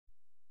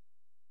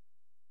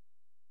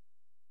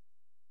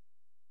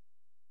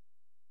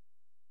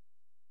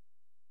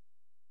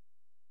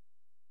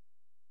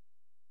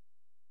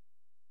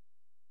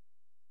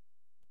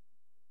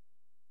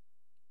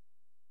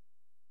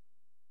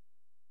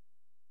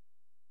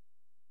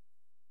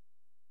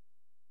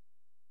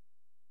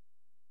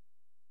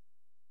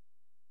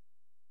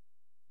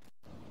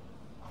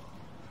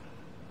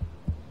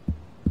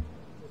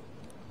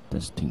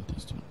Testing,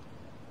 testing.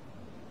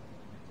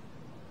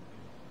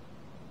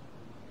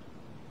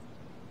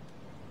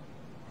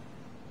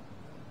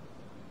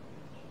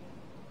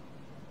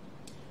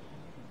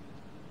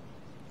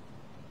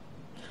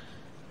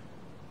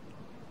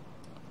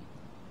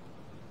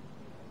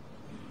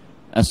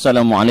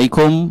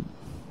 Assalamualaikum.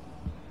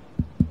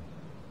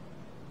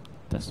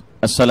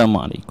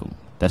 Assalamualaikum.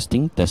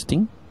 Testing,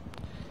 testing.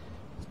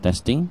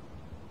 Testing.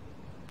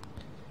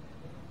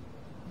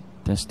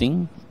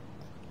 Testing.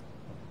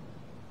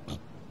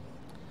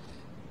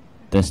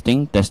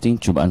 Testing, testing.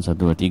 Cubaan 1,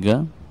 2,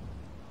 3.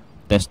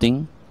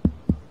 Testing.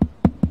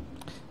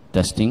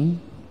 Testing.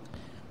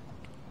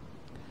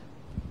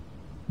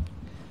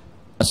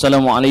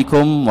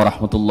 Assalamualaikum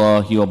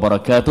warahmatullahi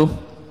wabarakatuh.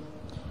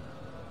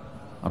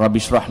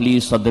 Rabbi shrah li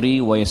sadri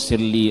wa yassir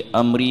li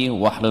amri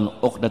wahlul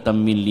 'uqdatam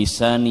min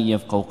lisani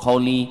yafqahu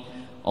qawli.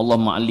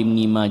 Allahumma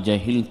 'allimni ma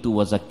jahiltu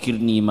wa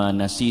zakirni ma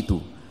nasitu.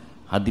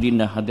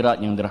 Hadirin dan hadirat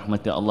yang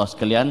dirahmati Allah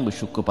sekalian,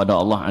 bersyukur pada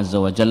Allah Azza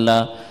wa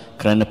Jalla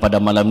kerana pada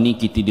malam ni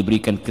kita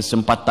diberikan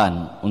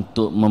kesempatan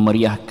untuk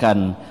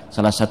memeriahkan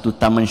salah satu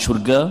taman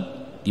syurga,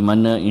 di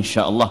mana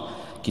insya-Allah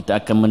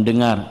kita akan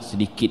mendengar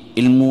sedikit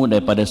ilmu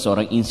daripada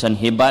seorang insan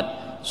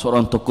hebat,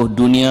 seorang tokoh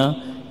dunia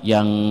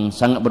yang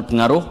sangat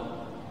berpengaruh.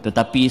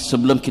 Tetapi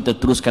sebelum kita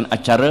teruskan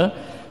acara,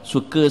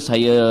 suka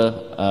saya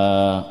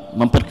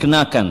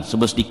memperkenalkan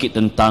sedikit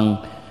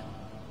tentang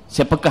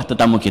siapakah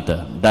tetamu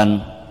kita. Dan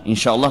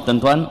insya-Allah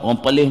tuan-tuan,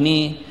 orang Perlis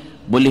ni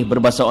boleh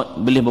berbahasa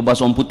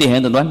orang putih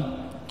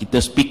tuan-tuan. Kita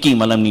speaking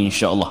malam ni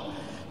insya-Allah.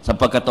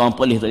 Siapa kata orang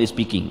Perlis tak boleh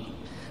speaking?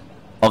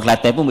 Orang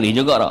Kelantan pun boleh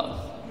juga tak?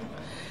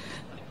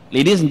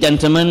 Ladies and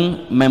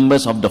gentlemen,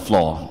 members of the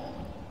floor,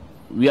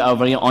 we are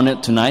very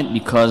honored tonight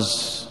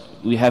because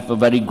we have a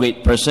very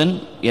great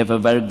person, we have a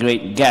very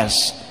great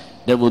guest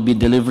that will be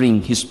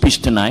delivering his speech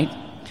tonight.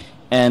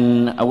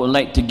 And I would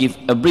like to give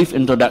a brief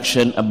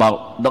introduction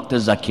about Dr.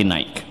 Zakir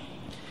Naik.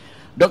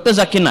 Dr.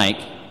 Zakir Naik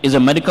is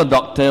a medical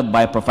doctor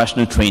by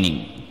professional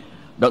training.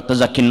 Dr.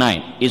 Zakir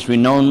Naik is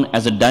renowned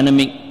as a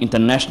dynamic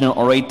international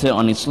orator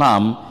on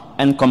Islam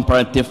and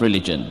comparative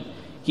religion.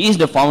 He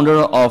is the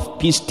founder of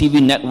Peace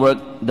TV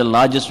Network, the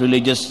largest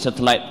religious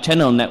satellite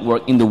channel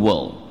network in the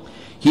world.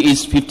 He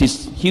is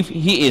 56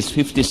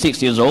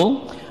 years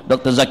old.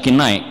 Dr. Zakir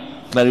Naik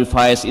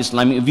clarifies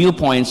Islamic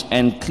viewpoints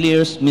and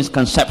clears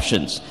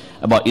misconceptions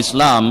about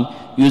Islam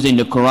using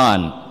the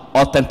Quran,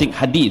 authentic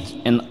hadith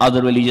and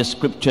other religious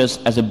scriptures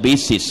as a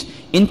basis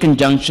in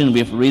conjunction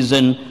with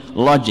reason,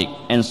 logic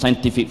and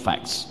scientific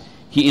facts.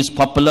 He is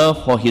popular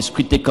for his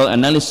critical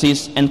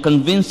analysis and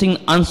convincing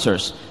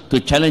answers to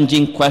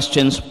challenging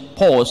questions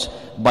posed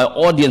by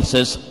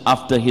audiences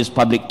after his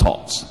public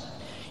talks.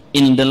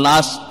 In the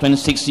last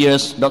 26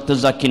 years, Dr.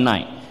 Zakir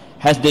Naik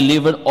has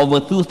delivered over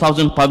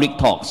 2,000 public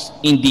talks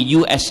in the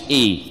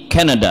USA,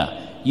 Canada,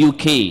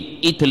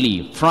 UK,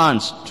 Italy,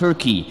 France,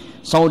 Turkey,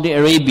 Saudi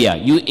Arabia,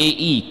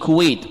 UAE,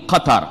 Kuwait,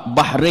 Qatar,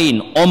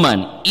 Bahrain,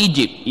 Oman,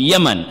 Egypt,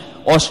 Yemen,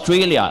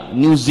 Australia,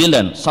 New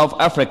Zealand, South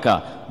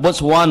Africa,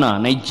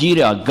 Botswana,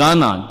 Nigeria,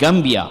 Ghana,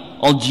 Gambia,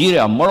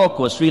 Algeria,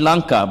 Morocco, Sri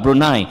Lanka,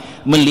 Brunei,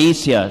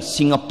 Malaysia,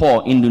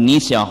 Singapore,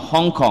 Indonesia,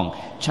 Hong Kong,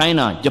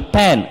 China,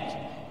 Japan,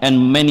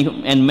 and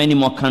many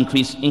more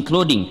countries,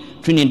 including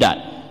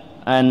Trinidad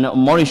and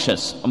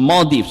Mauritius,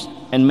 Maldives,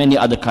 and many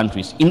other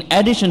countries, in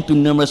addition to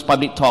numerous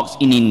public talks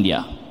in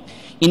India.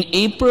 In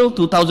April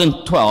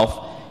 2012,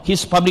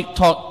 his public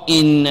talk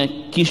in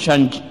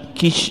Kishanganj,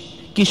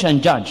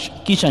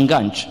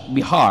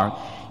 Bihar,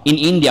 in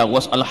India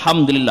was,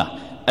 alhamdulillah,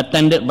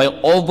 attended by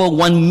over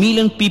 1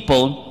 million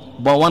people,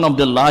 by one of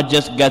the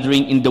largest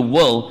gatherings in the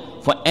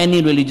world for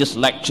any religious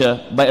lecture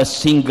by a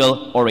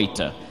single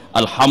orator.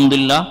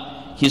 Alhamdulillah,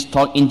 his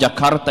talk in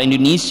Jakarta,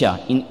 Indonesia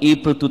in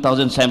April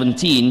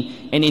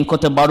 2017 and in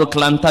Kota Baru,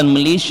 Kelantan,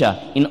 Malaysia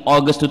in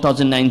August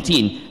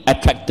 2019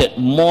 attracted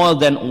more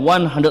than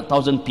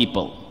 100,000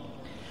 people.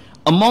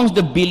 Amongst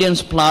the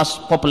billions plus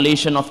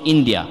population of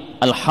India,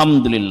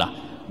 alhamdulillah,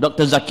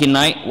 Dr. Zakir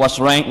Naik was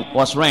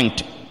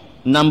ranked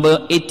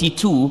number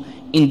 82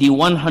 in the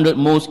 100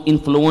 most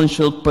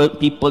influential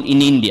people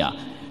in India,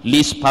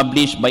 list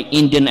published by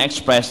Indian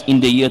Express in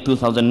the year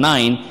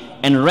 2009,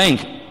 and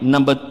ranked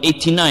number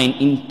 89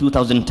 in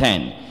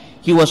 2010.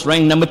 He was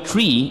ranked number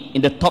 3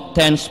 in the top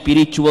 10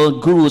 spiritual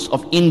gurus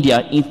of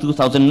India in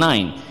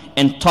 2009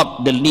 and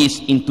topped the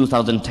list in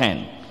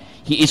 2010.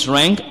 He is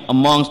ranked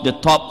amongst the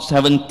top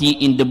 70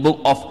 in the book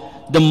of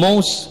the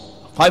most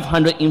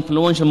 500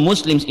 influential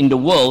Muslims in the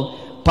world,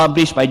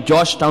 published by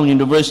Georgetown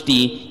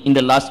University in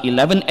the last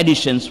 11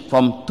 editions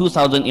from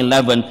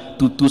 2011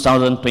 to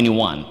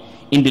 2021.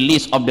 In the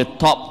list of the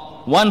top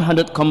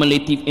 100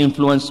 cumulative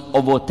influence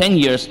over 10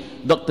 years,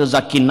 Dr.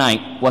 Zakir Naik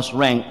was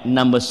ranked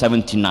number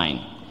 79.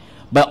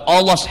 By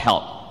Allah's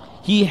help,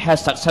 he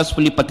has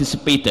successfully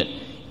participated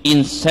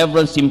in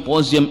several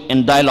symposiums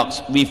and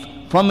dialogues with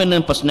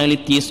prominent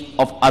personalities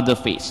of other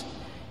faiths.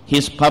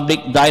 His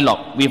public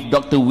dialogue with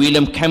Dr.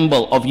 William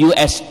Campbell of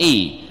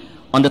USA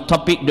on the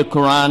topic the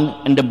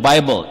Quran and the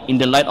Bible in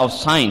the light of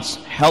science,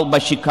 held by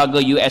Chicago,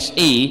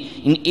 USA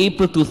in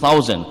April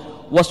 2000,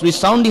 was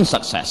resounding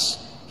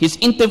success. His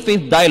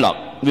interfaith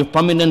dialogue with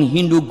prominent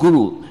Hindu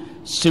guru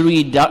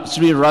Sri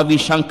Ravi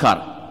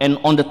Shankar, and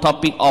on the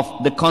topic of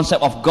the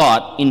concept of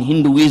God in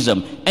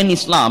Hinduism and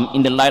Islam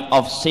in the light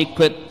of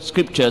sacred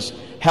scriptures,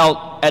 held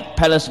at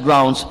Palace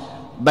Grounds,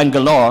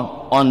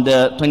 Bangalore on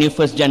the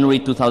 21st January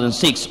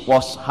 2006,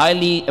 was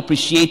highly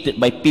appreciated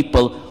by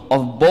people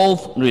of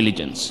both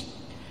religions.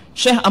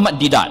 Sheikh Ahmad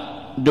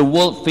Didat, the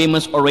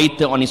world-famous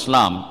orator on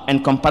Islam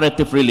and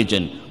comparative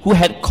religion, who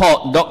had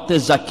called Dr.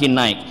 Zakir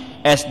Naik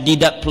as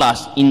Didat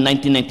Plus in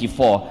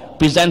 1994,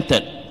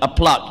 presented a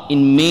plaque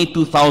in May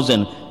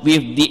 2000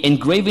 with the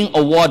engraving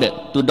awarded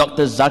to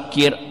Dr.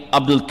 Zakir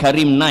Abdul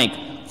Karim Naik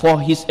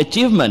for his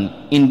achievement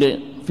in the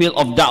field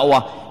of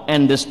da'wah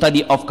and the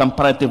study of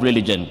comparative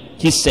religion.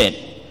 He said,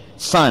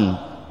 "Son,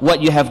 what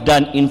you have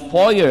done in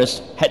 4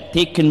 years had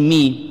taken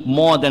me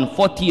more than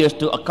 40 years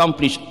to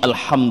accomplish,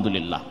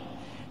 Alhamdulillah."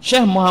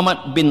 Sheikh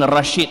Muhammad bin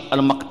Rashid Al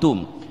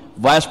Maktoum,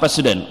 Vice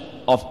President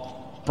of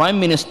Prime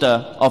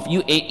Minister of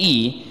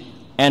UAE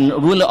and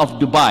ruler of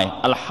Dubai,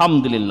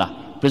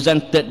 Alhamdulillah,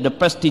 presented the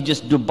prestigious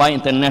Dubai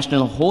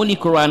International Holy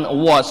Quran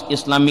Awards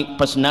Islamic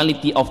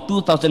Personality of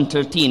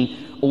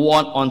 2013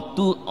 award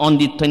on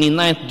the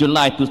 29th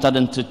July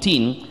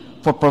 2013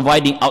 for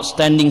providing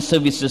outstanding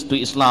services to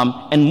Islam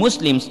and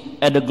Muslims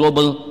at the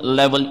global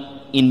level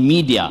in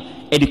media,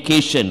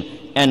 education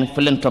and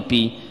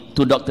philanthropy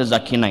to Dr.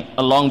 Zakir Naik,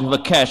 along with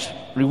a cash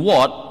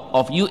reward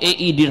of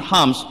UAE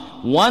dirhams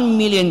 1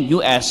 million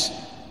US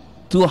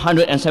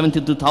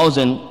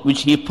 272,000,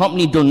 which he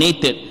promptly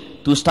donated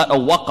to start a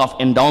Waqf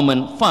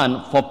endowment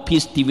fund for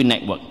Peace TV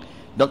Network.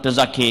 Dr.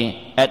 Zakir,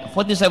 at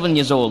 47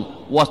 years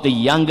old, was the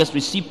youngest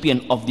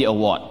recipient of the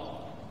award.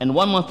 And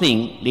one more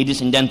thing,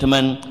 ladies and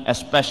gentlemen,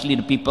 especially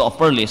the people of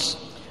Perlis,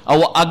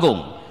 our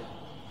Agong,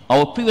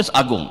 our previous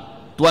Agong,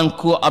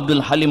 Tuanku Abdul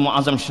Halim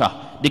Muazzam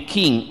Shah, the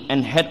King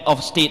and Head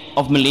of State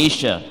of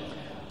Malaysia,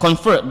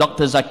 conferred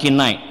Dr. Zakir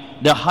Naik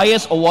the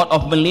highest award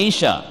of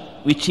Malaysia,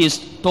 which is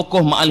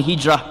Tokoh Ma'al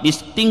Hijrah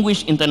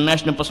Distinguished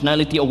International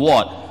Personality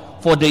Award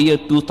for the year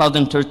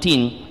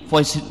 2013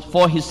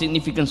 for his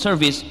significant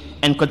service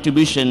and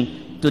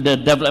contribution to the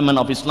development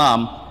of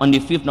Islam on the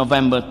 5th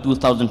November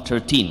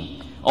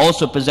 2013.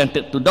 Also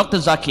presented to Dr.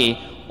 Zakir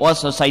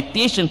was a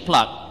citation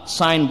plaque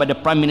signed by the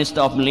Prime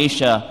Minister of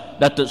Malaysia,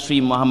 Datuk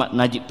Sri Muhammad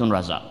Najib Tun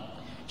Razak.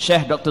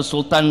 Sheikh Dr.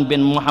 Sultan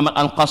bin Muhammad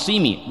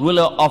Al-Qasimi,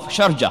 ruler of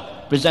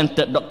Sharjah,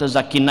 presented Dr.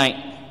 Zakir Naik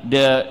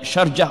the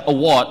Sharjah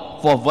Award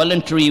for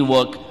voluntary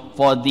work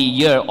for the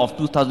year of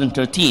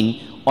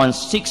 2013 on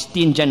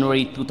 16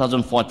 January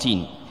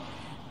 2014.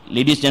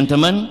 Ladies and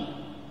gentlemen,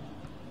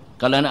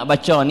 kalau nak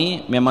baca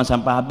ni memang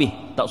sampai habis,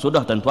 tak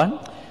sudah tuan-tuan.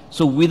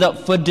 So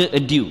without further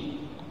ado,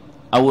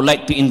 I would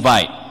like to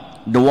invite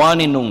the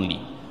one and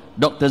only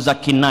Dr.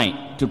 Zakir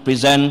Naik to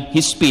present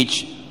his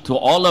speech to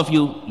all of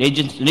you,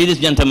 ladies and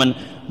gentlemen,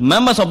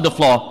 members of the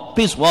floor.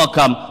 Please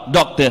welcome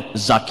Dr.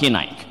 Zakir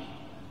Naik.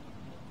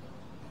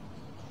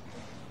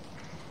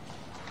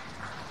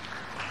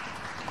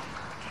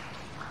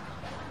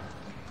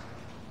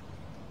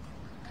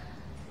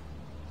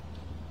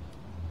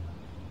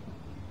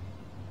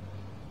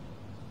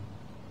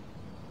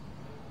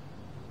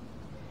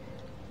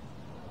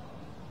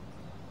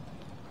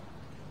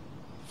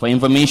 For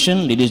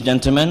information, ladies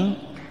and gentlemen,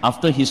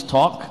 after his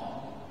talk,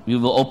 we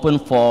will open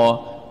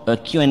for a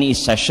Q&A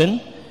session,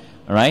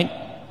 right?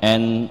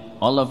 And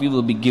all of you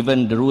will be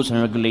given the rules and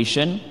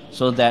regulation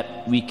so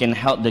that we can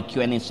help the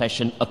Q&A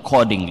session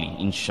accordingly,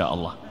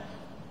 inshallah.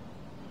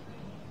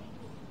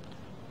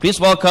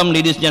 Please welcome,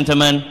 ladies and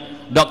gentlemen,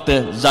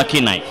 Dr. Zakir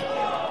Naik.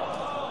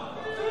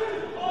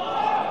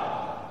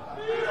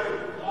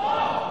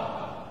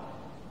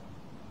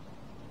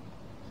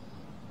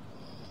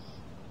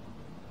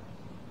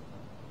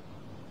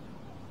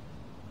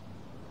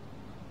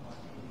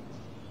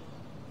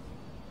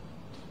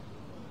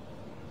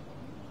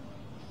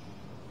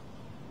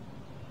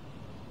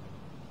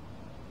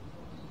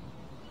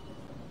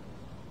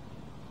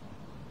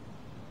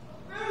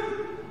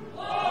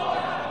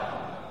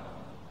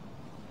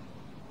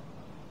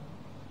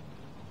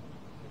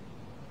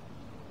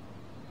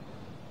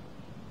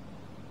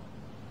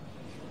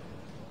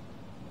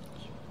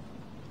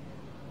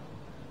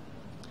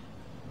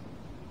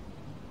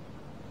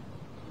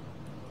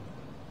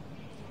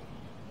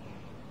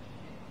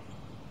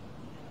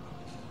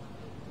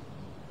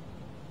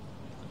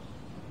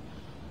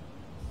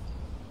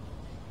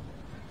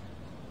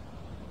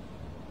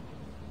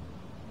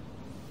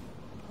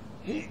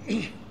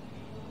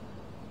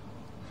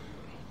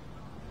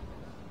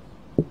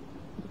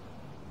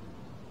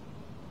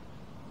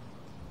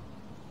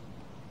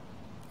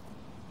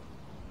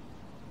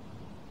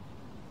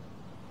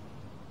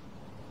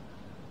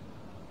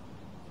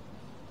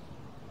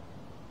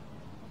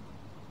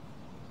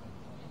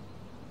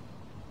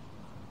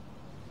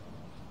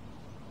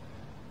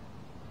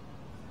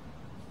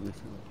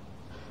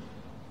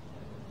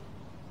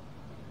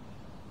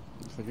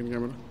 Second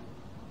camera.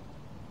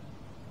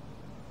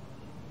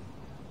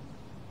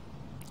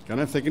 Can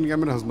I have second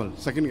camera, Hasmal?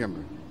 Second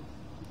camera.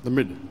 The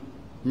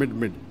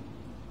mid.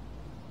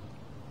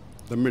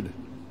 The mid.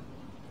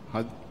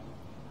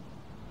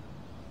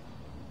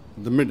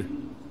 The mid.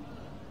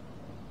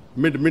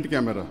 Mid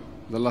camera.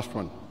 The last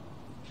one.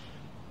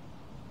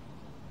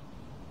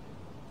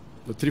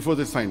 The 3/4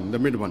 is fine. The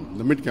mid one.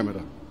 The mid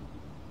camera.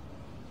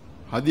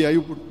 Hadi,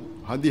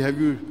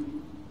 have you?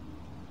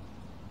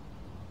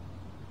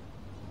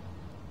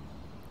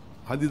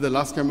 Hadi, the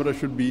last camera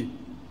should be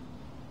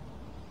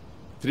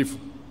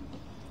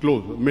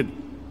close, mid.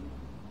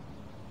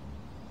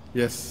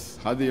 Yes,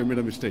 Hadi, you made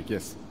a mistake,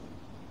 yes.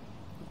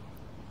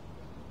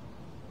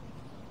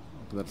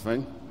 That's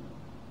fine.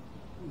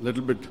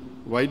 Little bit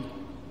wide.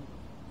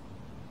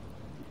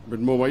 Bit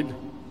more wide.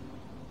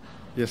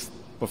 Yes,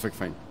 perfect,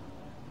 fine.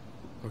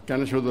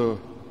 Can I show the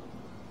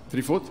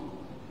 3/4?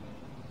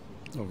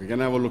 Okay,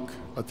 can I have a look?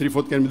 A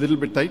 3/4 can be a little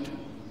bit tight.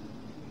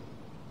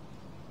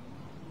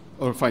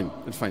 Oh, fine,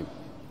 it's fine.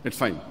 It's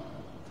fine.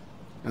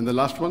 And the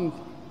last one?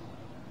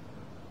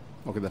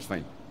 Okay, that's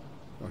fine.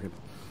 Okay.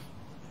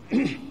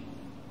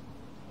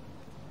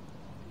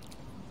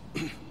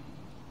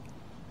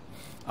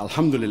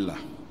 Alhamdulillah.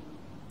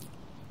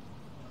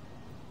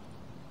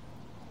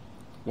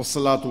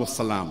 Wassalatu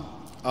wassalam.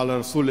 Ala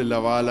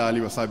Rasulillah wa ala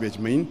alihi wa sahbihi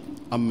ajma'in.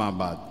 Amma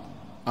ba'd.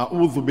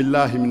 A'udhu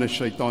billahi minash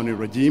shaitanir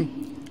rajim.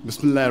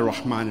 Bismillahir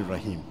rahmanir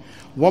rahim.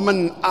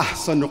 وَمَنْ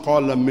أَحْسَنُ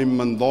قَالًا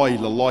مِمَّنْ دَعَا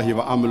إِلَى اللَّهِ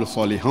وَعَمِلَ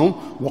صَالِحًا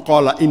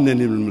وَقَالَ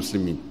إِنَّنِي مِنَ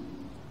الْمُسْلِمِينَ.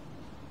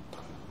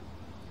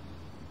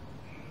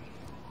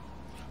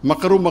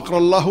 مَكَرُوا مَكْرَ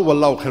اللَّهِ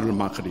وَاللَّهُ خَيْرُ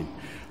الْمَاكِرِينَ.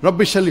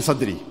 رَبِّ اشْرَحْ لِي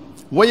صَدْرِي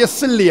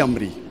وَيَسِّرْ لِي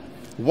أَمْرِي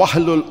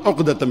وَاحْلُلْ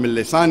عُقْدَةً مِنْ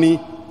لِسَانِي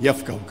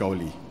يَفْقَهُوا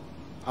قَوْلِي.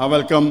 I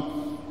welcome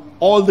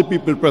all the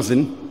people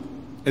present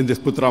in this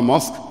Putra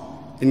Mosque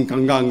in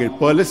Kangang in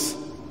Perlis,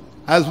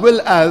 as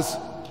well as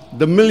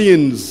the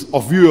millions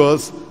of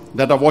viewers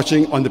that are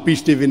watching on the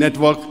Peace TV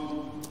network,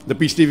 the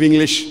Peace TV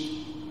English,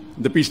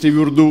 the Peace TV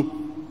Urdu,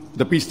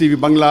 the Peace TV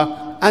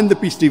Bangla, and the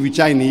Peace TV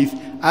Chinese,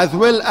 as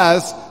well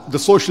as the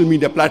social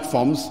media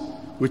platforms,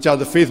 which are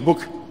the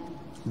Facebook,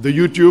 the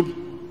YouTube,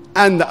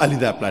 and the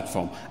Alida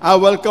platform. I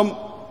welcome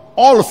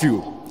all of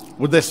you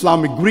with the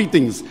Islamic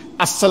greetings.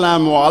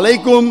 Assalamu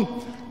alaikum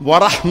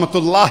wa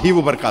rahmatullahi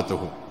wa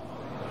barakatuhu.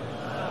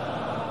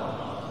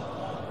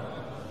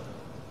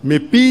 May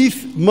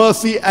peace,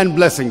 mercy, and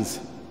blessings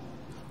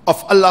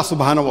of Allah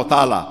subhanahu wa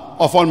ta'ala,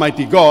 of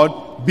Almighty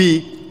God,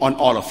 be on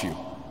all of you.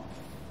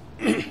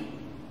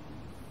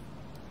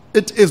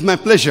 It is my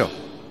pleasure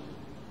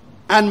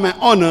and my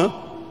honor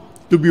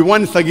to be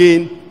once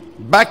again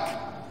back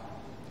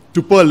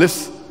to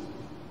Perlis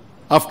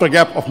after a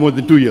gap of more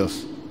than 2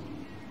 years.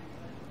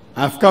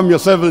 I've come here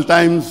several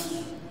times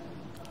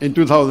in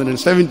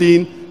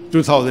 2017,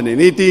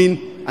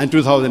 2018, and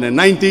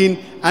 2019,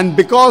 and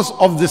because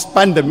of this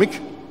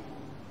pandemic,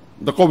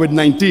 the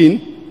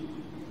COVID-19,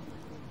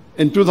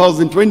 in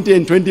 2020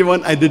 and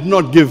 21, I did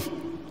not give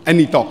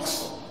any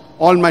talks.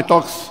 All my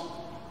talks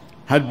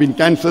had been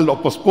cancelled or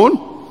postponed.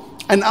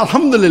 And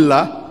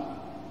Alhamdulillah,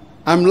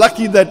 I'm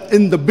lucky that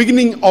in the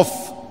beginning of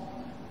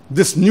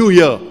this new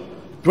year,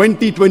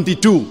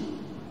 2022,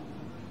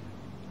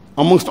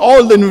 amongst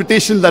all the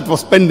invitations that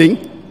was pending,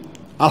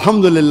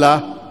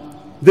 Alhamdulillah,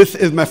 this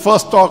is my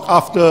first talk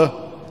after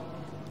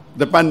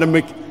the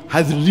pandemic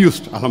has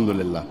reduced,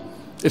 Alhamdulillah.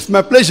 It's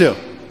my pleasure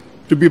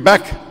to be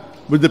back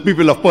with the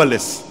people of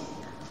Perlis.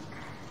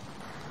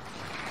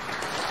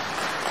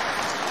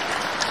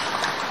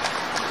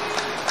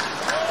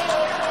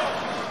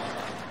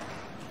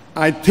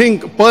 I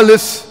think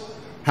Perlis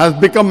has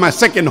become my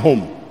second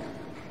home.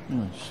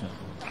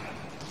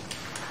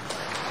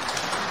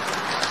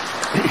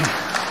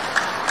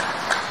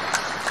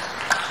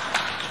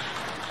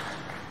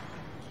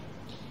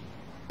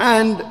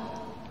 And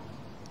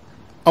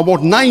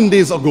about 9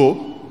 days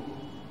ago,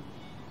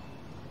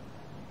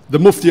 the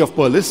Mufti of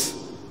Perlis,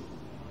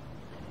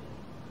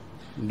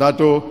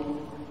 Dato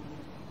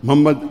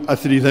Muhammad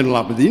Asri Zainul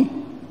Abidin,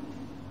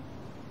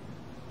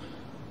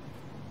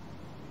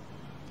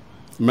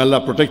 may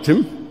Allah protect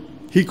him,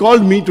 he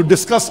called me to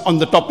discuss on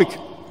the topic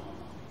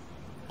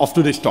of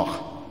today's talk.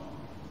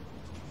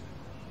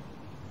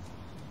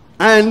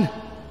 And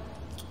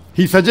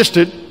he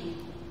suggested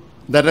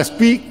that I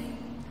speak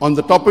on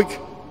the topic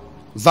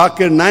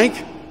Zakir Naik,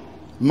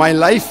 my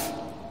life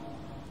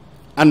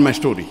and my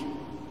story.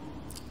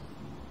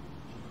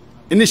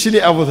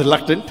 Initially I was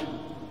reluctant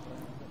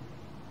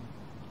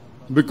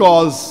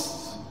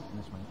because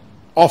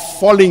of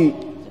falling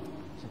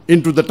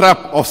into the trap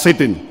of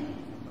Satan.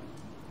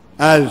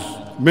 As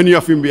many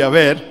of you may be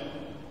aware,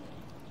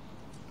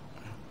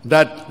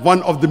 that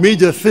one of the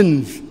major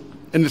sins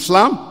in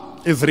Islam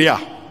is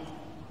riyah.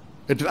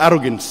 It is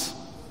arrogance.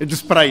 It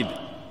is pride.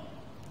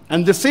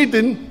 And the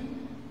Satan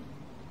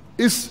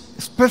is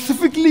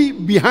specifically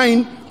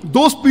behind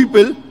those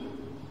people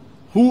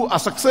who are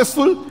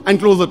successful and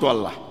closer to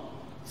Allah.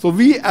 So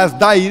we as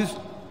da'is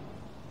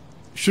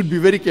should be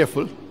very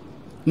careful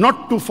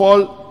not to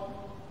fall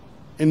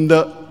in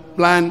the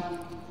plan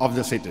of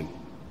the Satan.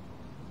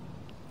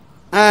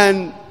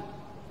 And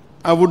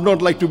I would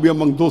not like to be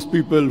among those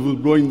people who are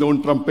blowing their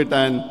own trumpet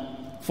and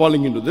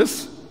falling into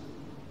this.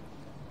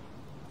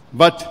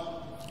 But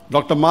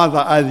Dr.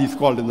 Maza, as he's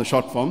called in the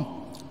short form,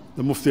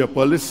 the Mufti of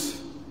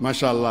Perlis,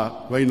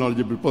 mashallah, very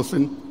knowledgeable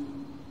person,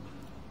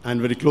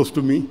 and very close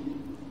to me,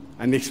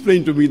 and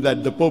explained to me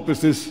that the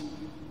purpose is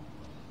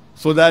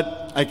so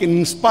that I can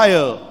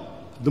inspire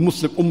the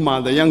Muslim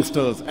Ummah, the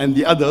youngsters and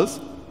the others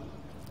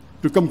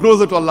to come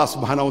closer to Allah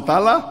subhanahu wa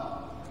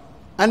ta'ala.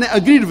 And I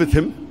agreed with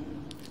him,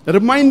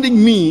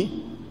 reminding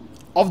me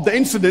of the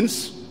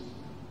incidents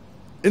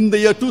in the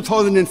year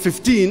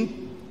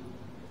 2015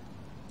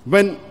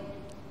 when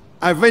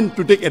I went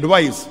to take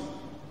advice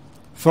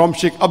from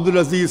Sheikh Abdul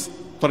Aziz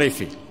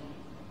Tarifi.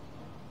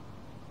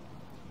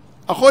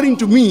 According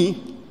to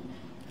me,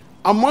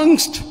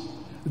 amongst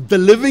the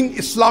living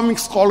Islamic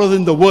scholars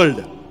in the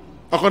world,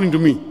 according to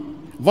me,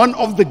 one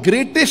of the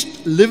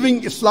greatest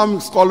living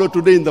Islamic scholar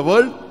today in the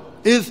world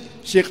is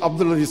Sheikh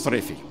Abdul Aziz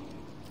Tarifi.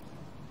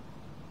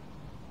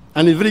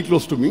 And he's very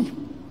close to me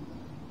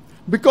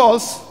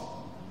because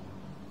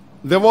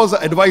there was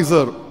an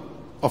advisor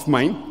of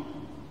mine,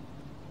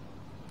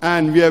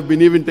 and we have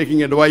been even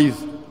taking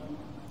advice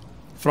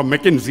from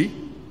McKinsey.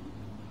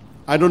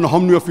 I don't know how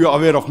many of you are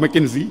aware of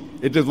McKinsey.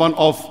 It is one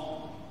of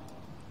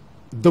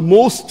the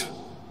most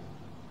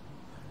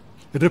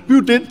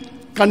reputed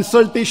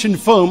consultation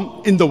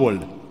firm in the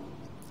world,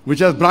 which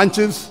has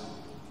branches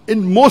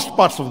in most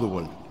parts of the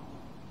world.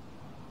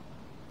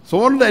 So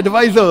one of the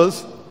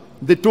advisors,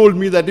 they told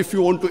me that if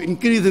you want to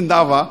increase in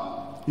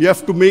dawah, you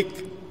have to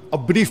make a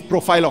brief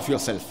profile of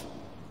yourself.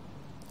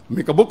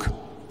 Make a book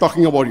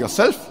talking about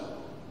yourself.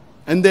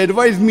 And they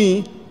advised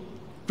me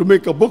to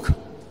make a book,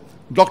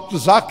 Dr.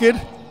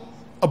 Zakir,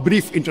 a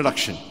brief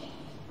introduction.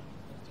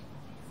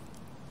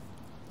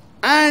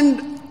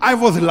 And I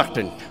was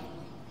reluctant.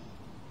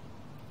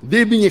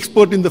 They being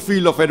expert in the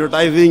field of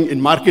advertising,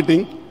 in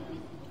marketing,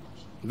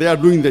 they are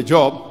doing their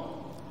job.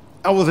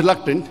 I was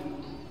reluctant.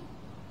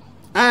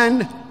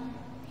 And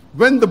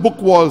when the book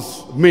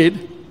was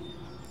made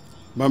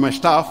by my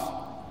staff,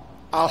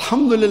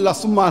 alhamdulillah,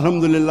 summa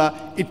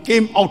alhamdulillah, it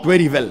came out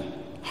very well.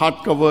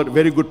 Hardcover,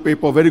 very good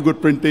paper, very good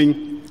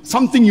printing,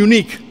 something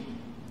unique.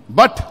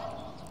 But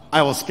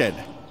I was scared.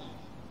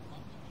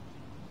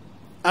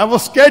 I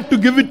was scared to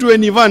give it to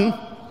anyone,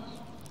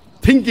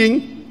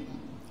 thinking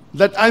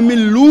that I may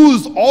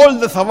lose all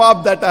the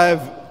thawab that I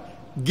have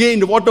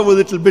gained, whatever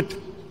little bit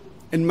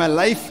in my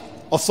life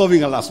of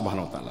serving Allah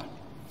subhanahu wa ta'ala.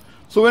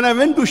 So when I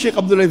went to Sheikh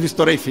Abdul Aziz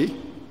Tarifi,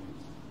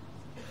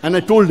 and I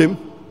told him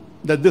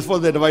that this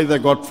was the advice I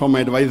got from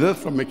my advisor,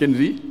 from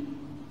McKinsey,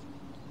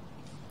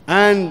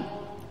 and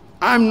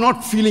I'm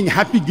not feeling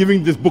happy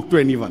giving this book to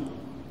anyone.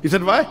 He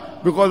said, why?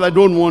 Because I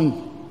don't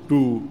want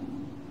to,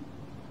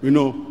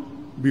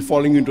 be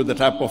falling into the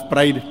trap of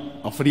pride,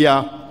 of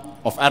riyah,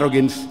 of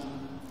arrogance.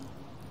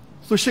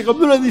 So Sheikh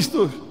Abdul Aziz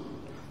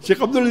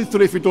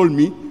Tarifi told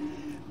me,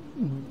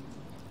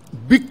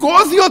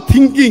 because you're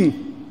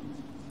thinking,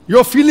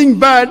 you're feeling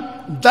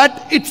bad,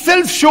 that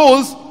itself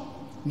shows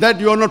that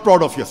you're not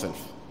proud of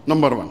yourself,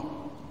 number one.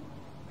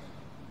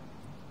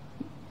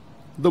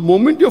 The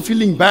moment you're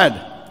feeling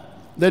bad,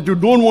 that you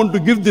don't want to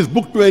give this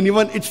book to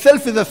anyone,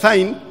 itself is a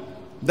sign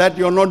that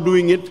you're not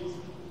doing it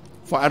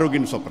for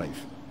arrogance or pride.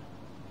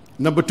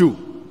 Number two,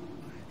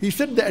 he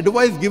said the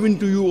advice given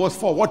to you was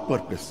for what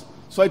purpose?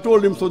 So I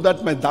told him so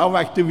that my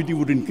dawah activity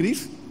would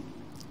increase,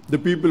 the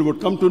people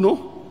would come to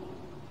know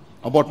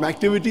about my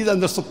activities,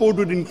 and the support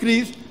would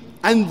increase,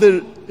 and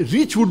the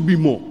reach would be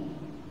more.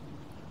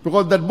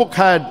 Because that book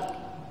had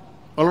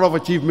a lot of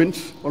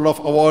achievements, a lot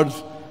of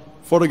awards,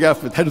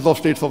 photographs with heads of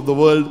states of the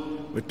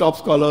world, with top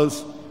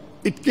scholars.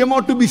 It came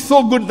out to be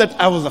so good that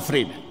I was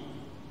afraid.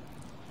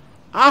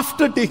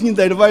 After taking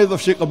the advice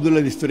of Sheikh Abdul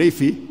Aziz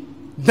Tarifi,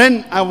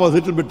 then I was a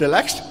little bit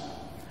relaxed,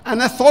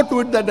 and I saw to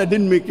it that I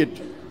didn't make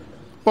it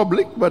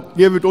public, but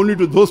gave it only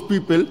to those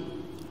people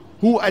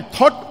who I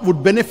thought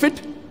would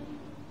benefit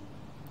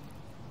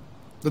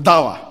the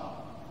dawah.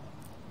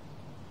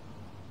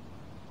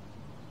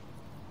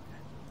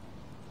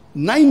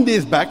 9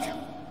 days back,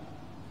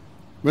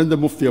 when the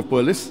Mufti of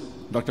Perlis,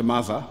 Dr.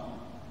 Maza,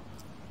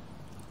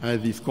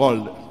 as he's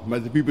called by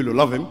the people who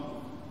love him,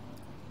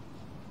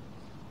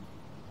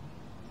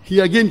 he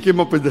again came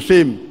up with the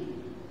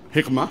same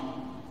hikmah,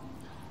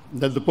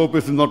 that the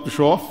purpose is not to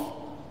show off.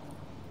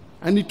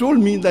 And he told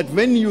me that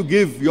when you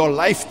give your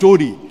life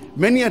story,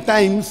 many a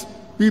times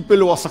people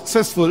who are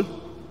successful,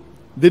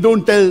 they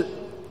don't tell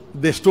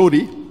their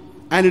story,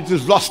 and it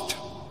is lost.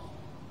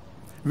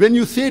 When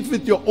you say it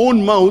with your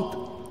own mouth,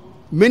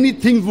 many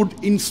things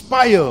would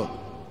inspire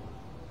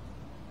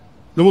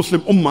the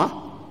Muslim Ummah,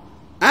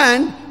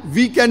 and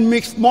we can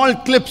make small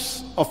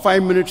clips of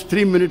 5 minutes,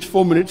 3 minutes,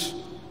 4 minutes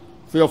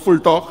for your full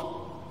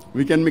talk.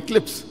 We can make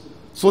clips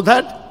so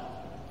that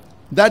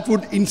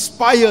would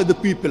inspire the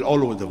people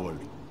all over the world.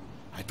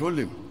 I told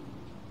him,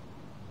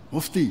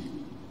 Mufti,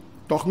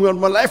 talking about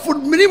my life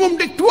would minimum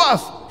take 2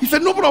 hours. He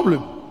said, no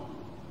problem.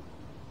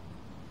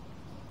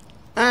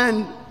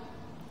 And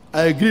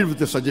I agreed with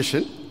the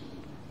suggestion.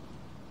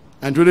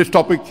 And today's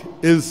topic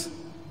is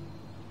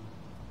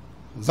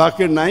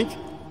Zakir Naik,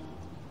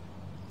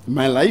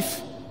 my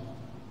life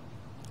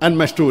and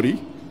my story,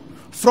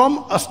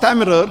 from a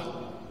stammerer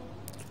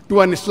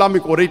to an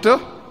Islamic orator,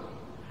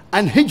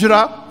 and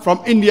hijrah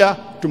from India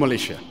to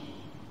Malaysia.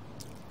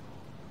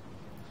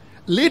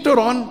 Later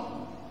on,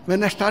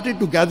 when I started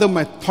to gather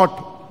my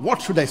thought,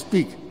 what should I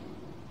speak?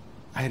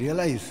 I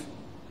realized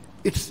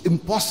it's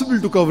impossible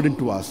to cover in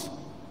 2 hours.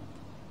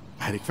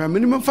 I require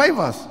minimum 5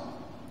 hours.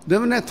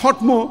 Then when I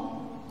thought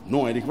more,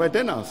 no, I require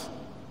 10 hours.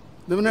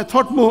 Then when I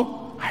thought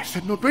more, I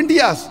said, no,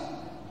 20 hours.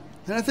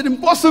 Then I said,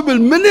 impossible,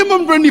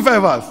 minimum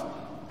 25 hours.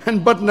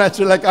 But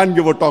naturally, I can't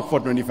give a talk for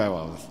 25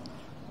 hours.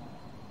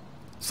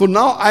 So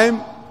now I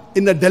am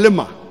in a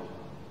dilemma.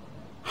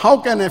 How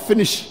can I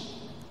finish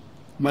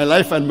my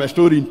life and my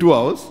story in 2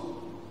 hours?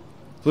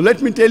 So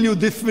let me tell you,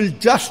 this will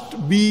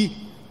just be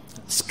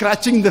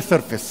scratching the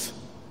surface.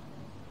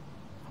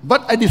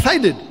 But I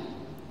decided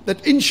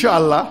that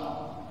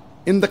inshallah,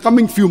 in the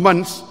coming few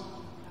months,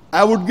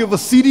 I would give a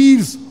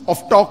series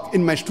of talk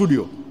in my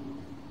studio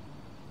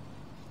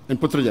in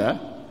Putrajaya,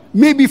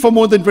 maybe for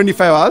more than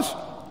 25 hours,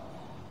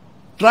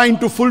 trying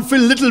to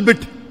fulfill little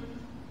bit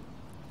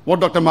what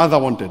Dr. Maza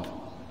wanted,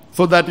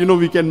 so that,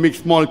 we can make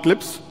small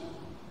clips,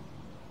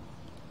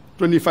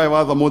 25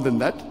 hours or more than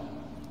that,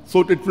 so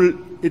it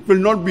will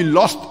not be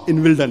lost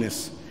in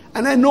wilderness.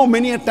 And I know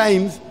many a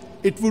times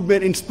it would be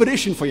an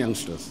inspiration for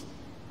youngsters.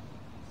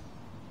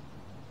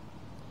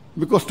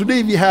 Because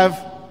today we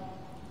have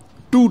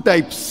 2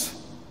 types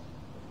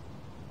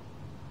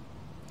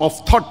of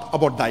thought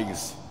about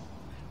dais.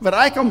 Where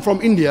I come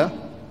from, India,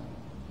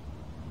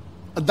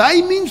 a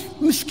dai means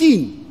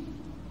miskeen,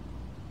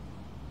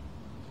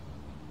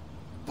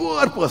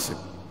 poor person,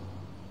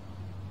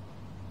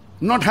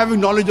 not having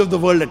knowledge of the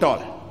world at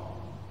all.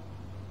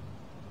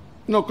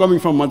 Coming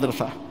from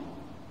madrasa,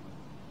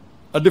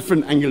 a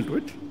different angle to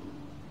it.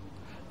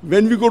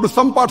 When we go to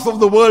some parts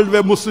of the world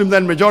where Muslims are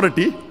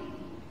majority,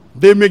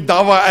 they make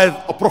dawah as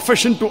a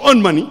profession to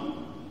earn money,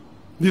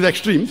 these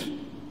extremes,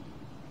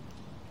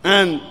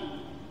 and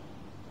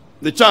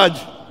they charge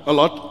a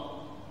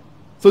lot.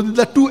 So these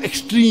are 2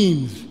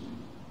 extremes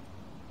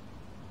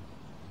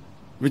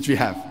which we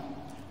have.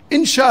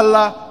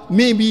 Inshallah,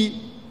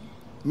 maybe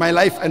my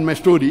life and my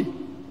story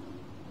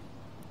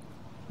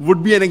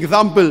would be an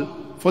example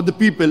for the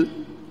people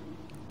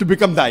to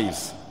become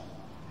dais.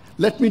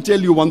 Let me tell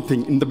you one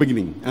thing in the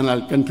beginning, and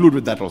I'll conclude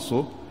with that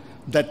also,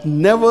 that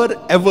never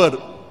ever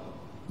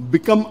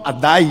become a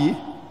dai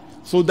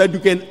so that you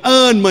can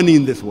earn money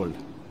in this world.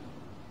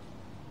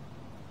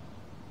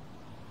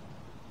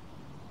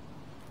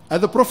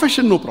 As a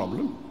profession, no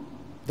problem.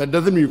 That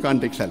doesn't mean you can't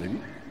take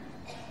salary.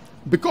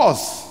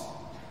 Because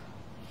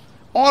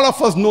all of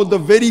us know the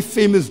very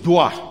famous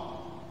dua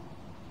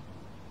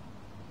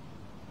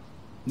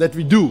that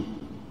we do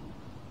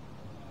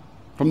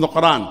from the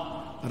Quran.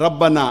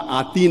 Rabbana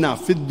atina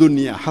fid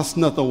dunya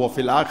hasnatan wa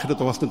fil akhirati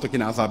hasnatan wa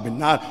qina azabin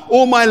nar.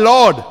 Oh my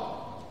Lord,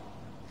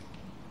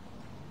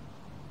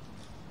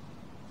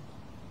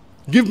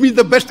 give me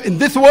the best in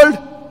this world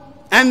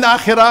and the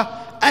akhirah,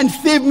 and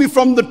save me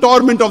from the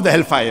torment of the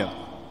hellfire.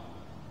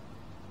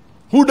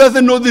 Who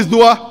doesn't know this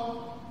dua?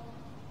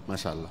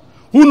 MashaAllah.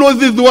 Who knows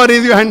this dua?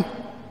 Raise your hand.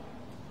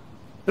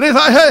 Raise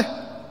your hand.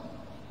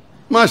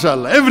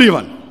 MashaAllah.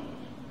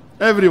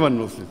 Everyone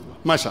knows this dua.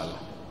 MashaAllah.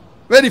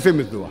 Very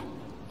famous dua.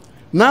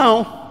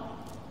 Now,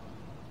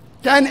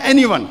 can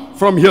anyone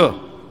from here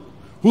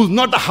who's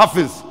not a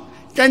hafiz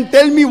can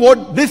tell me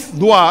what this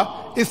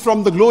dua is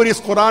from the glorious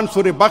Quran,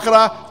 Surah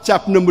Baqarah,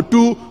 chapter number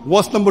 2,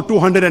 verse number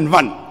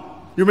 201.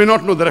 You may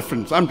not know the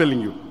reference, I'm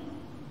telling you.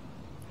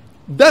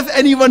 Does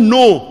anyone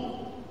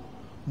know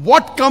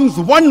what comes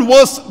 1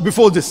 verse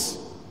before this?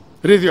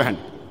 Raise your hand.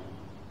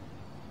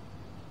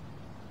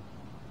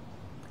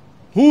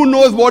 Who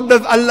knows what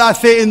does Allah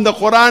say in the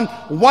Quran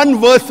 1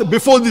 verse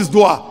before this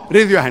dua?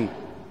 Raise your hand.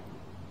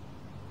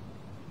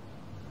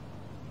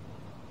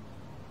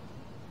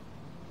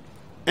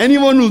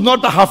 Anyone who's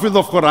not a hafiz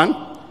of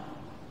Quran?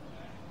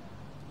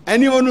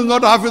 Anyone who's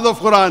not a hafiz of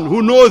Quran,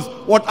 who knows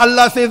what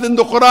Allah says in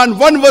the Quran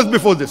 1 verse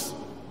before this?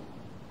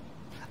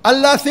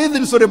 Allah says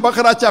in Surah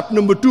Baqarah chapter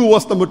number 2,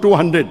 verse number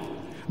 200,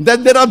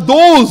 that there are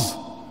those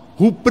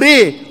who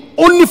pray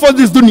only for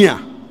this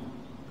dunya.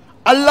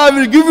 Allah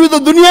will give you the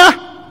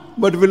dunya,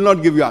 but will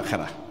not give you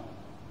akhirah.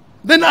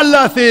 Then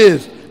Allah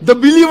says, the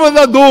believers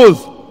are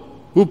those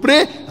who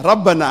pray,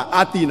 Rabbana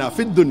atina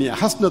fid dunya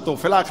hasnatan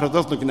fil akhirati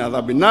hasnatan wa qina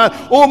azabin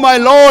nar. Oh my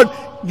Lord,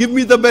 give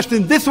me the best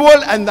in this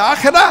world and the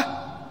akhirah,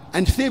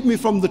 and save me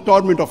from the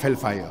torment of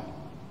hellfire.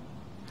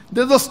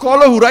 There's a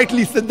scholar who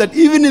rightly said that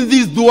even in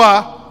this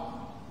dua,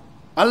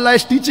 Allah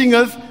is teaching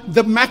us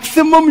the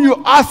maximum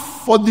you ask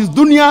for this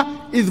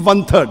dunya is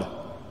 1/3.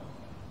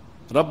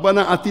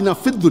 Rabbana atina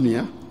fid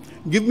dunya,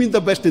 give me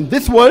the best in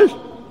this world.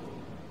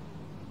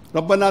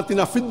 Rabbana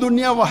atina fid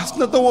dunya wa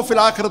hasnatan wa fil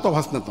akhirati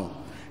hasnatan.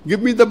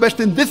 Give me the best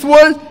in this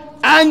world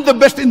and the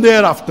best in the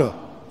hereafter.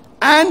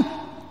 And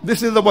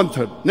this is the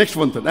 1/3, next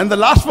 1/3. And the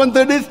last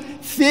 1/3 is,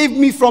 save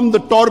me from the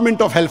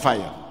torment of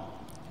hellfire.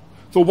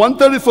 So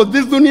 1/3 is for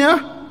this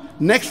dunya,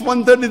 next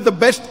 1/3 is the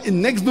best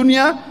in next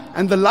dunya,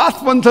 and the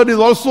last 1/3 is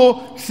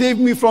also, save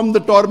me from the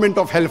torment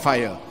of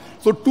hellfire.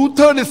 So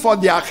 2/3 is for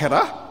the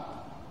akhirah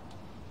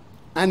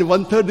and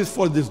 1/3 is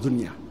for this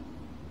dunya.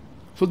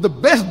 So the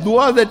best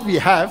dua that we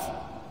have,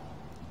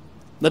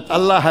 that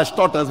Allah has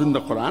taught us in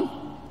the Quran,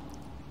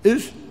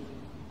 is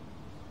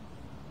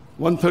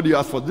 1/3 you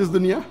ask for this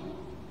dunya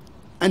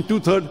and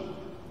 2/3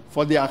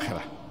 for the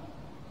akhirah.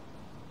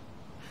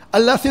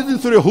 Allah says in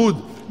Surah Hud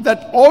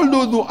that all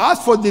those who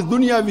ask for this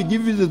dunya, we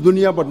give you this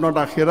dunya but not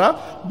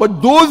akhirah.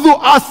 But those who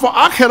ask for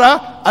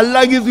akhirah,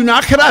 Allah gives you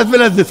akhirah as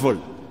well as this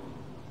world.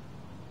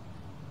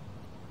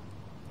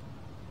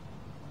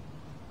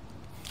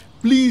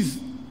 Please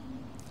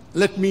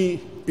let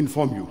me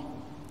inform you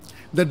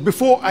that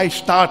before I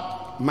start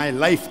my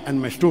life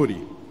and my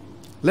story,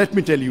 let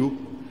me tell you,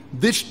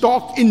 this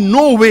talk in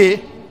no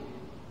way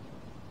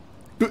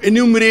to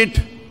enumerate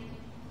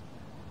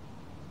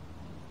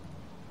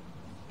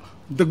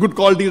the good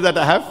qualities that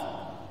I have.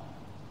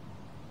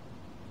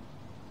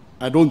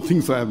 I don't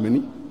think so I have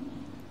many.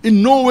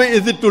 In no way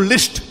is it to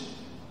list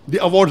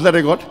the awards that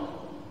I got.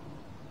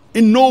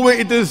 In no way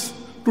it is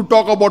to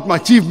talk about my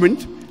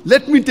achievement.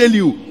 Let me tell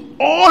you,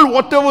 all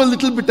whatever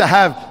little bit I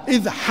have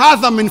is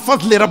haza min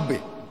fadli rabbi.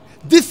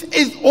 This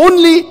is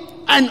only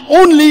and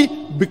only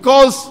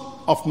because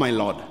of my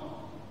Lord.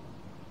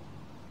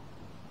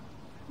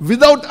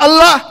 Without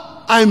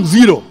Allah, I am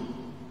zero.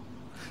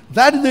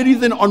 That is the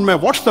reason on my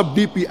WhatsApp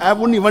DP, I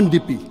have only one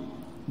DP.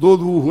 Those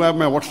who have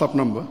my WhatsApp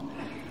number.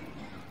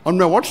 On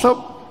my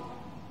WhatsApp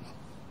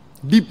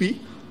DP,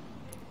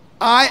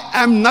 I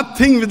am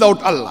nothing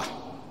without Allah.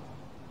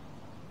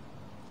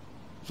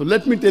 So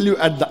let me tell you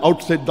at the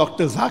outset,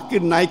 Dr.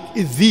 Zakir Naik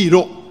is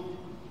zero.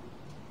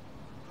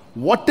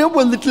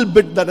 Whatever little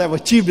bit that I have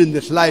achieved in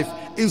this life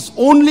is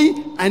only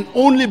and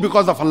only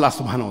because of Allah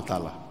subhanahu wa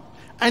ta'ala.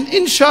 And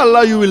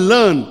inshallah you will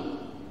learn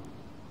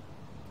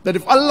that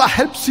if Allah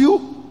helps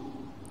you,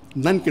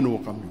 none can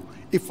overcome you.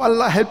 If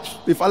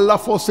Allah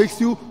forsakes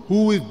you,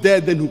 who is there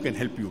then who can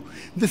help you?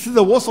 This is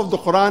the verse of the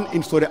Quran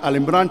in Surah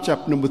Al-Imran,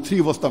 chapter number 3,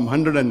 verse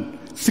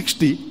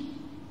 160,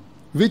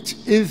 which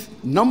is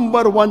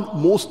number one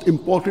most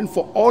important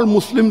for all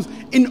Muslims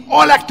in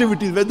all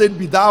activities, whether it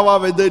be dawah,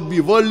 whether it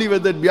be worldly,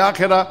 whether it be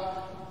akhirah.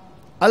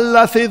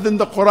 Allah says in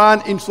the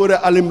Quran in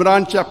Surah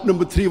Al-Imran, chapter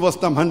number 3, verse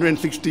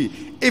 160,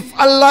 if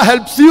Allah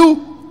helps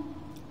you,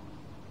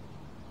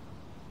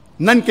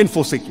 none can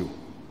forsake you.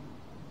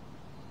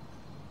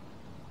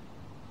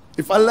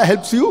 If Allah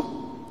helps you,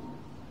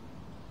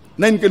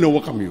 none can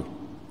overcome you.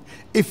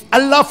 If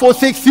Allah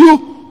forsakes you,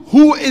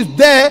 who is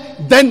there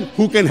then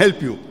who can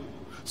help you?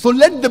 So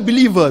let the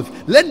believers,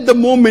 let the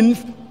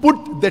moments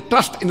put their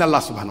trust in Allah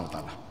subhanahu wa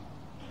ta'ala.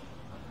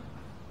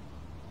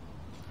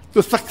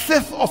 The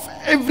success of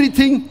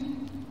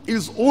everything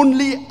is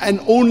only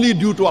and only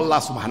due to Allah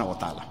subhanahu wa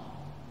ta'ala.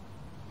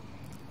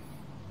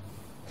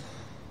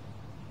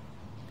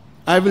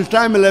 I will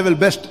try my level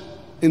best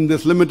in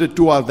this limited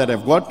 2 hours that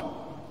I've got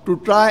to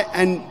try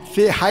and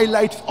say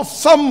highlights of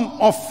some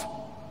of,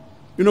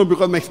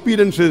 because my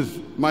experiences,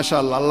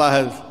 mashallah, Allah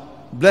has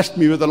blessed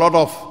me with a lot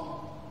of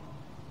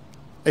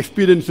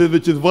experiences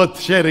which is worth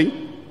sharing,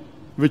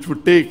 which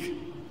would take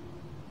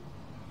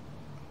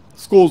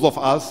scores of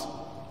hours,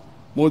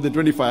 more than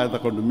 25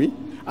 according to me.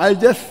 I'll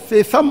just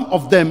say some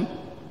of them.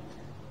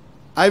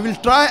 I will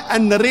try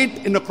and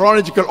narrate in a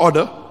chronological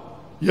order,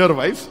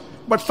 year-wise,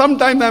 but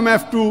sometimes I may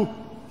have to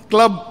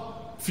club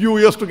few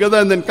years together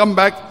and then come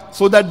back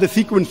so that the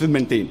sequence is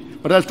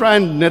maintained. But I'll try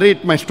and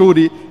narrate my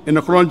story in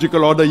a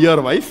chronological order,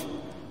 year-wise.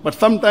 But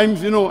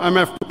sometimes, I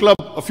may have to club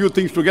a few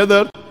things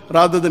together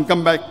rather than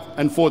come back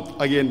and forth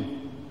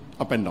again,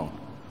 up and down.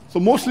 So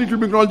mostly it will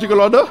be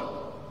chronological order.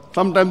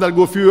 Sometimes I'll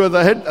go a few years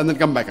ahead and then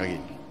come back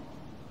again.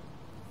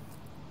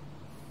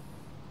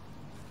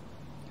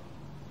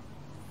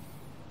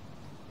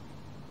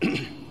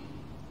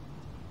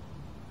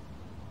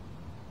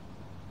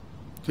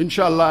 So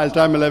inshallah, I'll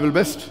try my level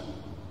best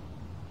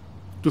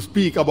to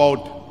speak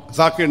about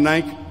Zakir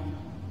Naik,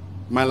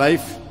 my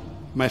life,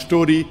 my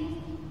story,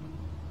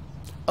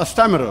 a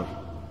stammerer,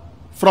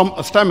 from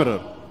a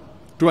stammerer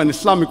to an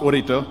Islamic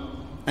orator,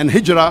 and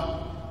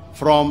hijrah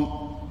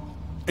from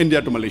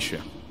India to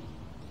Malaysia.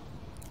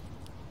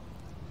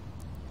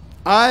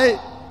 I,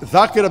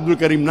 Zakir Abdul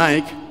Karim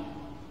Naik,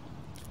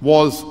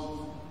 was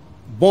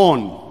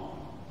born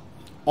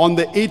on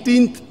the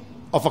 18th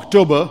of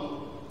October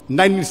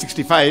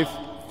 1965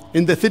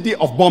 in the city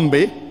of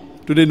Bombay,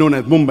 today known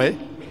as Mumbai,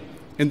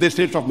 in the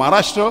state of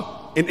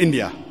Maharashtra in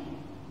India.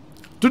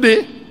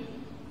 Today,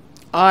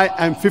 I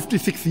am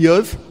 56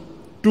 years,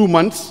 2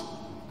 months,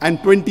 and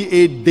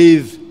 28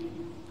 days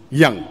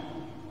young.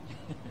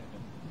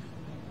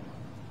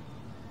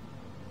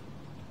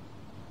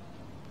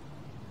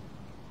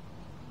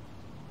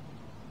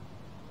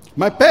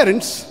 My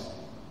parents,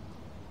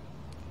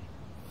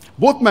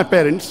 both my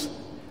parents,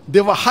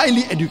 they were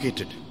highly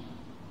educated.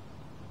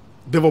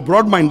 They were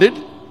broad-minded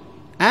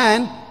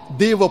and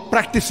they were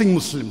practicing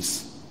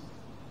Muslims.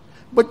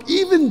 But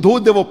even though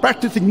they were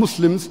practicing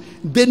Muslims,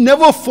 they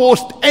never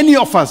forced any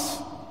of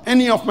us,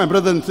 any of my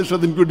brothers and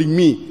sisters, including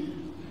me,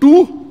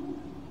 to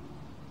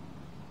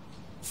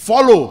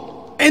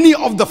follow any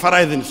of the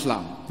faraiz in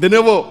Islam. They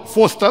never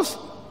forced us,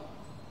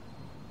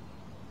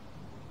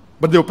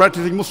 but they were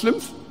practicing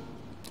Muslims.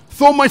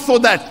 So much so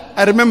that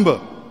I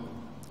remember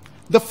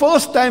the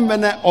first time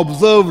when I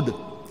observed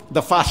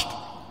the fast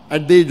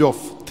at the age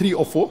of 3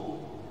 or 4,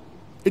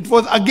 it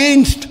was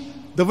against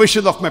the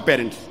wishes of my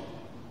parents.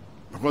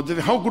 Because they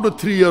said, how could a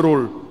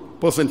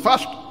 3-year-old person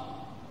fast?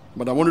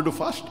 But I wanted to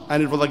fast,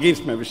 and it was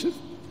against my wishes.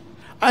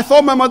 I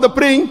saw my mother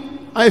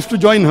praying. I used to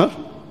join her.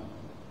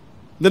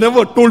 They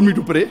never told me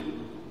to pray.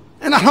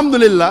 And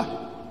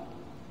alhamdulillah,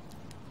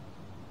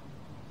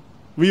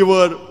 we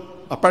were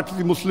a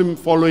practicing Muslim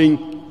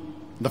following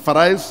the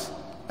faraiz,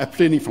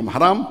 abstaining from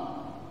haram.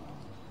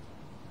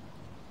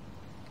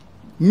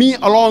 Me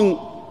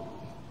along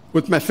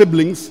with my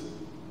siblings,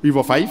 we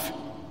were 5,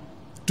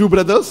 2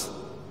 brothers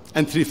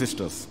and 3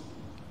 sisters.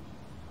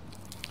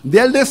 The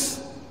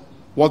eldest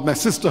was my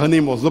sister, her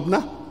name was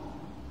Lubna.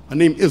 Her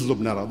name is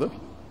Lubna rather.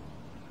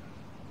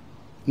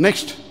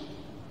 Next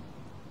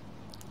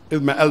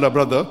is my elder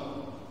brother,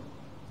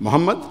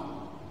 Muhammad.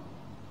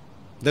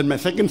 Then my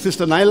second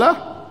sister,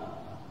 Naila.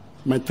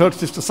 My third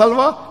sister,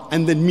 Salwa.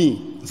 And then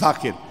me,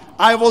 Zakir.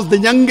 I was the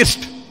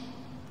youngest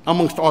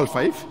amongst all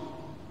 5.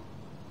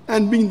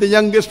 And being the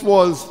youngest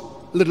was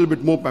a little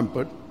bit more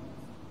pampered.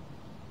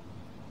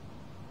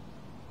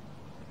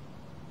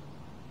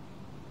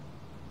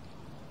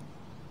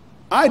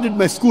 I did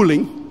my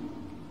schooling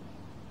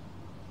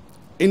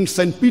in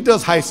St.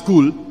 Peter's High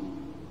School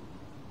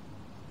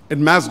in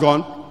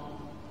Masgon,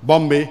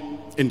 Bombay,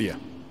 India.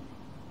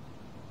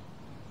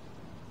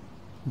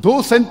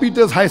 Though St.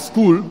 Peter's High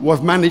School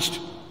was managed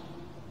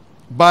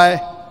by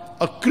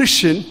a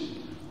Christian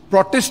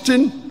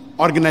Protestant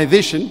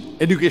organization,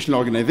 educational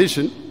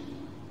organization,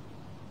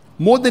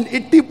 more than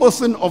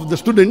 80% of the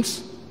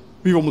students,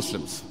 we were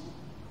Muslims.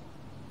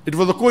 It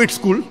was a co-ed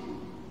school.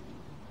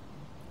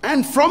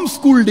 And from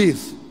school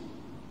days,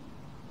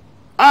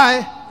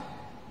 I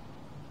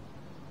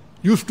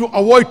used to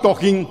avoid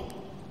talking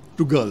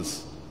to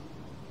girls.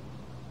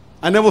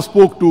 I never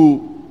spoke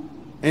to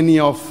any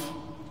of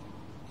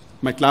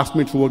my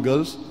classmates who were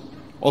girls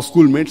or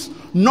schoolmates,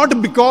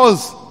 not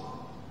because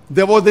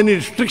there was any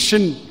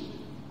restriction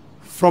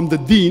from the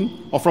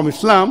deen or from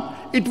Islam.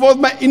 It was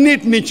my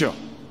innate nature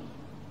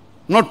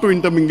not to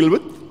intermingle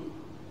with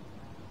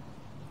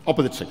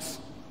opposite sex.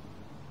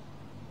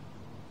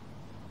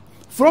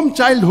 From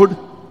childhood,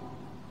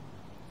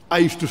 I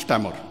used to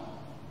stammer.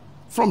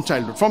 From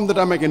childhood, from the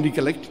time I can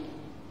recollect,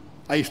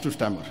 I used to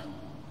stammer.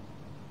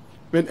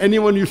 When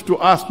anyone used to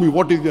ask me,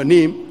 what is your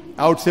name?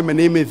 I would say, my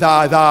name is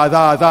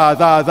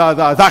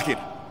Zakir.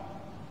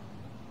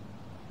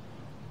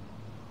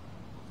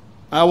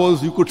 I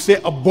was, you could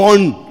say, a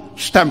born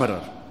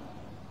stammerer.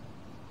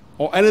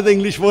 Or another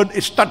English word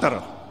is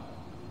stutterer.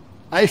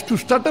 I used to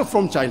stutter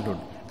from childhood.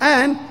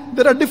 And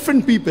there are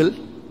different people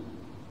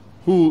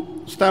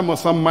who stammer,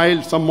 some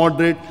mild, some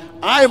moderate.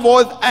 I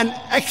was an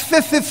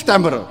excessive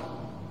stammerer.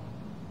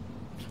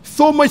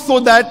 So much so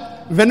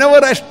that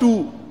whenever I used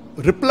to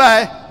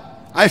reply,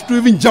 I used to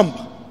even jump.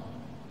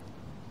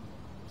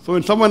 So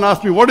when someone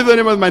asked me, what is your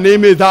name? My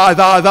name is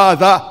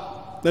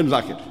then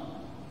Zakir.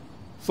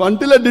 So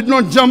until I did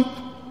not jump,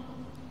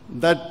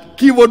 that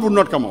keyword would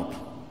not come out.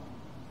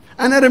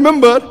 And I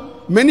remember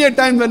many a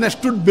time when I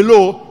stood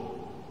below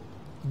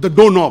the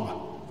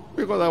doorknob,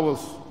 because I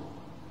was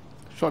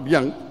short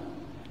young,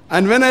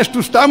 and when I used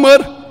to stammer,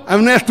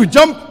 and when I used to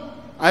jump,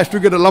 I used to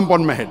get a lump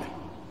on my head.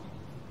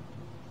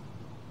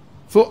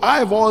 So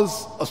I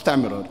was a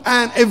stammerer,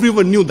 and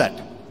everyone knew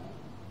that.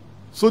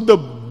 So the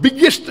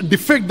biggest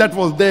defect that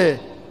was there,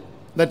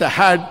 that I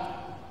had,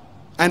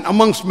 and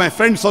amongst my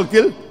friend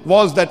circle,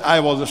 was that I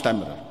was a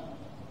stammerer.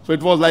 So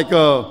it was like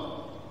a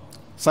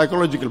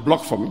psychological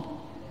block for me.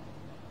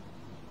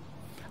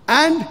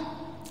 And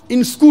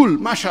in school,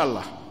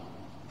 mashallah,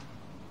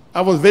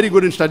 I was very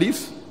good in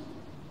studies,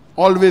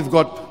 always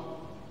got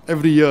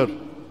every year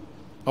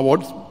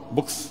awards,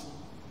 books,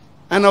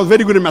 and I was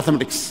very good in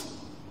mathematics.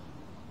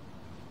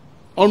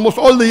 Almost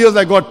all the years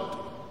I got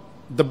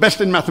the best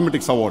in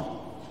mathematics award.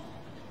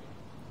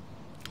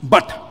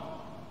 But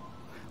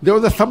there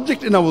was a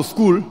subject in our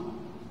school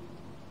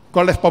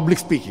called as public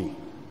speaking.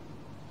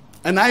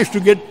 And I used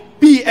to get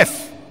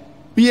PF.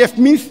 PF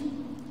means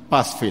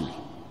pass fail.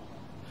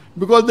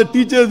 Because the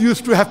teachers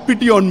used to have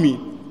pity on me.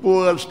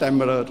 Poor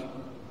stammerer,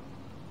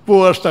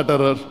 poor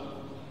stutterer.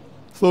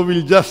 So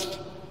we'll just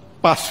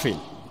pass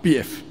fail,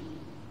 PF.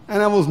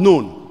 And I was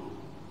known.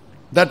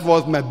 That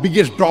was my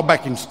biggest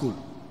drawback in school,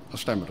 a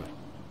stammerer.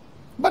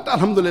 But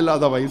alhamdulillah,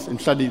 otherwise, in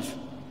studies,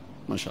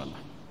 mashallah.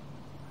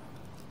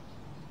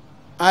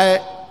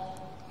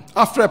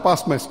 After I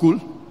passed my school,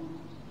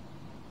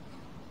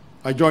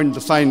 I joined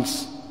the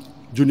Science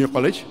Junior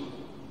College.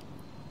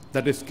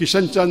 That is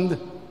Kishan Chand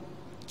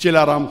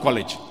Chilaram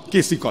College,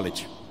 KC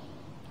College,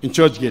 in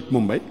Churchgate,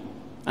 Mumbai.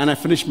 And I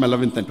finished my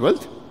 11th and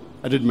 12th.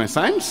 I did my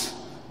science.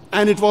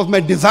 And it was my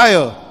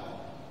desire,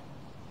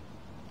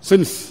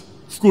 since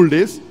school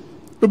days,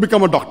 to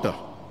become a doctor,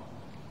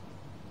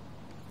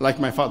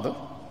 like my father,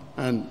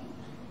 and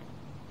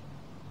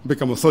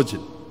become a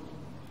surgeon.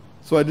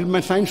 So I did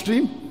my science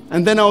stream,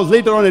 and then I was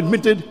later on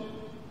admitted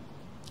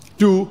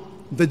to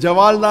the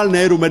Jawaharlal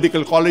Nehru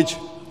Medical College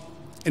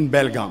in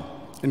Belgaum,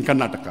 in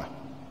Karnataka.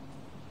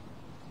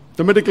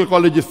 The medical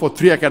college is for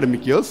 3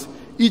 academic years.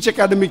 Each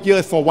academic year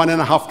is for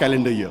 1.5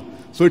 calendar year.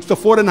 So it's the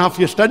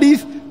 4.5-year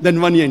studies, then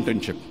 1-year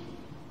internship.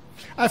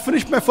 I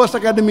finished my first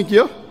academic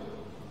year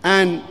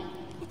and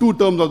 2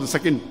 terms of the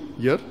second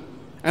year,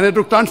 and I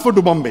took transfer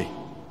to Bombay.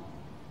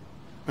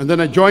 And then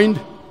I joined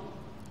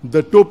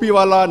the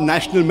Topiwala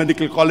National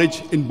Medical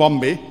College in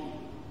Bombay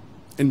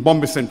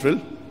Central,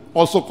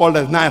 also called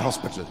as Naik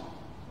Hospital.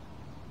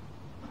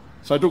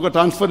 So I took a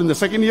transfer in the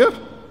second year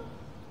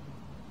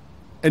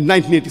in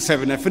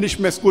 1987. I finished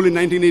my school in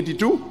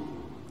 1982.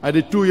 I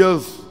did 2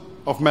 years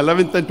of my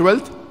 11th and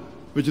 12th,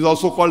 which is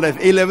also called as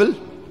A-level.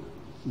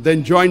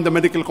 Then joined the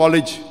medical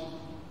college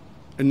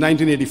in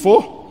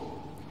 1984.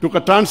 Took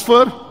a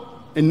transfer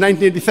in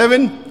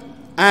 1987,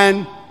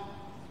 and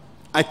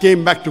I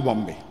came back to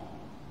Bombay.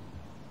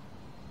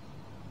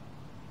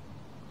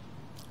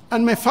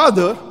 And my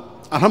father,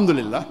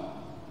 alhamdulillah,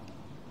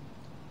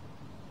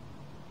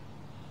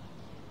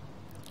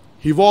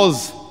 he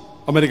was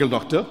a medical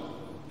doctor.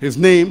 His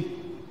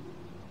name,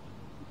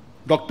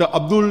 Dr.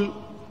 Abdul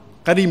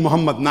Karim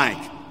Muhammad Naik,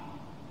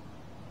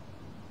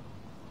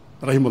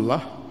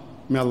 rahimullah.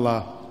 May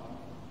Allah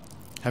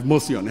have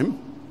mercy on him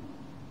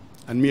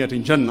and me at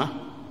in Jannah.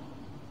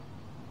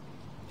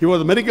 He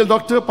was a medical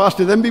doctor, passed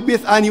his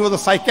MBBS, and he was a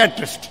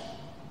psychiatrist,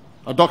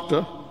 a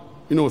doctor,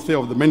 say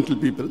of the mental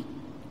people,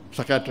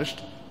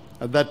 psychiatrist.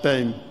 At that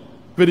time,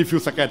 very few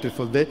psychiatrists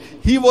were there.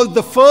 He was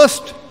the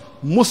first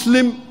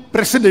Muslim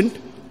president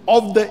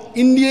of the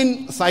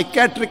Indian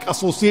Psychiatric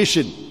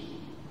Association.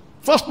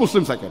 First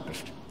Muslim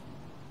psychiatrist.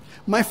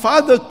 My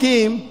father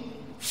came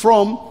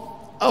from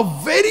a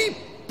very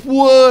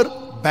poor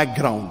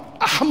background,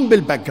 a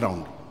humble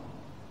background.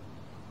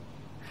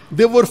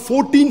 There were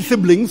 14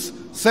 siblings,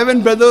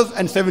 7 brothers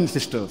and 7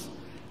 sisters.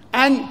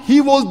 And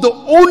he was the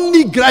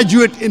only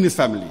graduate in his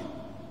family.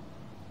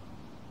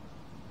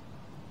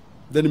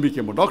 Then he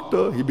became a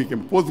doctor, he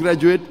became a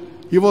postgraduate.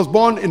 He was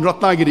born in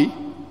Ratnagiri,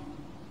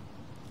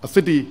 a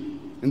city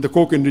in the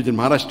Konkan region,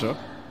 Maharashtra.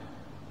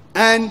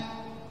 And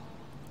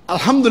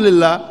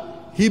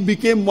alhamdulillah, he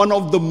became one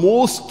of the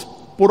most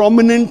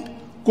prominent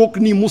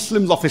Konkani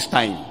Muslims of his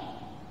time.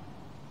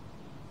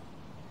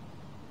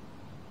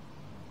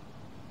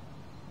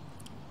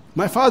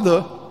 My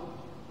father,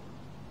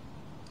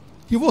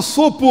 he was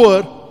so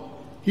poor,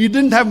 he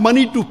didn't have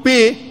money to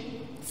pay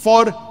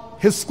for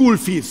his school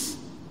fees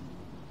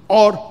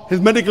or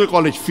his medical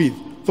college fees.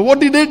 So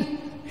what he did,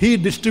 he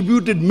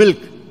distributed milk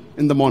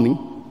in the morning.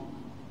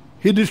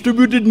 He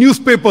distributed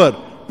newspaper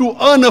to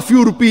earn a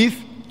few rupees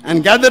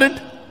and gather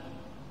it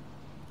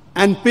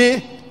and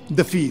pay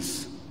the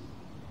fees.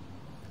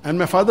 And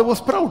my father was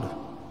proud.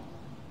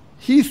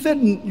 He said,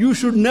 you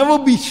should never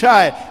be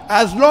shy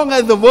as long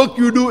as the work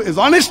you do is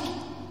honest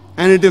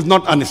and it is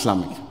not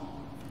un-Islamic.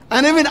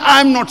 And even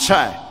I'm not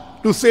shy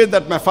to say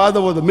that my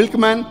father was a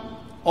milkman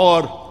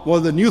or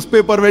was a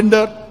newspaper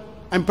vendor.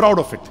 I'm proud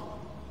of it.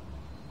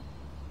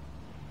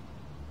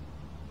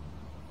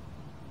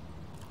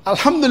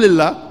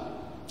 Alhamdulillah,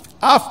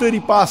 after he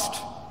passed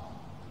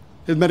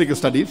his medical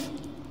studies,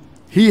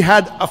 he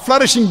had a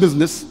flourishing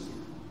business,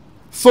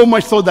 so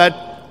much so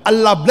that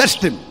Allah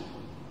blessed him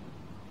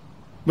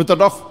with a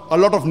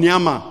lot of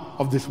niyama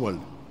of this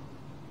world.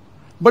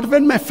 But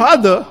when my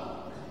father,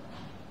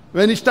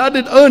 when he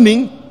started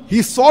earning,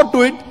 he saw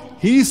to it,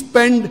 he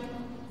spent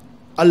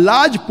a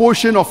large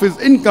portion of his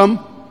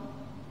income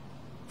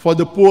for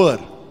the poor,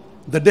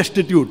 the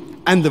destitute,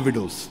 and the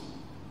widows.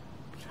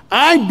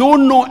 I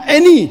don't know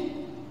any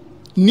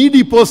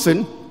needy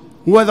person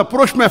who has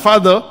approached my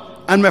father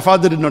and my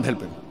father did not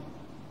help him.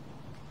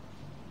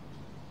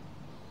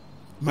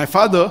 My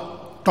father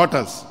taught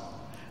us,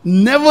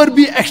 never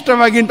be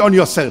extravagant on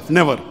yourself,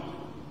 never.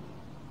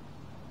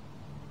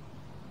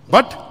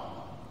 But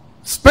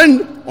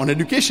spend on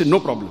education, no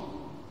problem.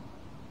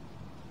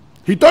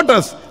 He taught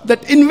us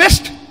that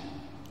invest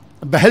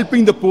by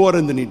helping the poor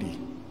and the needy.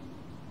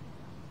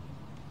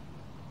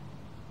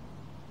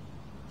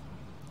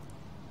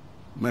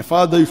 My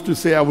father used to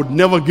say, I would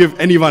never give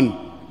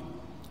anyone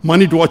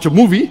money to watch a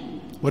movie,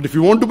 but if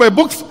you want to buy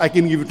books, I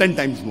can give you 10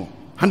 times more,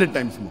 100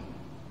 times more.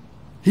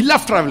 He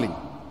loved traveling.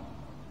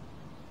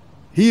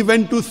 He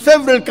went to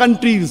several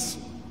countries.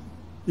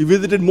 He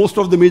visited most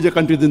of the major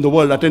countries in the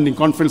world, attending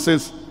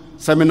conferences,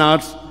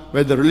 seminars,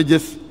 whether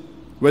religious,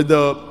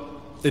 whether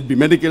it be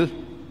medical.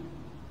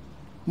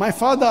 My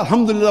father,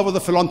 alhamdulillah, was a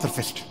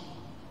philanthropist.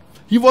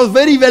 He was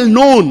very well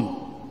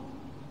known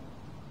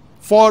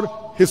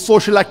for his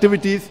social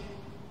activities,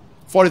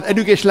 for his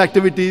educational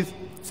activities,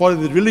 for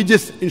his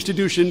religious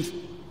institutions.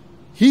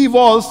 He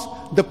was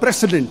the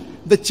president,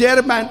 the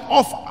chairman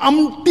of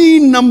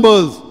umpteen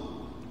numbers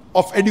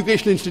of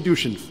educational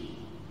institutions,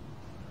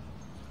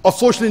 of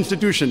social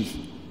institutions,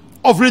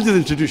 of religious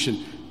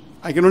institutions.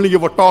 I can only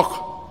give a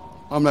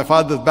talk on my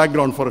father's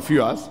background for a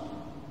few hours.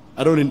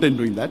 I don't intend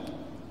doing that.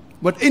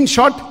 But in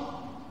short,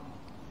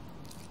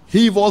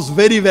 He was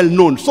very well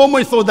known, so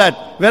much so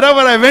that wherever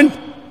I went,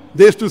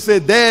 they used to say,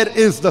 there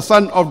is the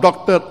son of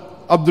Dr.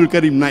 Abdul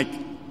Karim Naik.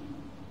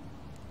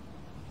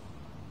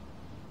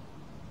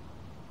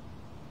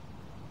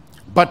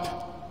 But,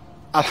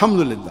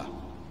 alhamdulillah,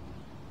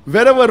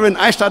 wherever when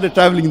I started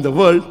traveling in the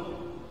world,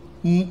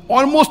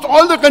 almost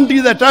all the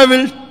countries I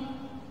traveled,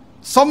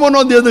 someone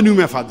or the other knew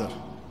my father.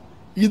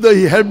 Either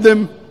he helped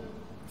them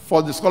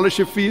for the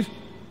scholarship fees,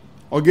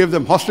 or gave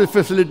them hostel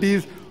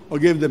facilities, or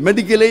gave them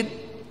medical aid,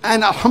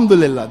 and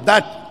alhamdulillah,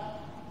 that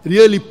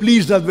really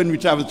pleased us when we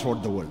traveled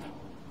throughout the world.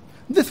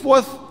 This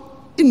was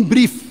in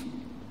brief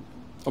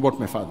about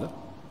my father.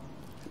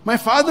 My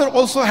father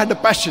also had a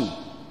passion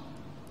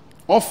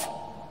of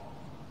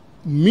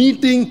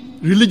meeting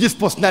religious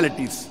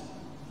personalities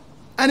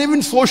and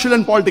even social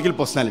and political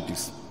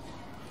personalities.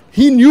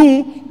 He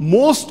knew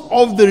most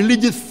of the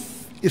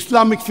religious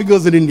Islamic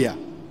figures in India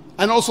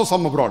and also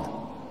some abroad.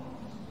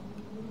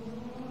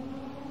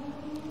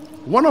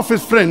 One of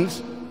his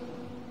friends,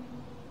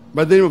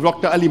 by the name of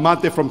Dr. Ali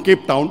Mate from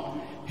Cape Town,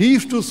 he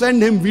used to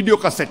send him video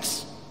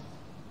cassettes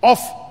of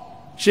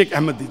Sheikh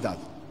Ahmed Deedat.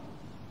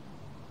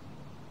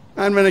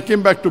 And when I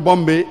came back to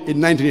Bombay in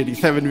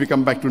 1987, we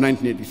come back to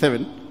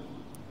 1987,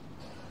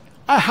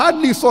 I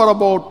hardly saw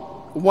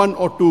about 1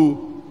 or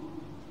 2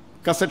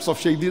 cassettes of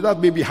Sheikh Deedat,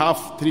 maybe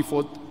half,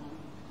 3/4.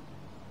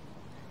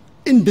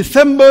 In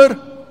December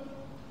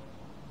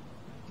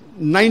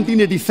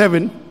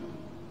 1987,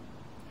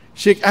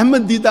 Sheikh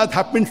Ahmed Deedat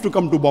happens to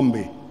come to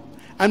Bombay.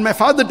 And my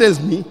father tells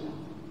me,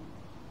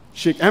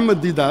 Sheikh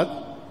Ahmed Deedat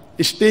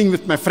is staying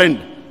with my friend.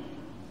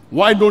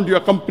 Why don't you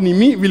accompany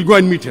me? We'll go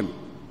and meet him.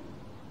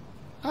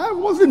 I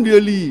wasn't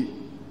really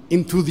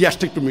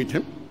enthusiastic to meet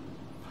him.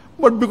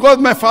 But because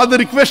my father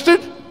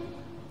requested,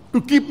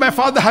 to keep my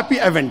father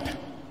happy, I went.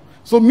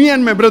 So me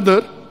and my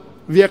brother,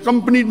 we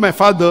accompanied my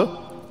father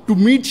to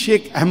meet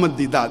Sheikh Ahmed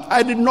Deedat.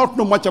 I did not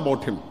know much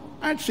about him.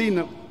 I had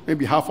seen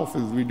maybe half of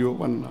his video,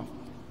 1.5.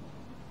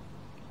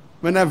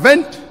 When I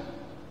went,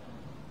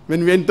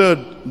 when we entered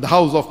the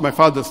house of my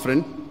father's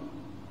friend,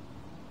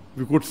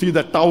 we could see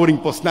that towering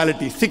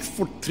personality,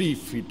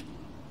 6'3"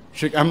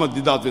 Sheikh Ahmed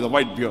Deedat with a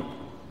white beard.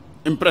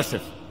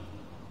 Impressive.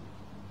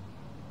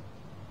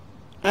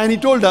 And he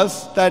told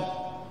us that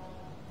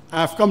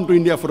I have come to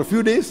India for a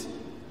few days.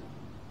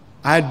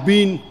 I had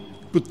been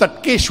to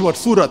Tatkeshwar,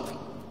 Surat,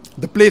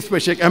 the place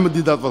where Sheikh Ahmed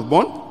Deedat was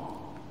born.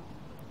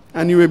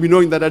 And you may be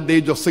knowing that at the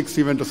age of 6,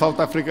 he went to South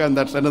Africa, and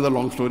that's another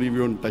long story, we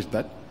won't touch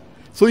that.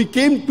 So he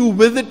came to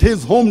visit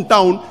his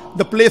hometown,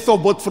 the place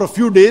of birth, for a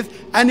few days,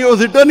 and he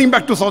was returning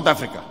back to South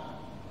Africa.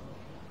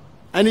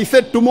 And he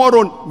said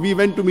tomorrow, we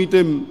went to meet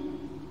him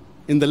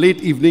in the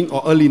late evening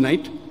or early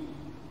night.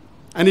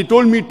 And he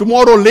told me,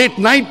 tomorrow late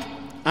night,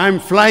 I'm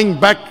flying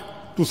back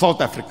to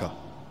South Africa.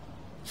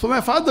 So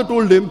my father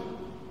told him,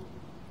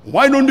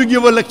 why don't you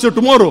give a lecture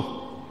tomorrow?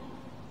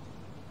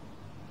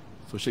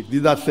 So Sheikh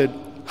Deedat said,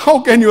 how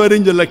can you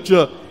arrange a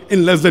lecture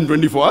in less than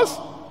 24 hours?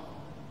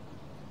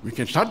 We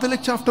can start the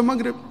lecture after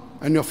Maghrib,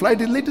 and your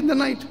flight is late in the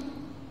night.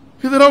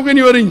 He said, how can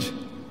you arrange?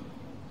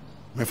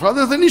 My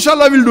father said,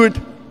 inshallah, we'll do it.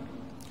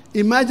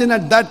 Imagine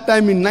at that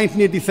time in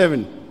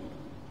 1987,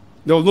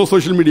 there was no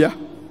social media.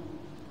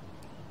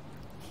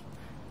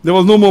 There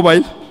was no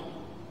mobile.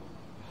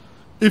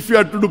 If you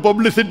had to do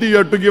publicity, you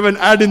had to give an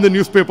ad in the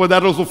newspaper.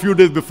 That was a few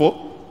days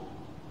before.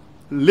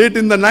 Late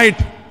in the night,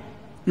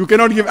 you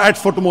cannot give ads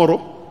for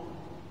tomorrow.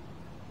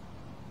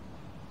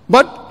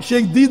 But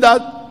Sheikh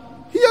Deedat,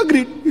 he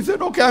agreed. He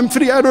said, okay, I'm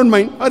free, I don't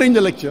mind. Arrange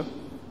a lecture.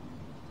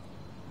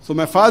 So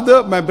my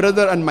father, my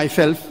brother, and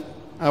myself,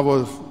 I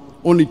was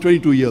only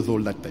 22 years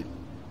old that time.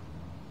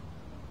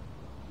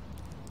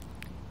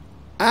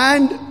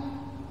 And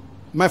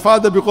my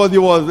father, because he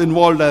was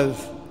involved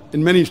as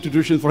in many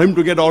institutions, for him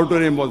to get an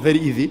auditorium was very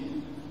easy.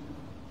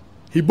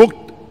 He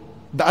booked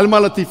the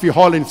Al-Malatifi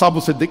Hall in Sabu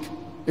Siddiq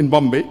in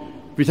Bombay,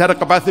 which had a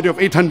capacity of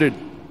 800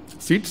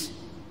 seats.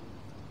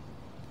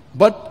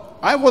 But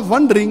I was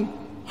wondering,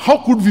 how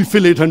could we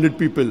fill 800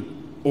 people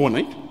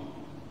overnight?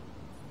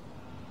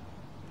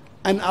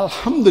 And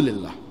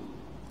alhamdulillah,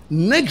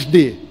 next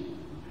day,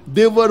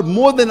 there were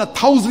more than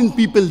 1,000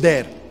 people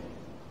there.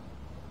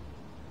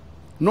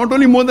 Not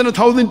only more than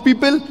 1,000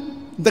 people,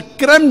 the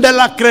creme de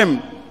la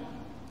creme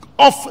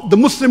of the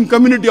Muslim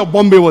community of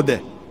Bombay were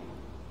there.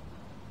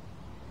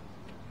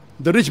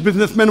 The rich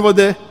businessmen were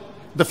there,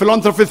 the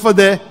philanthropists were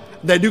there,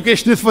 the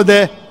educationists were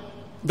there,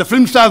 the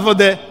film stars were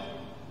there,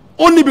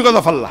 only because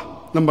of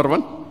Allah, number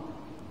one.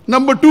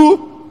 Number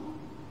two,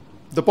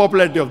 the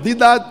popularity of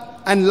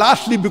Deedat, and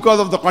lastly, because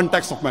of the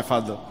contacts of my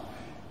father.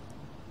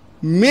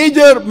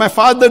 My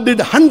father did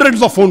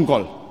hundreds of phone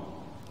calls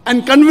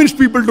and convinced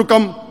people to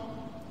come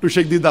to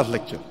Sheikh Deedat's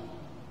lecture.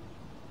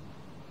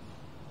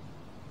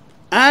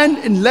 And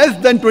in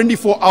less than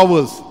 24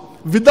 hours,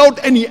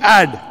 without any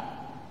ad,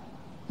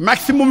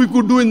 maximum we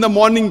could do in the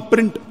morning,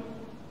 print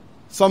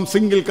some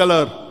single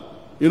color,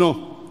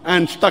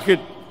 and stuck it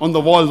on the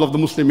walls of the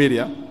Muslim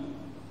area.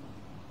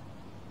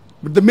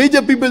 But the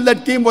major people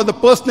that came were the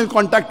personal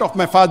contact of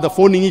my father,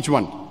 phoning each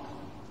one.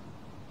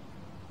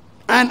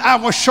 And I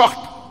was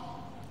shocked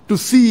to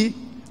see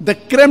the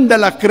creme de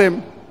la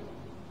creme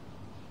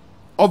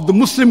of the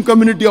Muslim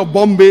community of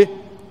Bombay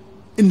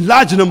in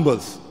large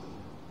numbers.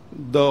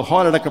 The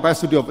hall had a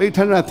capacity of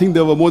 800. I think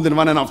there were more than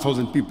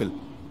 1,500 people.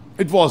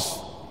 It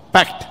was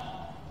packed.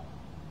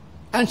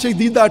 And Sheikh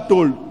Deedat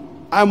told,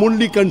 I'm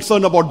only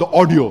concerned about the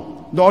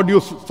audio. The audio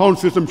sound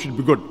system should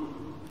be good.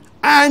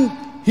 And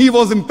he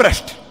was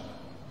impressed.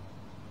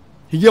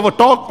 He gave a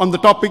talk on the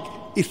topic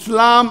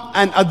Islam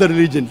and other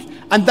religions.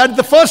 And that's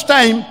the first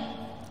time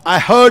I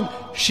heard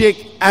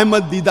Sheikh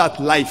Ahmad Deedat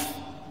live.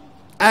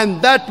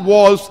 And that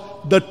was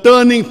the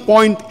turning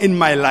point in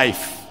my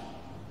life.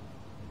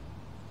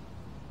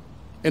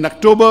 In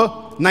October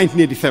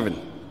 1987.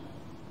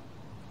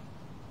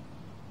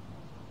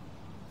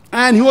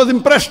 And he was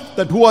impressed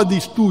that who are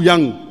these two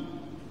young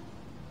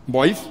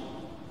boys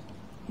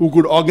who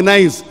could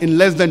organize in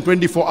less than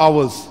 24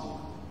 hours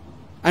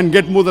and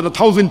get more than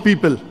 1,000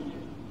 people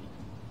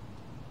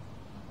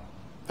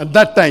at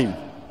that time.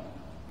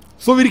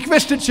 So we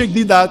requested Sheikh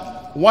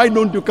Deedat, why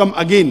don't you come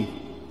again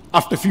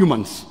after a few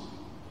months?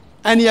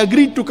 And he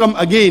agreed to come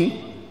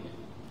again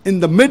in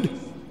the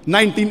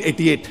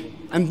mid-1988.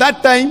 And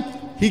that time,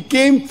 he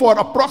came for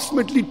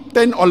approximately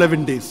 10 or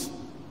 11 days.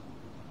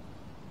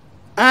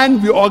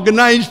 And we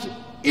organized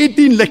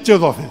 18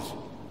 lectures of his.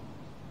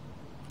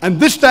 And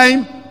this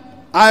time,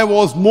 I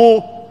was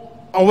more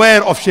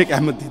aware of Sheikh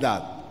Ahmad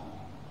Deedat.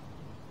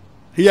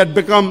 He had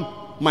become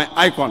my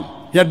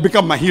icon. He had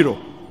become my hero.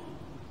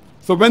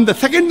 So when the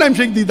second time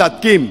Sheikh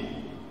Deedat came,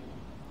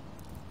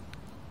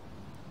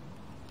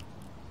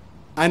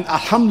 and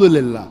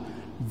alhamdulillah,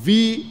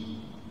 we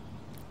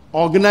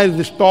organized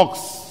these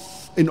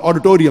talks in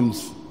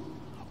auditoriums.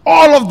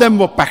 All of them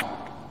were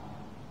packed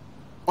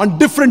on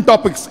different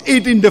topics,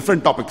 18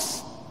 different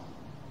topics.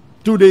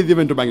 2 days he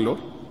went to Bangalore.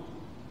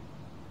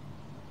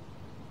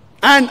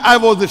 And I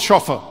was his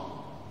chauffeur.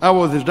 I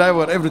was his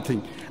driver,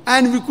 everything.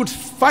 And we could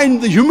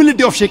find the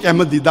humility of Sheikh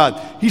Ahmad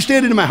Deedat. He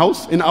stayed in my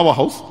house, in our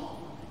house.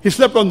 He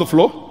slept on the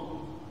floor.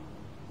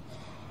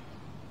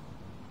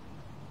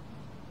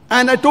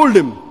 And I told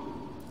him,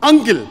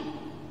 Uncle,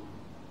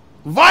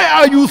 why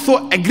are you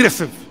so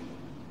aggressive?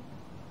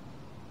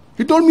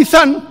 He told me,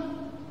 son,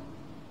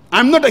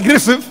 I'm not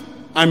aggressive,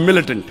 I'm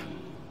militant.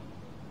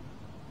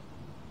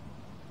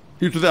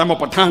 He used to say, I'm a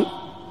Pathan.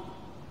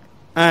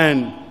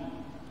 And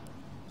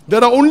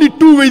there are only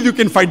two ways you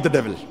can fight the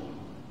devil.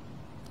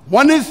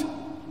 One is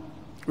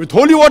with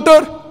holy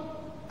water,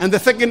 and the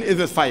second is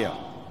with fire.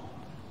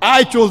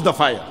 I chose the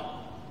fire.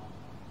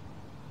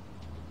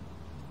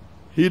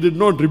 He did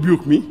not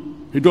rebuke me.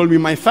 He told me,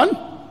 my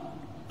son,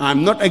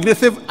 I'm not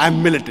aggressive,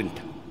 I'm militant.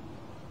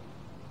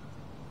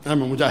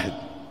 I'm a mujahid.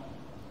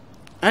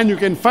 And you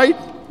can fight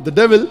the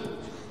devil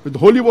with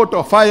holy water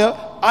or fire.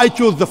 I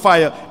chose the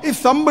fire. If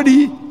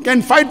somebody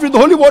can fight with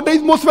holy water,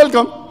 he's most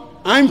welcome.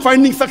 I'm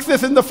finding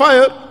success in the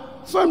fire,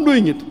 so I'm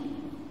doing it.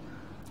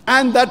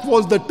 And that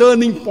was the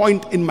turning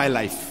point in my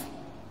life.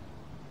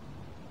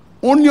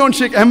 Only on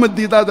Sheikh Ahmad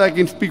Deedat I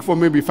can speak for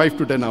maybe 5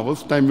 to 10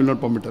 hours. Time will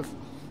not permit us.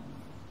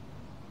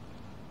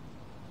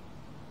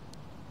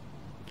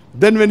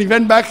 Then when he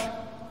went back,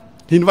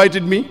 he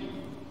invited me.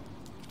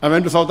 I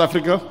went to South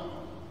Africa.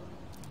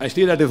 I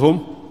stayed at his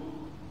home.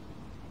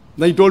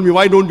 Then he told me,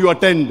 why don't you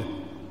attend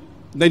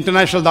the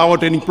International Dawah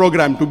Training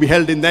Program to be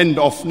held in the end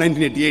of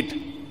 1988?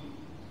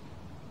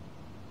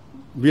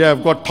 We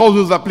have got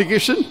thousands of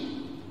applications.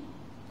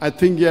 I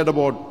think he had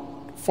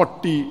about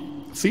 40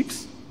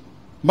 seats.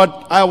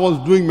 But I was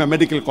doing my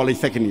medical college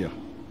second year.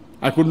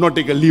 I could not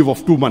take a leave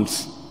of 2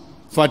 months.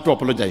 So I had to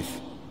apologize.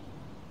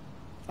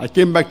 I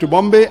came back to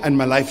Bombay and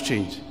my life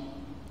changed.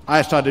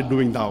 I started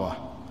doing dawah.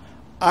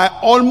 I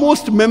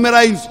almost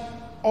memorized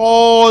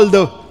all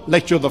the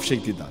lectures of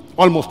Sheikh Deedat.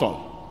 Almost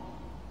all.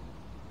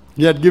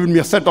 He had given me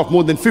a set of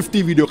more than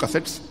 50 video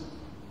cassettes.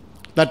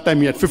 That time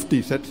he had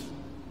 50 sets.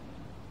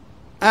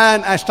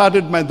 And I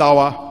started my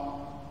dawah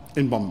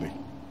in Bombay.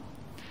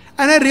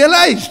 And I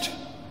realized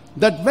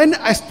that when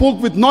I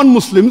spoke with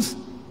non-Muslims,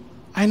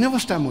 I never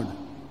stammered.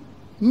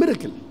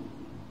 Miracle.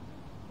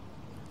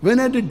 When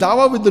I did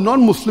dawah with the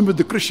non-Muslim, with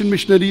the Christian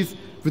missionaries,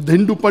 with the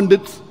Hindu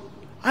pandits,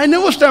 I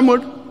never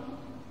stammered.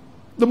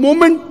 The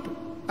moment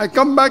I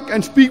come back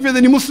and speak with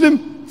any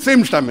Muslim,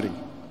 same stammering.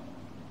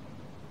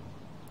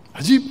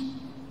 Ajib.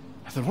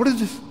 I said, what is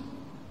this?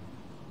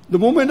 The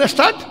moment I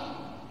start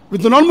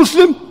with the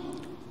non-Muslim,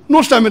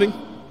 no stammering.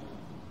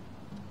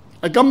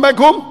 I come back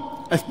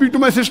home, I speak to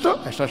my sister,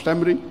 I start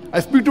stammering. I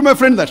speak to my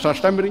friends, I start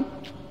stammering.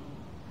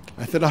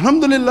 I said,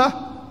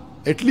 Alhamdulillah,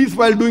 at least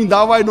while doing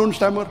dawah, I don't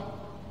stammer.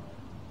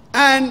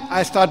 And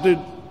I started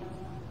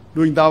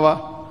doing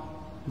dawah,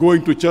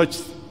 going to church,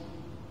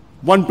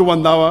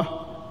 one-to-one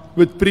dawah,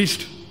 with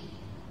priests,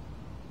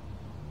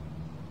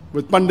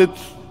 with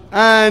pandits.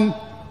 And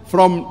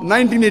from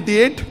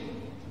 1988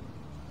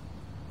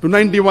 to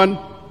 91,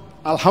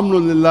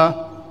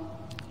 Alhamdulillah,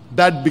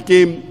 that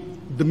became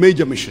the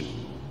major mission.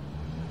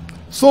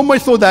 So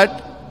much so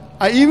that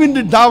I even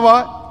did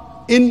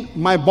dawah in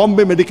my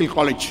Bombay Medical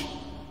College,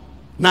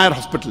 Naik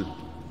Hospital,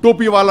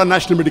 Topiwala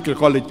National Medical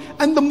College.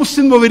 And the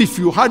Muslims were very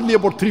few, hardly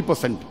about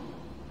 3%.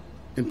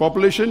 In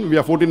population, we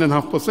are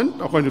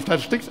 14.5%, according to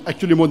statistics,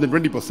 actually more than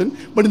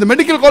 20%. But in the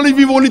medical college,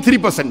 we were only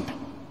 3%.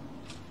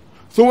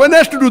 So when I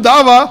used to do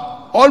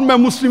dawah, all my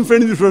Muslim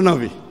friends used to run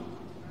away,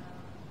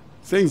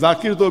 saying,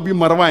 Zakir to abhi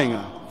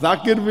marwayenga.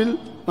 Zakir will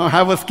now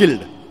have us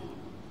killed.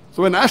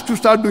 So when I used to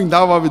start doing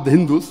dawah with the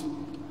Hindus,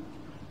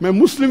 my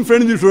Muslim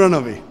friends used to run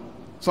away.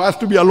 So I used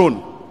to be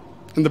alone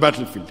in the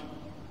battlefield.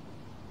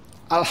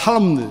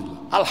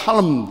 Alhamdulillah,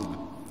 Alhamdulillah.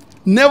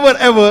 Never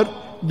ever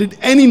did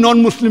any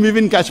non-Muslim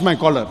even catch my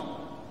collar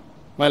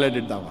while I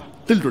did dawah.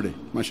 Till today,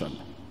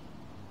 mashallah.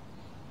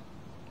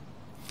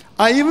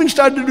 I even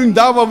started doing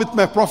dawah with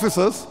my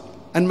professors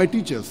and my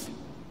teachers.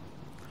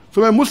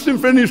 So my Muslim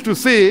friend used to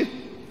say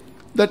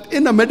that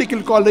in a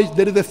medical college,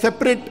 there is a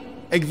separate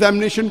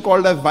examination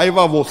called as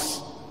viva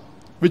voce,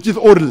 which is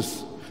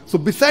orals. So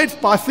besides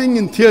passing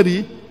in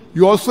theory,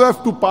 you also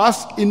have to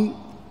pass in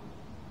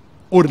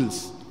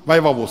orals,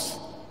 viva voce.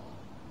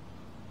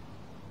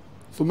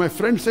 So my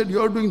friend said,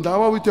 you are doing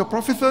dawah with your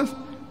professors,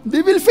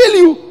 they will fail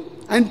you.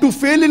 And to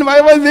fail in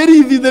viva is very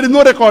easy, there is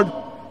no record.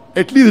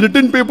 At least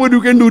written paper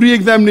you can do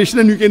re-examination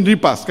and you can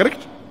repass,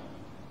 correct?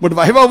 But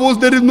viva voce,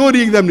 there is no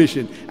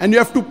re-examination. And you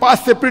have to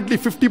pass separately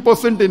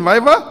 50% in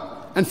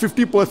viva and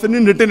 50%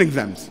 in written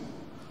exams.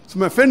 So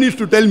my friend used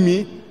to tell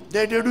me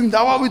that you're doing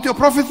dawah with your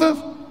professors,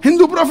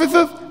 Hindu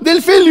professors,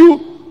 they'll fail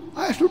you.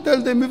 I used to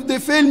tell them, if they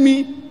fail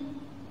me,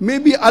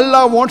 maybe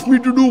Allah wants me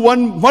to do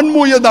one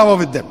more year dawah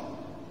with them.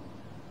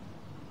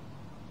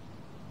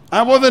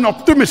 I was an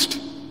optimist.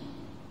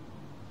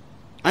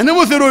 I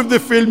never said, oh, if they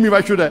fail me,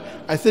 why should I?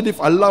 I said,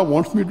 if Allah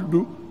wants me to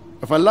do,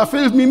 if Allah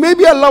fails me,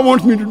 maybe Allah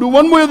wants me to do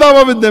one more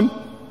dawah with them.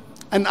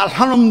 And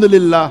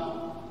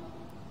alhamdulillah,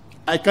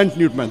 I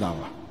continued my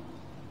dawah.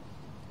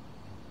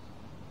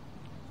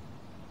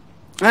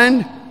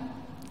 And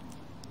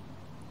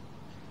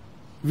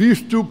we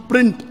used to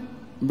print,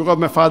 because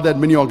my father had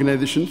many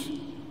organizations.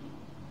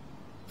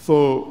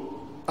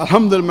 So,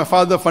 alhamdulillah, my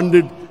father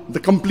funded the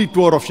complete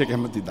tour of Sheikh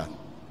Ahmad Didat.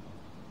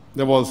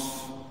 There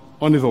was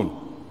on his own.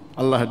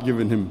 Allah had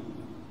given him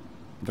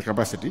the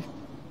capacity.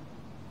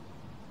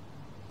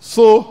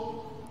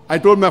 So I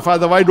told my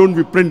father, why don't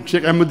we print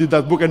Sheikh Ahmad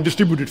Didat's book and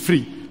distribute it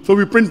free? So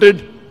we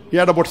printed, he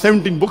had about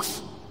 17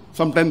 books,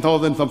 some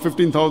 10,000, some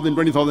 15,000,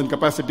 20,000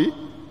 capacity.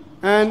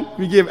 And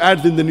we gave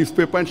ads in the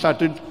newspaper and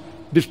started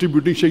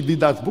distributing Sheikh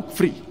Didat's book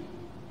free.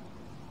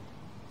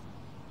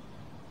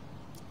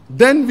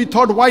 Then we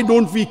thought, why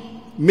don't we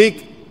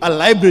make a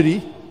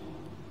library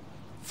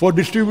for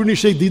distributing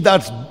Sheikh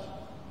Didat's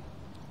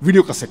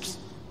video cassettes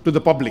to the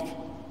public.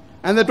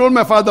 And I told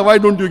my father, why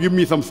don't you give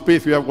me some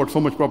space, we have got so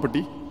much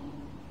property.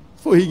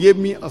 So he gave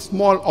me a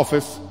small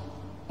office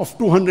of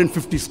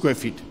 250 square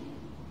feet,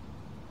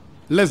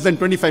 less than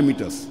 25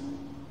 meters.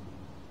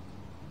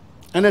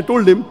 And I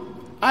told him,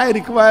 I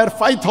require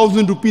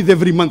 5,000 rupees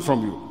every month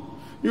from you.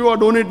 You are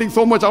donating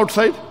so much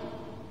outside.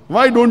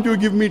 Why don't you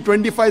give me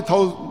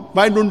 25,000,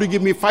 why don't you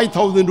give me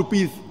 5,000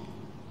 rupees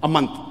a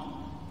month?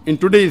 In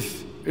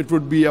today's, it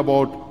would be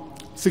about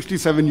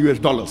 67 US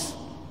dollars.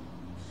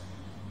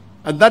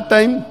 At that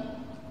time,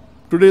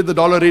 today the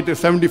dollar rate is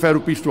 75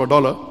 rupees to a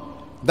dollar.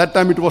 That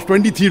time it was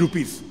 23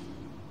 rupees.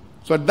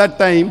 So at that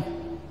time,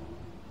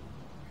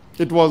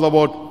 it was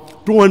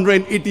about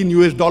 218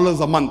 US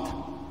dollars a month.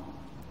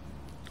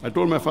 I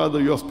told my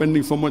father, you are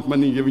spending so much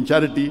money giving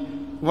charity.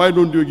 Why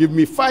don't you give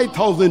me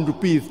 5,000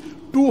 rupees,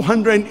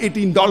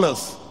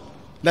 $218?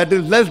 That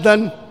is less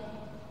than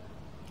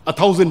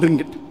 1,000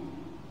 ringgit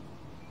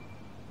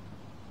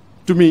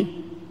to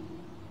me.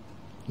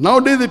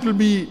 Nowadays it will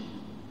be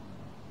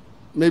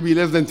maybe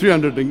less than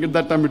 300 ringgit.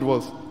 That time it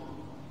was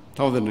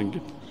 1,000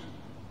 ringgit.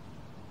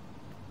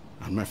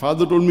 And my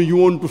father told me, you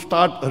want to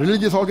start a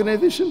religious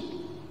organization?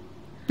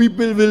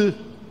 People will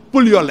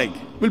pull your leg,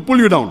 will pull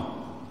you down.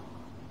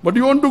 But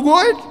you want to go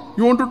ahead?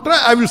 You want to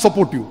try? I will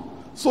support you.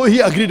 So he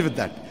agreed with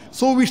that.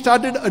 So we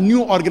started a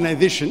new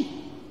organization.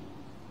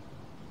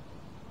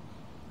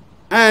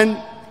 And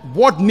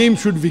what name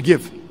should we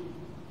give?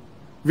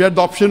 We had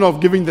the option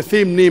of giving the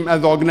same name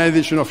as the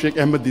organization of Sheikh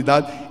Ahmad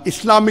Didat,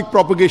 Islamic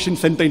Propagation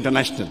Center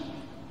International.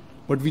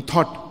 But we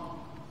thought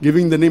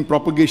giving the name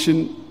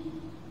propagation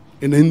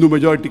in a Hindu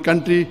majority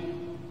country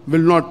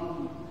will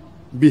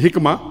not be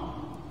hikmah.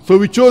 So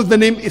we chose the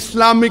name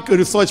Islamic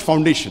Research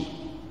Foundation.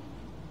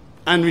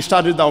 And we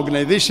started the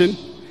organization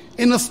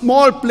in a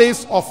small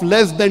place of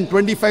less than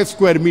 25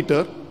 square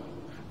meter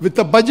with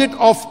a budget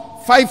of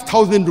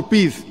 5,000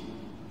 rupees.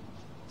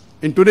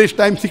 In today's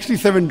time,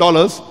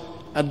 $67.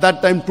 At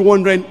that time,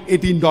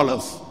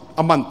 $218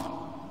 a month.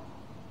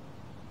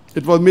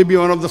 It was maybe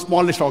one of the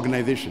smallest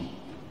organizations.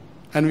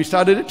 And we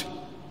started it.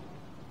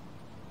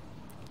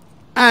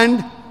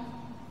 And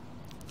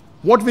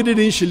what we did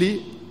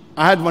initially,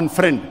 I had one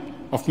friend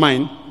of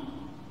mine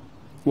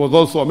who was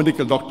also a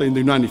medical doctor in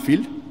the Unani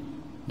field,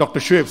 Dr.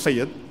 Shoaib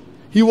Sayyid.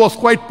 He was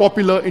quite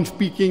popular in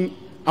speaking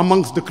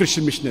amongst the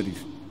Christian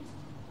missionaries.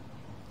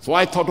 So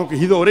I thought, okay,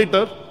 he's an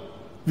orator.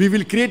 We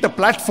will create a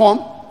platform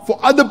for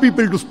other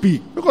people to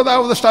speak. Because I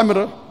was a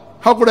stammerer.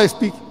 How could I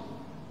speak?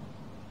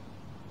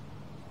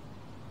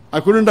 I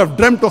couldn't have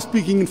dreamt of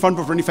speaking in front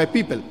of 25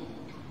 people.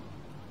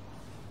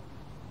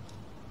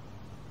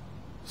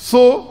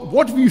 So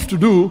what we used to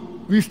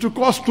do, we used to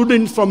call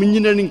students from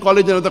engineering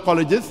college and other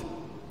colleges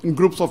in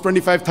groups of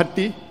 25,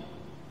 30,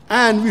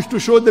 and we used to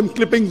show them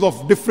clippings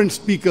of different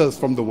speakers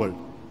from the world.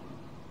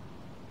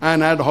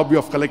 And I had a hobby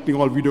of collecting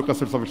all video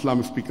cassettes of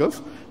Islamic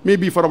speakers,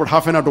 maybe for about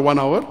half an hour to 1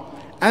 hour.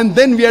 And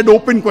then we had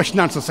open question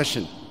answer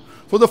session.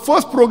 So the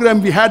first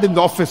program we had in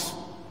the office,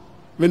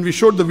 when we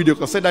showed the video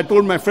cassette, I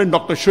told my friend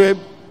Dr. Shoaib,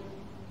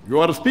 you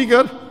are a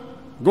speaker,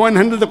 go and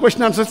handle the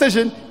question answer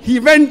session. He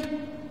went.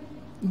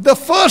 The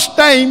first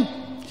time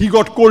he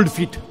got cold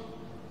feet.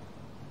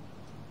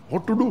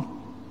 What to do?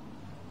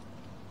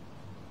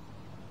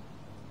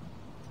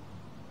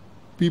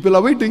 People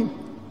are waiting.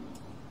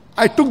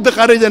 I took the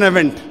courage and I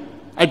went.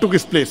 I took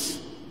his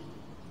place.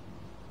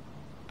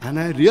 And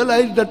I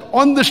realized that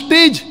on the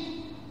stage,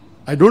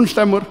 I don't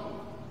stammer.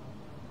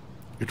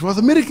 It was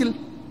a miracle.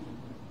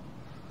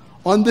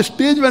 On the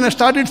stage when I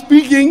started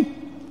speaking,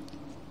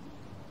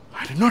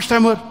 I did not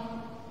stammer.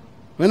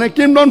 When I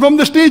came down from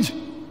the stage,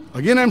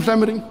 again I'm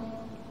stammering.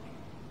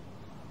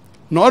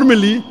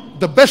 Normally,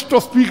 the best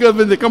of speakers,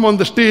 when they come on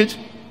the stage,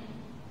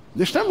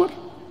 they stammer.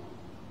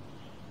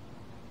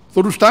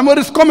 So to stammer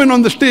is common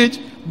on the stage,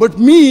 but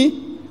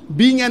me,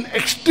 being an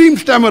extreme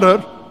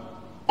stammerer,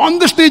 on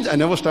the stage I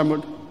never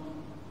stammered.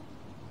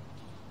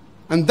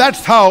 And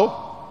that's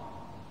how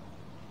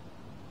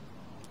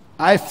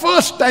I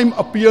first time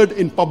appeared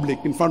in public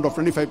in front of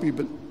 25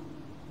 people,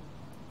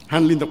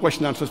 handling the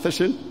question answer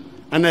session.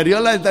 And I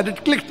realized that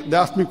it clicked. They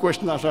asked me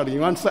questions, I started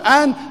giving answers.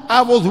 And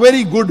I was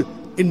very good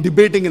in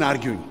debating and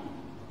arguing.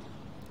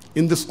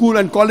 In the school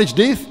and college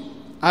days,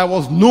 I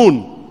was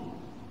known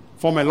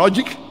for my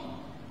logic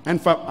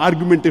and for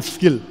argumentative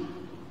skill.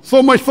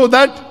 So much so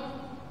that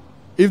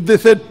if they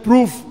said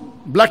prove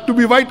black to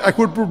be white, I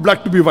could prove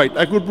black to be white.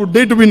 I could prove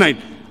day to be night.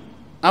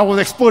 I was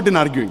expert in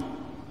arguing.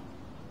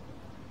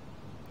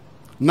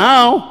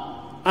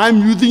 Now, I'm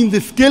using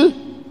this skill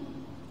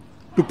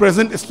to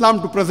present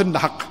Islam, to present the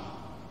Haqq.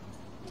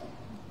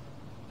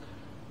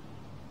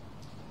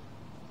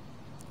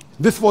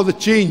 This was a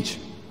change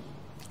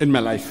in my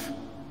life.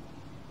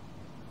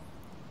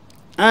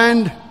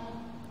 And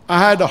I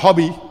had a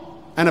hobby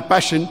and a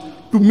passion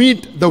to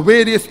meet the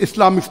various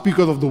Islamic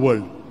speakers of the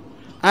world.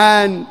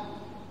 And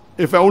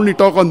if I only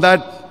talk on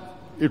that,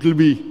 it will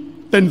be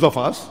tens of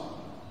hours.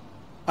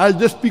 I'll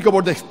just speak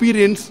about the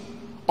experience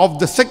of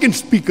the second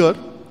speaker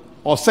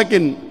or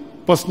second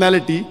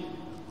personality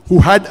who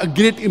had a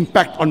great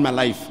impact on my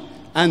life.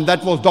 And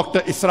that was Dr.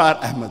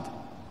 Israr Ahmad.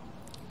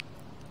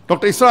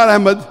 Dr. Israr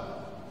Ahmad,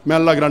 may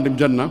Allah grant him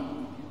Jannah,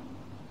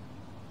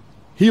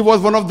 he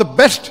was one of the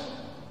best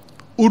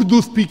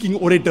Urdu-speaking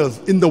orators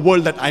in the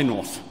world that I know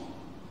of.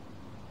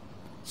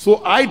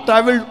 So I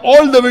traveled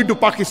all the way to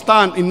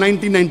Pakistan in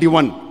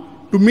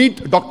 1991 to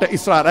meet Dr.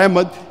 Israr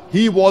Ahmad.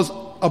 He was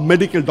a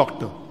medical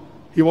doctor.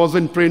 He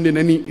wasn't trained in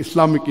any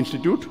Islamic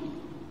institute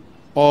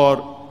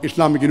or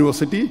Islamic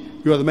university.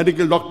 He was a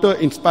medical doctor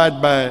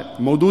inspired by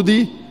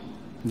Maududi,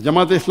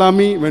 Jamaat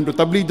Islami, went to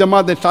Tabligh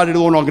Jamaat, then started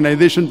his own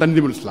organization,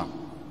 Tanzimul Islam.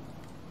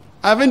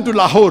 I went to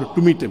Lahore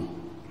to meet him.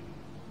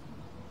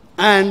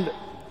 And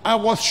I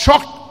was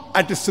shocked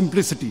at his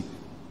simplicity.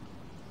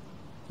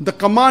 The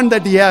command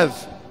that he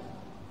has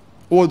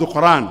over the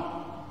Quran.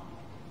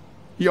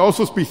 He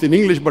also speaks in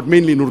English, but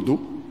mainly in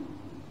Urdu.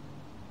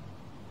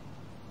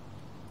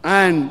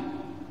 And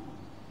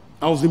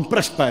I was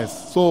impressed by it.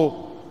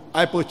 So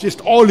I purchased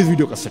all his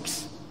video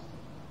cassettes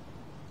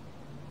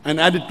and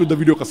added to the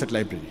video cassette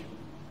library.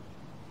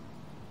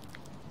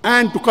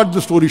 And to cut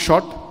the story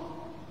short,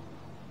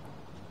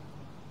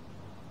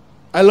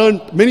 I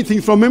learned many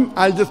things from him.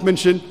 I'll just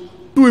mention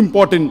two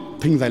important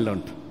things I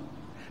learned.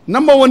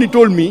 Number one, he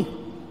told me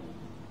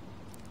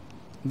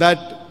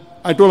that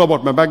I told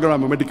about my background.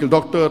 I'm a medical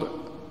doctor.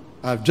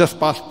 I've just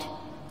passed.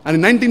 And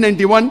in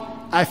 1991,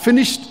 I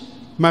finished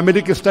my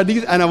medical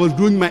studies and I was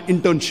doing my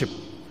internship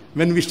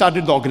when we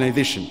started the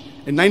organization.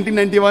 In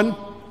 1991,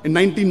 in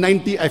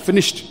 1990, I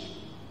finished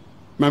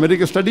my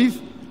medical studies.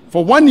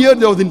 For 1 year,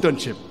 there was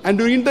internship. And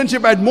during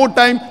internship, I had more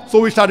time, so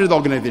we started the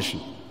organization.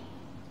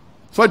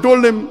 So I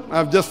told him,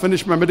 I've just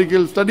finished my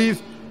medical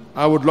studies.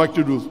 I would like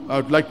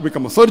to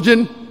become a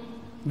surgeon,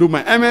 do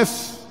my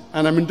MS,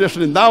 and I'm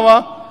interested in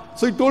dawah.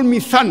 So he told me,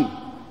 son,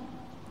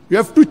 you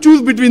have to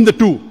choose between the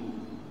two.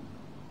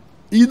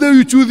 Either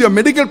you choose your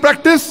medical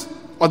practice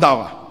or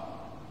dawah.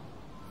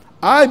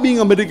 I, being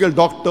a medical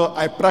doctor,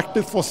 I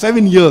practiced for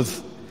 7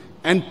 years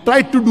and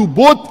tried to do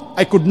both.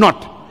 I could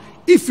not.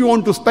 If you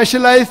want to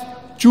specialize,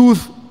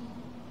 choose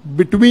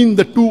between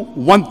the two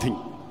one thing.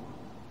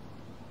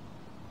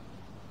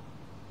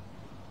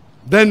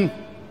 Then,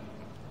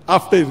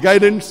 after his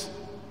guidance,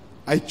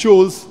 I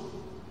chose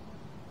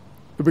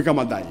to become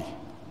a da'i.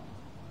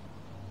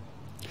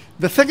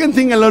 The second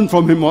thing I learned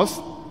from him was,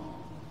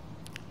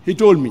 he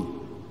told me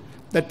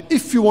that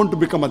if you want to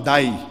become a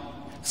da'i,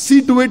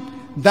 see to it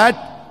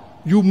that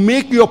you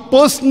make your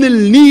personal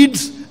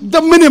needs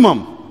the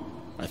minimum.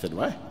 I said,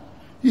 why?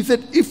 He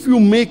said, if you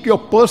make your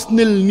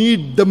personal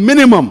need the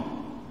minimum,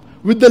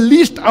 with the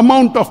least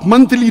amount of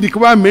monthly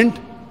requirement,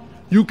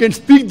 you can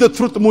speak the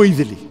truth more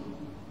easily.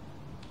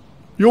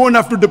 You won't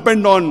have to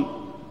depend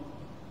on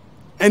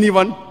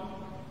anyone.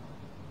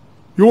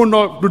 You won't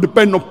have to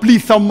depend on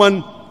please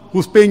someone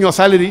who's paying your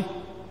salary.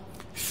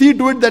 See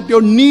to it that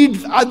your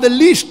needs are the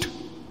least.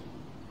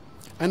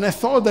 And I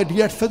saw that he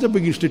had such a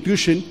big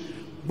institution,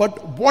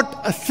 but what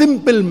a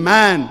simple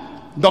man,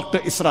 Dr.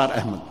 Israr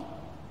Ahmad.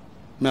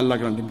 May Allah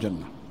grant him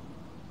Jannah.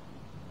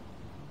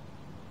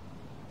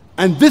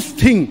 And this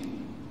thing,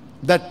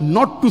 that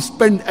not to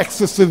spend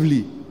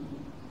excessively,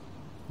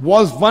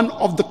 was one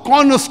of the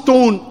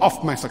cornerstone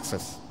of my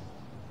success.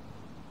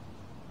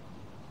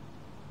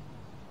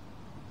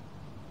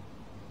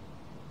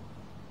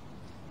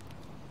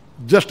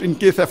 Just in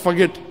case I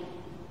forget,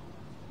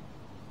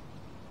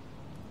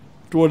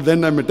 towards the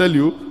end I may tell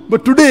you,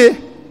 but today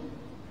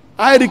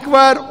I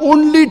require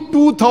only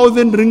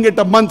 2,000 ringgit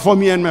a month for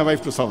me and my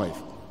wife to survive.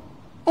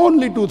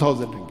 Only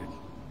 2,000 ringgit.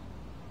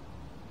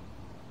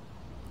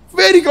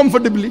 Very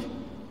comfortably.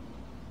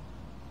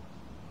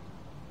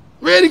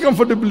 Very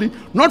comfortably.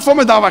 Not for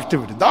my dawah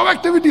activity. Dawah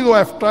activity, though I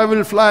have to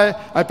travel, fly,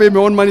 I pay my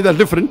own money, that's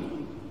different.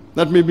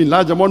 That may be in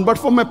large amount, but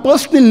for my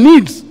personal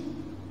needs,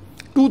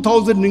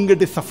 2,000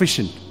 ringgit is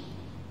sufficient.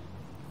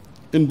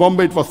 In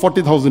Bombay it was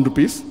 40,000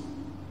 rupees.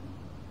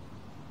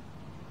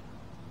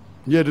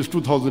 Here is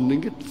 2,000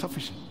 ringgit,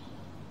 sufficient.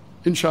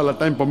 Inshallah,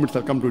 time permits,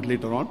 I'll come to it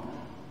later on.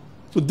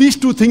 So these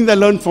two things I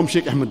learned from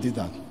Sheikh Ahmad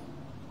Deedat.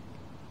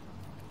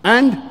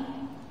 And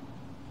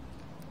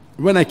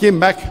when I came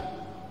back,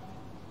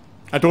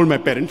 I told my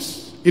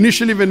parents,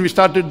 initially when we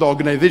started the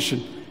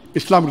organization,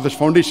 Islam Research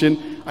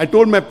Foundation, I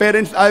told my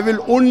parents I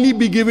will only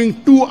be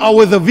giving 2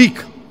 hours a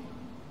week.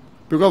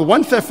 Because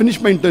once I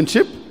finished my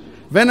internship,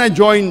 when I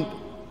joined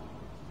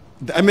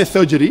the MS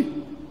surgery,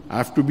 I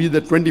have to be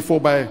there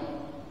 24/6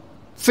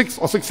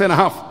 or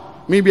 6.5.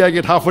 Maybe I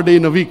get half a day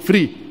in a week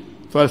free.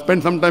 So I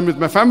spend some time with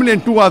my family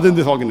and 2 hours in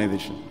this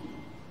organization.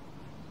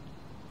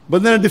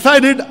 But then I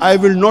decided I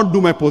will not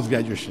do my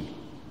post-graduation.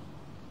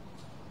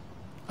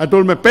 I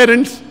told my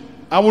parents,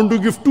 I want to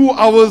give 2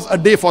 hours a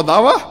day for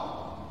dawah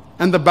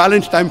and the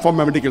balance time for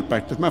my medical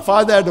practice. My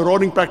father had a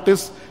roaring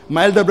practice.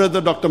 My elder brother,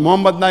 Dr.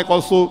 Muhammad Naik,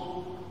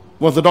 also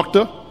was a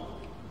doctor.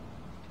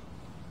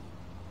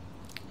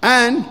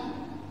 And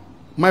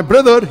my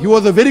brother, he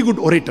was a very good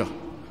orator.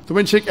 So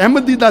when Sheikh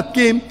Ahmad Deedat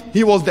came,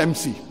 he was the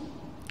MC.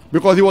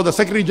 Because he was the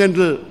Secretary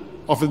General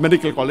of his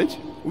medical college.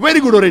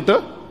 Very good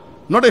orator.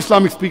 Not an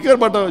Islamic speaker,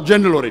 but a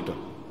general orator.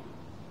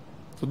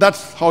 So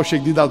that's how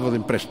Sheikh Deedat was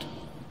impressed.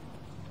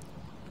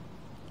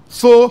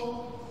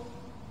 So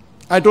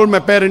I told my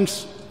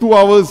parents, 2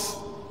 hours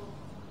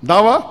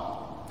dawah,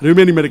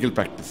 remaining medical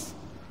practice.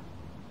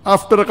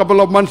 After a couple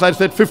of months, I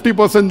said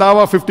 50%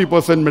 dawah,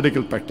 50%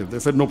 medical practice. They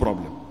said, no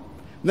problem.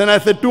 Then I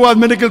said 2 hours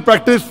medical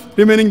practice,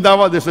 remaining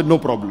dawah. They said, no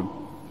problem.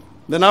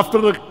 Then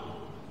after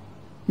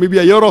maybe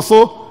a year or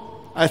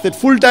so, I said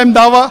full-time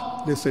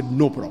dawah. They said,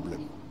 no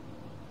problem.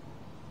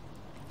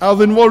 I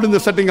was involved in the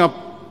setting up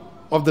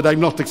of the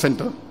diagnostic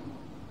center,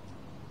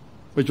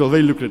 which was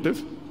very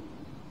lucrative.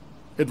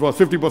 It was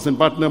 50%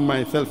 partner,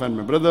 myself and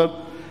my brother.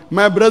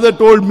 My brother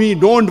told me,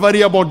 don't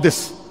worry about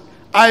this.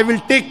 I will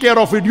take care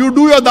of it. You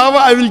do your dawah,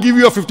 I will give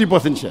you a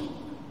 50% share.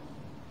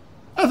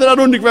 I said, I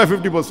don't require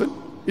 50%.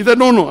 He said,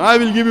 no, I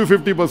will give you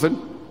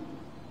 50%.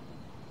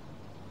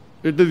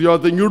 It is your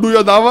thing. You do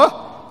your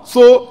dawah.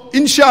 So,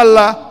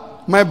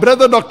 inshallah, my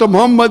brother Dr.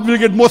 Muhammad will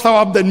get more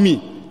sawab than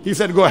me. He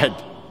said, go ahead.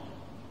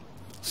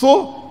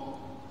 So,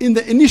 in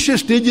the initial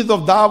stages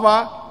of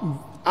dawah,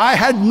 I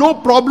had no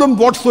problem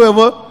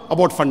whatsoever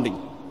about funding.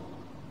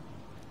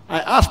 I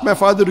asked my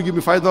father to give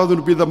me 5,000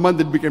 rupees a month.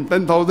 It became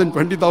 10,000,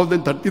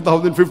 20,000,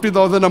 30,000,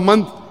 50,000 a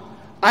month.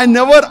 I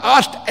never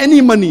asked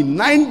any money.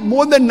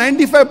 More than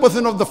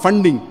 95% of the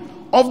funding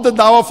of the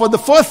dawah for the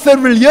first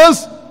several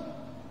years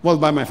was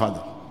by my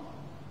father.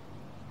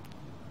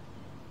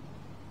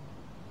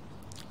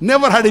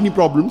 Never had any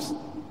problems.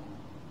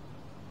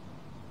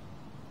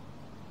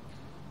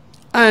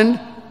 And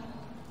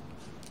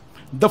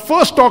the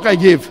first talk I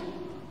gave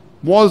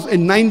was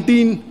in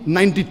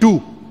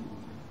 1992,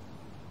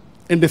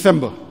 in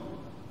December.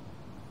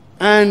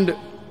 And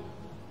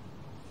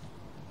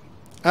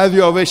as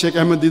you are aware, Sheikh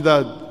Ahmad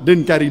Deedat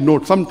didn't carry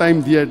notes.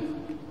 Sometimes he had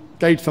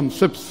carried some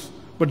slips,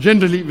 but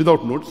generally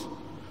without notes.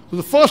 So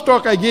the first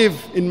talk I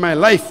gave in my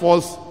life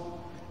was,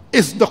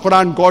 is the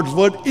Quran God's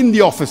word, in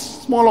the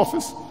office, small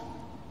office.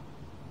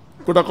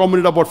 Could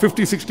accommodate about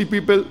 50, 60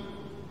 people.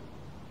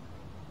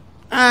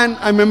 And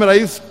I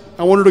memorized.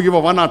 I wanted to give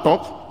a 1-hour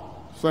talk,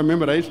 so I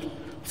memorized.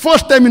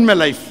 First time in my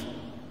life.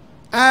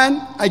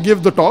 And I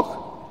gave the talk.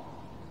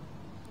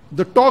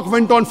 The talk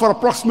went on for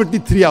approximately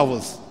 3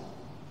 hours.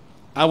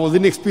 I was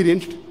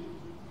inexperienced.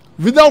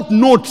 Without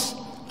notes,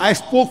 I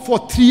spoke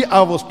for 3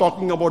 hours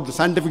talking about the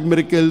scientific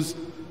miracles,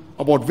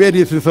 about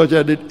various research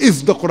I did.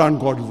 Is the Quran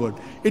God's word?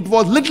 It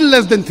was little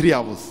less than 3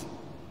 hours.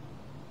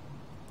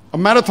 A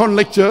marathon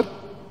lecture,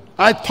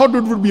 I thought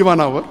it would be 1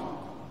 hour.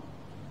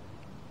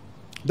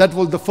 That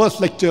was the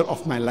first lecture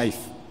of my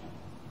life.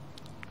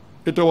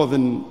 It was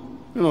in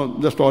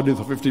just an audience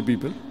of 50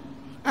 people.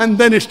 And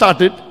then it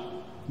started.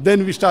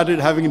 Then we started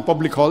having in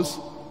public halls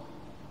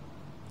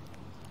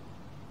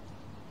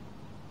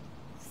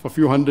for a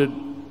few hundred,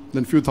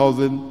 then few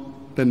thousand,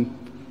 then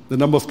the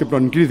numbers kept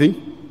on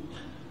increasing.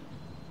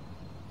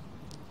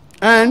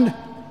 And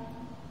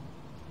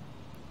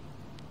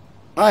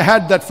I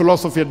had that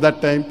philosophy at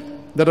that time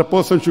that a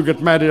person should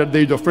get married at the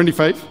age of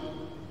 25,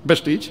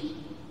 best age,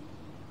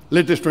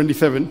 latest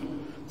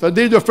 27. So at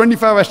the age of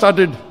 25, I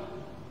started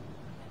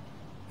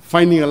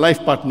finding a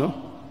life partner.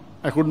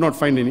 I could not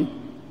find any.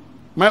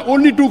 My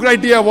only two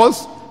criteria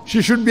was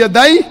she should be a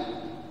Dai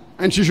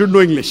and she should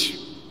know English.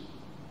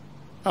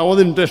 I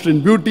wasn't interested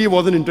in beauty,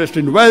 wasn't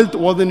interested in wealth,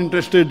 wasn't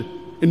interested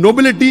in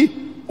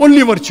nobility,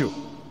 only virtue.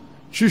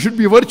 She should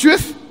be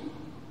virtuous,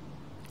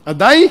 a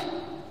Dai,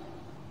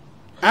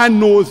 and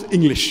knows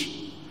English.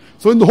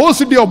 So in the whole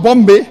city of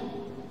Bombay,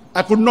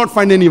 I could not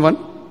find anyone.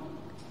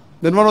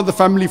 Then one of the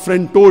family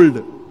friends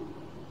told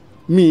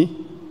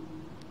me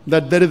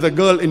that there is a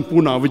girl in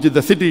Pune, which is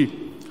the city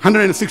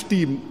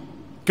 160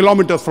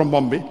 kilometers from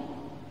Bombay.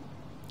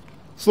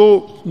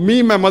 So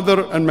me, my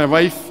mother and my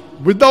wife,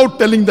 without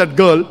telling that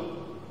girl,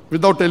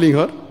 without telling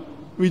her,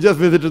 we just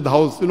visited the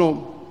house,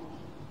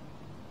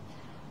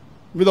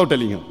 without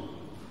telling her,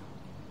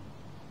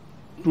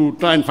 to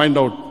try and find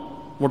out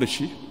what is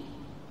she.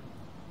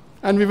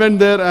 And we went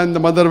there, and the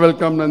mother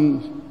welcomed,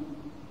 and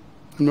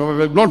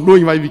not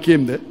knowing why we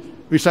came there,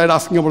 we started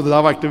asking about the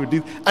Dawah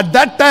activities. At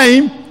that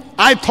time,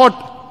 I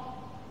thought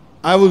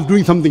I was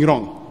doing something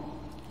wrong.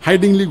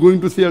 Hidingly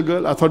going to see a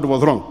girl, I thought it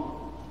was wrong.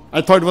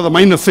 I thought it was a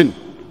minor sin.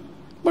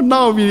 But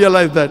now we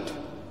realize that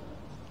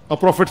a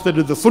prophet said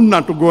it's a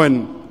sunnah to go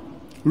and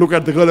look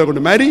at the girl they're going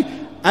to marry.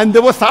 And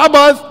there were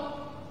Sahabas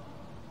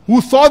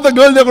who saw the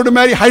girl they're going to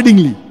marry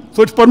hidingly.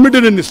 So it's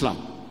permitted in Islam.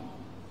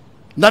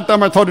 That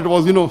time I thought it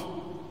was,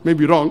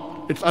 maybe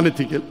wrong. It's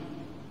unethical.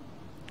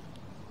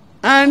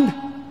 And,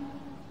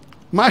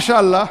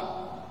 mashallah,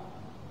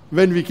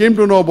 when we came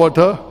to know about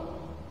her,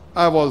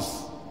 I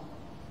was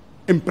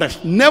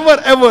impressed.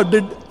 Never ever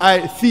did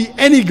I see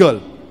any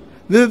girl.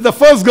 This is the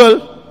first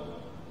girl,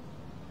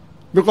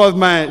 because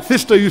my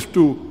sister used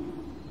to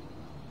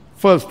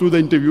first do the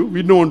interview.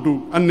 We don't want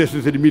to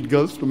unnecessarily meet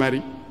girls to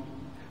marry.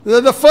 This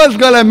is the first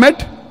girl I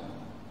met,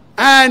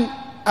 and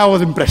I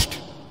was impressed.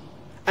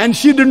 And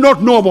she did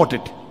not know about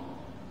it.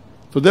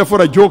 So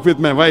therefore I joke with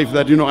my wife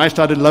that, I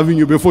started loving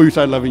you before you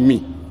started loving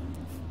me.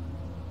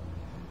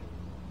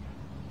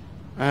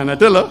 And I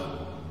tell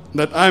her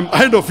that I'm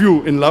ahead of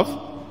you in love.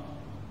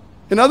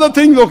 In other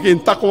things, okay, in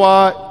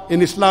taqwa,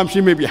 in Islam,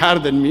 she may be higher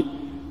than me.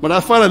 But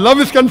as far as love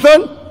is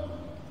concerned,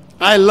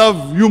 I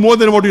love you more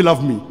than what you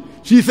love me.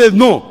 She says,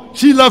 no,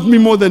 she loves me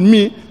more than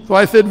me. So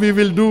I said, we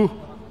will do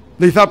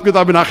the hisab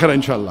kitab in akhirah,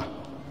 inshallah.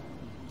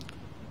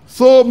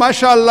 So,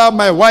 mashallah,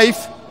 my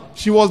wife,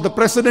 she was the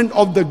president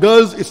of the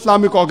Girls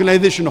Islamic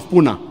Organization of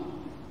Pune.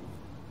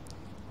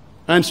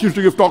 And she used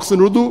to give talks in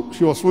Urdu.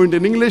 She was fluent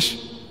in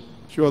English.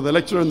 She was a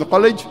lecturer in the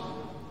college.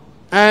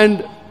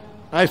 And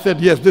I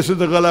said, yes, this is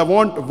the girl I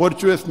want,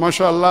 virtuous,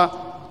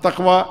 mashallah,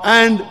 taqwa,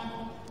 and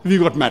we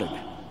got married.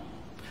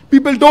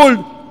 People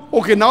told,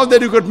 okay, now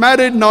that you got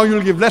married, now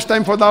you'll give less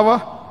time for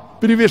dawah.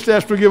 Previously I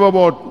used to give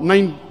about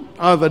 9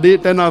 hours a day,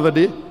 10 hours a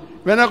day.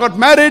 When I got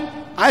married,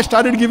 I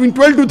started giving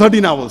 12 to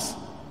 13 hours.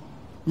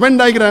 Venn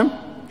diagram,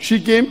 she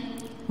came,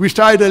 we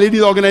started a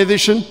ladies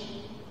organization.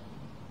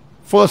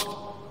 First,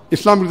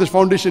 Islamic Research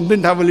Foundation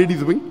didn't have a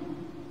ladies wing.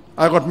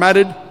 I got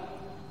married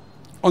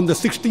on the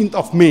 16th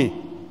of May,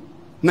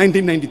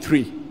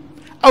 1993.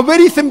 A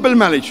very simple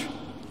marriage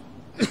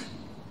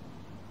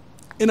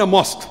in a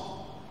mosque.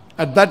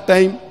 At that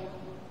time,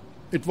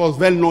 it was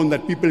well known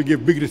that people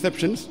give big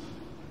receptions,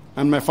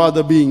 and my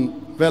father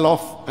being well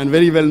off and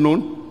very well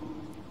known,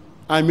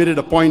 I made it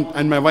a point,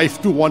 and my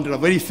wife too wanted a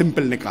very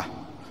simple nikah.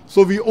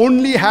 So we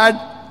only had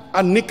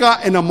a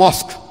nikah in a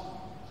mosque,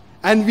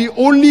 and we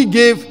only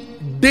gave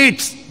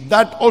dates,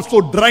 that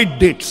also dried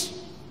dates.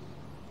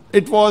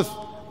 It was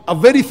a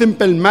very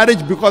simple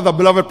marriage because the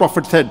beloved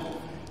Prophet said,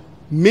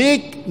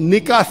 make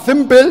nikah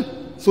simple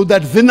so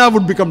that zina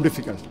would become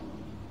difficult.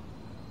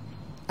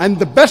 And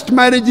the best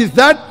marriage is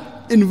that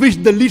in which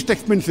the least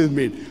expense is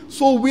made.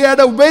 So we had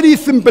a very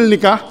simple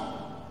nikah.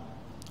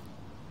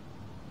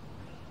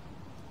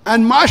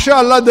 And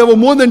mashallah, there were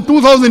more than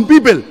 2,000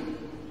 people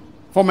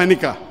for my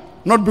nikah.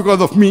 Not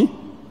because of me,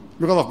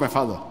 because of my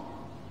father.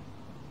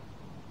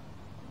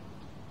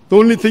 The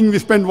only thing we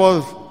spent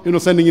was,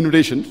 sending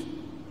invitations.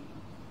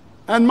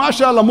 And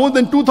mashallah, more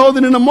than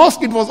 2,000 in a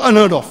mosque, it was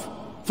unheard of.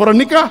 For a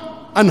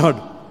nikah, unheard.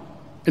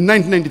 In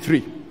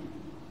 1993.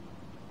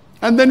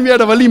 And then we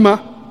had a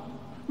walima.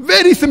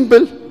 Very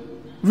simple.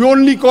 We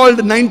only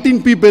called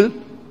 19 people,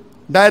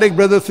 direct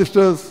brothers,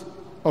 sisters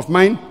of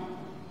mine,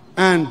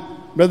 and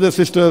brothers,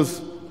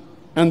 sisters,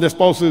 and their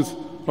spouses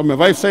from my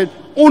wife's side.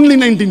 Only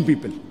 19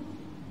 people.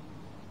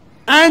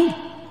 And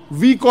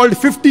we called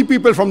 50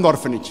 people from the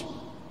orphanage.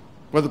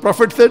 But the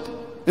Prophet said,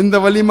 in the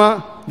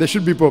walima, there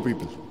should be poor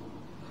people.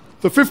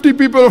 So 50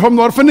 people from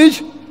the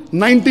orphanage,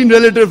 19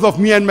 relatives of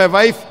me and my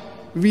wife.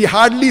 We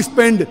hardly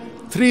spend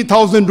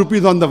 3,000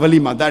 rupees on the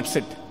walima, that's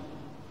it.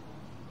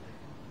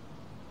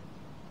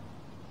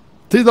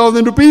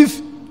 3,000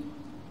 rupees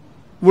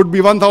would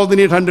be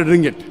 1,800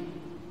 ringgit.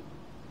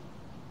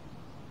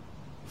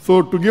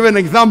 So to give an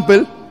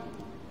example,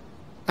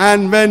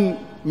 and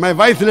when my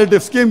wife's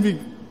relatives came,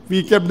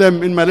 we kept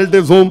them in my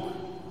relative's home.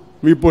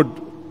 We put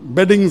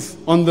beddings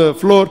on the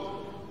floor.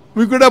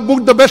 We could have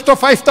booked the best of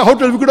 5-star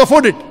hotel, we could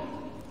afford it.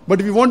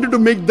 But we wanted to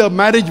make the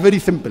marriage very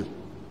simple.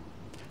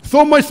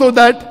 So much so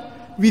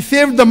that we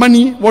saved the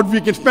money, what we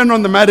can spend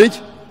on the marriage,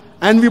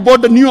 and we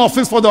bought a new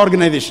office for the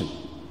organization.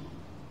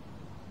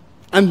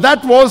 And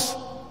that was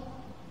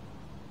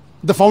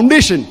the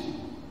foundation.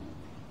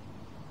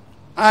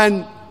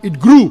 And it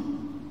grew,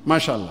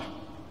 mashallah.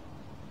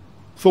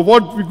 So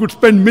what we could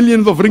spend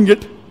millions of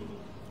ringgit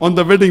on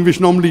the wedding, which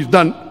normally is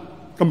done,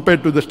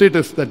 compared to the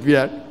status that we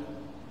had,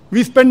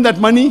 we spent that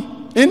money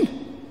in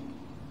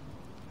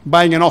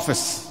buying an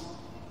office.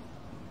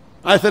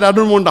 I said, I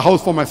don't want a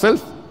house for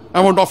myself. I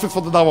want office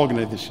for the Dawah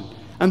organization.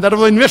 And that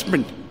was an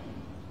investment.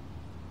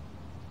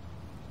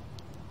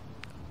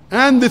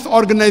 And this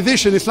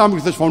organization, Islamic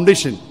Research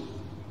Foundation,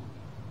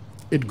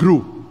 it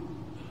grew.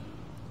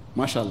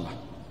 MashaAllah.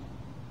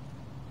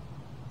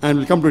 And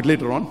we'll come to it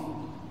later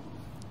on.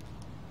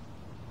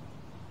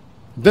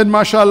 Then,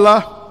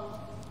 MashaAllah,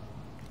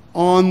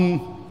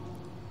 on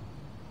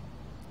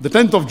the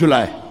 10th of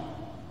July,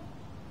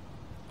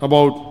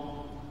 about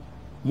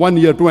 1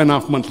 year,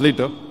 2.5 months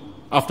later,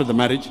 after the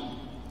marriage,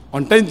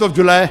 on 10th of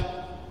July,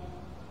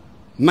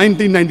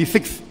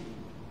 1996,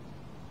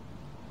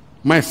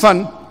 my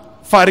son,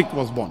 Farik,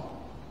 was born.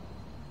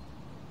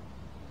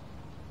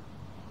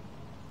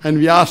 And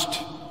we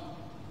asked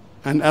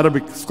an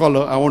Arabic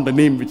scholar, I want a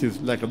name which is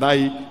like a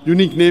Dai,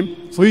 unique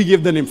name. So he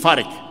gave the name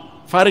Farik.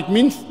 Farik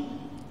means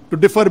to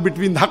differ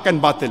between the haq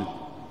and batil,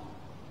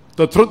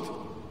 the truth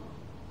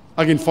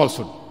against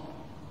falsehood.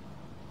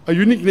 A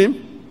unique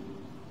name,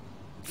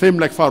 same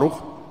like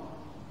Farooq.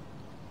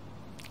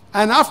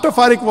 And after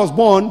Farik was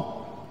born,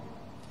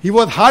 he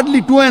was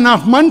hardly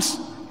 2.5 months,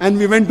 and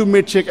we went to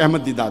meet Sheikh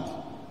Ahmad Didat.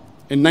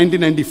 In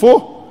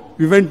 1994,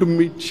 we went to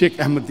meet Sheikh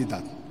Ahmad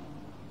Didat.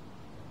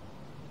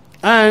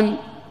 And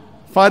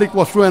Farik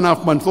was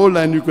 2.5 months old,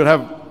 and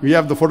we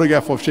have the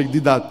photograph of Sheikh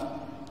Didat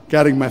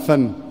carrying my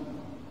son,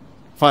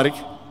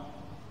 Farik.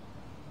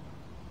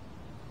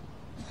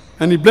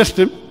 And he blessed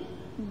him,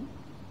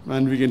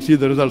 and we can see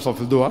the results of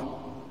his dua.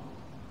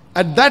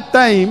 At that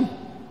time,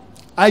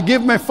 I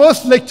gave my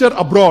first lecture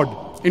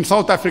abroad in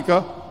South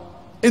Africa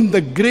in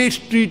the Grey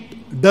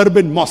Street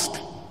Durban Mosque.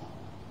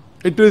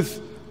 It was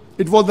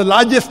the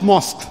largest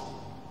mosque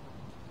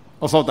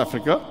of South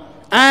Africa,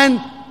 and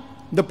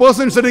the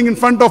person sitting in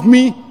front of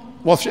me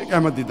was Sheikh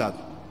Ahmad Didat.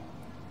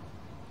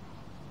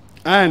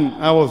 And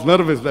I was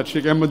nervous that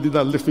Sheikh Ahmad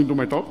Didat listening to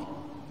my talk.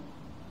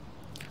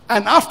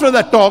 And after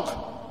that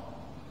talk,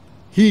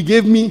 he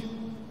gave me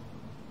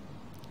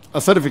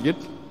a certificate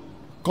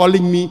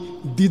calling me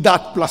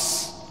Didat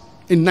Plus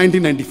in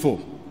 1994.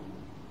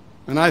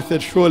 And I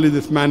said, surely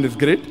this man is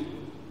great.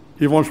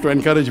 He wants to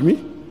encourage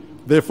me.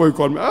 Therefore he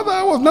called me.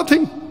 I was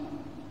nothing.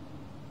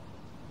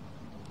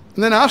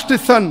 And then I asked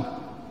his son,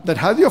 that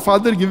has your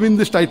father given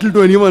this title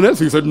to anyone else?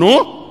 He said,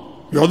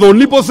 no, you're the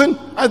only person.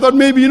 I thought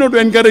maybe, to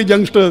encourage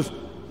youngsters,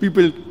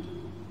 people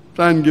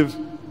try and give.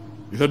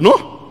 He said,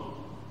 no.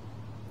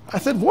 I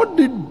said, what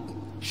did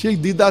Sheikh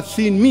Didat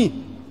see in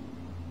me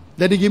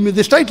that he gave me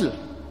this title?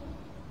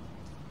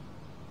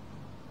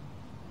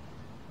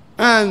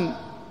 And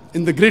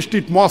in the Grey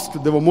Street Mosque,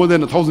 there were more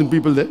than 1,000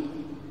 people there.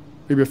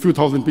 Maybe a few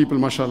thousand people,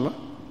 mashallah,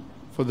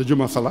 for the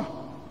Jummah Salah.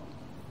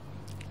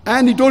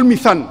 And he told me,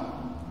 son,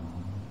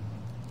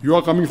 you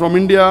are coming from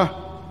India,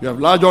 you have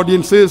large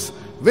audiences.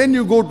 When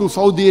you go to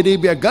Saudi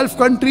Arabia, Gulf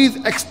countries,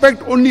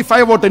 expect only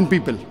 5 or 10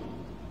 people.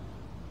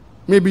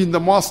 Maybe in the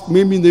mosque,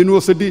 maybe in the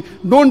university.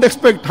 Don't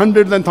expect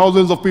hundreds and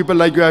thousands of people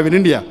like you have in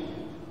India.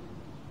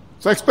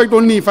 So expect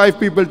only 5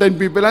 people, 10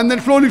 people, and then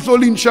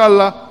slowly,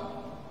 inshallah,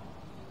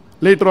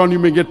 later on you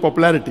may get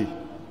popularity.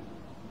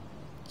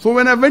 So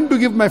when I went to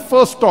give my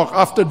first talk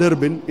after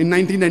Durban in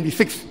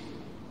 1996,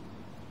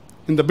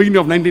 in the beginning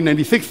of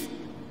 1996,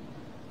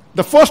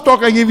 the first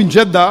talk I gave in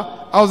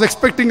Jeddah, I was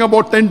expecting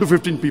about 10 to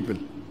 15 people.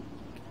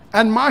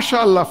 And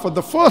mashallah, for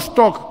the first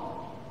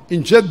talk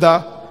in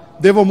Jeddah,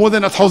 there were more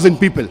than 1,000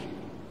 people.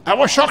 I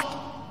was shocked.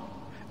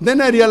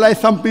 Then I realized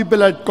some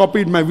people had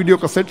copied my video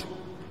cassette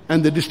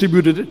and they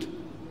distributed it.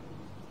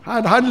 I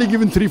had hardly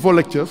given 3-4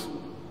 lectures.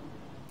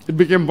 It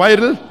became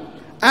viral.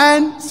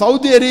 And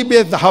Saudi Arabia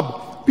is the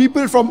hub.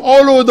 People from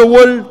all over the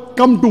world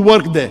come to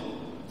work there.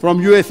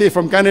 From USA,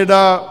 from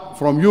Canada,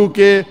 from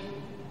UK,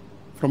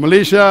 from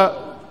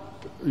Malaysia,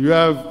 you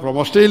have from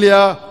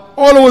Australia,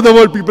 all over the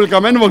world people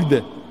come and work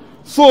there.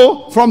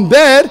 So from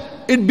there,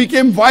 it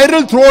became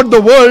viral throughout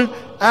the world,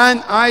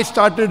 and I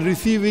started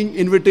receiving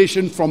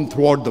invitations from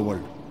throughout the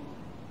world.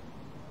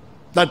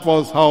 That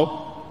was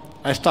how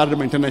I started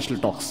my international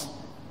talks.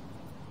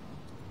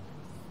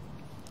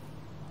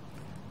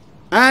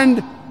 And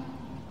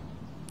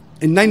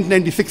in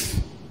 1996,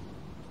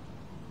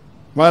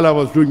 while I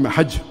was doing my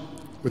Hajj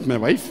with my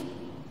wife,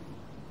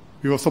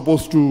 we were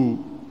supposed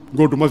to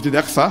go to Masjid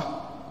Aqsa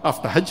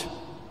after Hajj.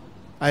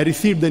 I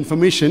received the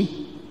information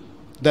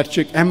that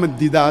Sheikh Ahmed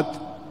Didat,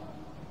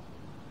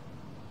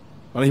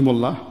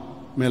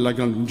 rahimullah, may Allah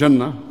grant him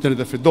Jannah, Jannat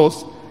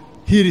al-Firdaus,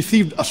 he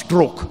received a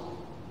stroke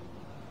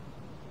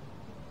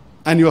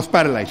and he was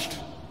paralyzed.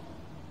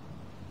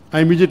 I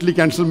immediately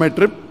cancelled my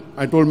trip.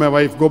 I told my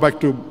wife, go back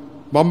to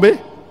Bombay.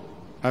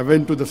 I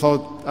went to the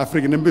South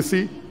African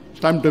embassy,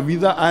 stamped a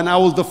visa, and I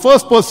was the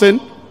first person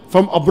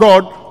from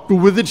abroad to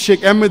visit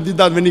Sheikh Ahmed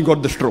Didat when he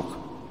got the stroke.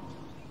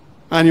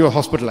 And he was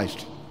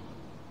hospitalized.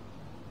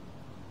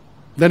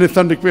 Then his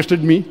son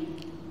requested me,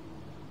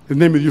 his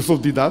name is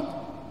Yusuf Didat,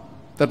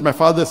 that my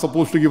father is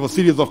supposed to give a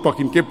series of talk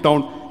in Cape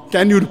Town.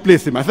 Can you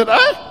replace him? I said,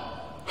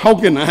 how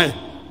can I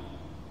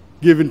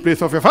give in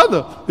place of your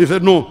father? They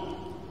said, no.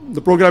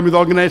 The program is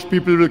organized,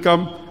 people will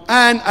come.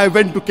 And I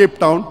went to Cape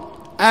Town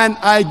and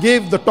I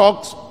gave the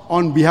talks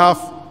on behalf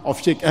of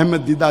Sheikh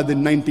Ahmed Didat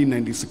in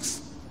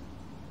 1996.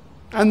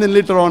 And then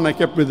later on I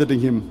kept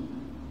visiting him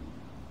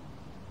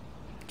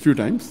a few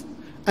times.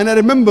 And I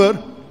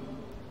remember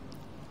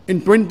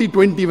in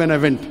 2020 when I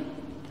went,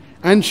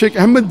 and Sheikh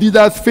Ahmed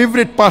Didat's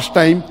favorite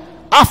pastime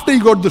after he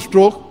got the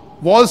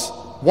stroke was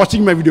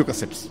watching my video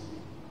cassettes.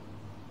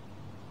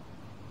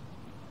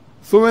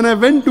 So when I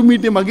went to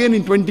meet him again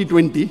in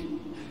 2020,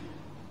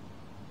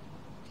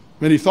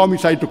 when he saw me,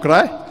 tried to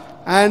cry,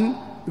 and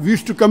we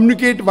used to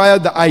communicate via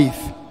the eyes.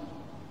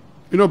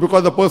 You know,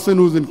 because the person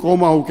who's in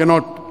coma, who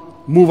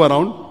cannot move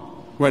around,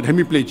 who had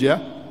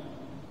hemiplegia,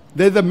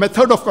 there's a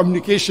method of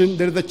communication,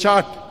 there is a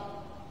chart.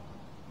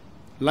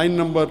 Line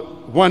number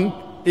 1,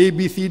 A,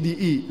 B, C, D,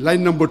 E.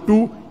 Line number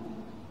 2,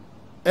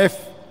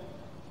 F,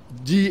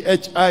 G,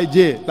 H, I,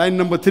 J. Line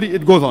number 3,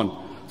 it goes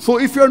on. So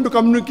if you want to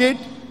communicate,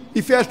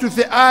 if he has to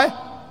say I,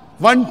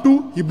 1,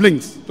 2, he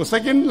blinks. So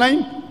second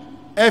line,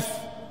 F,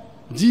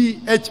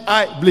 G, H,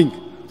 I, blink.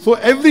 So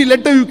every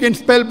letter you can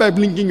spell by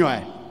blinking your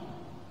eye.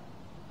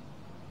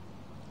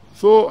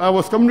 So I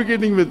was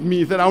communicating with me.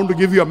 He said, I want to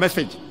give you a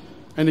message.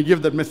 And he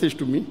gave that message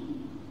to me.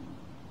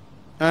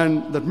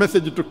 And that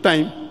message, it took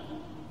time.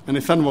 And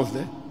his son was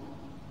there.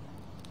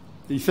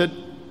 He said,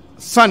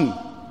 son,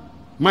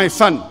 my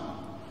son,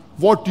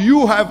 what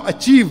you have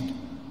achieved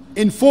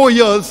in 4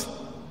 years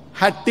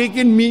had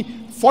taken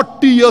me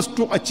 40 years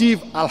to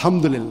achieve,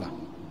 alhamdulillah.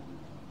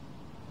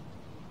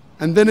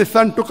 And then his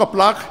son took a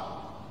plaque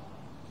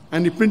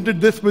and he printed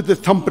this with his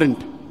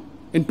thumbprint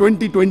in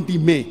 2020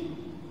 May.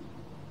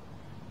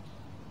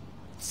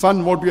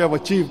 Son, what you have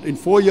achieved in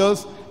 4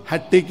 years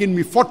had taken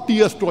me 40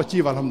 years to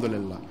achieve,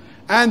 alhamdulillah.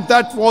 And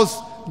that was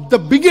the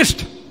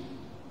biggest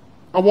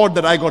award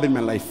that I got in my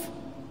life.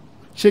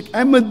 Sheikh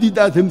Ahmed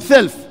Didat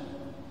himself,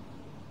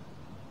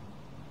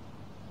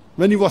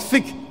 when he was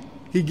sick,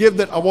 he gave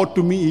that award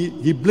to me.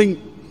 He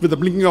blinked, with the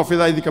blinking of his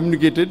eyes, he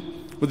communicated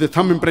with his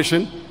thumb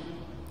impression.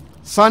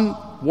 Son,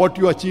 what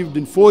you achieved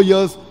in 4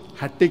 years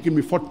had taken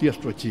me 40 years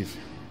to achieve.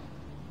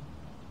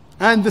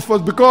 And this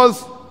was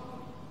because,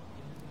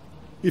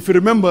 if you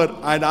remember,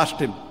 I had asked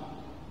him,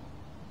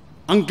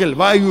 uncle,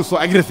 why are you so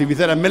aggressive? He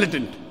said, I'm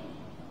militant.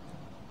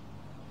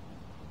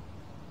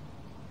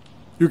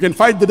 You can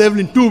fight the devil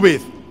in 2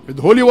 ways, with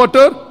holy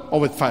water or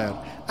with fire.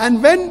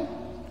 And when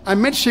I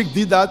met Sheikh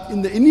Didat,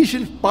 in the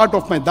initial part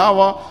of my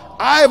dawah,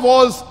 I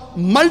was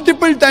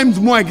multiple times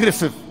more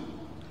aggressive,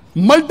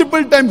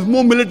 multiple times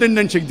more militant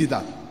than Sheikh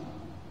Didat.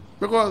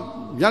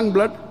 Because young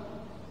blood.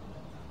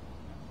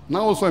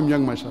 Now also I'm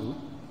young, mashallah.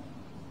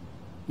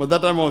 But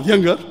that time I was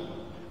younger.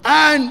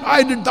 And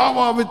I did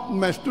dawah with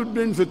my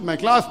students, with my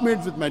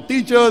classmates, with my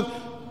teachers.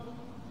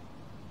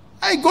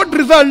 I got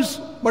results,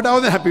 but I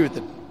wasn't happy with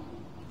it.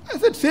 I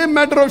said, same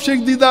matter of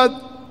Sheikh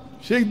Didat.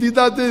 Sheikh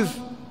Didat is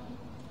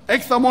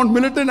X amount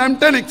militant, I'm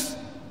 10x.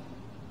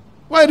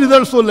 Why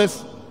results so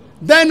less?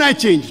 Then I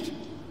changed.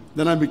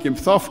 Then I became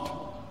soft.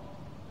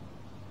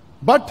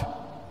 But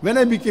when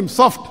I became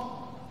soft,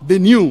 they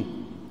knew,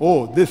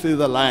 oh, this is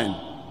a lion.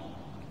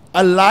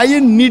 A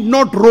lion need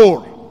not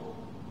roar.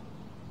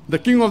 The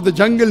king of the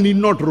jungle need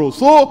not roar.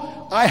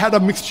 So I had a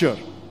mixture.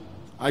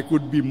 I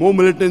could be more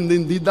militant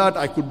than Didat.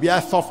 I could be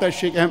as soft as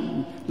Sheikh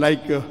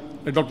like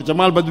Dr.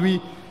 Jamal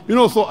Badwi. You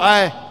know, so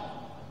I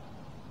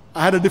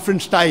had a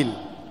different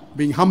style.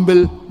 Being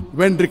humble,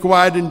 when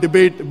required in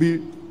debate, be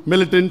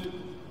militant.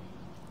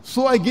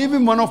 So I gave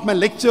him one of my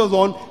lectures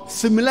on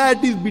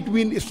similarities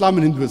between Islam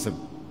and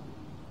Hinduism.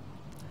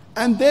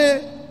 And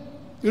there,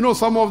 you know,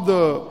 some of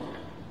the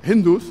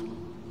Hindus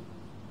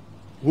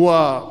who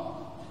are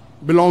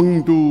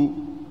belonging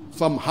to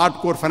some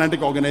hardcore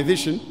fanatic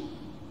organization,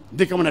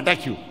 they come and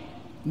attack you.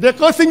 They're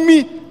cursing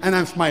me and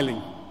I'm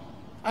smiling.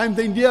 I'm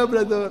saying, dear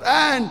brother,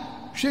 and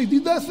Sheikh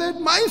Didat said,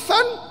 my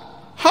son,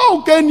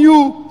 how can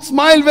you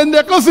smile when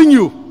they're cursing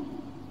you?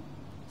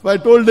 So I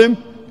told him,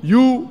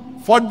 you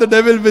fought the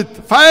devil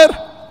with fire,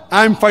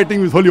 I'm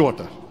fighting with holy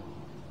water.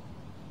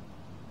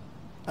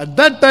 At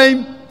that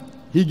time,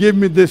 he gave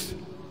me this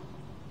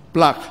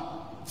plaque.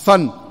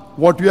 Son,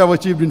 what you have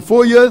achieved in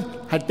 4 years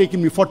had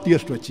taken me 40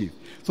 years to achieve.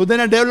 So then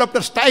I developed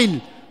a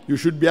style. You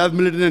should be as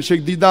militant as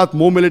Sheikh Deedat,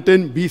 more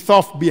militant, be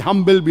soft, be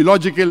humble, be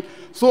logical.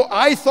 So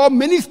I saw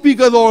many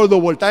speakers all over the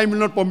world. Time will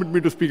not permit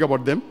me to speak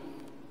about them.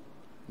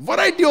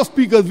 Variety of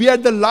speakers. We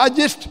had the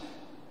largest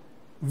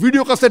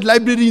video cassette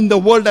library in the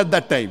world at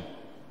that time.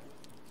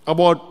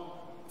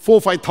 About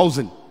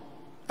 4,000-5,000.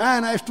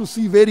 And I used to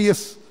see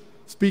various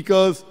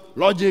speakers,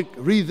 logic,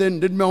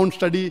 reason, did my own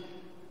study.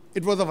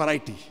 It was a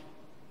variety.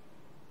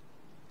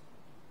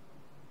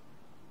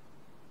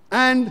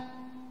 And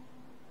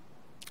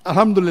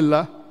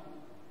Alhamdulillah,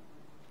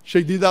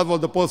 Sheikh Deedat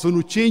was the person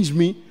who changed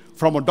me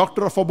from a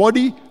doctor of a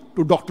body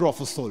to doctor of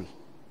a soul.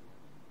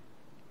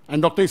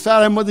 And Dr.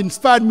 Isar Ahmad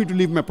inspired me to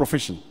leave my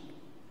profession.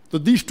 So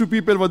these two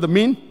people were the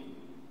main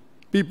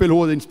people who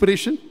were the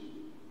inspiration.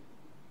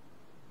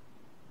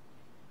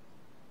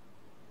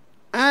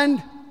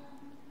 And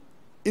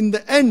in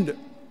the end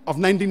of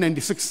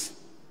 1996,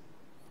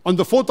 on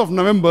the 4th of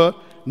November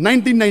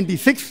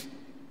 1996,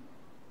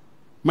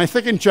 my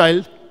second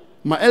child,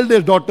 my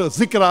eldest daughter,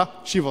 Zikra,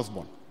 she was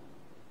born.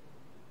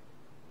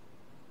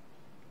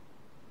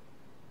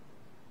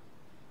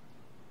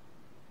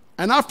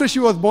 And after she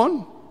was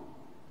born,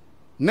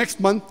 next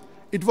month,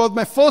 it was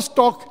my first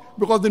talk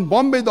because in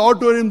Bombay, the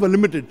auditoriums were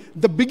limited.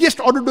 The biggest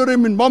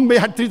auditorium in Bombay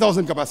had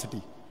 3,000 capacity.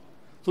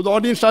 So the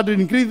audience started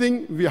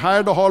increasing. We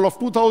hired a hall of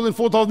 2,000,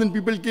 4,000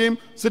 people came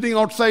sitting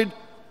outside.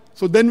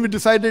 So then we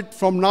decided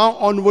from now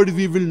onwards,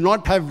 we will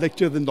not have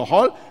lectures in the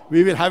hall.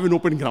 We will have in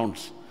open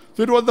grounds.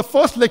 So it was the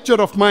first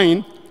lecture of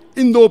mine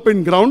in the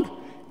open ground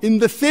in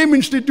the same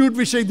institute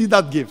which Sheikh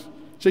Deedat gave.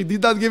 Sheikh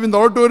Deedat gave in the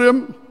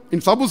auditorium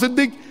in Sabu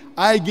Siddiq.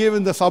 I gave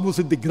in the Sabu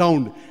Siddiq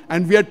ground.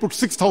 And we had put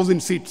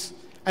 6,000 seats.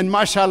 And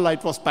mashallah,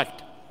 it was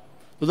packed.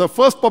 So the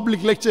first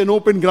public lecture in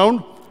open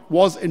ground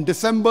was in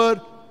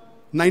December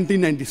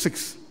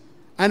 1996.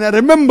 And I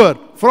remember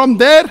from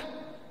there,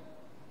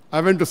 I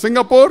went to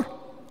Singapore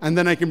and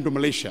then I came to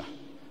Malaysia.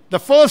 The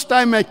first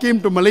time I came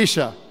to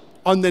Malaysia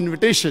on the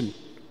invitation,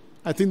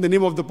 I think the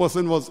name of the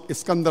person was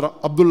Iskandar,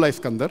 Abdullah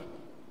Iskandar.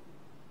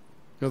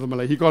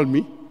 He called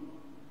me.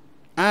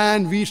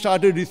 And we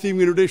started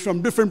receiving invitations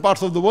from different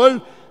parts of the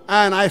world.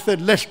 And I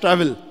said, let's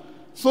travel.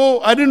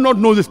 So I did not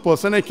know this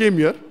person. I came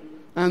here.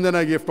 And then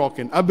I gave talk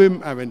in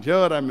Abim. I went here.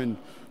 I went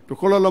to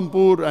Kuala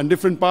Lumpur and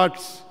different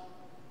parts.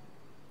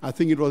 I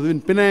think it was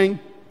in Penang.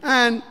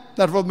 And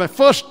that was my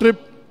first trip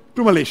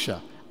to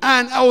Malaysia.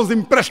 And I was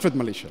impressed with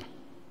Malaysia.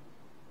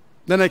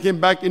 Then I came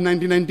back in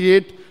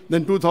 1998,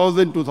 then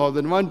 2000,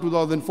 2001,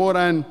 2004,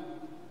 and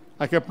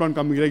I kept on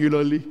coming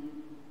regularly.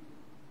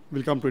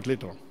 We'll come to it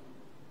later on.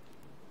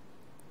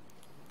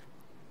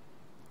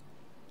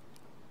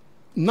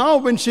 Now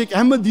when Sheikh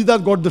Ahmad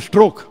Deedat got the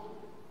stroke,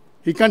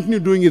 he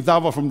continued doing his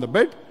dawah from the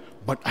bed,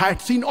 but I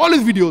had seen all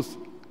his videos,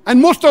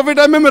 and most of it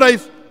I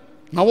memorized.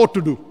 Now what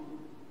to do?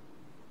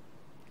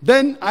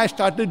 Then I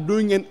started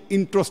doing an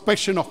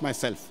introspection of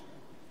myself.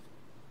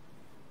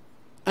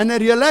 And I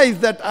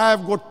realized that I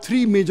have got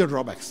three major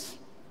drawbacks.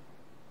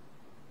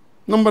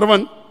 Number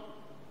one,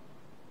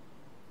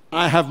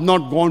 I have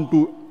not gone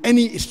to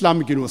any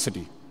Islamic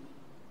university.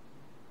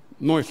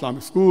 No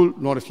Islamic school,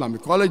 no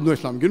Islamic college, no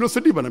Islamic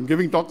university, but I'm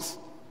giving talks.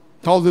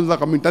 Thousands are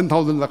coming,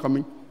 10,000 are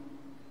coming.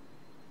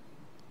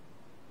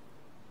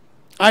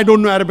 I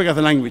don't know Arabic as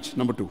a language,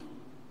 number two.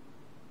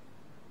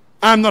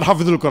 I'm not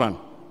Hafizul Quran.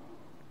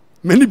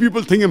 Many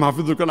people think I'm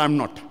Hafizul Quran, I'm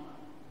not.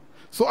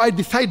 So I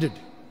decided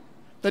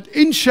that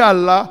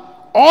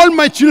inshallah, all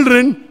my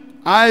children,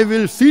 I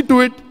will see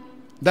to it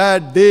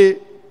that they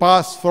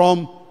pass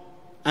from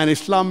an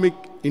Islamic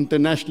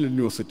international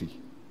university.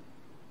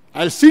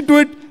 I'll see to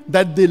it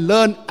that they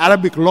learn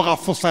Arabic Lugha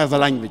Fusha as a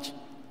language.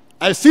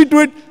 I'll see to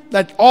it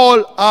that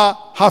all are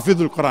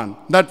Hafizul Quran.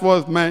 That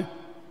was my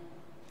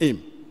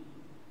aim.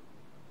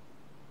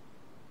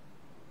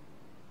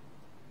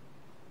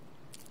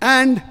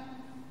 And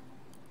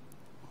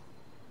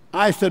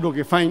I said,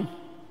 okay, fine.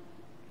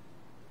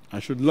 I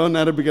should learn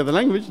Arabic as a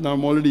language. Now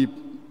I'm already,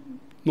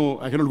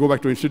 no, I cannot go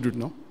back to institute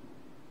now.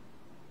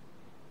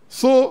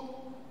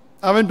 So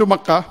I went to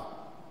Makkah,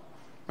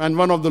 and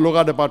one of the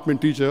Lugha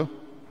department teacher,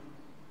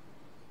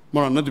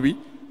 Maulana Nadwi,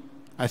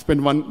 I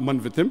spent 1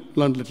 month with him,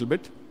 learned a little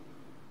bit.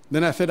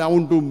 Then I said, I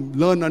want to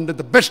learn under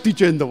the best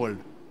teacher in the world.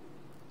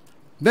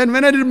 Then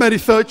when I did my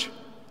research,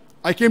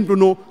 I came to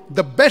know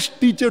the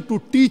best teacher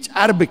to teach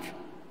Arabic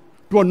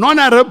to a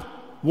non-Arab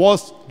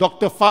was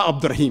Dr. Fa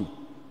Abdurrahim,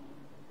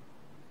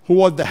 who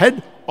was the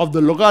head of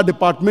the Lugha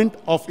department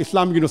of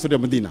Islamic University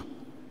of Medina.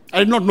 I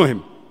did not know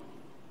him.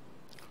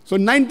 So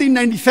in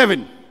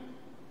 1997,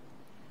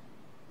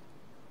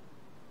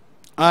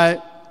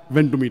 I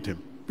went to meet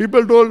him.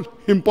 People told,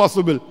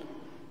 impossible.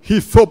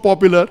 He's so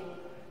popular.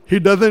 He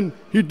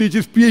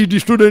teaches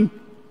PhD student.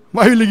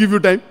 Why will he give you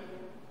time?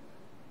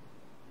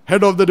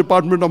 Head of the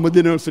department of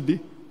Medina University.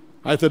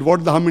 I said,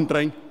 what's the harm in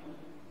trying?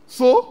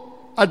 So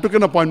I took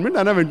an appointment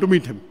and I went to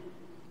meet him.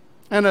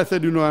 And I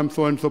said, you know, I'm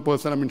so-and-so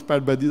person, I'm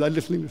inspired by these. I'm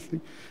listening.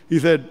 He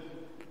said,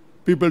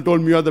 people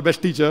told me you are the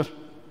best teacher.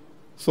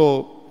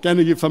 So can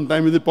you give some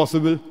time? Is it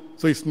possible?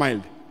 So he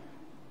smiled.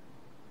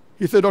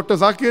 He said, Dr.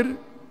 Zakir,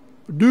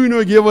 do you know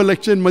you gave a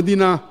lecture in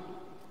Medina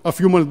a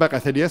few months back? I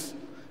said, yes.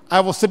 I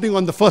was sitting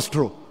on the first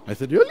row. I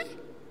said, really?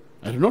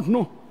 I do not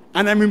know.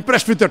 And I'm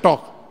impressed with your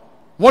talk.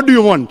 What do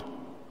you want?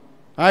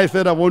 I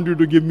said, I want you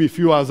to give me a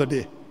few hours a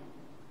day.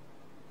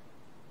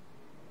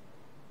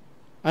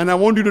 And I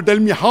want you to tell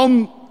me how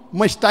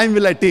much time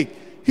will I take.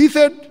 He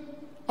said,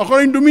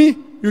 according to me,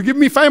 you give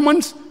me 5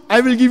 months, I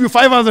will give you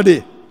 5 hours a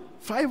day.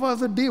 5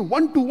 hours a day,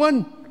 1 to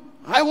 1.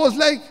 I was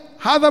like,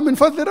 Hada min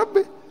fadli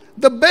Rabbi,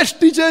 the best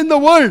teacher in the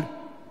world,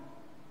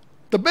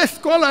 the best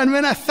scholar. And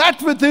when I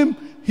sat with him,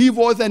 he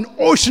was an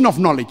ocean of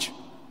knowledge.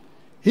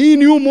 He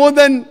knew more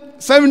than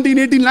 17,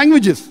 18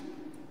 languages.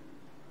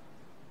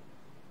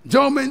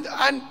 German.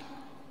 And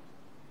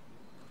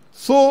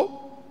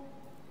so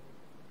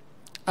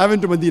I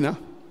went to Medina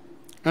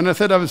and I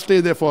said I will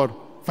stay there for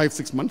 5,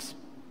 6 months.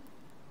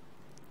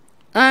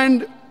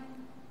 And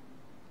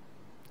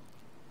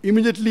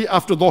immediately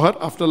after Dhuhr,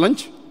 after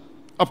lunch,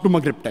 up to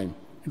Maghrib time.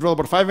 It was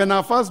about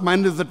 5.5 hours,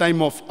 minus the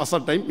time of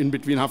Asr time, in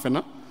between half an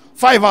hour.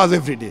 5 hours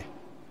every day.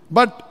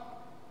 But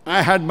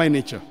I had my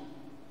nature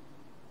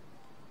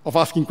of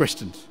asking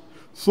questions.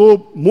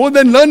 So more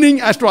than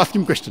learning, I had to ask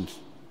him questions.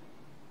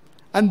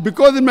 And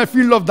because in my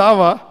field of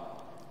dawah,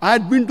 I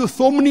had been to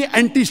so many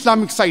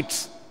anti-Islamic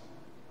sites.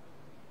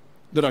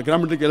 There are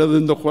grammatical errors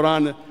in the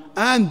Quran.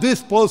 And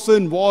this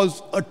person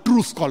was a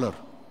true scholar.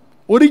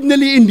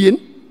 Originally Indian,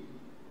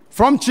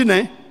 from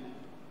Chennai.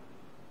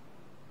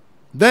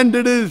 Then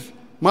did his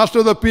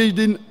master's of PhD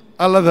in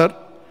Al-Azhar.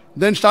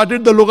 Then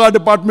started the Lugha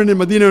department in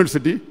Medina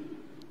University.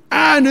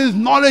 And his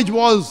knowledge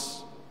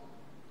was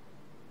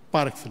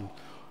par excellence.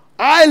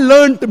 I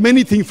learned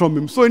many things from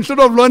him. So instead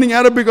of learning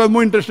Arabic, I was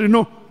more interested,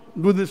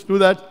 do this, do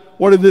that.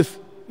 What is this?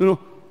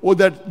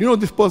 That,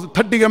 this person,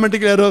 30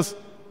 grammatical errors.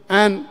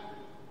 And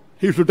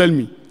he used to tell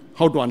me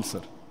how to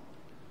answer.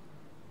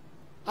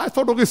 I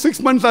thought, okay, 6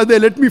 months are there.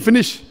 Let me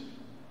finish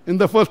in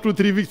the first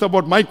 2-3 weeks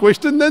about my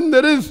question. Then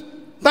there is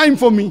time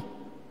for me.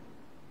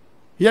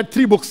 He had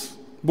 3 books.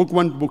 Book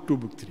 1, book 2,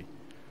 book 3.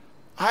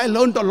 I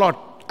learned a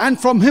lot. And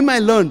from him I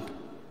learned.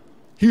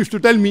 He used to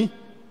tell me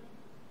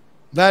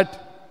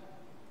that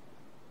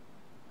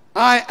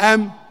I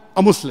am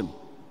a Muslim.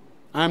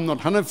 I am not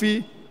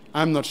Hanafi,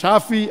 I am not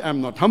Shafi, I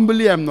am not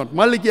Hanbali, I am not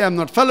Maliki, I am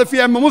not Salafi,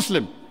 I am a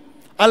Muslim.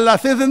 Allah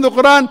says in the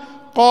Quran,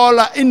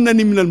 Qala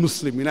innani minal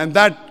muslimin. And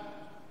that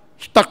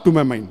stuck to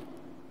my mind.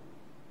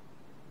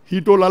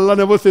 He told, Allah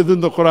never says in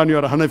the Quran, you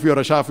are a Hanafi, you are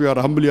a Shafi, you are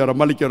a Hanbali, you are a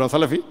Maliki, you are a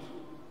Salafi.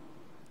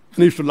 And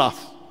he used to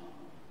laugh.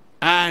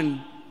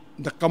 And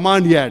the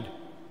command he had.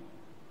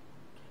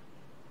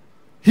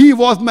 He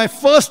was my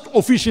first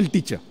official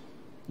teacher.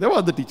 There were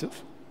other teachers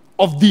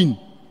of Deen.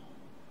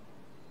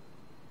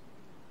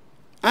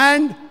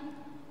 And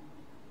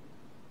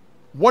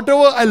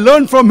whatever I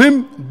learned from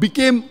him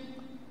became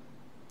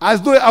as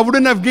though I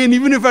wouldn't have gained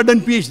even if I had done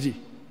PhD.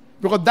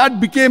 Because that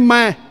became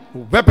my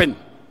weapon.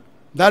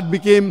 That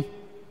became,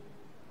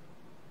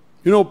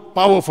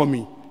 power for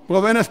me.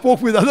 Because when I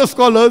spoke with other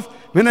scholars,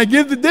 when I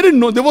gave they didn't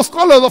know. They were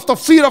scholars of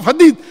tafsir, of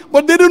hadith,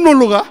 but they didn't know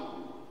lugha.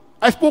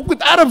 I spoke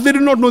with Arabs, they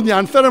did not know the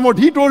answer. And what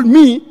he told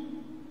me,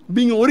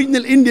 being an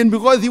original Indian,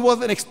 because he was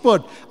an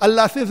expert.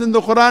 Allah says in the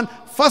Quran,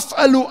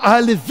 فَاسْأَلُوا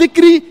أَهْلِ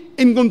الذِّكْرِ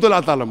إِن كُنتُمْ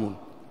لَا تَعْلَمُونَ.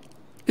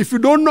 If you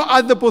don't know,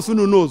 ask the person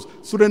who knows.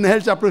 Surah Nahl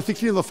chapter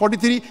 16 verse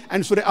 43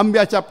 and Surah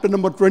Anbiya chapter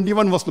number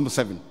 21 verse number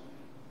 7.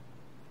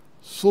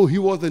 So he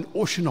was an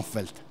ocean of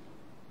wealth.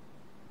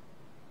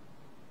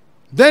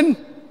 Then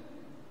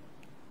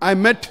I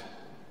met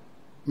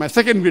my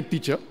second great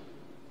teacher,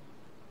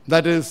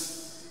 that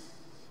is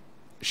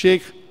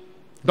Sheikh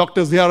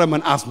Dr. Ziya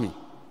Rahman Azmi,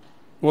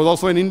 who was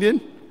also an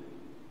Indian.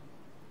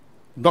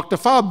 Dr.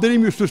 Fa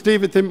Abdurim used to stay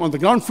with him on the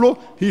ground floor,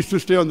 he used to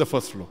stay on the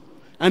first floor.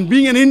 And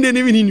being an Indian,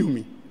 even he knew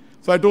me.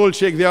 So I told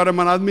Sheikh Ziya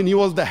Rahman Azmi, he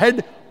was the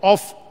head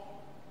of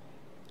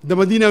the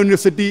Medina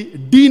University,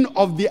 Dean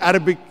of the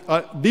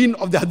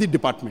Hadith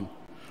department.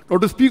 Now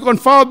to speak on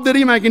Fa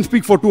Abdurim, I can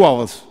speak for 2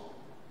 hours.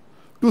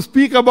 To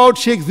speak about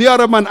Sheikh Ziya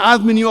Rahman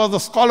Azmi, he was a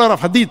scholar of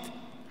Hadith,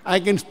 I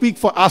can speak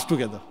for hours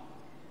together.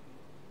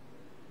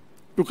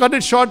 To cut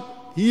it short,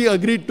 he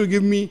agreed to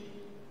give me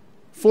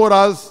 4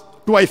 hours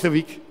twice a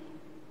week.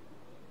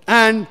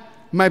 And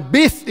my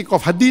basic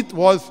of Hadith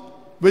was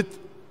with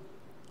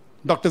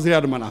Dr.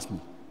 Ziya Rahman Azmi.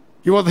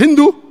 He was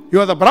Hindu, he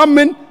was a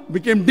Brahmin,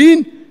 became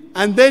Dean,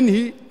 and then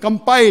he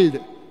compiled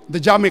the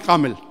Jami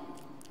Kamil.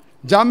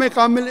 Jami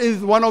Kamil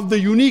is one of the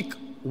unique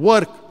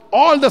work.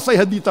 All the Sahih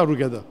Hadith are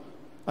together.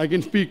 I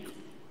can speak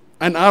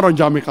an hour on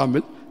Jami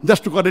Kamil.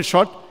 Just to cut it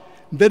short,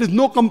 there is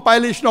no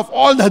compilation of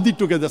all the Hadith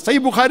together.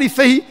 Sahih Bukhari,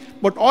 Sahih,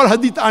 but all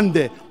Hadith aren't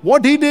there.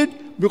 What he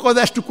did, because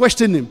I had to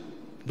question him,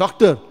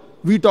 Doctor,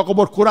 we talk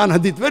about Quran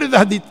Hadith, where is the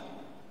Hadith?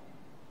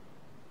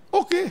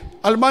 Okay,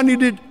 Albani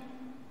did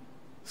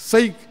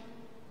Sahih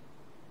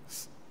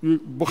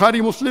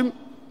Bukhari Muslim,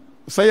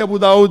 Sahih Abu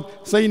Dawud,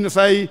 Sahih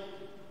Nasai,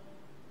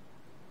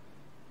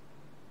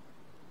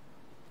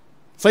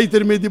 Sahih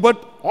Tirmidhi,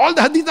 but all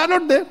the Hadith are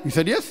not there. He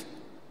said yes.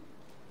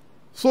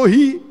 So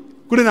he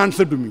couldn't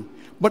answer to me.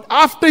 But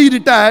after he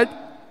retired,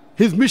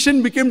 his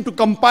mission became to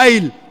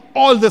compile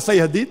all the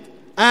Sahih Hadith,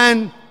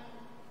 and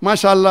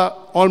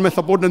mashallah, all my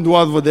support and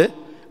du'as were there.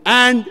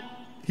 And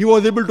he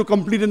was able to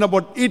complete in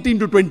about 18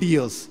 to 20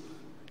 years.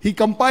 He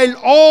compiled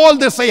all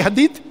the Sahih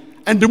Hadith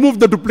and removed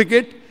the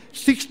duplicate,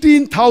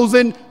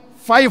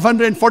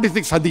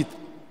 16,546 Hadith.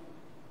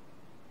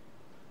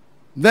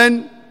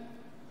 Then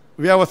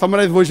we have a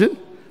summarized version.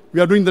 We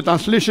are doing the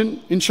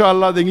translation.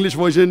 Inshallah, the English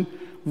version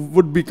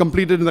would be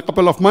completed in a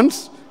couple of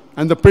months,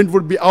 and the print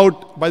would be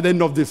out by the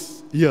end of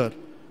this year.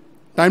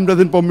 Time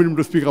doesn't permit me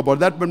to speak about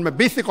that, but my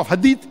basic of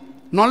Hadith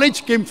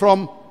knowledge came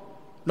from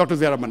Dr.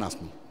 Zia Rahman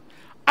Asmi.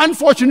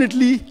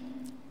 Unfortunately,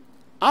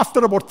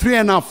 after about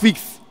 3.5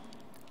 weeks,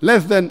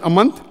 less than a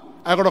month,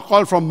 I got a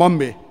call from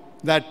Bombay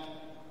that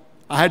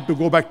I had to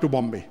go back to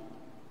Bombay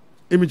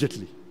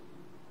immediately.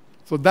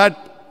 So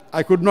that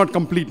I could not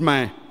complete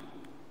my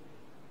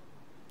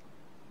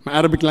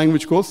Arabic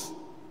language course.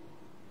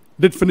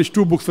 Did finish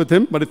 2 books with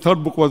him, but the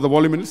 3rd book was the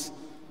voluminous.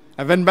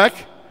 I went back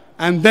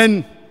and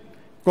then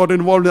got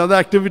involved in other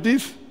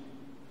activities.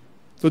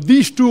 So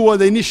these 2 were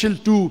the initial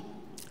 2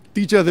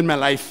 teachers in my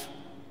life.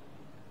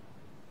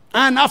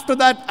 And after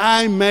that,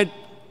 I met,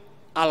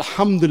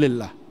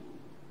 alhamdulillah,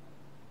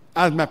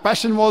 as my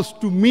passion was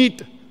to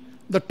meet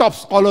the top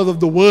scholars of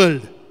the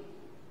world.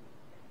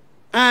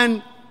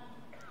 And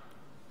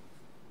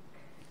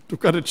to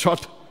cut it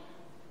short,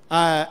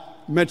 I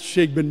met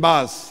Sheikh bin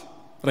Baz,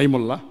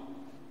 Rahimullah,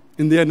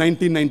 in the year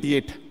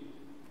 1998.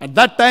 At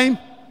that time,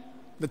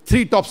 the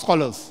 3 top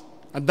scholars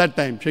at that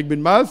time, Sheikh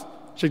bin Baz,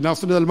 Sheikh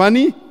Nasruddin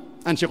Albani,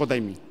 and Sheikh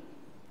Uthaymeen.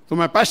 So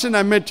my passion,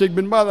 I met Sheikh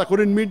bin Baz. I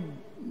couldn't meet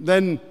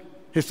then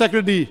his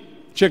secretary,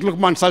 Sheikh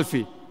Luqman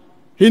Salfi.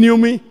 He knew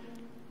me,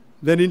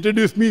 then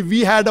introduced me.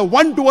 We had a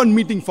one-to-one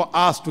meeting for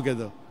hours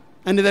together.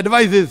 And his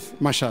advice is,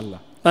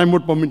 mashallah, time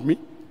would permit me.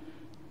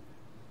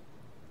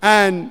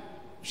 And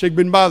Sheikh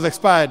bin Baz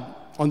expired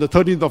on the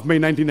 13th of May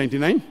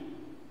 1999,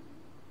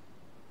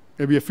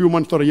 maybe a few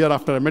months or a year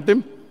after I met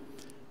him.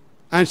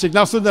 And Sheikh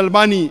Nasruddin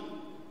Albani,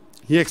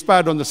 he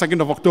expired on the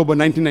 2nd of October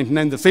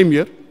 1999, the same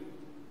year,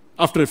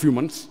 after a few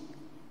months.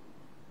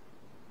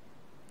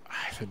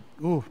 I said,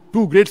 oh,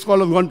 2 great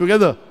scholars gone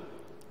together.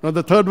 Now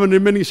the 3rd one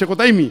remaining is Sheikh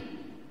Uthaymeen.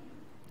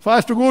 So I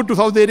have to go to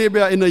Saudi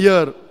Arabia in a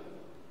year,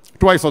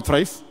 twice or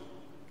thrice.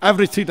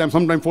 Average 3 times,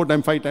 sometimes 4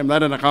 times, 5 times,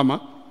 that and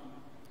Akama.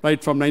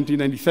 Right from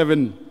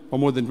 1997 for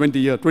more than 20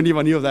 years,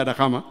 21 years at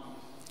Akama.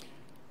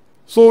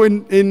 So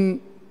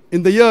in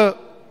the year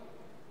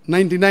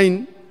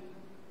 99,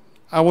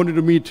 I wanted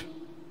to meet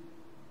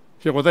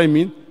Sheikh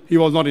Uthaymeen. He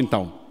was not in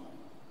town.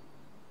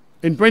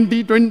 In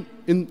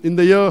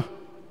the year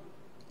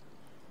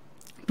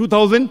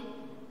 2000, in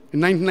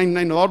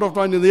 1999, out of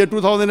town, in the year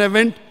 2000 I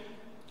went,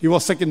 he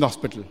was sick in the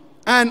hospital.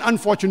 And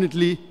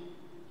unfortunately,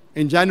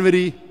 in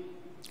January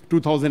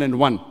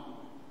 2001,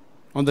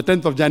 on the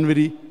 10th of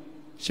January,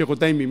 Sheikh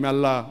Uthaymeen, may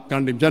Allah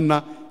grant him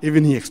Jannah,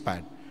 even he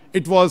expired.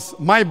 It was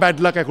my bad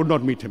luck, I could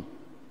not meet him.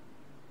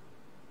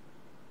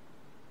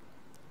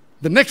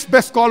 The next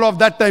best scholar of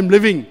that time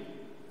living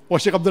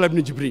was Sheikh Abdullah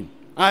ibn Jibreen.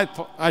 I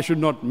thought I should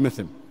not miss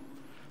him.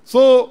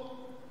 So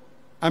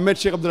I met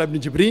Sheikh Abdullah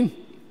ibn Jibreen,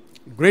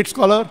 great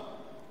scholar,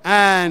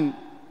 and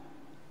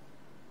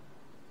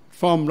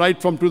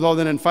right from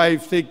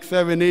 2005, 6,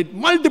 7, 8,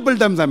 multiple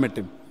times I met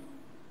him.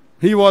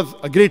 He was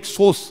a great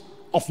source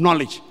of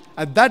knowledge.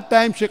 At that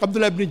time, Sheikh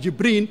Abdullah ibn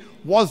Jibreen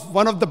was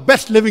one of the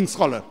best living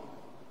scholars.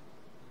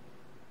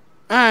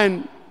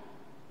 And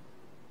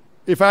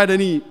if I had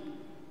any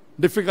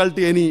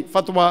difficulty, any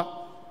fatwa,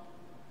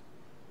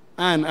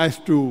 and I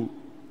used to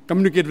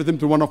communicate with him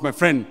through one of my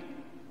friends,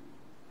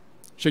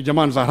 Sheikh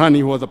Jaman Zahrani,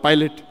 who was a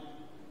pilot,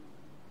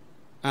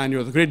 and he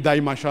was a great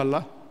da'i,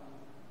 mashallah,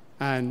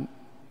 and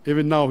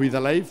even now he's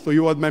alive. So he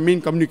was my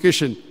main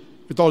communication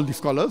with all the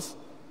scholars.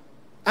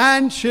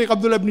 And Sheikh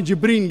Abdullah ibn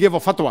Jibreen gave a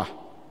fatwa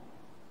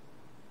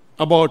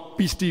about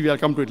Peace TV. I'll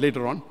come to it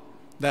later on.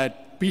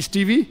 That Peace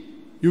TV,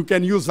 you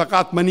can use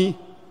zakat money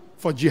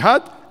for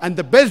jihad, and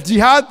the best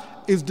jihad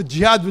is the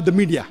jihad with the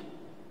media.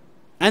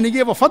 And he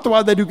gave a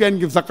fatwa that you can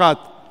give zakat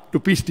to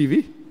Peace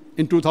TV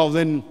in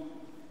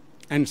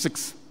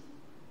 2006,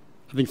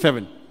 I think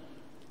 7.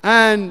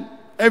 And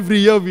every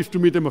year we used to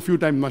meet him a few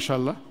times,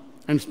 mashallah,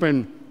 and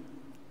spend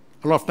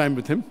a lot of time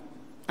with him.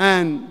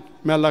 And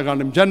may Allah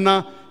grant him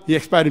Jannah. He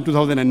expired in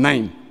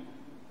 2009,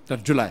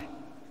 that's July,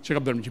 Sheikh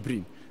Abdullah ibn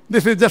Jibreen.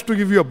 This is just to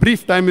give you a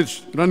brief, time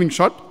is running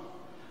short.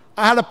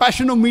 I had a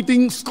passion of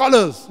meeting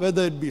scholars,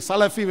 whether it be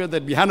Salafi, whether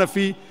it be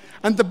Hanafi.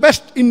 And the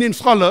best Indian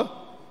scholar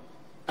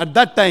at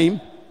that time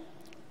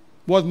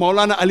was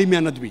Maulana Ali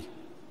Mian Nadwi.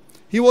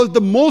 He was the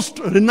most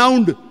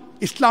renowned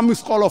Islamic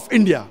scholar of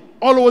India,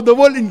 all over the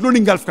world,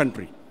 including Gulf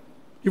country.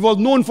 He was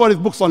known for his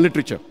books on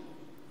literature.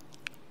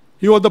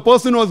 He was the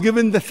person who was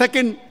given the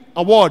 2nd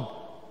award.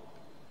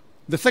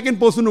 The 2nd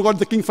person who got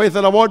the King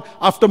Faisal Award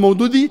after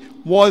Maududi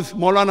was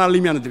Maulana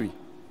Ali Mian Nadwi.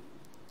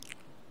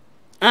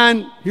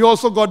 And he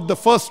also got the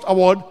 1st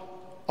award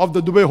of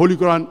the Dubai Holy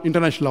Quran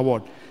International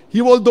Award.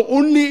 He was the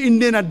only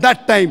Indian at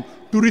that time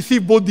to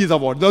receive both these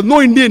awards. There was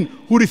no Indian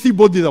who received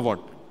both these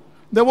awards.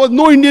 There was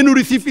no Indian who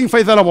received King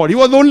Faisal Award. He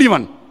was the only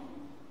one.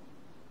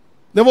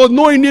 There was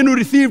no Indian who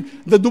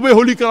received the Dubai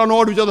Holy Quran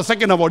Award, which was the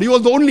second award. He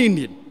was the only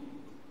Indian.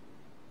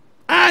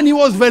 And he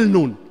was well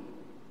known.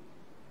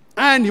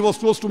 And he was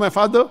close to my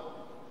father.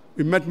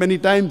 We met many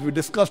times, we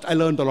discussed, I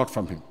learned a lot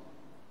from him.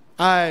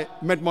 I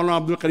met Maulana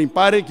Abdul Karim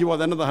Parekh, he was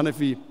another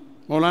Hanafi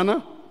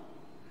Maulana.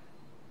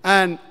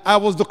 And I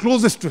was the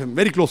closest to him,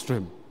 very close to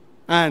him.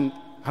 And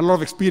had a lot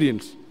of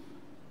experience.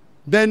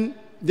 Then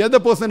the other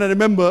person I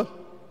remember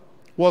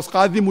was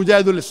Qazi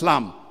Mujahidul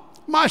Islam.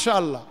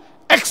 MashaAllah.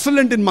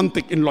 Excellent in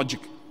mantiq, in logic.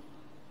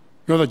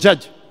 He was a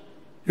judge.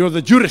 He was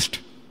a jurist.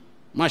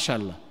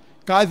 MashaAllah.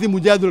 Qazi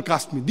Mujahidul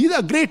Qasmi. These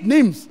are great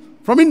names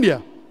from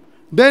India.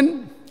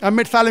 Then I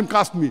met Salim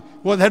Qasmi,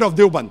 who was head of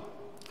Deoband.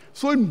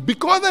 So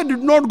because I did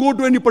not go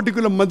to any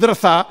particular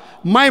madrasa,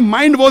 my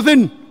mind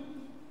wasn't,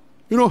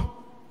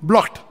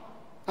 blocked.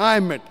 I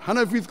met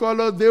Hanafi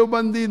scholars,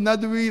 Deobandi,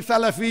 Nadwi,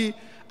 Salafi,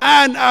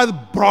 and I was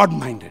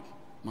broad-minded,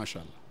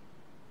 mashallah.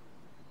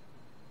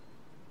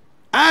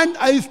 And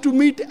I used to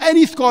meet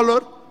any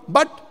scholar,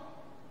 but,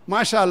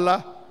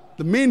 mashallah,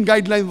 the main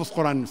guideline was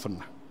Quran and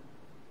Sunnah.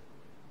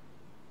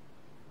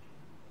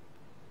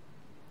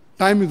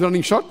 Time is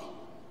running short.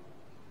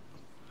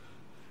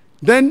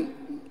 Then,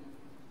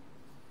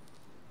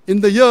 in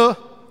the year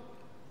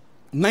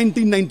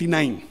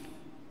 1999,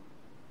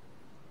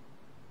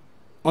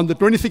 on the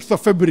 26th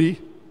of February,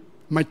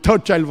 my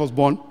third child was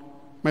born,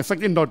 my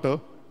second daughter,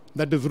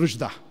 that is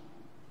Rushda.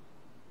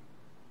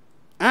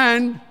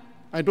 And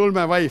I told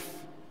my wife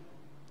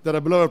that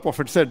our beloved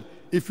Prophet said,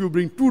 if you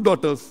bring two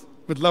daughters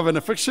with love and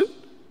affection,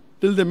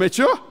 till they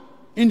mature,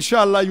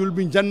 inshallah, you will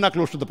be in Jannah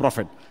close to the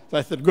Prophet. So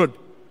I said, good.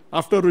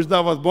 After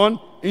Rushda was born,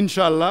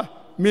 inshallah,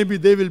 maybe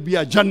they will be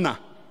a Jannah.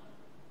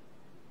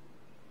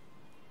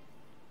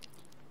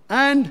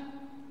 And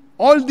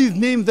all these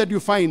names that you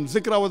find,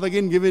 Zikra was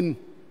again given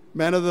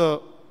by another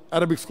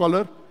Arabic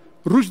scholar.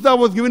 Rushda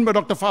was given by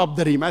Dr. Fa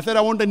Abdarim. I said,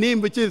 I want a name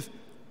which is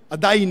a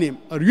da'i name,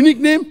 a unique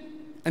name,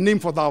 a name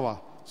for dawah.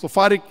 So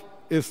Farik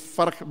is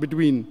farq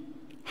between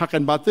haq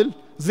and batil.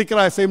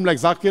 Zikra is same like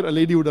Zakir, a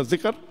lady who does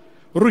zikr.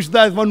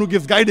 Rushda is one who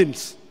gives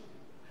guidance.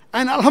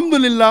 And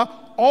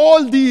alhamdulillah,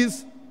 all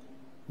these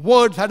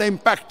words had an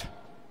impact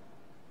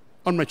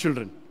on my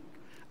children.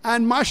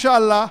 And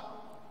mashallah,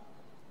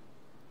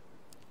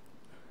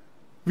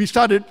 we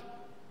started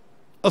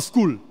a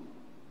school.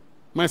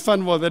 My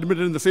son was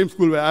admitted in the same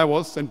school where I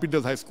was, St.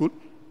 Peter's High School,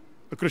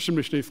 a Christian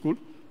missionary school.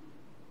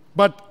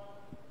 But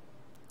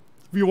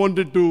we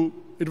wanted to,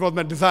 it was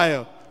my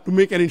desire to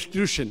make an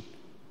institution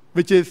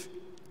which is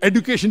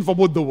education for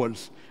both the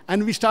worlds.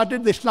 And we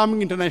started the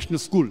Islamic International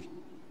School.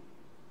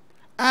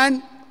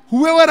 And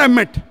whoever I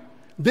met,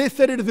 they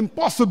said it is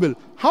impossible.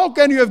 How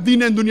can you have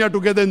Deen and Dunya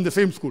together in the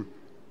same school?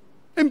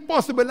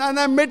 Impossible. And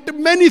I met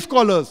many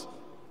scholars,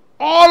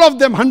 all of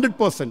them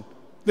 100%.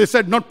 They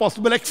said not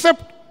possible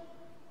except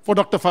for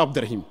Dr. Fa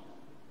Abdarim.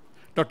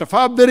 Dr. Fa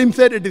Abdarim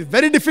said it is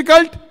very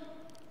difficult,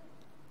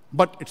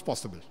 but it's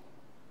possible.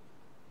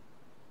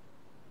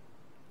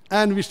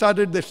 And we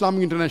started the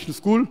Islamic International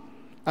School.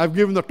 I've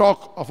given the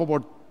talk of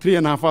about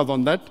 3.5 hours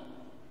on that.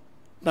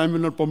 Time will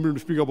not permit me to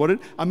speak about it.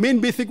 Our main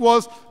basic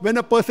was when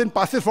a person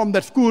passes from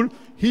that school,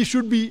 he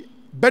should be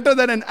better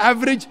than an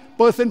average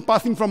person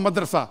passing from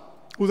madrasa,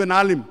 who's an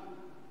alim.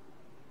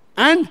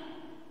 And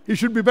he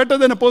should be better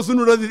than a person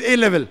who does his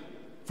A-level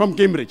from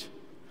Cambridge.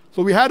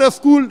 So we had a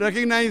school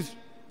recognized,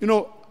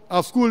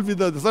 our school with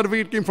the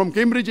certificate came from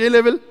Cambridge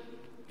A-level,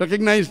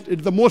 recognized,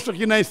 it's the most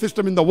recognized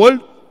system in the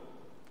world.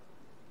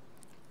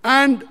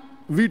 And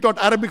we taught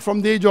Arabic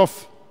from the age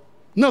of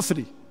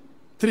nursery,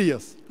 3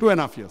 years,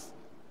 2.5 years.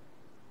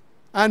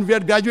 And we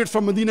had graduates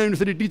from Medina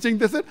University teaching.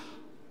 They said,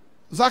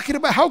 Zakir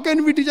bhai, how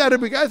can we teach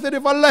Arabic? I said,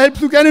 if Allah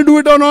helps you, can you do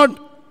it or not?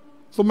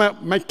 So my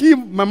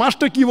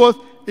master key was,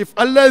 if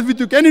Allah is with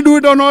you, can you do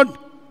it or not?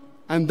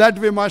 And that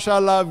way,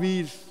 mashallah,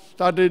 we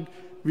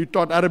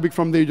taught Arabic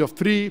from the age of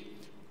 3.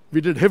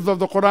 We did hifz of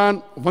the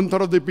Quran.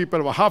 1/3 of the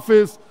people were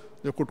hafiz.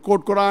 They could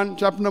quote Quran,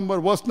 chapter number,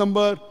 verse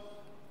number.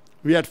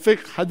 We had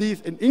fiqh,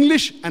 hadith in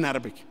English and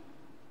Arabic.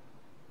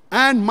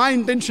 And my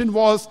intention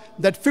was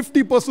that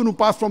 50% who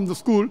passed from the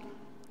school,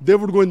 they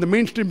would go in the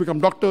mainstream, become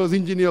doctors,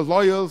 engineers,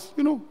 lawyers,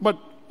 but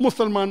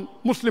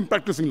Muslim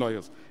practicing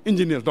lawyers,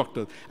 engineers,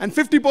 doctors. And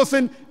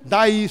 50%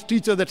 dais,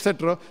 teachers,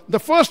 etc. The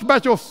first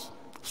batch of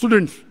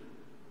students,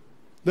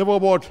 there were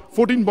about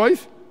 14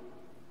 boys,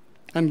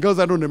 and girls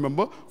I don't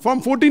remember.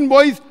 From 14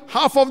 boys,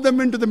 half of them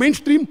went to the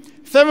mainstream.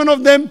 7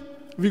 of them,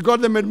 we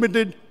got them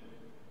admitted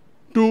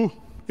to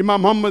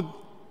Imam Muhammad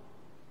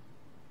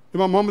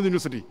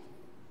University,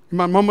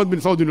 Imam Muhammad bin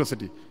Saud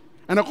University.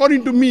 And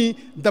according to me,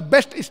 the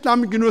best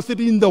Islamic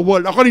university in the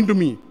world, according to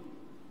me.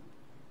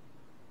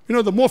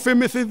 The more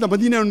famous is the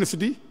Medina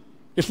University,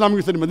 Islamic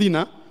University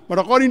Medina. But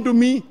according to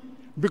me,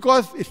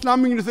 because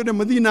Islamic University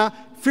Medina,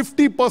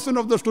 50%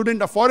 of the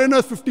students are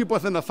foreigners,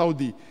 50% are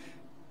Saudi.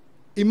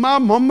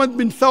 Imam Muhammad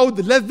bin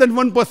Saud, less than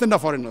 1% are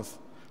foreigners.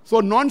 So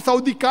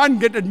non-Saudi can't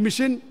get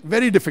admission,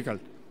 very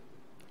difficult.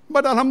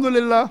 But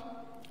alhamdulillah,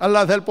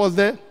 Allah's help was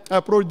there. I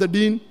approached the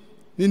dean,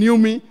 he knew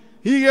me.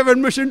 He gave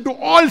admission to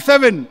all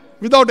 7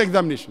 without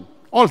examination,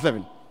 all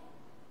 7.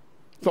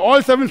 So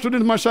all 7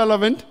 students, mashallah,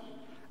 went.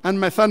 And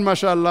my son,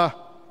 mashallah,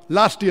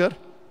 last year,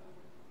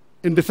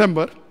 in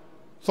December,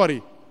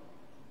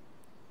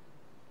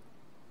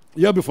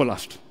 year before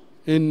last,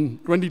 in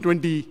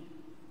 2020,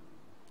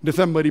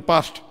 December, he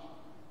passed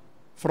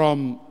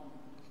from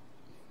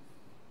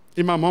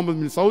Imam Muhammad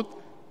bin Saud,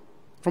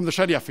 from the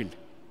Sharia field,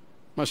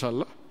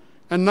 mashallah.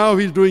 And now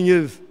he's doing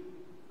his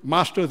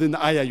master's in the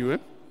IIUM.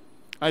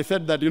 I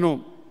said that,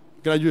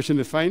 graduation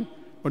is fine,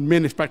 but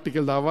main is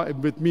practical dawah.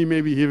 With me,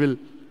 maybe he will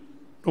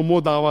do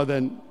more dawah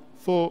than.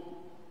 So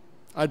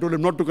I told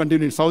him not to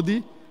continue in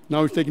Saudi.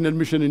 Now he's taking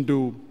admission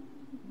into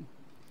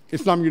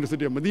Islamic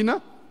University of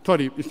Malaysia,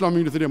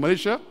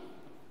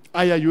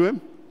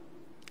 IIUM,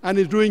 and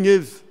he's doing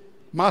his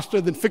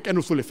master's in fiqh and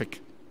usul fiqh.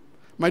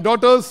 My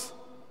daughters,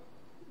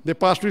 they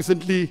passed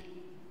recently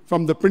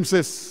from the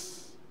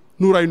Princess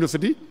Noora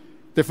University.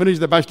 They finished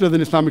the bachelor's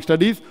in Islamic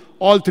studies.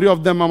 All 3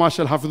 of them are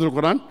mashallah hafizul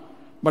Quran.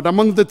 But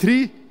among the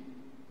 3,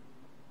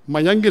 my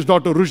youngest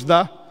daughter,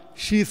 Rushda,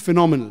 she is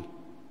phenomenal.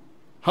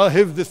 Her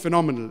hifz is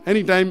phenomenal.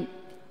 Anytime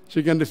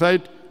she can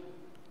recite.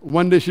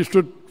 One day she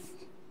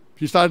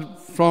started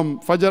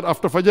from Fajr,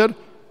 after Fajr.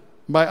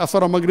 By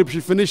Asr or Maghrib, she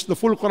finished the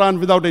full Quran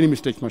without any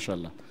mistakes,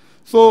 mashallah.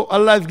 So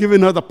Allah has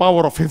given her the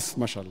power of hifz,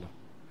 mashallah.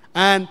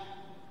 And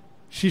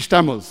she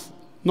stammers.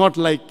 Not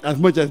like as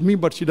much as me,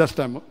 but she does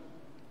stammer.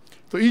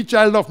 So each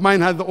child of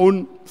mine has their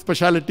own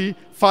speciality.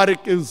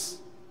 Farik is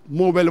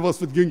more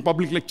well-versed with giving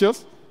public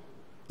lectures.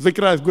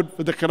 Zikra is good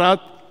with the qiraat.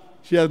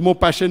 She has more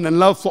passion and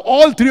love. So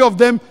all 3 of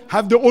them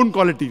have their own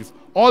qualities.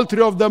 All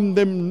 3 of them,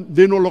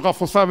 they know Loka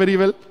Fosa very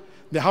well.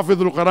 They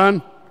hafizul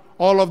Quran.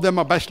 All of them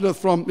are bachelors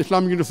from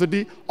Islamic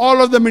University.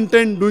 All of them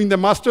intend doing their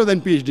master's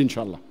and PhD,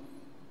 inshallah.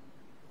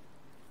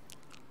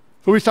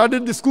 So we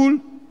started the school.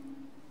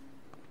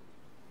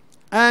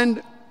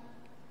 And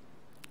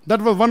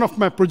that was one of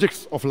my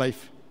projects of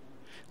life.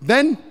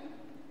 Then,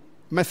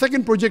 my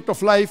second project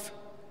of life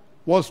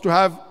was to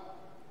have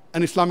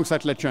an Islamic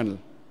satellite channel.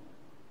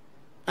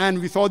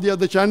 And we saw the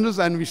other channels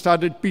and we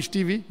started Peace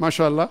TV,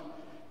 mashallah,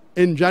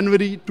 in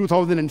January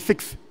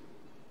 2006.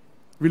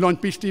 We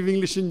launched Peace TV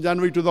English in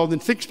January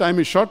 2006. Time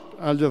is short.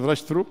 I'll just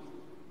rush through.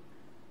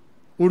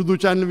 Urdu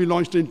channel we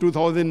launched in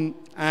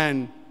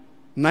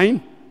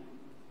 2009.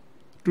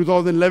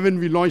 2011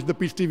 we launched the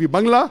Peace TV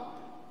Bangla.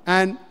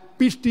 And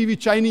Peace TV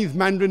Chinese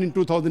Mandarin in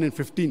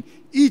 2015.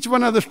 Each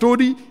one has a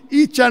story.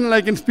 Each channel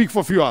I can speak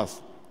for a few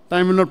hours.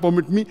 Time will not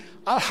permit me.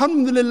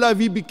 Alhamdulillah,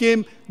 we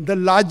became the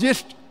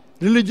largest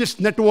religious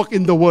network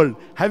in the world,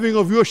 having a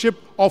viewership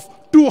of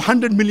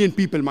 200 million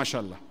people,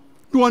 mashallah.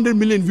 200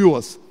 million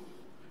viewers.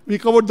 We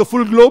covered the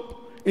full globe.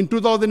 In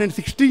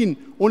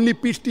 2016, only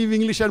Peace TV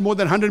English had more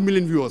than 100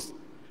 million viewers.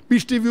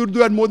 Peace TV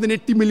Urdu had more than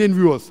 80 million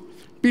viewers.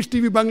 Peace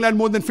TV Bangla had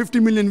more than 50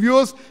 million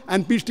viewers.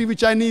 And Peace TV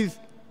Chinese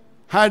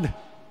had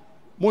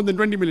more than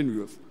 20 million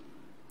viewers.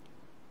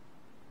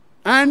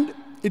 And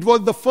it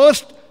was the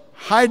first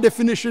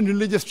high-definition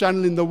religious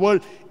channel in the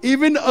world,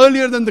 even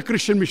earlier than the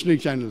Christian missionary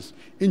channels.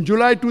 In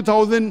July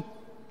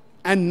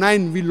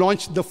 2009, we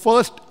launched the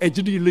first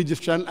HD religious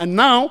channel, and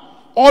now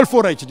all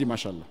 4 HD,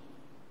 mashallah.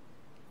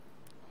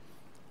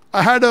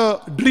 I had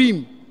a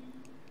dream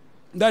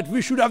that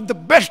we should have the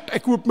best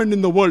equipment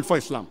in the world for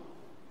Islam.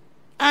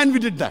 And we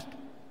did that.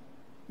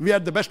 We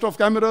had the best of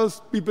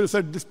cameras. People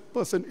said, this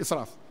person is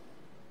Israf.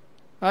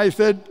 I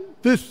said,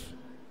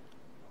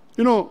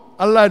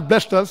 Allah had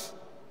blessed us.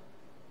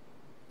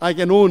 I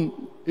can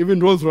own even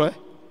Rolls Royce,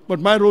 but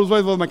my Rolls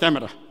Royce was my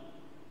camera.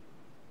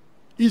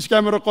 Each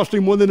camera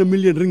costing more than $1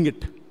 million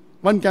ringgit.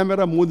 One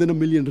camera, more than $1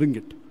 million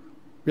ringgit.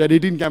 We had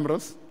 18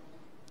 cameras,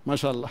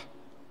 mashallah.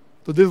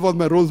 So this was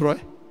my Rolls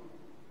Royce.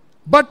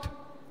 But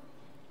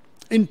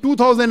in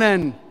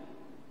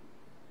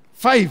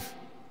 2005,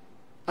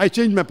 I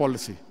changed my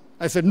policy.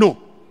 I said, no,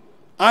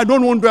 I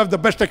don't want to have the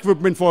best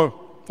equipment for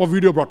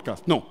video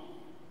broadcast. No.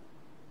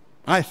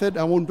 I said,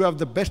 I want to have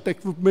the best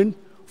equipment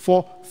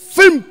for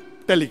film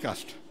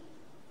telecast.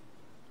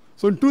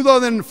 So in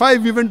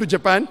 2005, we went to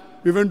Japan,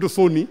 we went to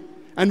Sony,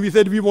 and we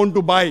said, we want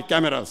to buy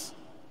cameras.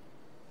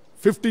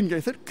 15, I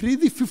said,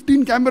 crazy,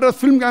 15 cameras,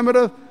 film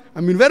cameras.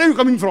 I mean, where are you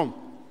coming from?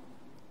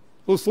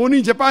 So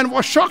Sony Japan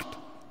was shocked.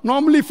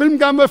 Normally, film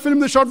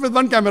the shot with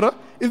 1 camera.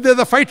 If there's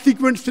a fight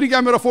sequence, 3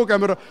 camera, 4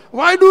 camera.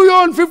 Why do you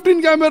own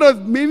 15 cameras?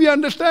 Maybe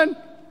understand.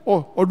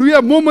 Or do you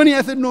have more money?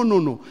 I said,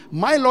 no.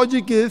 My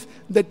logic is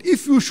that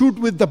if you shoot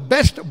with the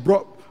best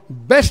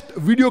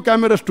video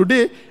cameras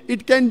today,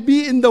 it can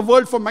be in the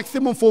world for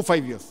maximum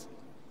 4-5 years.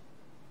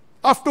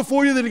 After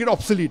 4 years, it will get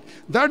obsolete.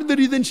 That's the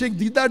reason Sheikh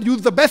Deedat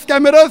used the best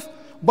cameras,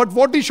 but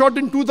what he shot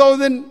in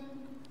 2000,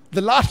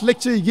 the last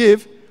lecture he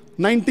gave,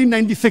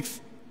 1996,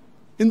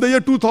 in the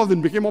year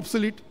 2000 became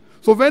obsolete.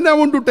 So when I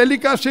want to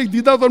telecast Sheikh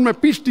Deedat on my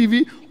Peace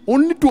TV,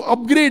 only to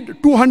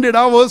upgrade 200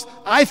 hours,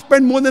 I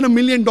spend more than $1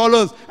 million,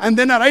 and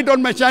then I write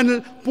on my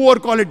channel, poor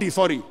quality,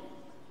 sorry.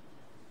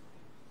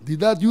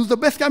 Deedat used the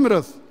best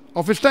cameras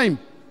of his time.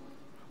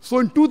 So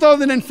in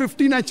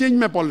 2015, I changed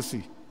my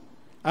policy.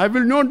 I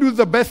will not use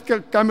the best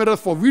cameras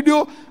for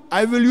video.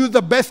 I will use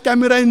the best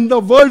camera in the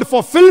world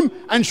for film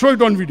and show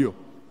it on video.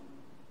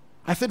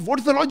 I said, what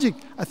is the logic?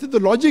 I said, the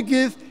logic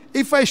is,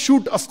 if I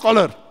shoot a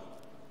scholar,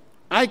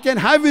 I can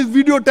have his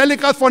video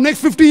telecast for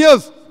next 50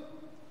 years.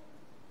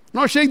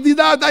 Now Sheikh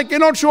Didat, I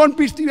cannot show on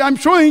Peace TV. I'm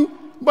showing,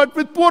 but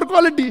with poor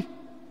quality.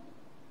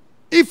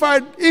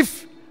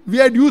 If we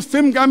had used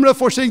film cameras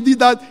for Sheikh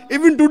Didat,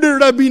 even today it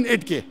would have been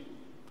 8K.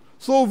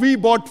 So we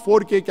bought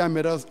 4K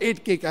cameras,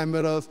 8K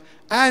cameras,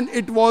 and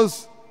it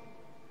was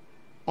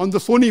on the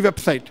Sony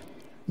website.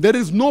 There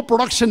is no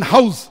production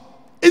house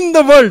in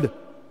the world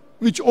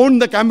which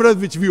owned the cameras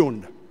which we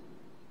owned.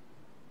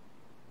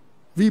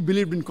 We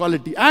believed in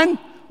quality. And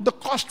the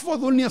cost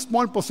was only a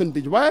small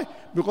percentage. Why?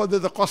 Because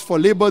there's a cost for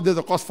labor, there's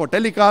a cost for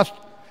telecast.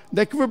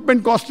 The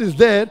equipment cost is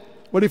there,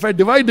 but if I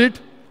divide it,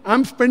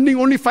 I'm spending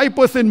only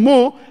 5%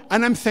 more,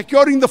 and I'm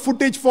securing the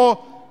footage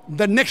for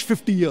the next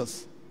 50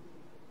 years.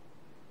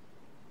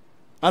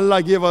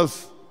 Allah gave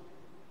us,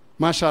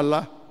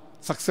 mashallah,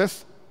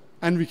 success,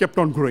 and we kept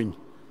on growing.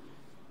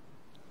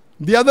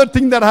 The other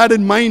thing that I had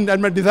in mind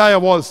and my desire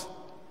was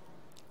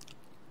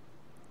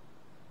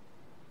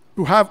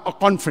to have a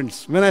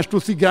conference. When I used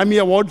to see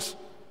Grammy Awards,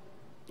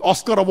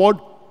 Oscar Award,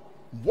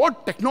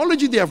 what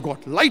technology they have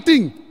got.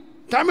 Lighting,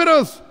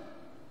 cameras,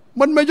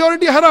 but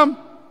majority haram.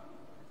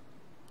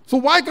 So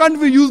why can't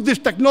we use this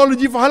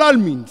technology for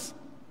halal means?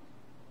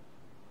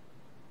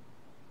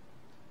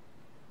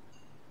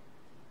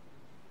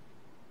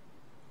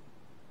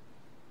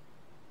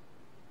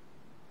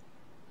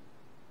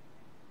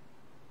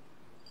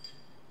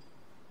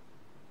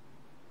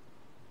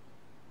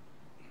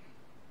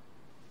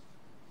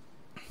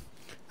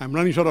 I'm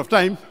running short of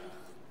time.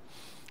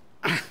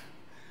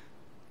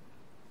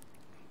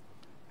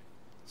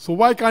 So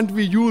why can't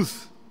we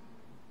use,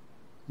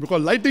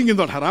 because lighting is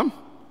not haram,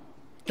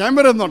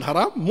 camera is not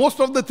haram, most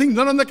of the things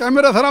done on the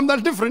camera is haram,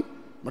 that's different.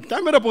 But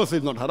camera per se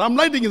is not haram,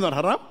 lighting is not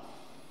haram.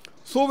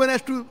 So when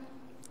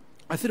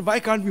I said,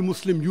 why can't we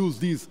Muslim use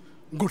these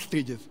good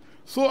stages?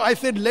 So I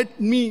said,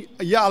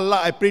 Ya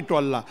Allah, I prayed to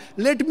Allah,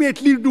 let me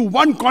at least do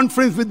one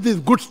conference with this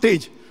good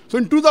stage. So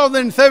in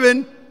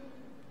 2007,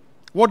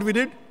 what we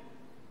did,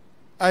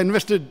 I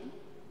invested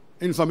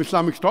in some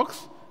Islamic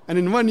stocks, and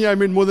in 1 year I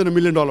made more than $1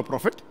 million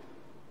profit.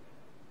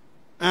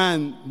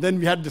 And then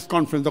we had this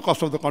conference. The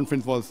cost of the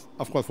conference was,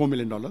 of course, $4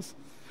 million.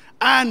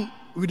 And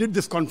we did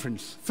this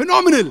conference.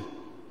 Phenomenal.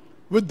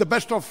 With the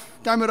best of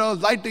cameras,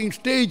 lighting,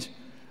 stage.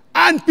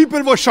 And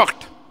people were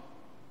shocked.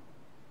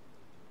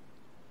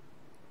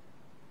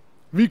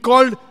 We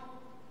called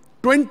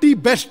 20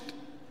 best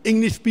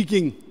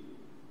English-speaking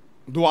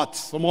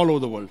duats from all over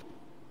the world.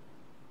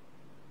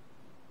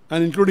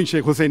 And including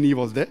Sheikh Hussaini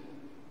was there.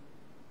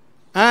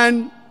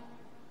 And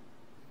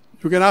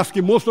you can ask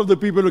him, most of the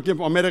people who came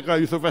from America,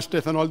 Yusuf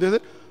Estes and all, they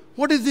said,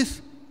 what is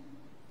this?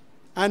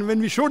 And when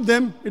we showed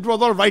them, it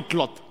was all white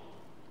cloth.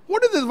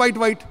 What is this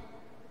white?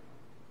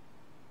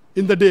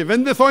 In the day.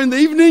 When they saw in the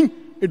evening,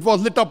 it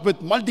was lit up with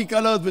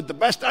multicolors, with the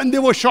best, and they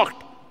were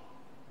shocked.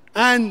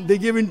 And they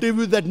gave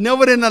interviews that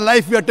never in our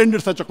life we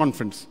attended such a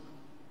conference.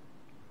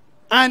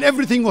 And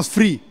everything was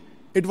free.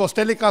 It was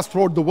telecast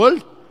throughout the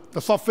world.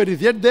 The software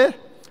is yet there.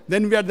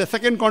 Then we had the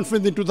second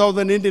conference in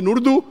 2008 in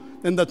Urdu.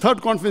 Then the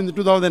third conference in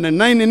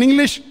 2009 in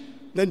English.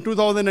 Then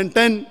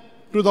 2010,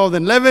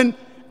 2011.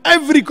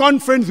 Every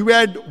conference we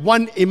had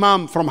one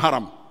imam from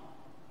Haram.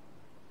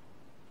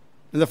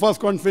 In the first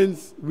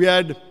conference we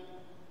had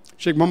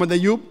Sheikh Muhammad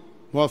Ayyub,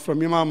 who was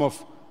from Imam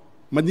of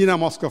Medina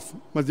Mosque of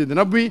Masjid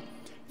Nabawi.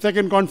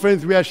 Second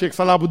conference we had Sheikh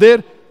Salah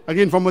Budair,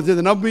 again from Masjid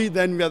Nabawi.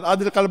 Then we had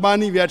Adil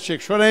Kalbani, we had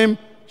Sheikh Shuraim.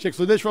 Sheikh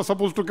Sudesh was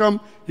supposed to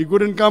come, he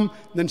couldn't come.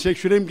 Then Sheikh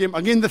Shuraim came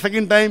again the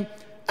second time.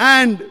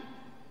 And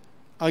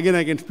again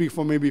I can speak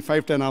for maybe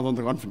 5-10 hours on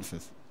the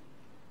conferences.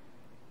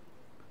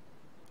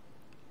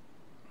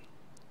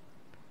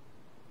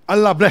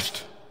 Allah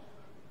blessed.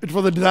 It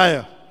was a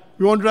desire.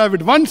 We wanted to have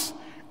it once.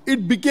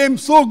 It became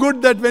so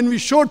good that when we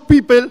showed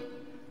people,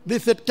 they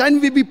said,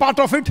 can we be part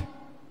of it?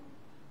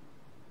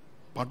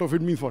 Part of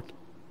it means what?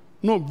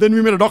 No, then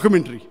we made a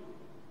documentary.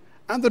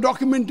 And the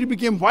documentary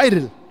became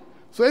viral.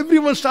 So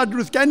everyone started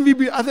to say, can we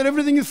be? I said,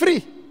 everything is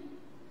free.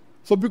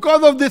 So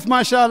because of this,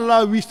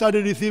 mashallah, we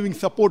started receiving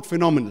support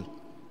phenomenal.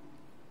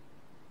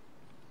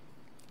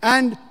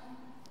 And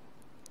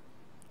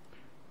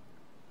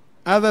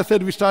as I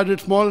said, we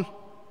started small.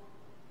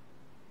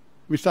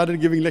 We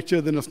started giving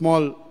lectures in a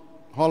small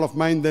hall of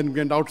mine, then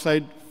went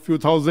outside, few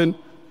thousand.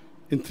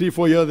 In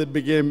 3-4 years, it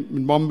became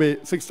in Bombay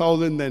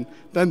 6,000, then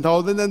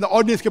 10,000. Then the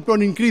audience kept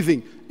on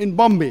increasing in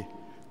Bombay.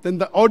 Then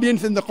the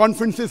audience in the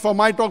conferences for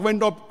my talk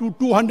went up to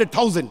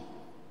 200,000.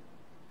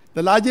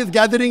 The largest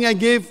gathering I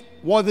gave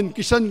was in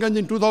Kishanganj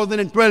in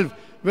 2012,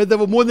 where there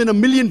were more than 1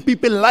 million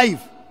people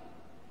live.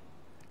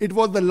 It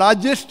was the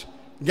largest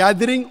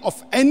gathering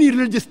of any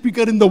religious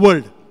speaker in the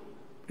world.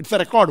 It's a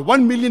record,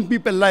 1 million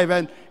people live,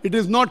 and it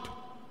is not,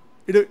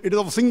 it is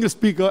of a single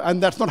speaker,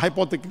 and that's not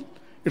hypothetical.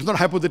 It's not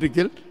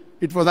hypothetical,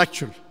 it was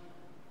actual.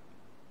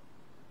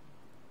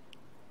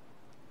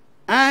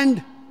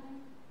 And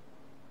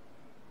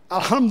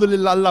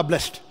Alhamdulillah, Allah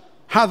blessed.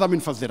 Hadha min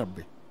fazli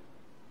Rabbi.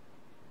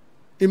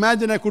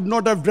 Imagine I could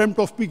not have dreamt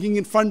of speaking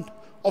in front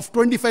of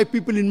 25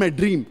 people in my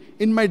dream.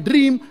 In my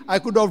dream, I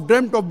could have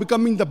dreamt of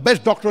becoming the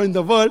best doctor in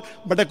the world,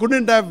 but I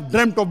couldn't have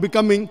dreamt of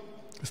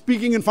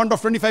speaking in front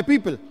of 25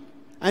 people.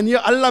 And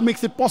here Allah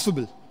makes it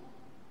possible.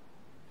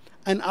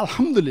 And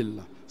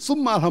alhamdulillah,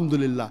 summa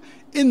alhamdulillah,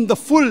 in the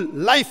full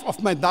life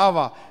of my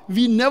dawah,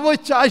 we never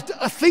charged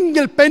a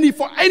single penny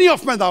for any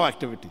of my dawah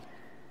activity.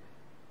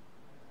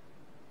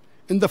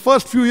 In the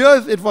first few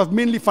years, it was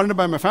mainly funded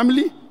by my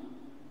family.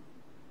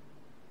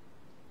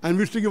 And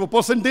we used to give a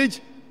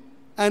percentage,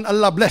 and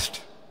Allah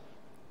blessed.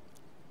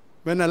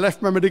 When I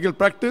left my medical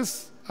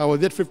practice, I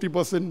was yet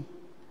 50%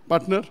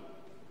 partner.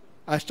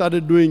 I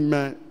started doing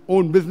my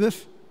own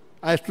business.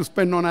 I used to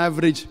spend on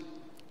average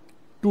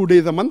 2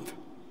 days a month,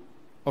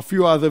 a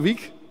few hours a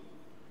week,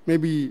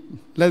 maybe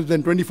less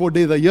than 24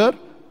 days a year,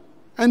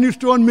 and used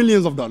to earn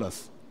millions of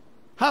dollars.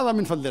 هذا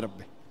من فضل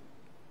ربي.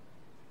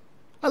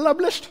 Allah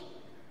blessed.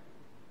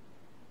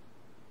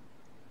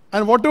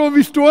 And whatever we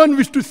used to earn, we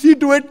used to see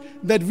to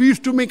it that we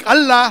used to make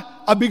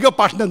Allah a bigger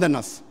partner than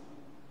us.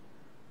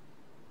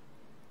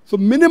 So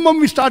minimum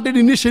we started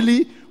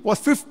initially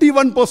was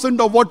 51%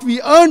 of what we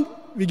earned,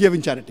 we gave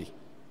in charity.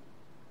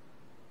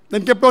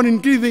 Then kept on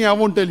increasing. I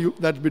won't tell you,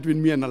 that's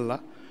between me and Allah.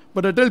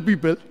 But I tell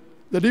people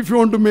that if you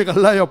want to make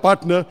Allah your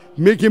partner,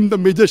 make him the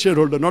major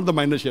shareholder, not the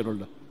minor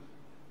shareholder.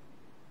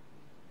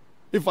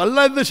 If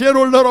Allah is the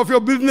shareholder of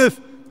your business,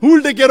 who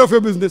will take care of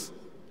your business?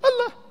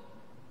 Allah.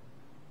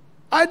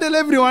 I tell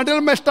everyone, I tell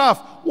my staff,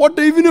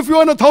 even if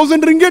you earn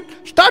 1,000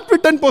 ringgit, start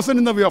with 10%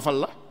 in the way of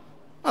Allah.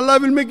 Allah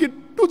will make it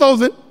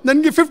 2,000,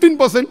 then give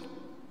 15%,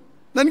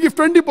 then give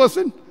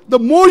 20%. The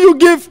more you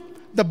give,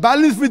 the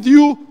balance with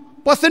you,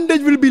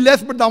 percentage will be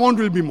less, but the amount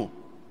will be more.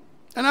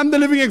 And I'm the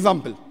living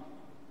example.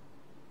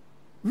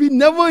 We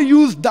never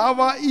used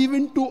dawah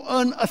even to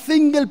earn a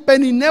single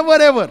penny, never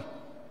ever.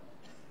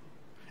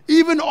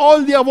 Even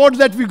all the awards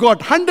that we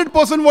got,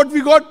 100% what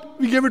we got,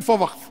 we gave it for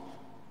waqf.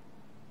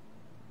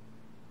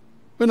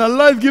 When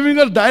Allah is giving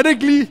us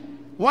directly,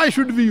 why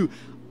should we use?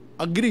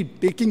 Agreed,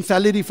 taking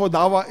salary for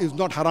dawah is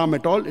not haram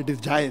at all, it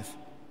is jaiz.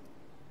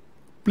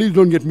 Please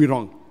don't get me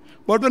wrong.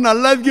 But when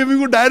Allah is giving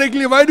you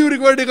directly, why do you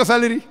require to take a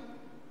salary?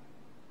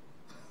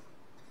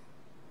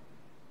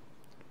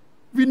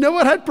 We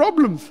never had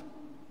problems.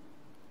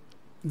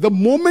 The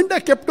moment I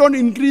kept on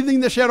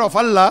increasing the share of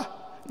Allah,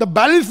 the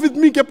balance with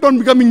me kept on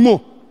becoming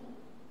more.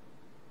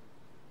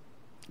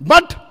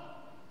 But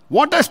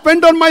what I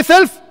spent on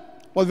myself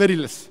was very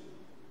less.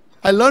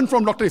 I learned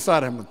from Dr.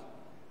 Isar Ahmed.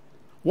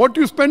 What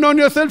you spend on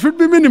yourself should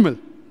be minimal.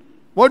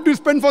 What you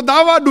spend for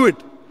dawah, do it.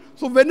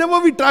 So whenever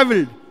we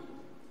traveled,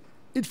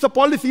 it's a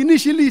policy.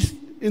 Initially,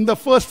 in the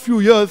first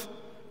few years,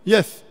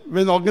 yes,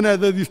 when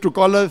organizers used to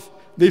call us,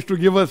 they used to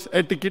give us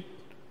a ticket.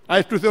 I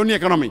used to say only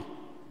economy.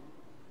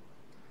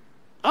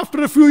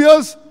 After a few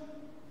years,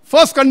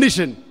 first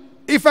condition,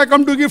 if I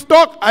come to give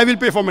talk, I will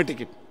pay for my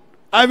ticket.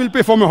 I will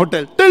pay for my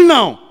hotel. Till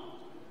now,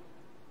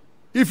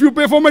 if you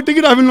pay for my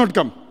ticket, I will not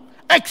come.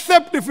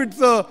 Except if it's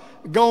a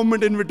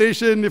government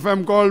invitation, if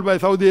I'm called by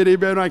Saudi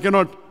Arabia, I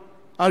cannot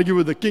argue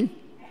with the king.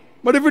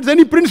 But if it's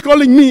any prince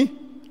calling me,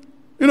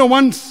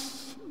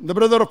 once the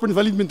brother of Prince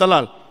Walid bin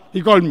Talal,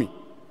 he called me.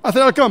 I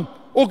said, I'll come.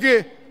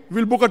 Okay,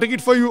 we'll book a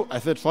ticket for you. I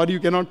said, sorry, you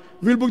cannot.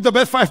 We'll book the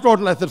best 5-star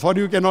hotel. I said,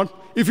 sorry, you cannot.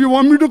 If you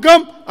want me to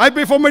come, I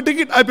pay for my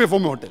ticket, I pay for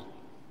my hotel.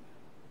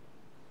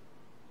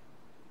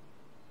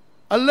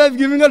 Allah is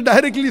giving us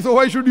directly, so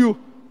why should you?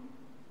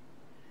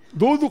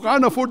 Those who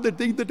can't afford, they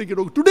take the ticket.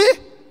 Today,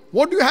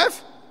 what do you have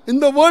in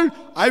the world?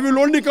 I will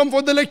only come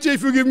for the lecture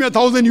if you give me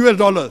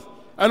 $1,000.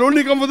 I'll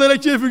only come for the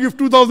lecture if you give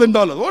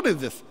 $2,000. What is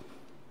this?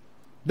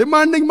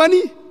 Demanding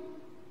money?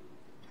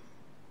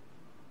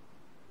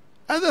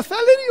 As a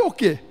salary,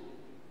 okay.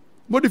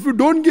 But if you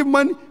don't give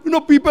money,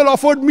 people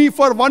offered me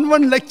for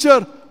one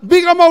lecture,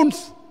 big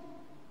amounts.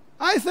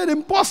 I said,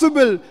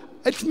 impossible.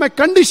 It's my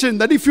condition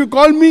that if you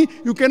call me,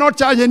 you cannot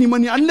charge any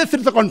money unless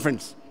it's a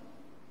conference.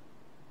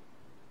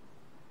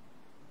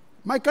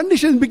 My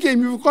conditions became,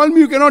 if you call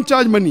me, you cannot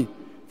charge money.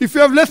 If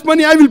you have less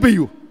money, I will pay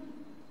you.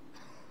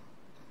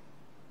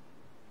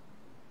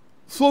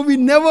 So we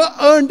never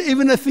earned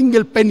even a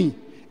single penny.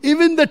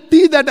 Even the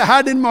tea that I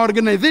had in my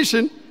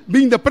organization,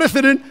 being the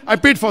president, I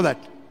paid for that.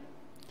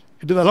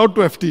 It is allowed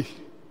to have tea.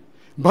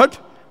 But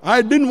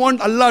I didn't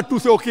want Allah to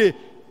say, okay,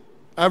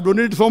 I have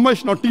donated so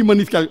much, now tea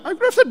money is calculated. I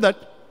could have said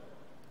that.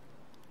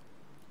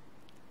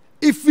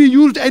 If we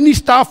used any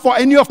staff for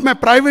any of my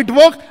private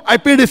work, I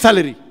paid a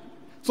salary.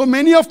 So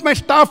many of my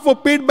staff were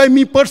paid by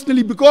me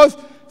personally because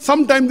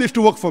sometimes they used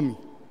to work for me.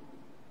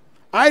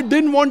 I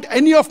didn't want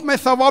any of my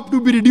sawab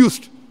to be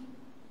reduced.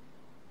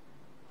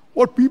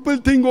 What people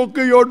think,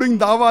 okay, you're doing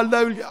dawah,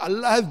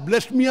 Allah has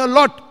blessed me a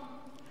lot.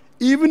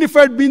 Even if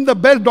I had been the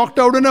best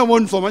doctor, I wouldn't have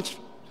earned so much.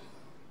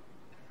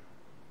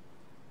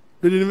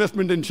 Did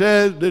investment in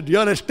shares, did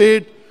real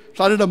estate,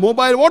 started a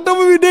mobile,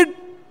 whatever we did,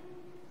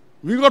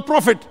 we got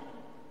profit.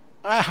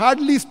 I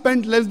hardly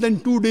spent less than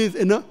 2 days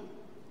in a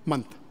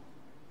month.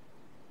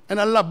 And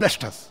Allah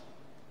blessed us.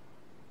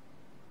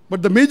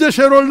 But the major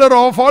shareholder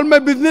of all my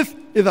business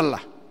is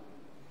Allah.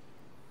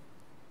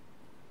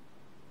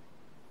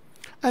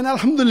 And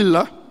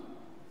Alhamdulillah,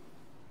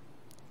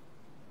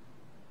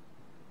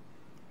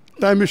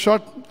 time is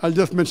short, I'll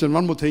just mention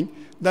one more thing,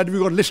 that we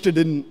got listed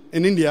in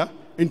India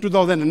in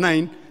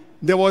 2009.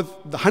 There was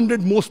the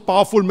 100 most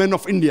powerful men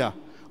of India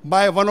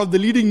by one of the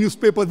leading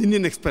newspapers,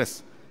 Indian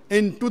Express.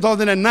 In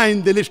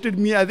 2009, they listed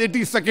me as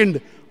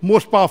 82nd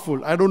most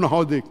powerful. I don't know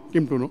how they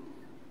came to know.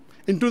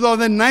 In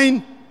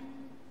 2009,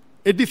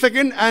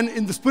 82nd, and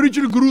in the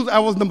spiritual gurus, I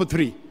was number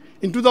 3.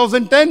 In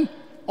 2010,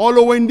 all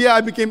over India,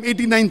 I became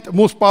 89th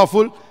most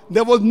powerful.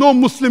 There was no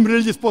Muslim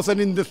religious person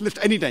in this list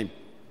anytime.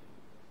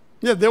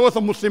 Yes, there were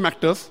some Muslim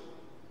actors,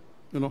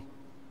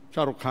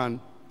 Shah Rukh Khan,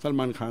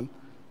 Salman Khan,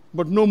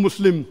 but no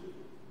Muslim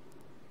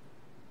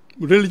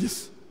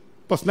religious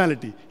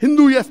personality.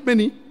 Hindu, yes,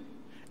 many.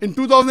 In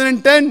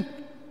 2010,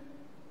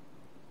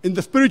 in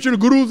the spiritual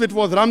gurus, it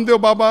was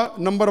Ramdev Baba,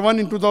 number 1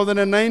 in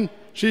 2009,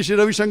 Shri Shri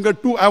Ravi Shankar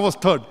 2, I was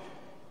 3rd.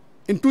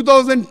 In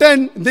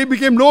 2010, they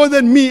became lower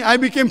than me, I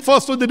became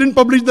 1st, so they didn't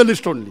publish the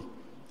list only.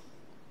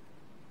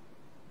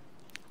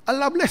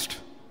 Allah blessed.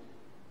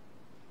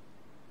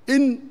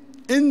 In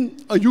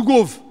a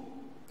YouGov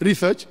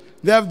research,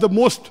 they have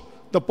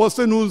the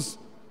person who's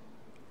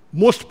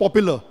most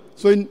popular.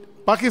 So in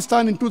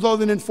Pakistan in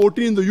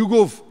 2014, in the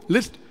YouGov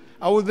list,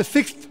 I was the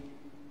 6th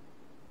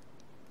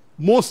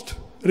most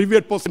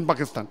revered person in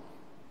Pakistan.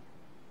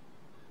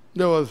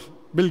 There was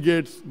Bill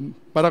Gates,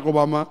 Barack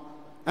Obama,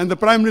 and the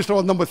Prime Minister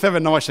was number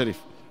 7, Nawaz Sharif.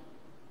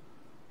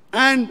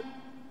 And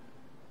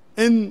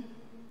in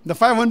the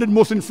 500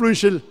 most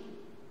influential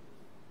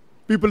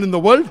people in the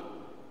world,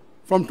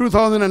 from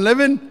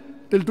 2011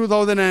 till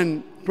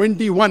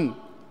 2021,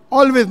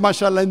 always,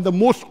 mashallah, in the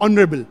most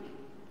honorable.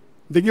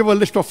 They give a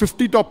list of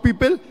 50 top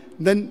people,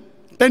 then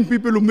 10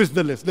 people who missed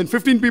the list, then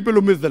 15 people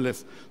who missed the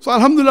list. So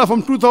alhamdulillah,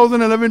 from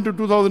 2011 to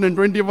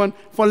 2021,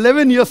 for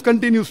 11 years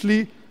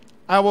continuously,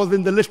 I was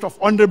in the list of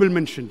honorable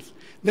mentions.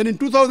 Then in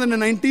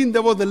 2019,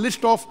 there was a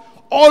list of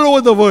all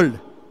over the world,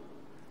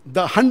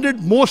 the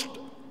 100 most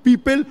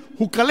people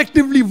who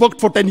collectively worked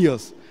for 10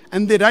 years.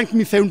 And they ranked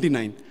me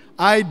 79.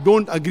 I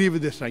don't agree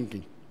with this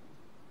ranking.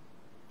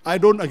 I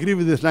don't agree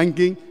with this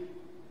ranking.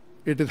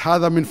 It is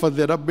hadha min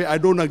fadli rabbi. I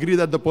don't agree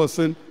that the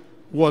person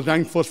who was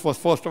ranked first was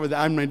first with the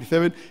I'm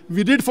 97.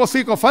 We did for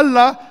sake of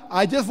Allah.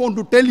 I just want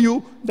to tell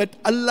you that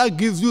Allah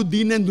gives you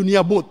deen and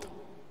dunya both.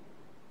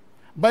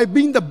 By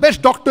being the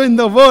best doctor in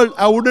the world,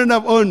 I wouldn't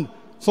have earned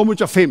so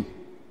much of fame.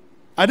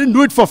 I didn't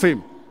do it for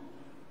fame.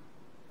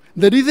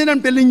 The reason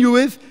I'm telling you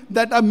is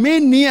that our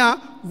main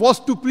niyyah was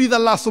to please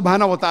Allah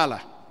subhanahu wa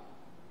ta'ala.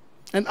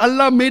 And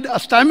Allah made a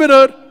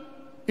stammerer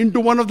into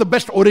one of the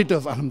best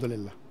orators,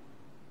 alhamdulillah.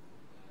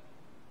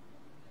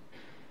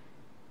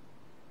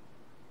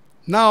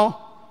 Now,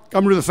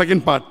 come to the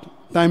second part.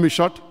 Time is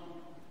short.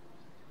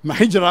 My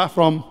hijrah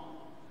from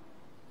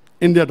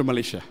India to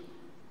Malaysia.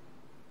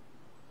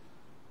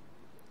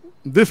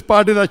 This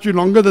part is actually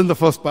longer than the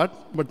first part,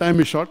 but time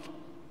is short.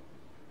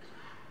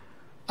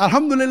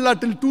 Alhamdulillah,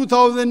 till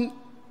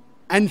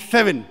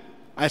 2007,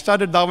 I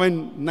started Dawah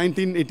in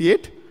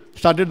 1988,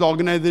 started the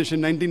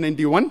organization in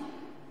 1991,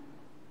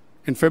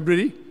 in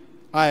February,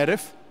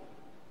 IRF.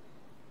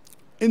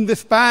 In the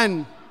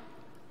span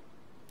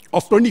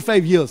of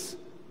 25 years,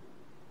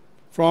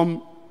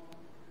 from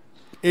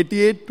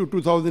 88 to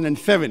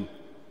 2007,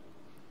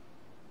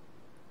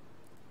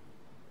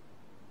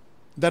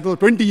 that was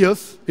 20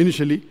 years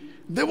initially,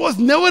 there was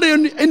never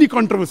any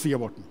controversy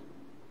about me.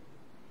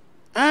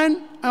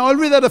 And I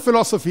always had a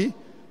philosophy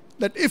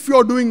that if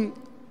you're doing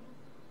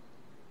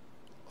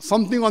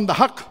something on the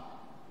haqq,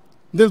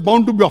 there's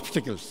bound to be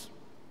obstacles.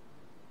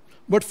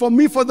 But for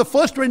me, for the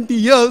first 20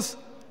 years,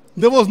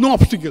 there was no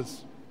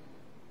obstacles.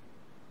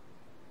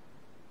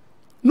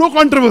 No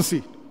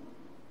controversy.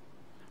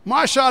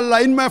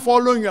 MashaAllah, in my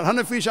following,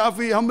 Hanafi,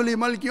 Shafi, Hanbali,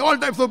 Maliki, all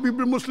types of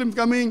people, Muslims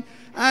coming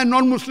and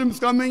non-Muslims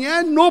coming,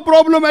 and no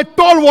problem at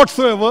all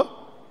whatsoever,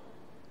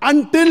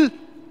 until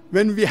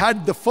when we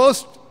had the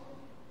first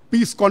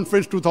Peace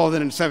Conference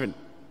 2007.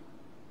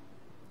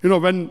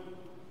 When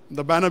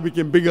the banner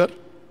became bigger,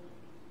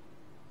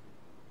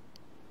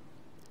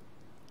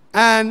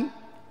 and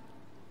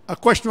a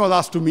question was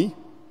asked to me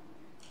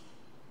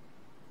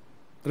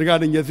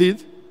regarding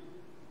Yazid,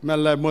 may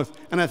Allah have mercy.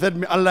 And I said,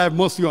 may Allah have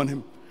mercy on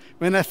him.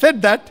 When I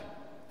said that,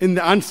 in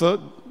the answer,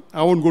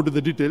 I won't go to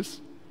the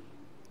details,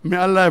 may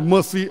Allah have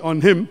mercy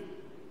on him,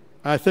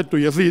 I said to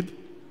Yazid,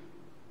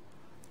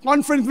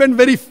 conference went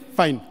very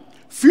fine.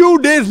 Few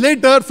days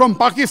later from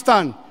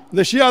Pakistan,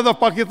 the Shias of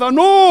Pakistan,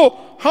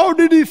 no, how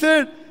did he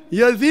say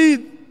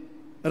Yazid,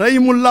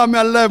 Rahimullah, may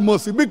Allah have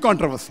mercy, big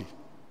controversy.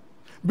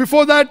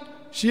 Before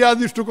that,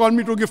 Shias used to call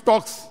me to give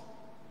talks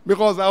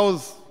because I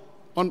was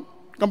on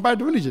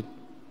comparative religion.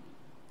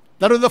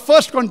 That was the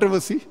first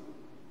controversy.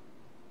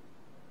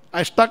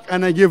 I stuck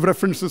and I gave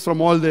references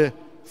from all the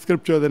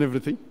scriptures and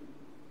everything.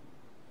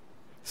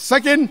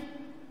 Second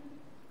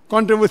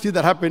controversy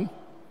that happened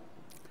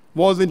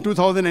was in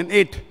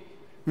 2008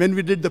 when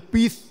we did the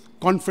Peace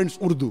Conference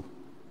Urdu.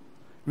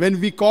 When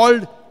we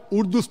called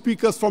Urdu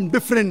speakers from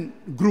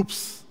different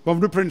groups,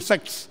 from different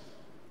sects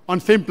on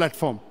same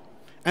platform.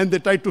 And they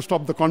tried to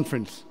stop the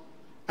conference.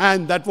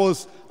 And that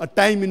was a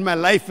time in my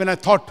life when I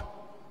thought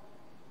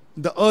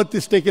the earth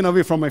is taken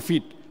away from my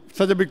feet.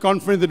 Such a big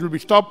conference, it will be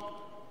stopped.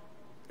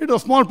 It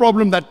was a small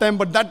problem that time,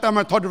 but that time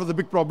I thought it was a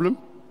big problem.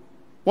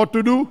 What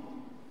to do?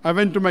 I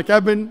went to my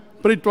cabin,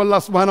 prayed to Allah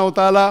subhanahu wa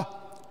ta'ala.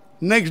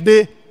 Next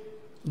day,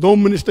 the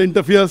Home Minister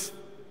interferes.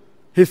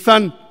 His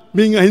son,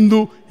 being a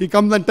Hindu, he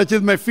comes and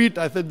touches my feet.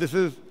 I said, this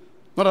is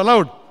not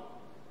allowed.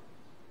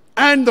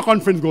 And the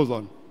conference goes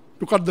on,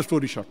 to cut the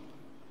story short.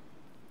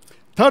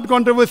 Third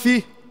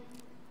controversy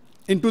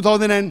in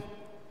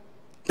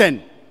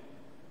 2010.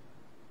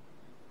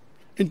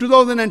 In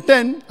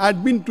 2010, I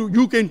had been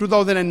to UK in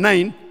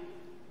 2009.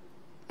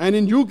 And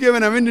in UK,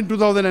 when I went in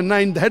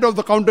 2009, the head of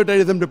the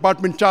counterterrorism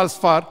department, Charles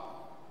Farr,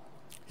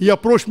 he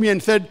approached me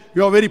and said,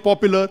 you are very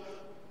popular.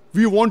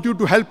 We want you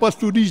to help us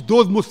to reach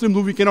those Muslims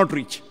who we cannot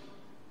reach.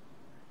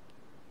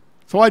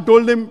 So I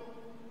told him,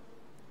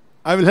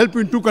 I will help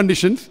you in two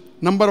conditions.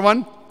 Number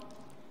one,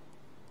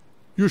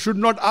 you should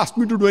not ask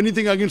me to do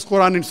anything against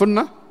Quran and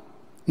Sunnah.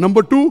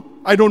 Number two,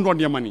 I don't want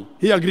your money.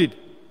 He agreed.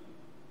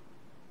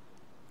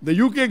 The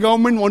UK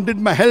government wanted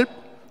my help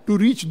to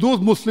reach those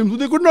Muslims who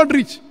they could not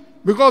reach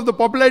because of the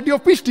popularity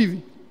of Peace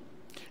TV.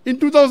 In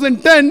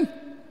 2010,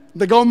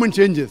 the government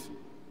changes.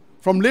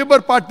 From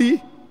Labour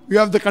Party, you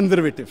have the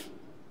Conservative.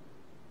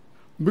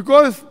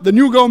 Because the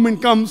new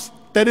government comes,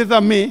 Theresa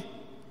May,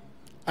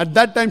 at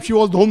that time she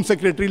was the Home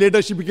Secretary,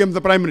 later she became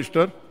the Prime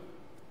Minister.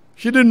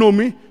 She didn't know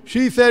me.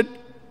 She said,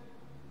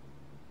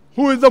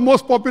 who is the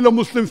most popular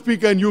Muslim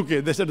speaker in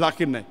UK? They said,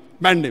 Zakir Naik.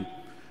 Banned him.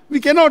 We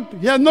cannot,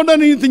 he has not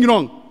done anything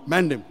wrong.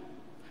 Banned him.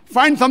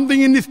 Find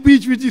something in his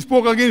speech which he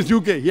spoke against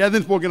UK. He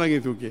hasn't spoken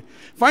against UK.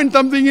 Find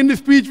something in his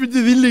speech which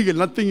is illegal.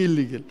 Nothing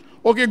illegal.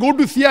 Okay, go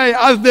to CIA,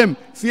 ask them.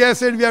 CIA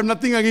said, we have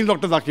nothing against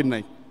Dr. Zakir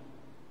Naik.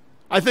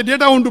 I said,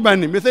 yet I want to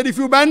ban him. They said, if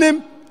you ban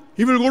him,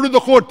 he will go to the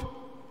court.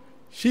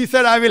 She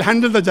said, I will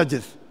handle the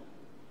judges.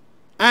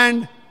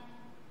 And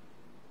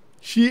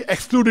she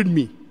excluded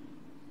me.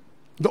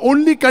 The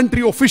only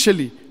country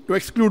officially to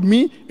exclude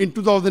me in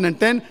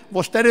 2010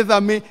 was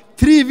Theresa May.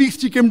 3 weeks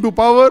she came to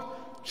power.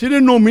 She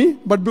didn't know me,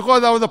 but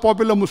because I was a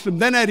popular Muslim,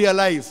 then I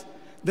realized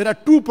there are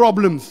two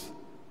problems,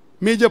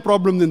 major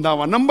problems in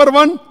Dawah. Number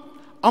one,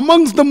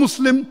 amongst the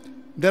Muslims,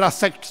 there are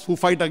sects who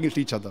fight against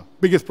each other.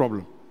 Biggest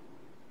problem.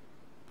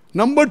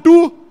 Number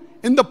two,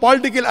 in the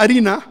political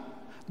arena,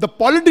 the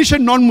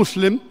politician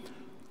non-Muslim,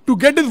 to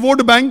get his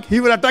vote bank, he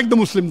will attack the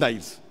Muslim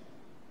dies.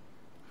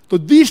 So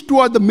these two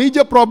are the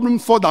major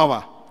problems for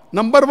Dawah.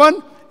 Number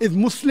one is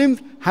Muslims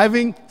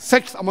having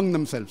sects among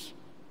themselves.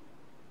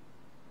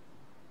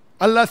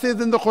 Allah says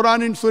in the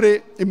Quran in Surah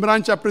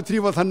Imran chapter 3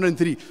 verse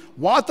 103,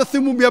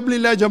 وَاتَصِمُوا بِحَبْلِ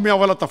اللَّهِ جَمِيعًا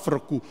وَلَا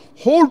تَفَرَّقُوا.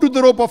 Hold to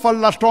the rope of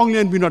Allah strongly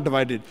and be not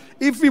divided.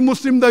 If we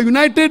Muslims are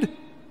united,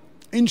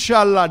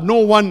 inshallah, no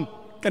one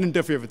can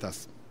interfere with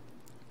us.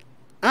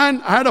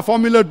 And I had a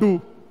formula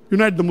to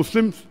unite the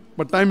Muslims,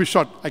 but time is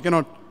short. I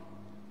cannot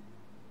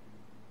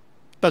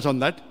touch on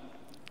that.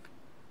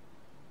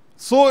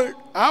 So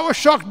I was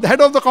shocked. The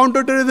head of the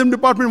counterterrorism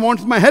department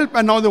wants my help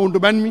and now they want to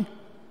ban me.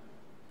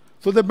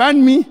 So they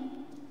banned me.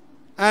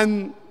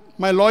 And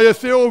my lawyers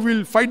say, oh,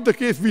 we'll fight the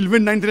case, we'll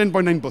win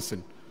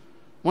 99.9%.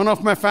 One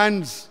of my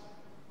fans,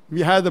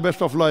 we had the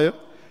best of lawyer.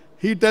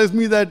 He tells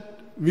me that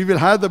we will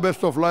have the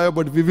best of lawyer,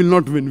 but we will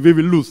not win, we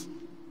will lose.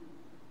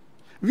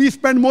 We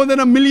spent more than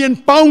 £1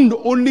 million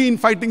only in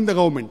fighting the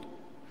government.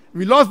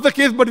 We lost the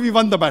case, but we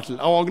won the battle.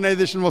 Our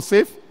organization was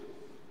safe.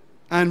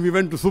 And we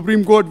went to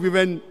Supreme Court, we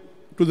went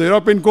to the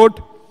European Court.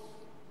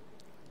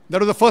 That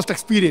was the first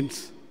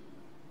experience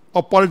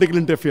of political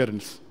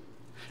interference.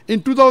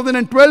 In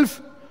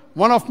 2012,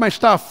 one of my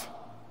staff,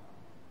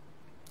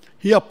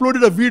 he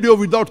uploaded a video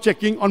without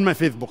checking on my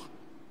Facebook,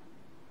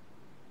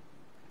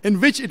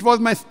 in which it was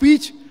my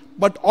speech,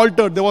 but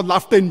altered. There was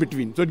laughter in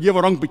between, so it gave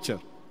a wrong picture.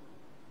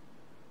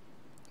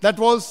 That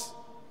was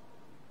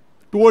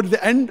towards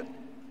the end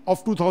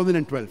of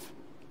 2012.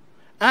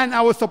 And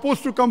I was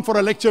supposed to come for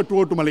a lecture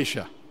tour to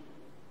Malaysia.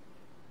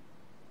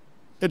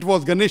 It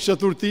was Ganesh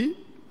Chaturthi,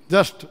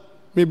 just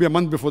maybe a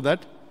month before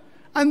that.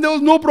 And there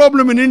was no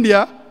problem in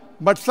India,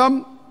 but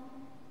some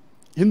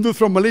Hindus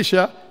from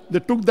Malaysia, they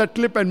took that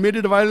clip and made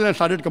it viral and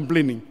started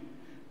complaining.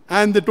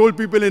 And they told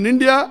people in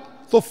India,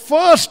 so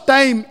first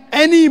time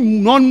any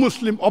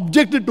non-Muslim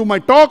objected to my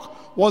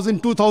talk was in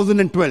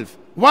 2012.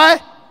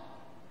 Why?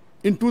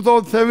 In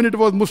 2007 it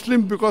was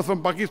Muslims because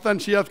from Pakistan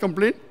Shias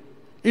complained.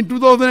 In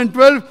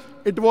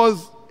 2012 it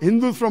was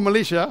Hindus from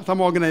Malaysia,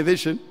 some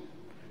organization.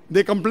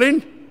 They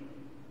complained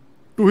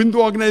to Hindu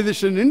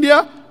organization in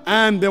India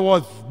and there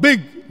was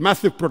big,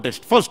 massive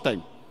protest, first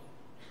time.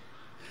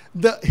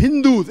 The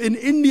Hindus in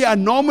India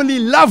normally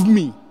love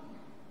me.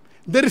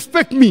 They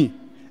respect me.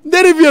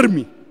 They revere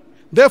me.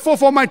 Therefore,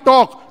 for my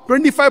talk,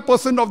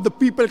 25% of the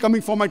people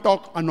coming for my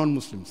talk are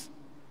non-Muslims.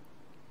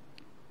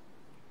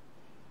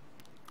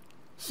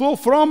 So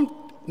from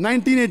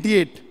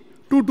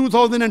 1988 to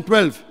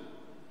 2012,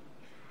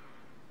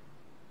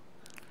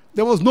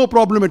 there was no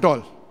problem at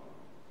all.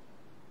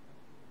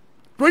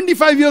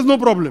 25 years, no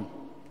problem.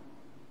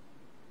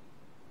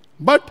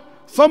 But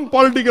some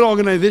political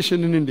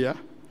organization in India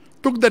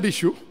took that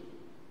issue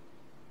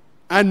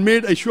and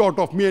made an issue out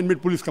of me and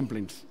made police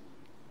complaints.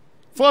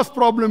 First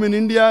problem in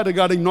India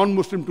regarding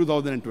non-Muslim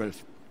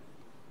 2012.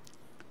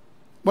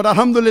 But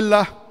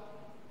alhamdulillah,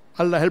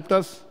 Allah helped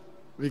us.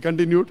 We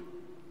continued.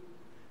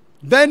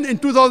 Then in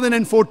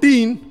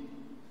 2014,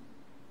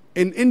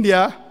 in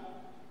India,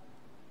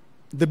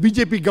 the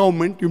BJP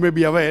government, you may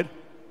be aware,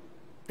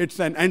 it's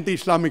an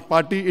anti-Islamic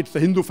party, it's a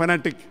Hindu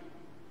fanatic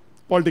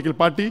political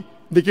party,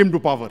 they came to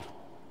power.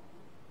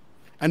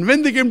 And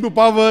when they came to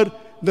power,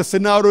 the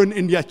scenario in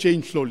India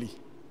changed slowly.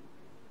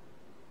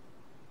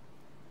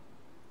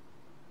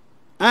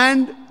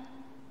 And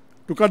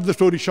to cut the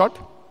story short,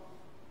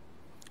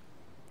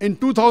 in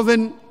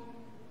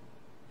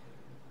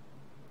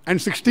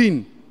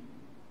 2016,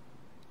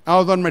 I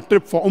was on my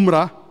trip for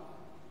Umrah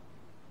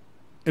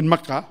in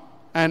Mecca,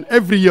 and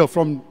every year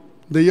from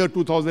the year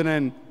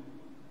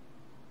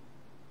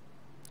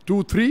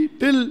 2002-3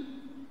 till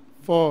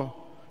for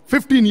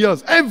 15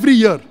 years, every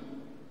year,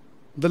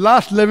 the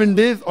last 11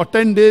 days or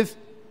 10 days,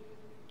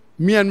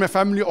 me and my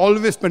family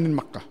always spent in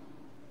Mecca.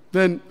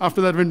 Then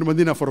after that, went to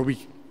Medina for a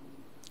week.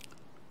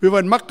 We were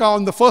in Mecca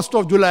on the 1st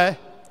of July,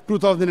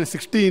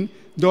 2016.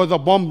 There was a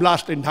bomb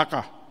blast in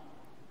Dhaka.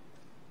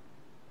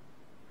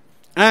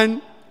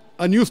 And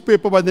a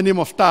newspaper by the name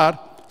of Star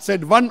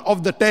said one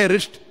of the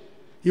terrorists,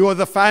 he was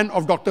a fan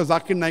of Dr.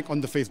 Zakir Naik on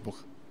the Facebook.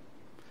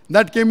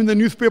 That came in the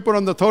newspaper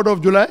on the 3rd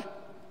of July,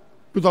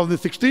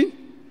 2016.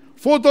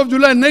 4th of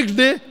July, next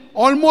day,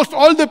 almost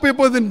all the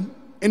papers in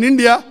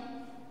India,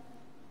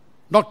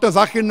 Dr.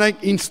 Zakir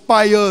Naik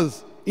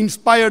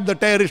inspired the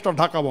terrorist of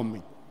Dhaka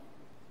bombing.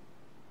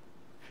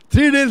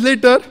 3 days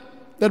later,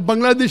 that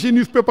Bangladeshi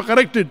newspaper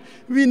corrected.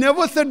 We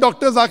never said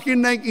Dr. Zakir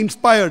Naik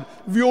inspired.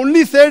 We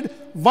only said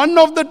one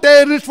of the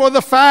terrorists was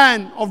a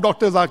fan of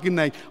Dr. Zakir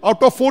Naik.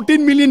 Out of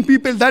 14 million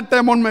people that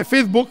time on my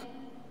Facebook,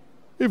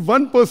 if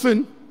one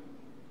person,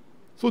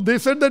 so they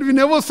said that we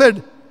never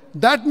said.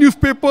 That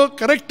newspaper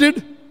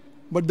corrected,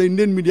 but the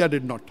Indian media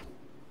did not.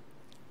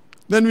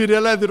 Then we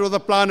realized it was a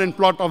plan and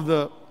plot of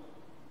the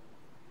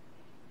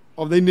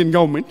Indian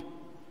government.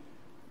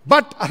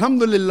 But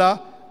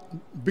alhamdulillah,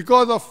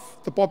 because of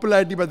the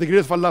popularity by the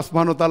grace of Allah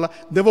subhanahu wa ta'ala,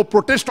 there were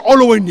protests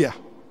all over India.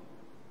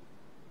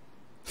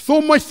 So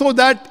much so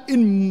that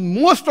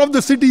in most of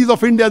the cities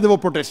of India there were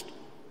protests.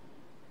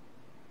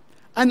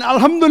 And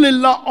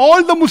alhamdulillah,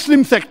 all the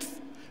Muslim sects,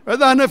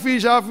 whether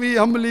Hanafi, Shafi,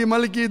 Hanbali,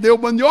 Maliki,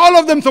 Deobandi, all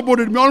of them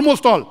supported me,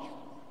 almost all.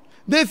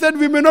 They said,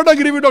 we may not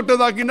agree with Dr.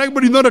 Zakir Naik,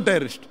 but he's not a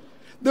terrorist.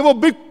 There were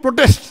big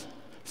protests.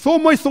 So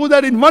much so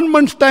that in 1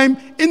 month's time,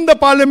 in the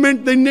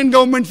parliament, the Indian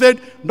government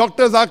said,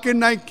 Dr. Zakir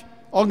Naik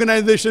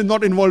organization is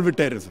not involved with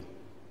terrorism.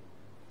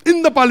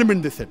 In the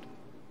parliament, they said.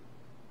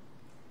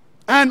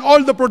 And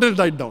all the protests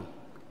died down.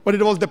 But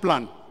it was the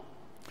plan.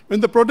 When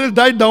the protests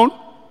died down,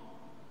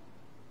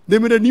 they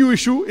made a new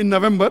issue in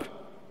November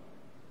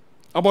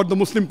about the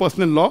Muslim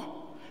personal law.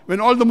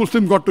 When all the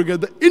Muslims got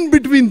together, in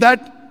between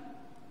that,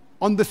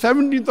 on the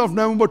 17th of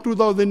November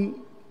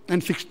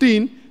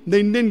 2016, the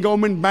Indian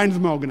government bans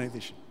my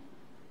organization.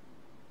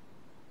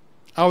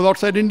 I was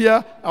outside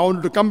India. I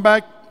wanted to come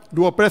back,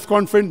 do a press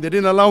conference. They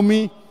didn't allow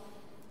me.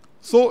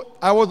 So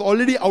I was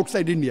already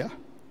outside India.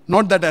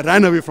 Not that I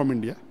ran away from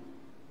India.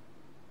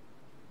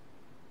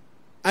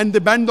 And they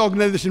banned the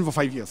organization for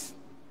 5 years.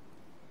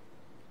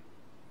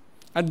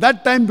 At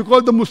that time,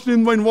 because the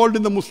Muslims were involved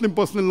in the Muslim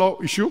personal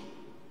law issue,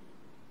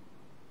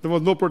 there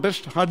was no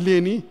protest, hardly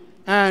any,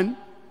 and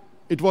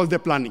it was their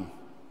planning.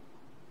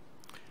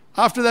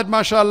 After that,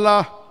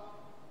 mashallah,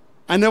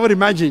 I never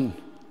imagined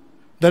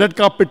the red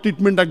carpet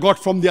treatment I got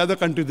from the other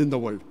countries in the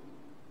world.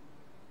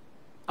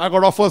 I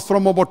got offers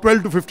from about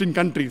 12 to 15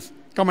 countries.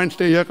 Come and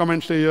stay here, come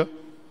and stay here.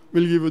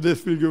 We'll give you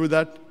this, we'll give you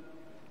that.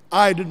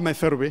 I did my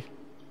survey.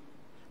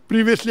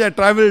 Previously, I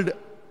traveled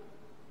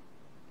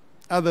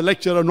as a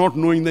lecturer, not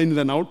knowing the ins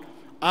and outs.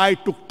 I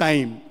took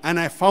time and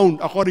I found,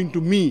 according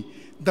to me,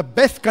 the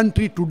best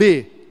country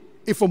today,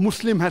 if a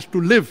Muslim has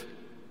to live,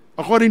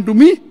 according to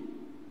me,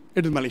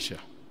 it is Malaysia.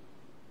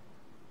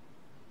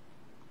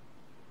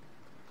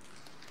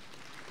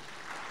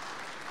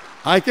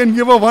 I can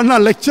give a 1 hour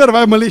lecture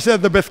why Malaysia is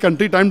the best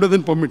country. Time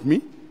doesn't permit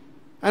me.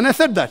 And I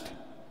said that.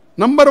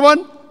 Number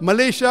one,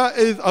 Malaysia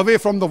is away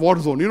from the war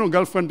zone. You know,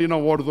 Gulf country,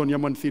 war zone,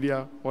 Yemen,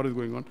 Syria, war is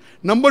going on.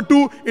 Number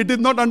two, it is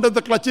not under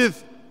the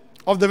clutches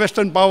of the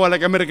Western power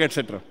like America,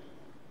 etc.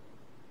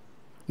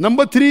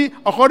 Number three,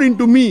 according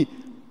to me,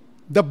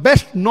 the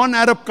best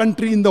non-Arab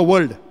country in the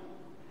world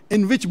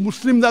in which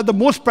Muslims are the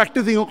most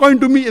practicing, according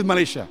to me, is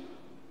Malaysia.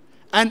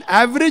 An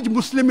average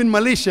Muslim in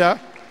Malaysia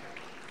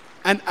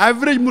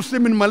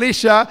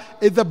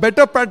is a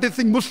better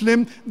practicing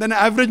Muslim than an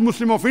average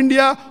Muslim of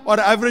India or an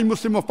average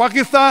Muslim of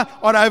Pakistan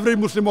or an average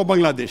Muslim of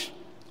Bangladesh.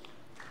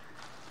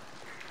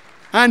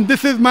 And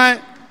this is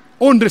my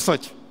own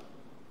research.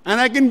 And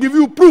I can give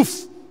you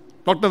proofs.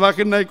 Dr.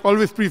 Zakir Naik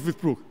always preaches with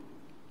proof.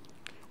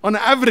 On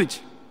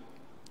average,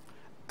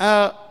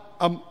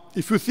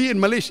 if you see in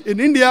Malaysia, in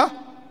India,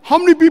 how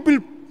many people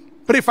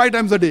pray 5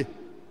 times a day?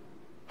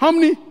 How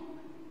many?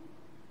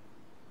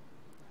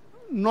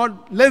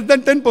 not less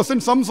than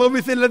 10%, some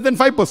services less than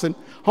 5%.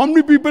 How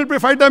many people pray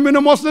 5 times in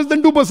a mosque? Less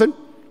than 2%.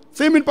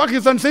 Same in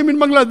Pakistan, same in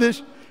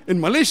Bangladesh. In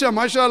Malaysia,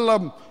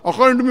 mashallah,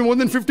 according to me, more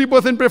than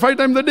 50% pray 5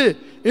 times a day.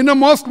 In a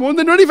mosque, more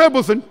than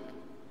 25%.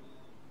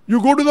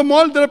 You go to the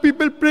mall, there are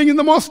people praying in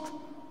the mosque.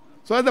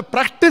 So as a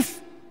practice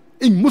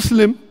in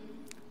Muslim,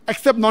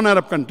 except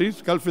non-Arab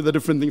countries, Gulf is a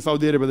different thing,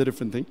 Saudi Arabia is a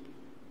different thing.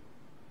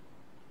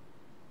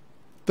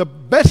 The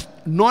best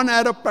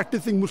non-Arab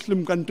practicing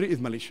Muslim country is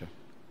Malaysia.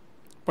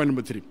 Point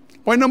number 3.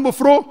 Point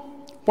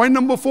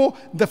number 4,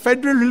 the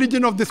federal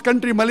religion of this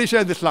country, Malaysia,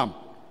 is Islam.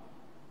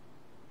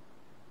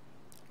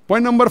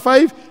 Point number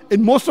 5,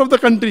 in most of the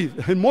countries,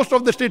 in most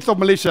of the states of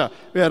Malaysia,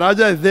 where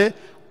Raja is there,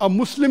 a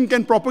Muslim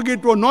can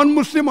propagate to a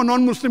non-Muslim, or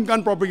non-Muslim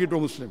can't propagate to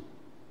a Muslim.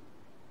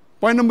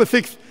 Point number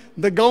 6,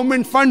 the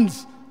government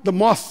funds the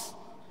mosques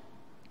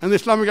and the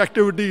Islamic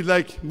activities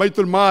like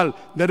Baitul Mal,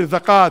 there is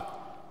Zakat.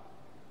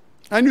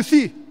 And you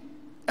see,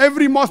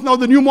 every mosque, now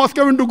the new mosque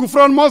coming to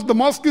Gufran Mosque, the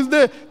mosque is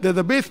there, there's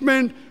a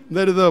basement,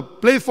 there is a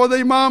place for the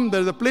Imam,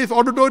 there is a place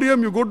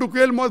auditorium, you go to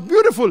KL Mosque,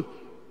 beautiful.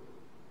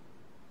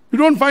 You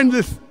don't find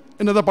this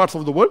in other parts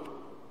of the world.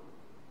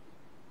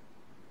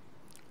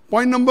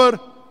 Point number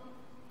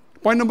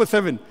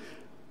 7,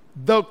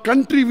 the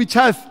country which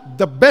has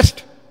the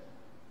best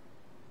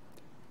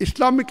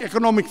Islamic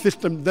economic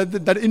system,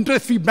 that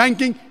interest-free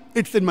banking,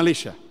 it's in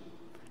Malaysia.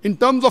 In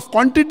terms of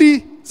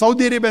quantity,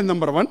 Saudi Arabia is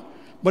number 1.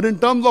 But in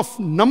terms of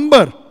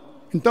number,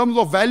 in terms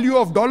of value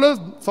of dollars,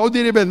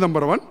 Saudi Arabia is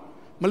number 1.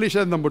 Malaysia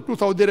is number 2.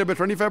 Saudi Arabia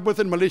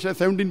 25%, Malaysia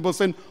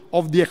 17%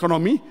 of the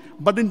economy.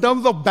 But in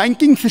terms of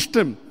banking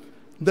system,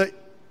 the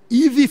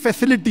easy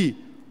facility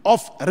of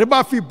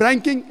riba-free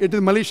banking, it is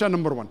Malaysia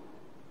number 1.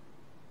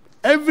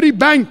 Every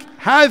bank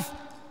has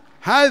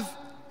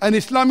an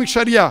Islamic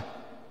Sharia,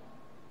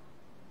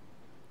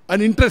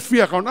 an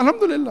interest-free account.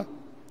 Alhamdulillah.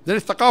 There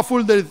is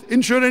takaful, there is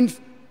insurance,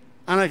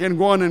 and I can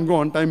go on and go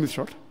on. Time is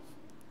short.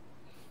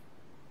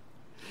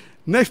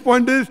 Next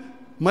point is,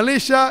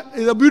 Malaysia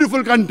is a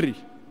beautiful country.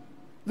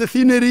 The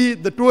scenery,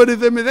 the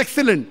tourism is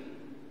excellent.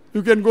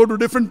 You can go to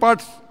different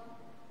parts,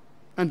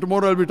 and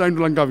tomorrow I'll be trying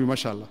to Langkawi,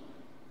 mashallah.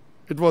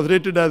 It was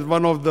rated as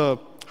one of the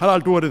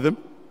halal tourism.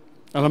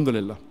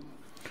 Alhamdulillah.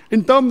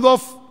 In terms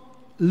of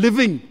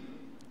living,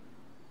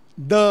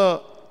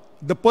 the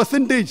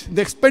percentage,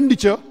 the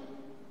expenditure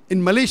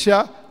in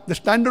Malaysia, the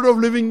standard of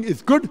living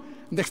is good,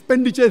 the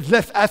expenditure is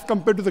less as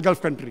compared to the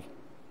Gulf country.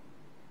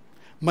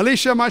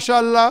 Malaysia,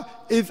 mashallah,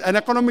 is an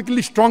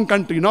economically strong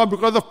country. Now,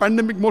 because of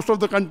pandemic, most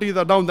of the countries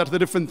are down. That's a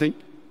different thing.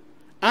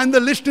 And the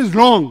list is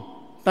long.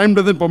 Time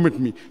doesn't permit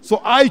me. So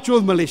I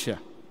chose Malaysia.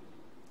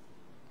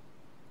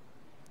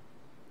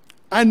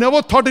 I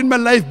never thought in my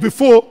life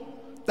before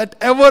that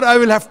ever I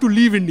will have to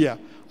leave India.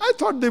 I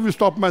thought they will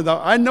stop my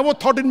dawah. I never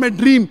thought in my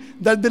dream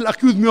that they'll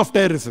accuse me of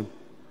terrorism.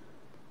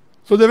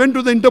 So they went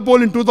to the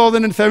Interpol in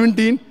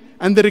 2017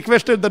 and they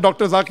requested that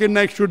Dr. Zakir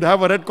Naik should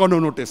have a red corner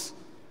notice.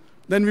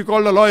 Then we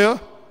called a lawyer,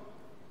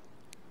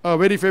 a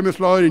very famous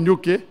lawyer in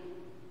UK,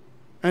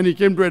 and he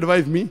came to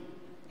advise me.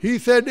 He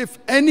said, if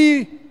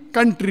any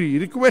country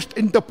requests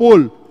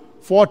Interpol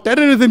for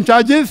terrorism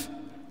charges,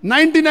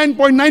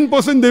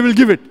 99.9% they will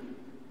give it.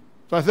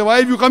 So I said, why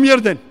have you come here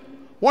then?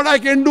 What I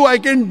can do, I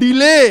can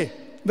delay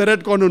the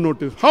red corner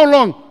notice. How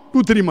long?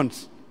 2-3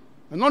 months.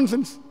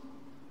 Nonsense.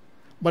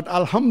 But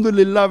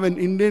alhamdulillah, when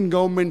Indian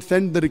government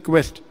sent the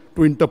request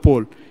to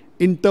Interpol,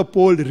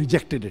 Interpol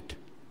rejected it.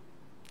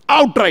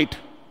 Outright.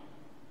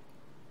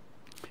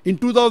 In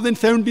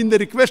 2017 they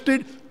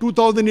requested,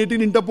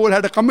 2018 Interpol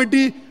had a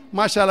committee,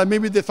 mashallah,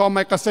 maybe they saw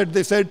my cassette,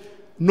 they said,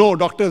 no,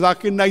 Dr.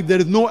 Zakir Naik, there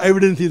is no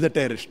evidence he's a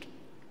terrorist.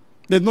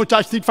 There's no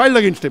charge sheet filed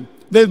against him.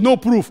 There's no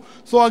proof.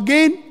 So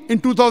again,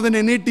 in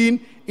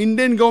 2018,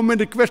 Indian government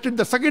requested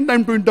the second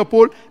time to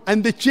Interpol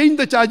and they changed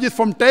the charges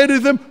from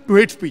terrorism to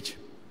hate speech.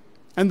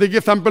 And they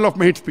gave sample of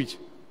my hate speech.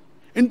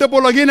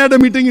 Interpol again had a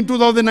meeting in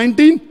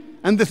 2019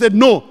 and they said,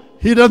 no,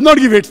 he does not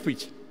give hate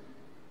speech.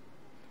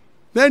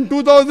 Then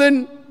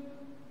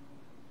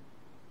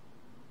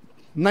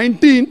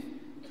 2019,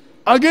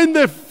 again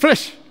they're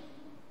fresh.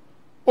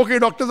 Okay,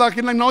 Dr.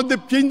 Zakir Naik, now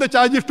they've changed the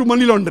charges to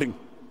money laundering.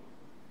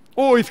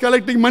 Oh, he's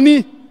collecting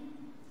money,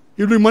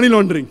 he'll do money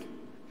laundering.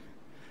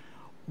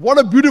 What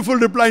a beautiful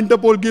reply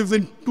Interpol gives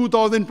in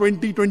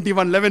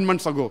 2020-21, 11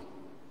 months ago.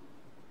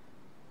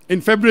 In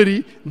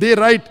February, they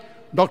write,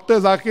 Dr.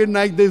 Zakir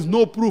Naik, there is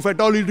no proof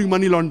at all he's doing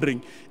money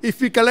laundering.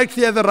 If he collects,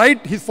 he has a right,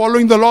 he's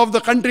following the law of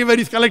the country where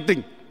he's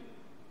collecting.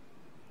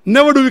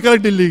 Never do we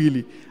collect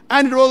illegally.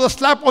 And it was a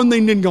slap on the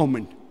Indian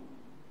government.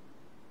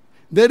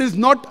 There is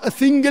not a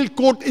single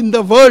court in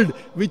the world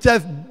which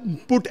has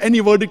put any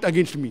verdict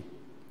against me.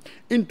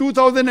 In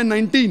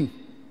 2018,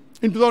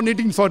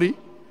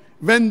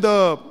 when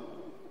the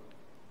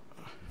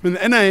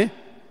NIA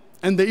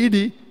and the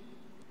ED,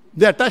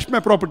 they attached my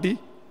property,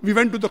 we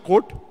went to the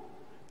court.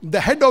 The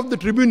head of the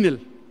tribunal,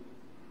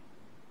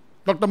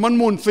 Dr.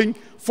 Manmohan Singh,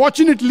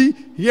 fortunately,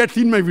 he had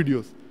seen my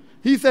videos.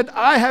 He said,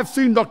 I have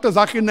seen Dr.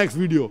 Zakir Naik's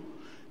video.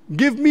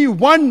 Give me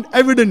one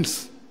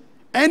evidence,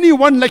 any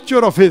one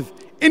lecture of his,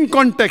 in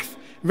context,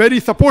 where he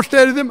supports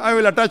terrorism, I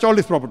will attach all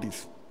his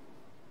properties.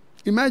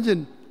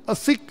 Imagine a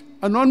Sikh,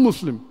 a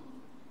non-Muslim.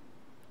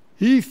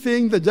 He is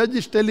saying, the judge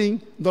is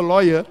telling the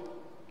lawyer,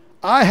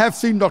 I have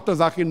seen Dr.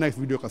 Zakir Naik's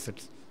video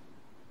cassettes.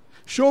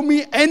 Show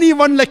me any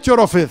one lecture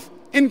of his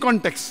in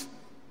context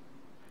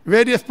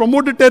where he has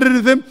promoted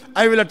terrorism,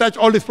 I will attach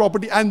all his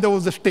property, and there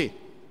was a stay.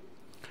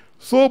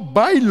 So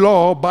by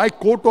law, by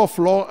court of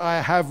law, I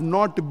have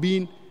not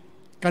been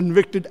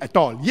convicted at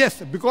all.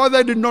 Yes, because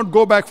I did not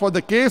go back for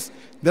the case,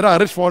 there are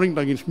arrest warrants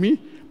against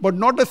me, but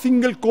not a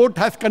single court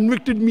has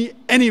convicted me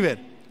anywhere,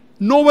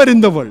 nowhere in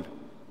the world.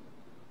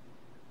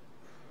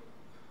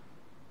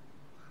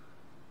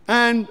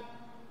 And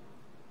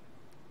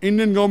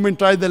Indian government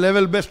tried the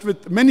level best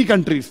with many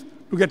countries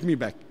to get me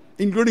back,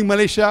 including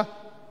Malaysia.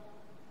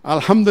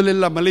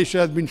 Alhamdulillah, Malaysia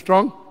has been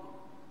strong.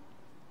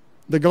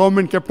 The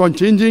government kept on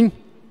changing.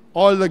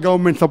 All the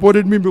government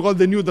supported me because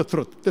they knew the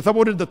truth. They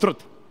supported the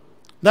truth.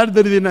 That's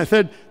the reason I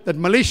said that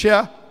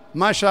Malaysia,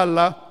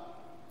 mashallah,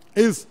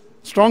 is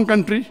a strong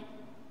country.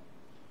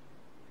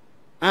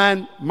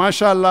 And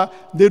mashallah,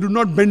 they do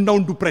not bend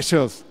down to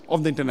pressures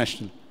of the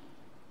international.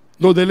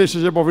 Though the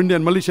relationship of India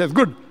and Malaysia is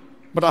good,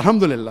 but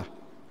alhamdulillah.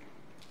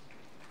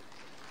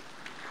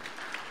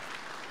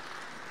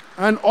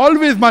 And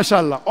always,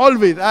 mashallah,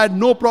 always, I had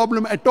no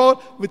problem at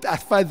all with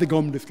as far as the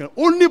government is concerned.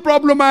 Only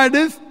problem I had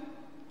is,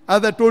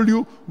 as I told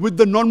you, with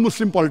the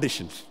non-Muslim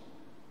politicians.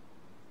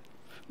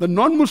 The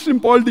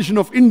non-Muslim politician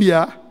of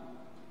India,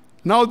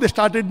 now they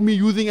started me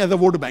using as a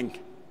vote bank.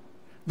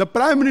 The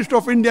Prime Minister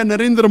of India,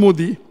 Narendra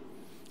Modi,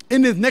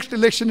 in his next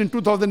election in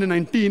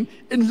 2019,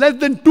 in less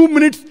than 2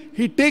 minutes,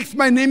 he takes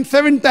my name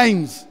 7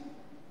 times.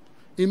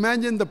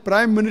 Imagine the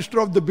Prime Minister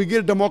of the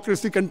biggest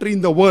democracy country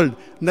in the world,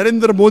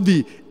 Narendra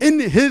Modi, in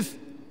his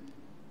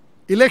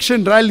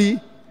election rally,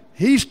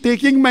 he is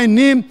taking my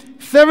name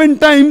 7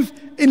 times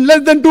in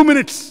less than 2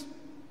 minutes.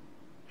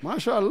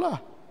 MashaAllah.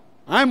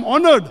 I am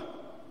honored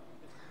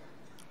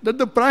that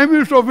the Prime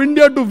Minister of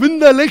India to win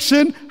the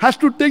election has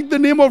to take the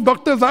name of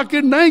Dr.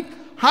 Zakir Naik.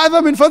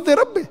 Hadha min fadli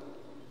Rabbi.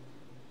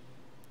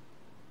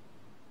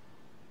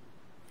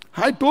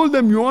 I told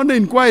them, you want an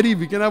inquiry,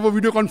 we can have a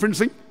video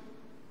conferencing.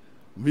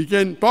 We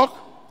can talk.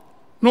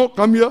 No,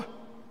 come here.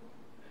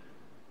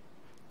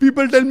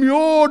 People tell me,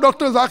 oh,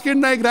 Dr. Zakir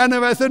Naik ran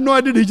away. I said, no,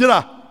 I did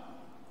hijrah.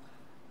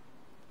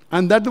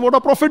 And that's what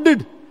a prophet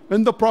did.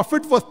 When the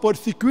prophet was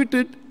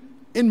persecuted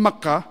in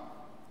Makkah,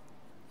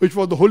 which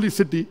was the holy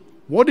city,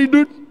 what he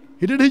did?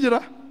 He did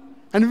hijrah.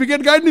 And we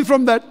get guidance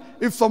from that.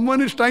 If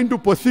someone is trying to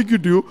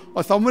persecute you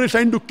or someone is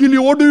trying to kill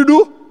you, what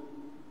do?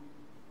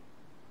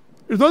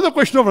 It's not a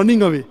question of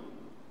running away.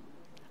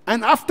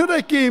 And after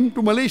I came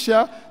to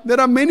Malaysia, there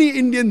are many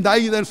Indian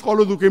dais and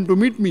scholars who came to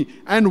meet me.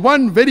 And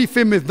one very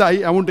famous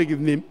dai, I won't take his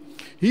name,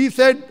 he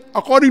said,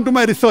 according to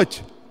my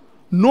research,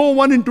 no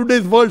one in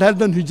today's world has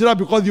done hijrah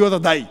because you are the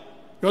dai.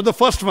 You are the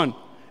first one.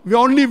 We are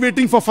only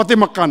waiting for Fateh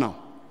Makkah now.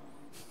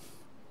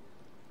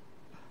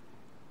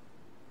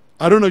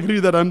 I don't agree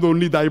that I'm the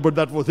only dai, but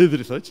that was his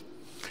research.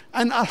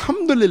 And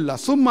alhamdulillah,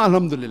 summa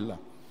alhamdulillah.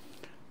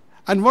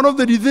 And one of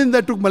the reasons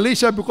I took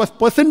Malaysia, because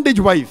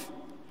percentage-wise,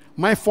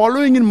 my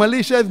following in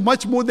Malaysia is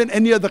much more than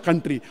any other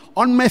country.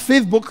 On my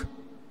Facebook,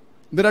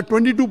 there are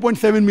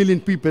 22.7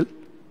 million people.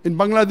 In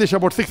Bangladesh,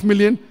 about 6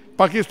 million.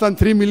 Pakistan,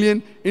 3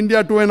 million.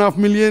 India, 2.5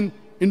 million.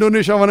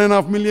 Indonesia,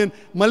 1.5 million.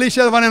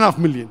 Malaysia, 1.5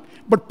 million.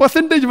 But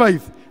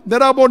percentage-wise,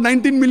 there are about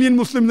 19 million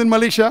Muslims in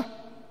Malaysia.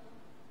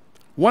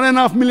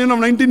 1.5 million of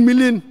 19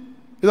 million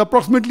is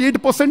approximately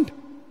 8%.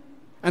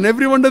 And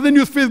everyone doesn't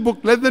use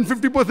Facebook. Less than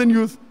 50%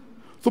 use.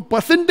 So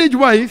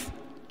percentage-wise,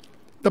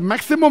 the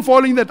maximum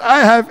following that I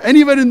have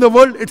anywhere in the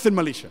world, it's in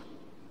Malaysia.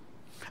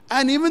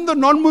 And even the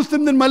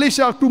non-Muslims in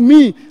Malaysia, to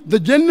me, the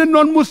genuine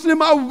non-Muslim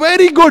are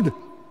very good.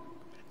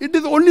 It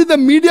is only the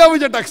media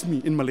which attacks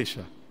me in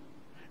Malaysia.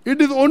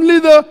 It is only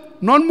the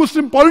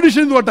non-Muslim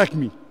politicians who attack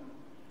me.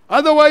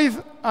 Otherwise,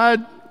 I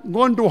had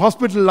gone to a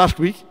hospital last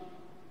week.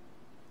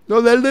 There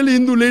was an elderly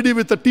Hindu lady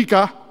with a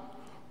tika.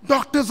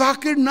 Dr.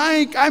 Zakir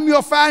Naik, I'm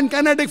your fan.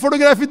 Can I take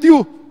photograph with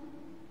you?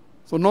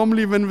 So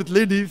normally when with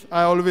ladies,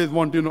 I always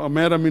want, a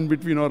mahram in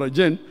between or a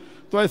gen.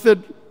 So I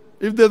said,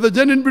 if there's a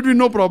gen in between,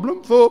 no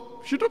problem.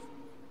 So she took.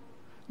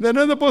 Then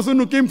another person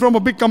who came from a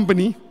big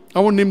company, I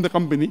won't name the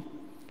company,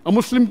 a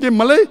Muslim came,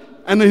 Malay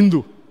and a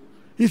Hindu.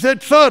 He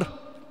said, sir,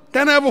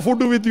 can I have a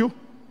photo with you?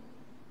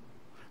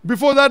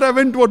 Before that, I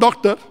went to a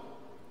doctor.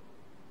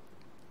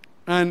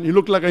 And he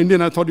looked like an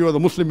Indian. I thought he was a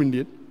Muslim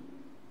Indian.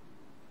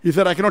 He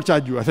said, I cannot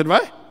charge you. I said,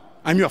 why?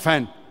 I'm your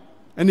fan.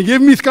 And he gave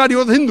me his card. He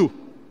was a Hindu.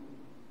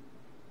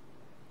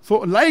 So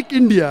like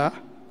India,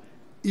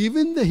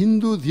 even the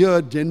Hindus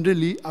here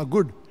generally are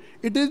good.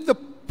 It is the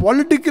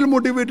political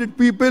motivated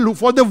people who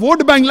for the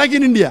vote bank, like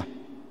in India.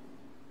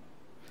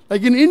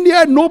 Like in India, I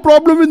had no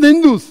problem with the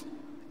Hindus.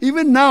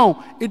 Even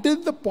now, it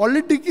is the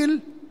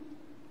political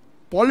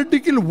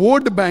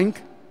vote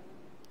bank,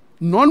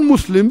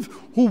 non-Muslims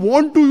who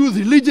want to use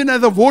religion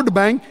as a vote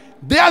bank.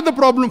 They are the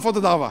problem for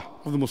the dawah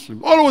of the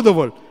Muslims all over the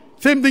world.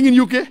 Same thing in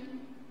UK,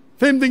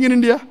 same thing in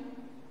India.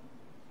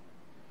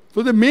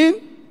 So the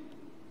main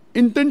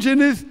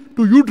intention is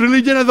to use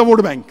religion as a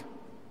vote bank.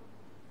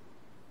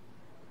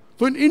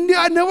 So in India,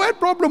 I never had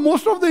problem.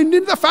 Most of the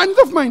Indians are fans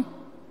of mine.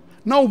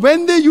 Now,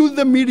 when they use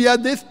the media,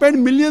 they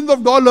spend millions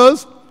of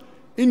dollars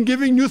in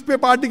giving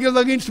newspaper articles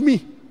against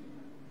me.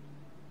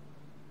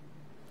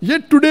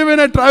 Yet today, when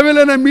I travel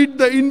and I meet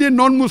the Indian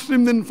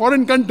non-Muslims in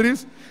foreign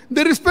countries,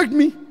 they respect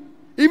me.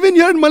 Even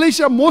here in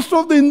Malaysia, most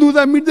of the Hindus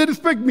I meet, they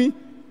respect me.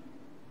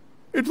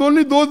 It's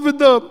only those with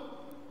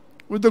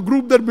the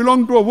group that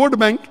belong to a vote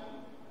bank.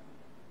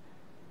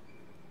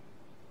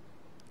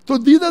 So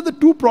these are the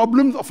two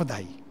problems of a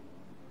da'i.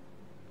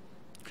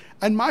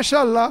 And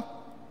mashallah,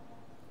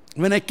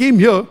 when I came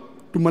here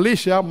to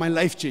Malaysia, my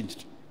life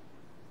changed.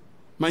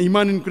 My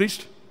iman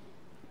increased.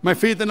 My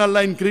faith in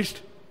Allah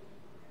increased.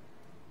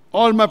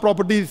 All my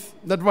properties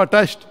that were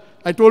attached,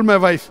 I told my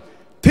wife,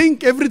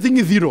 think everything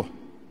is zero.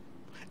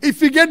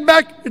 If we get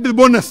back, it is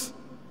bonus.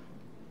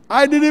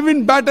 I didn't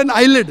even bat an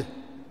eyelid.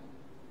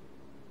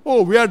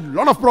 Oh, we had a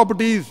lot of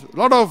properties, a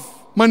lot of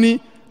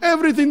money,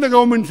 everything the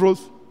government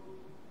froze.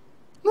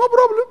 No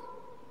problem.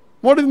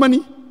 What is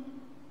money?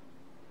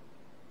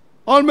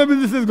 All my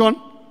business is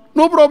gone.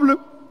 No problem.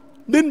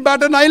 Didn't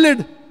bat an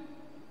eyelid.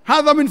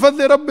 Hadha min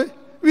fadli rabbi.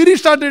 We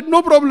restarted,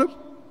 no problem.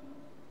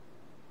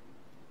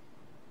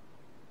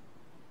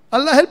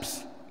 Allah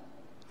helps.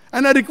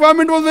 And our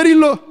requirement was very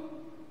low.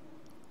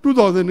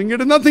 2,000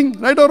 ringgit is nothing,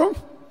 right or wrong?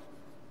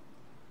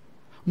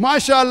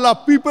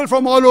 MashaAllah, people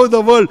from all over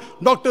the world.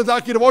 Dr.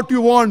 Zakir, what do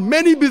you want?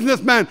 Many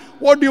businessmen,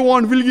 what do you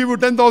want? We'll give you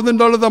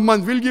 $10,000 a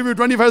month. We'll give you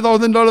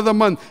 $25,000 a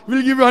month.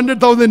 We'll give you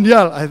 100,000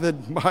 riyal. I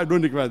said, I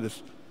don't require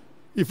this.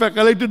 If I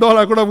collected all,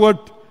 I could have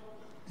got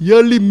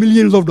yearly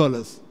millions of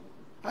dollars.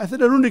 I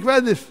said, I don't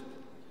require this.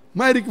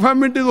 My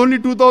requirement is only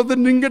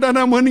 2,000 ringgit and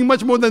I'm earning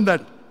much more than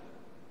that.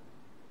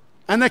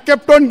 And I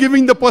kept on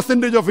giving the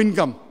percentage of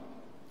income.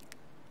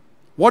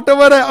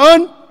 Whatever I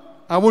earn,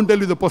 I won't tell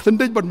you the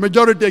percentage, but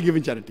majority I give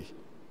in charity.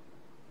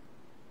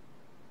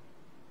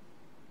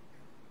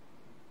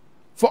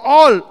 For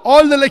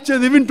all the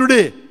lectures, even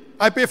today,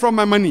 I pay from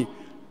my money.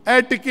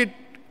 Air ticket,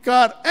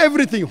 car,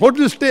 everything,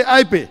 hotel stay,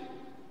 I pay.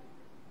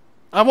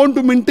 I want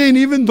to maintain,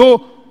 even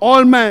though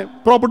all my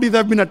properties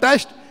have been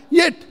attached,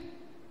 yet,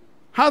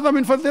 hadha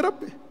min fadli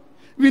rabbi.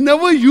 We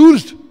never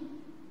used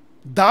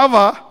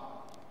dawah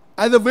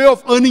as a way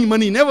of earning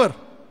money, never.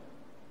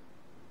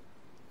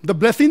 The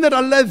blessing that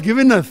Allah has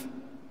given us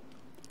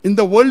in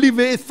the worldly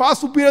way is far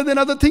superior than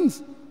other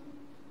things.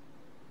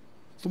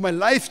 So my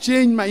life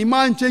changed, my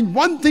iman changed.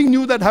 One thing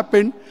new that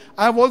happened,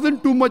 I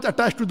wasn't too much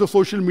attached to the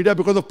social media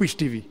because of Peace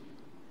TV.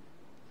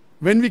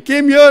 When we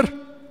came here,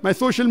 my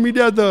social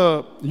media,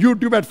 the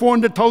YouTube at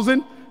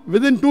 400,000.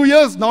 Within 2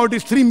 years, now it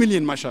is 3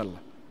 million, mashallah.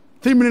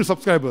 3 million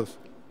subscribers.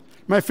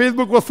 My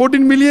Facebook was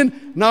 14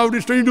 million, now it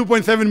is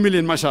 22.7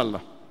 million,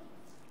 mashallah.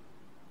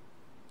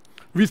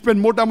 We spend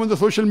more time on the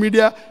social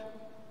media.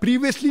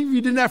 Previously,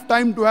 we didn't have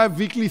time to have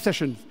weekly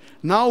sessions.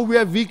 Now we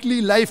have weekly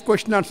live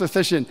question answer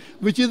session,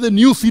 which is a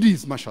new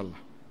series, mashallah.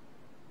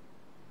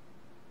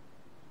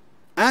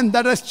 And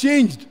that has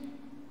changed.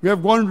 We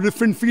have gone to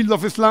different fields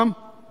of Islam.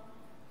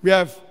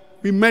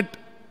 We met,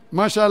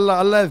 mashallah,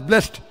 Allah has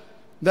blessed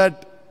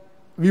that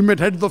we met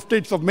heads of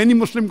states of many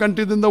Muslim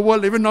countries in the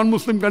world, even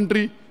non-Muslim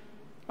country.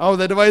 I was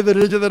advisor,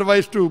 religious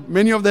advice to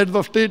many of the heads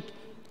of state.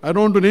 I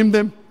don't want to name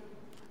them.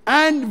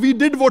 And we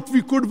did what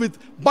we could with,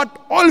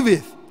 but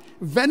always,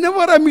 whenever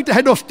I meet a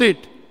head of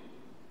state,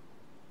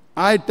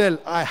 I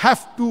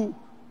have to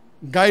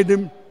guide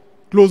him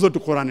closer to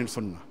Quran and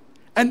Sunnah.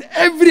 And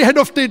every head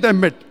of state I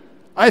met,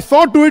 I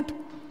saw to it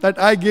that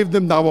I gave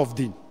them dawah of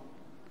deen.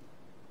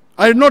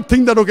 I did not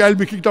think that, okay, I'll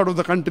be kicked out of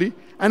the country.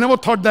 I never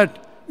thought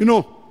that,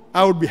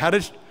 I would be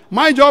harassed.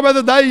 My job as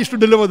a da'i is to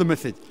deliver the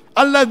message.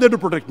 Allah is there to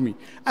protect me.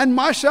 And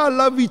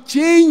mashallah, we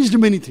changed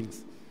many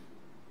things.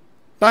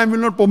 Time will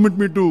not permit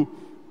me to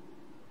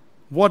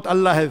what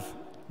Allah has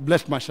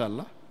blessed,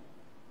 mashallah.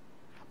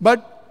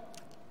 But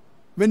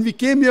when we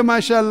came here,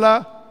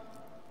 mashallah,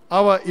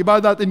 our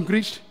ibadat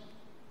increased.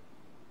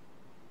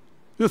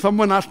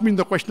 Someone asked me in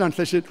the question and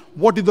session,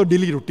 what is the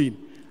daily routine?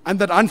 And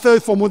that answer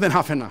is for more than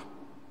half an hour.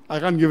 I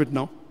can't give it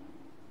now.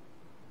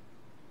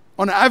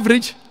 On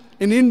average,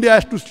 in India, I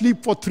have to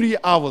sleep for 3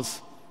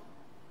 hours.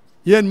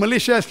 Here in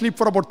Malaysia, I sleep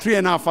for about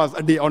 3.5 hours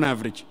a day on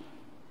average.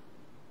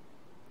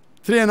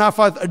 3.5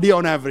 hours a day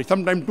on average.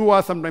 Sometimes 2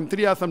 hours, sometimes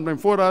 3 hours,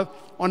 sometimes 4 hours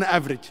on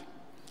average.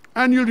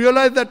 And you'll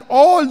realize that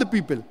all the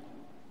people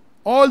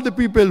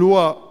who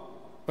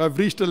have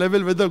reached a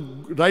level, whether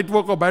right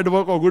work or bad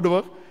work or good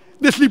work,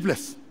 they're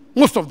sleepless.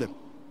 Most of them,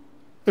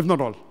 if not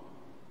all.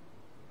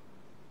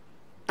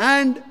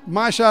 And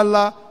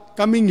mashallah,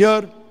 coming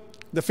here,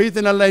 the faith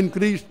in Allah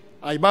increased,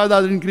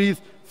 ibadah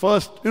increased.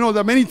 First, there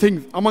are many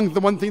things. Amongst the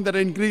one thing that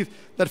increased,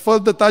 that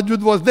first the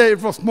tajud was there,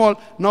 it was small.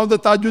 Now the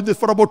tajud is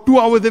for about 2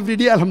 hours every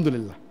day,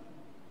 alhamdulillah.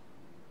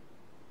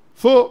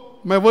 So,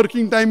 my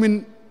working time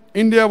in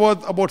India was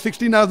about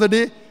 16 hours a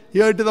day.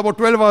 Here it is about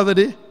 12 hours a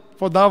day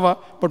for dawah.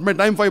 But my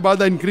time for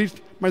ibadah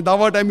increased. My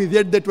dawah time is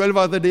yet there 12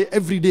 hours a day,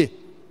 every day.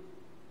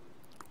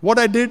 What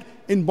I did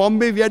in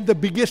Bombay, we had the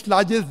biggest,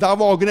 largest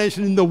dawah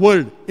organization in the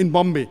world in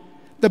Bombay.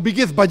 the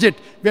biggest budget.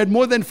 We had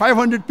more than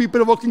 500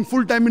 people working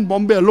full-time in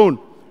Bombay alone.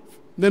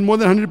 Then more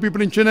than 100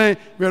 people in Chennai.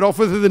 We had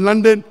offices in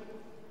London.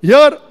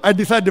 Here, I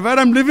decided where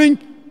I'm living,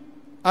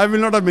 I will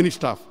not have many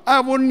staff. I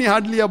have only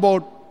hardly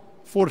about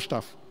 4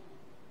 staff.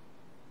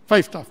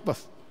 5 staff,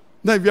 bas.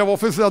 Then we have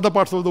offices in other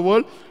parts of the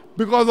world.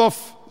 Because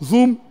of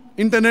Zoom,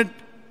 internet,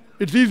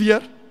 it's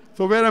easier.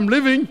 So where I'm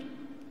living,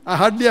 I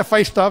hardly have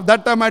 5 staff.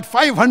 That time I had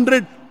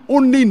 500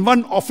 only in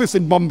one office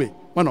in Bombay.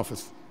 One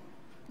office.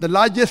 The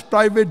largest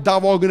private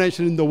dawah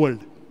organization in the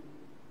world.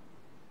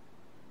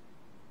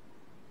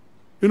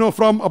 You know,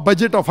 from a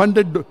budget of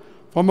only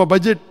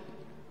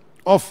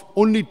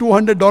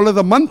 $200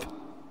 a month,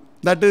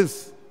 that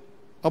is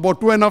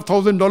about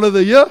 $2,500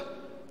 a year,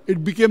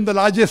 it became the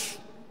largest.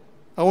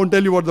 I won't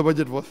tell you what the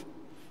budget was.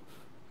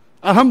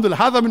 Alhamdulillah,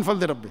 hadha min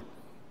fadli Rabbi.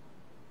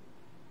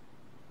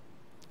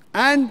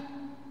 And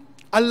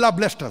Allah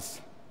blessed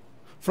us.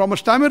 From a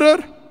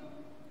stammerer,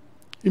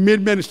 He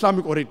made me an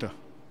Islamic orator.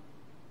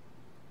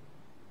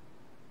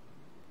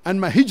 And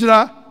my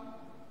hijrah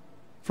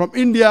from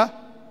India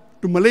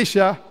to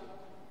Malaysia,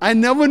 I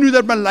never knew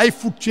that my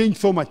life would change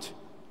so much.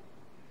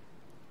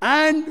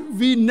 And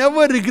we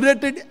never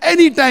regretted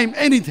any time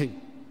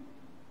anything.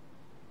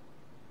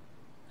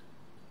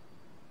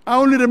 I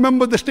only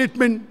remember the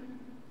statement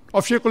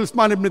of Shaykh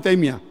al-Islam ibn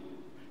Taymiyyah.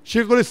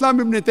 Shaykh al-Islam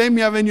ibn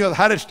Taymiyyah, when he was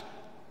harassed,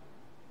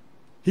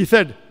 he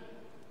said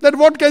that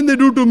what can they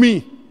do to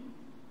me?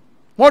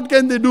 What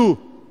can they do?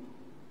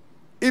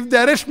 If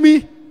they arrest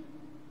me,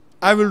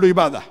 I will do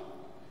ibadah.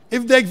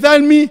 If they exile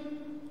me,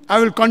 I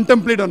will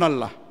contemplate on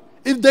Allah.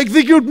 If they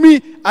execute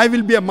me, I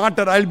will be a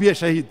martyr, I will be a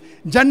shaheed.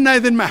 Jannah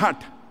is in my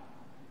heart.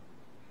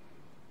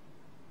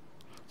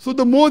 So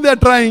the more they are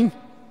trying,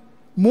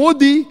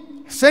 Modi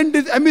sent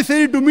his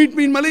emissary to meet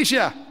me in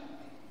Malaysia.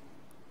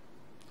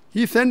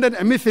 He sent an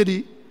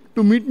emissary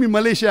to meet me in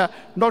Malaysia.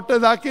 Dr.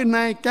 Zakir,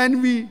 Naik,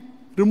 can we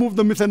remove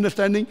the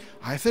misunderstanding?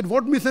 I said,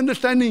 what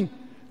misunderstanding?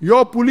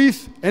 Your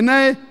police,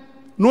 NIA,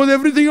 knows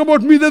everything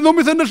about me. There's no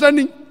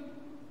misunderstanding.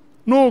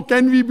 No,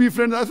 can we be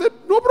friends? I said,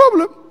 no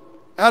problem.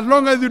 As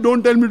long as you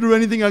don't tell me to do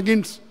anything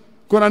against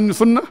Quran and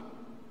Sunnah.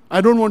 I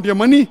don't want your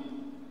money.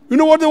 You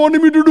know what they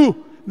wanted me to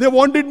do? They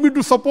wanted me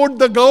to support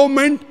the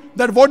government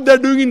that what they're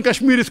doing in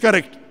Kashmir is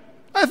correct.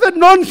 I said,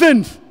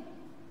 nonsense.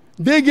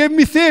 They gave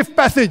me safe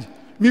passage.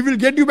 We will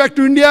get you back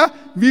to India.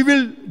 We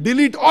will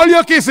delete all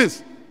your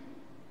cases.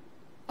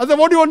 I said,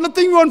 what do you want?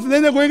 Nothing you want.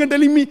 Then they're going and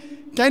telling me,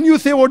 can you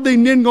say what the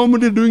Indian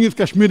government is doing in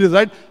Kashmir is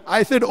right?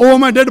 I said, oh,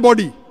 my dead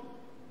body.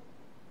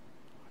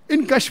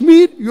 In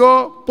Kashmir,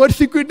 you're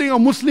persecuting our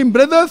Muslim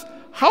brothers.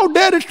 How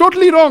dare, it's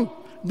totally wrong.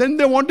 Then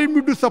they wanted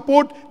me to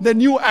support the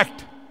new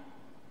act.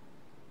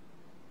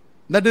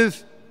 That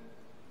is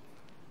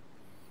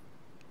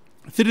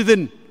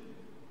citizen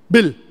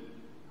bill.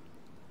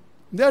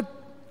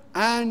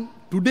 And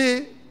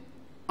today,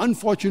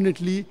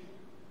 unfortunately,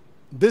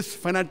 this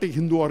fanatic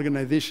Hindu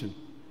organization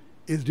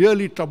is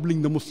really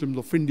troubling the Muslims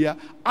of India.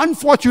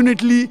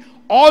 Unfortunately,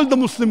 all the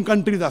Muslim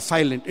countries are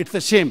silent. It's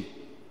a shame.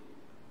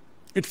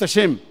 It's a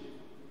shame.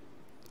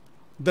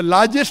 The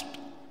largest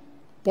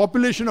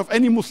population of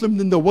any Muslim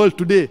in the world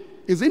today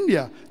is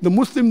India. The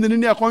Muslims in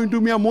India, according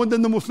to me, are more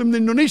than the Muslims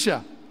in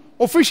Indonesia.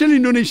 Officially,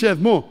 Indonesia is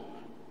more.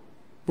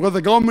 Because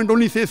the government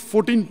only says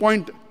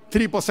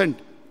 14.3%,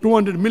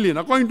 200 million.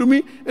 According to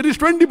me, it is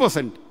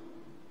 20%.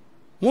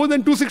 More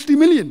than 260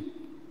 million.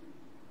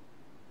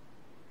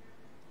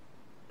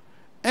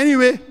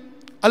 Anyway,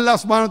 Allah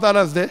subhanahu wa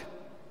ta'ala is there.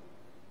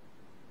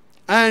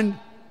 And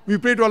we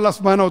pray to Allah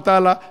subhanahu wa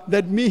ta'ala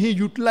that may He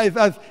utilize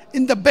us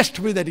in the best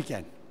way that He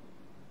can.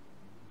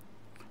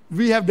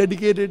 We have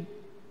dedicated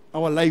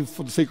our lives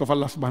for the sake of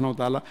Allah subhanahu wa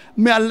ta'ala.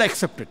 May Allah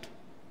accept it.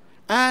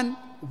 And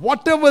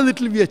whatever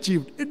little we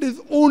achieved, it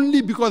is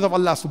only because of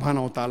Allah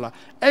subhanahu wa ta'ala.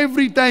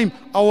 Every time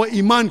our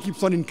iman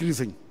keeps on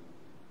increasing.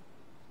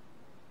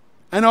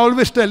 And I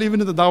always tell,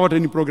 even in the Dawah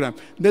training program,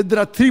 that there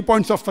are 3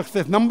 points of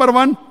success. Number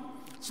 1,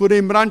 Surah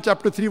Imran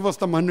chapter 3 verse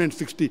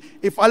 160.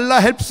 If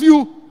Allah helps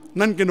you,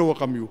 none can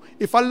overcome you.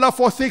 If Allah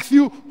forsakes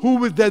you,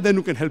 who is there then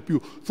who can help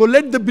you? So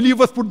let the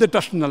believers put their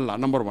trust in Allah,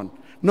 number 1.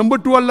 Number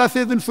 2, Allah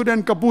says in Surah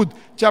An-Kabut,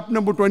 chapter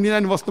number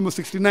 29, verse number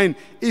 69,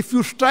 if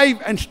you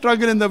strive and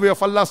struggle in the way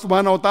of Allah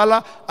subhanahu wa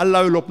ta'ala,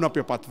 Allah will open up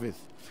your pathways.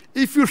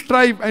 If you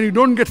strive and you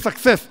don't get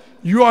success,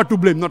 you are to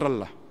blame, not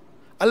Allah.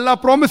 Allah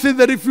promises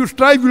that if you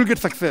strive, you will get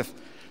success.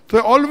 So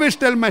I always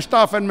tell my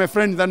staff and my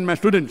friends and my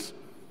students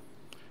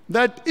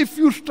that if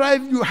you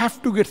strive, you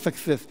have to get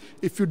success.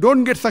 If you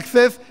don't get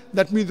success,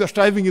 that means your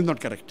striving is not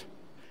correct.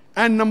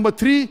 And number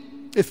 3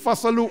 is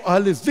Fasalu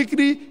Ahli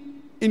Zikri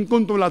in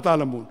Kuntum La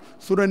Ta'lamun.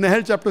 Surah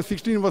Nahl chapter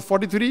 16 verse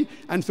 43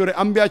 and Surah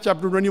Anbiya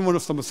chapter 21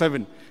 verse number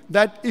 7.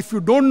 That if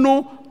you don't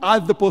know,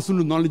 ask the person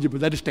who is knowledgeable.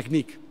 That is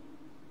technique.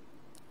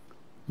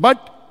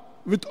 But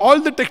with all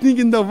the technique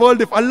in the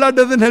world, if Allah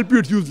doesn't help you,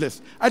 it's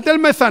useless. I tell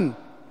my son,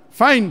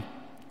 fine,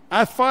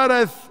 as far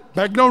as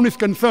background is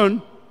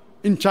concerned,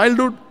 in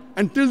childhood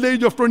until the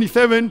age of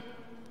 27,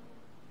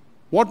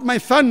 what my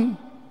son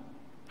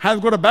has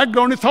got a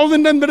background is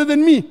 1,000 times better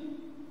than me.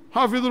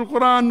 Hafizul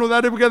Quran, knows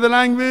Arabic as a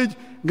language,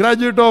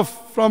 graduate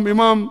from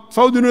Imam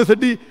Saud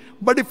University.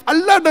 But if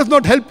Allah does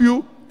not help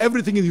you,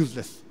 everything is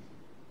useless.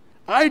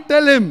 I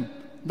tell him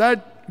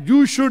that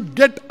you should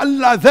get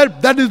Allah's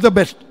help. That is the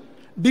best.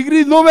 Degree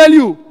is no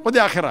value for the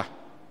akhirah.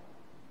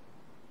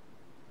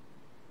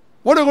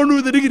 What are you going to do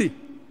with the degree?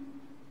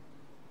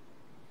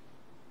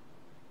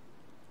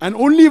 And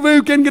only way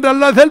you can get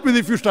Allah's help is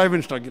if you strive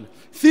and struggle.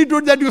 See to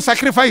it that you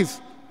sacrifice.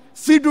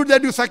 See to it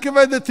that you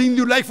sacrifice the things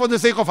you like for the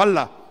sake of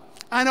Allah.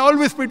 And I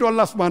always pray to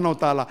Allah subhanahu wa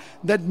ta'ala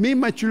that may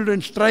my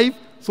children strive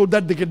so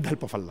that they get the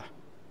help of Allah.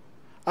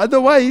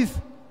 Otherwise,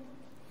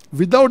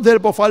 without the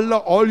help of Allah,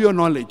 all your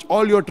knowledge,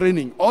 all your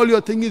training, all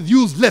your thing is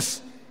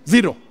useless.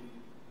 Zero.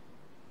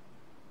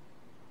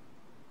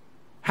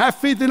 Have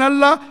faith in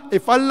Allah.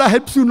 If Allah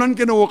helps you, none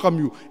can overcome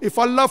you. If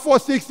Allah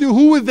forsakes you,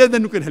 who is there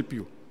then who can help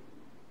you?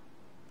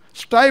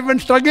 Strive and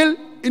struggle,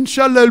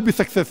 inshallah you'll be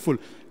successful.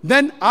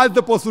 Then ask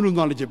the person who's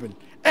knowledgeable.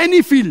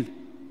 Any field.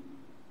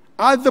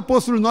 Ask the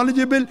person who's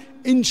knowledgeable,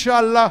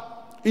 inshallah,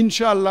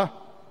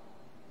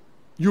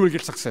 you will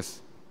get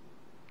success.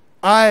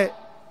 I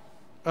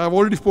have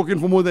already spoken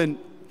for more than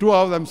 2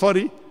 hours, I'm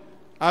sorry.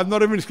 I have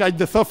not even scratched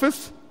the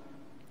surface.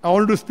 I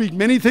wanted to speak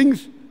many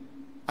things.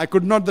 I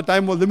could not, the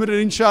time was limited.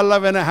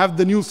 Inshallah, when I have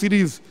the new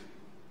series,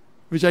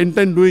 which I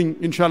intend doing,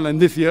 inshallah, in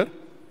this year,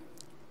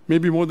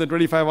 maybe more than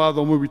 25 hours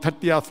or maybe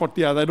 30 hours,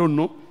 40 hours, I don't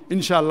know.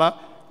 Inshallah,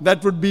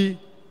 that would be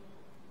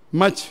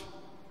much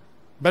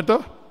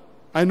better.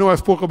 I know I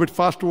spoke a bit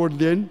fast towards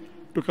the end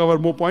to cover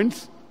more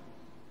points.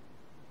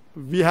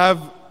 We have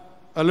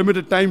a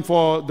limited time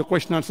for the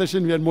question and answer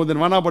session. We had more than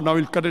 1 hour, but now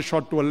we'll cut it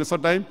short to a lesser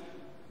time.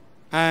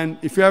 And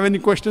if you have any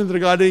questions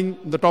regarding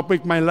the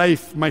topic, my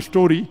life, my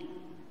story,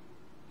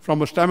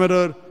 from a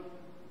stammerer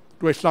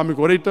to Islamic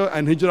orator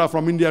and hijrah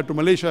from India to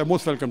Malaysia, you're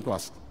most welcome to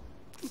ask.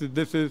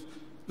 This is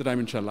the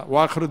time, inshallah.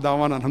 Wa akhiru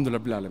da'wana alhamdulillah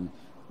bil alamin.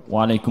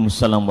 Wa alaikum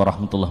assalam wa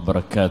rahmatullahi wa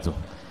barakatuh.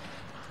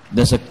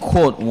 There's a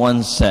quote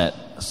once said,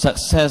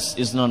 success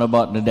is not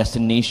about the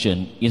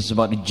destination, it's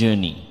about the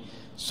journey.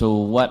 So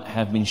what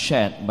have been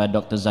shared by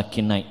Dr.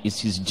 Zakir Naik is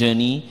his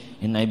journey,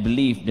 and I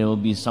believe there will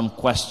be some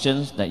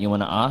questions that you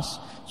want to ask.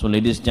 So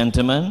ladies and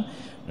gentlemen,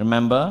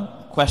 remember,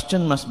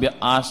 question must be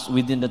asked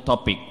within the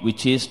topic,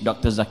 which is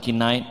Dr. Zakir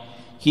Naik,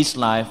 his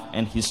life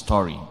and his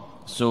story.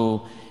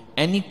 So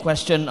any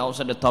question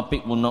outside the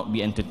topic will not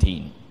be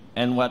entertained.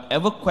 And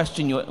whatever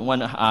question you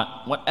want to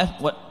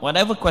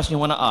whatever question you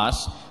want to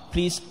ask,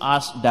 please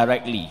ask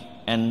directly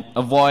and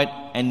avoid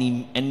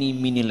any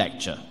mini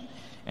lecture.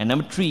 And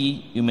number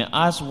 3, you may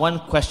ask one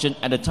question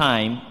at a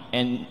time,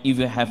 and if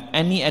you have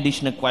any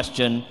additional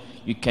question,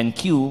 you can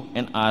queue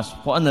and ask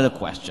for another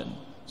question.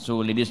 So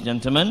ladies and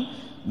gentlemen,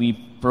 we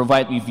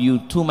provide with you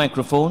 2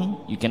 microphones.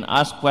 You can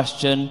ask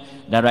question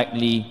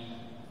directly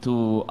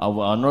to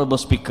our honorable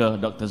speaker,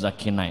 Dr.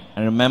 Zakir Naik.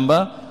 And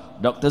remember,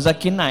 Dr.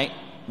 Zakir Naik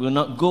will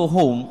not go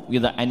home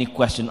without any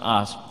question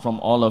asked from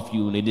all of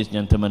you, ladies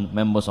and gentlemen,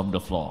 members of the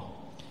floor.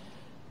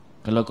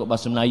 Kalau kau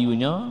bahasa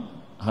Melayunya,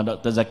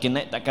 Dr. Zakir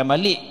Naik takkan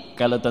balik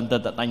kalau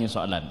tuan-tuan tak tanya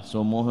soalan.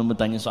 So mohon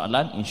bertanya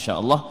soalan,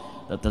 insya-Allah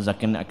Dr.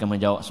 Zakir Naik akan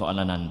menjawab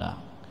soalan anda.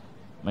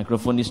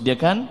 Mikrofon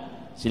disediakan.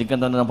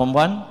 Silakan tuan-tuan dan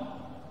puan-puan.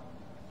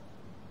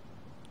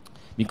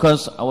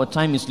 Because our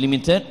time is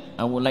limited,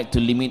 I would like to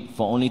limit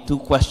for only 2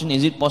 questions.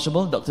 Is it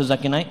possible, Dr.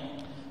 Zakir Naik?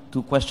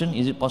 2 questions,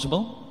 is it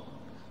possible?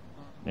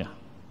 Yeah.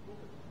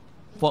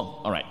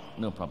 4, all right,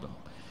 no problem.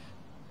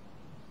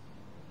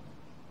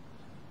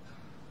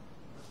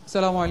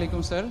 Assalamu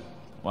alaikum, sir.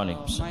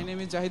 My name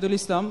is Jahidul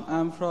Islam.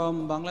 I'm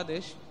from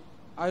Bangladesh.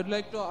 I would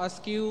like to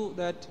ask you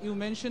that you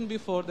mentioned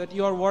before that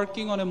you are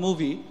working on a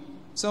movie.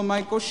 So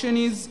my question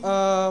is,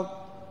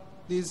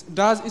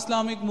 does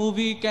Islamic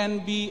movie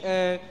can be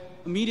a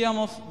medium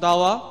of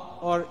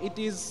dawah, or it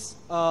is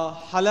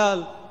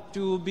halal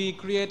to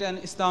create an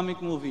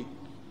Islamic movie?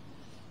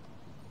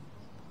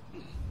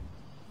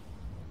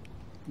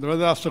 The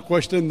brother asked a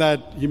question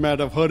that he might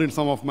have heard in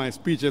some of my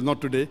speeches,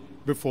 not today,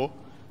 before,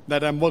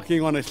 that I'm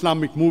working on an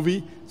Islamic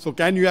movie. So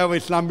can you have an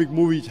Islamic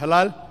movie which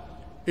halal?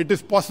 It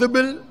is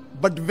possible,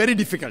 but very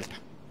difficult.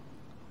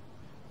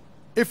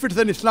 If it's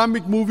an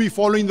Islamic movie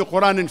following the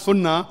Quran and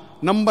Sunnah,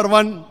 number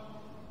 1,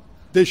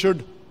 they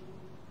should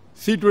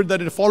see to it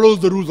that it follows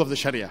the rules of the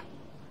Sharia.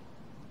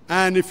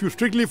 And if you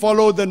strictly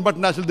follow, then but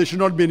naturally there should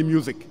not be any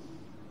music.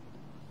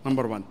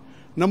 Number 1.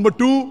 Number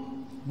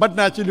 2, but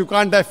naturally you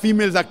can't have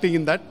females acting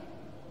in that,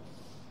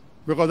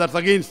 because that's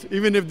against,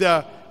 even if they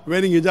are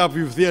wearing hijab,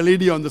 you see a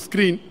lady on the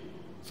screen,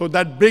 so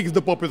that breaks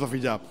the purpose of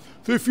hijab.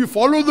 So if you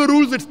follow the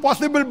rules, it's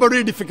possible but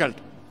very difficult.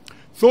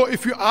 So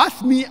if you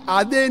ask me,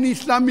 are there any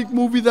Islamic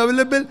movies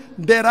available?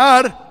 There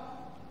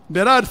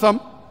are some,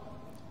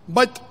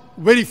 but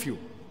very few.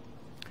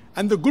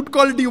 And the good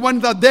quality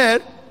ones are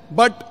there,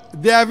 but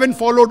they haven't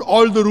followed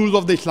all the rules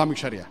of the Islamic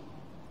Sharia.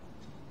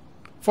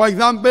 For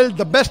example,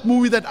 the best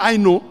movie that I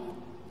know,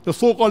 the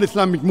so-called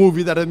Islamic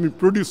movie that has been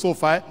produced so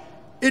far,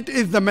 it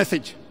is The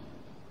Message,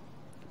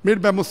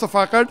 made by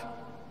Mustafa Akkad,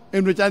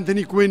 in which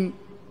Anthony Quinn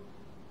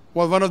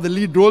was one of the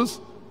lead roles.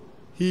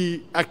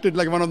 he acted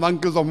like one of the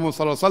uncles of Muhammad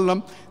sallallahu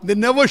alaihi wasallam. They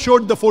never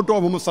showed the photo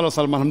of Muhammad sallallahu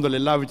alaihi wasallam,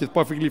 alhamdulillah, which is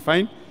perfectly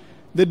fine.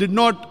 They did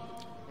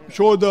not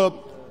show the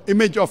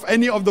image of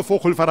any of the four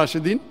Khulafa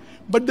Rashidin,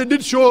 but they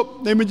did show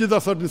the images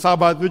of certain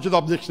Sahabas, which is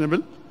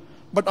objectionable.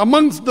 But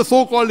amongst the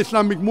so-called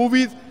Islamic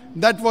movies,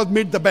 that was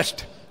made the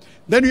best.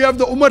 Then you have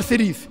the Umar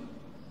series,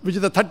 which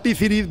is a 30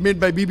 series made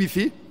by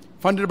BBC,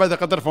 funded by the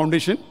Qatar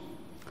Foundation.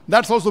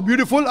 That's also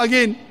beautiful.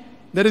 Again,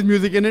 there is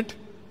music in it,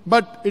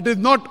 but it is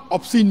not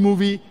obscene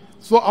movie.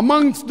 So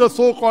amongst the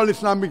so-called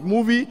Islamic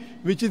movie,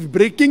 which is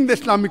breaking the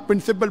Islamic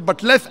principle,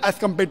 but less as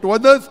compared to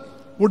others,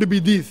 would be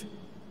these.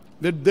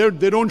 They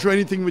don't show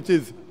anything which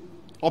is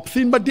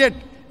obscene, but yet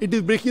it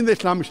is breaking the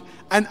Islamic.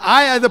 And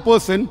I, as a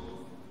person,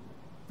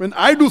 when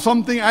I do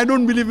something, I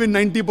don't believe in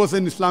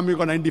 90% Islamic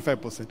or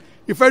 95%.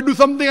 If I do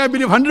something, I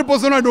believe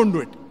 100%, I don't do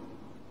it.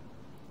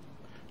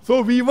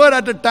 So we were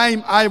at a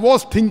time, I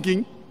was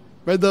thinking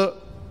whether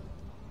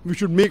we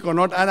should make or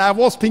not, and I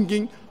was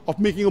thinking of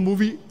making a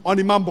movie on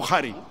Imam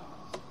Bukhari.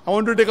 I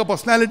want to take a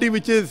personality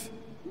which is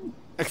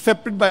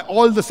accepted by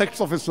all the sects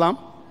of Islam,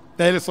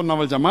 the Ahl Sunnah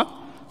wal Jamaat.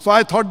 So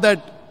I thought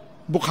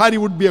that Bukhari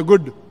would be a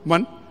good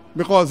one,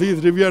 because he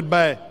is revered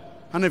by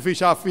Hanafi,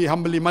 Shafi,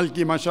 Hanbali,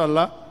 Malki,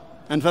 mashallah,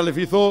 and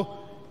Salafi. So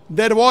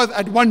there was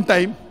at one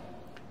time,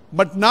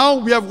 but now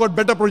we have got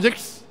better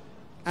projects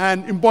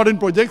and important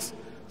projects.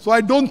 So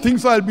I don't think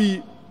so I'll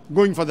be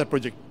going for that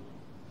project.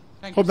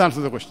 Hope that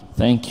answers the question.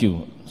 Thank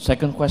you.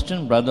 Second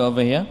question, brother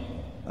over here.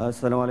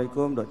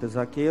 Assalamualaikum, Dr.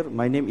 Zakir.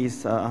 My name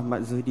is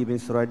Ahmad Zuhdi bin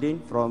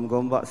Suradin from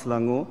Gombak,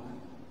 Selangor.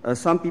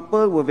 Some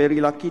people were very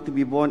lucky to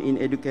be born in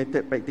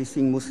educated,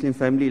 practicing Muslim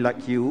family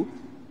like you,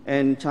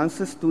 and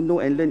chances to know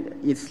and learn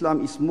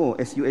Islam is more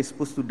as you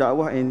exposed to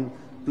da'wah and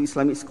to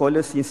Islamic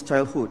scholars since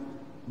childhood.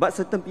 But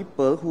certain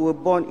people who were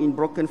born in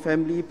broken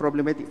family,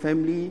 problematic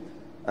family,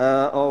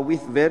 or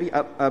with very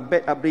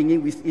bad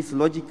upbringing, which is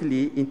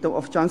logically, in terms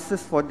of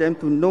chances for them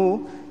to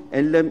know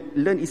and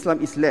learn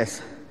Islam is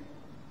less.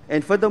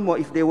 And furthermore,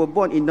 if they were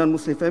born in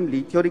non-Muslim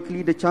family,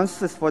 theoretically the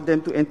chances for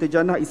them to enter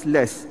Jannah is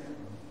less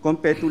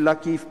compared to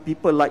lucky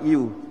people like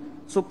you.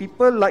 So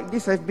people like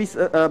this have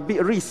a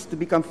big risk to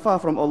become far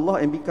from Allah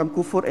and become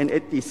kufur and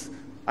atheists.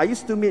 I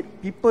used to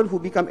meet people who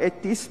become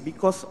atheists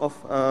because of,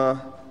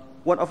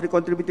 one of the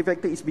contributing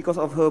factors is because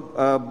of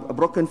her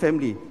broken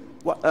family.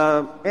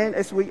 And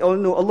as we all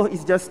know, Allah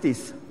is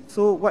justice.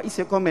 So what is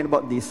your comment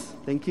about this?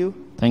 Thank you.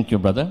 Thank you,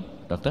 brother.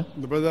 Doctor?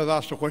 The brother has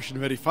asked a question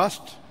very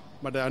fast,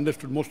 but I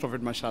understood most of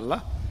it,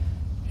 mashallah.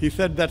 He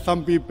said that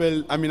some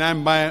people,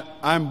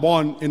 I'm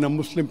born in a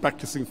Muslim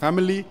practicing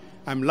family.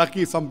 I'm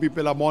lucky. Some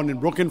people are born in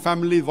broken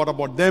families. What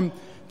about them?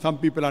 Some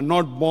people are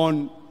not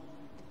born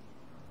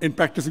in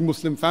practicing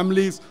Muslim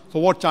families. So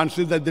what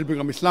chances that they'll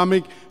become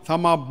Islamic?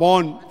 Some are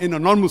born in a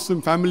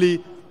non-Muslim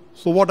family.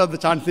 So what are the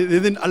chances?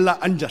 Isn't Allah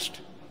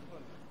unjust?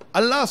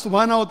 Allah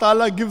subhanahu wa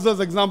ta'ala gives us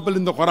example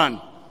in the Quran.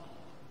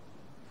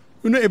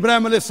 You know,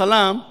 Ibrahim alayhi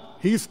salam,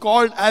 he is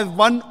called as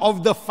one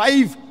of the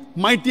 5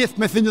 mightiest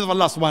messengers of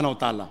Allah subhanahu wa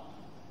ta'ala.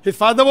 His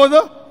father was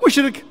a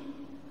mushrik.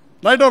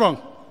 Right or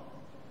wrong?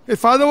 His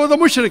father was a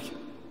mushrik.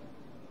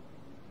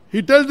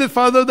 He tells his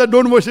father that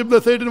don't worship the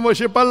Satan,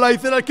 worship Allah. He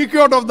said, I'll kick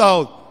you out of the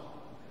house.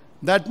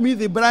 That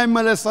means Ibrahim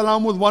alayhi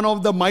salam was one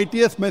of the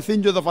mightiest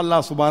messengers of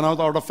Allah subhanahu wa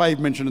ta'ala out of 5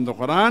 mentioned in the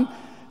Quran.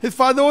 His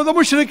father was a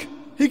mushrik.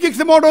 He kicks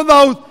him out of the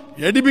house.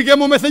 Yet he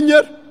became a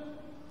messenger.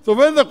 So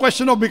where's the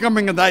question of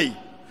becoming a da'i?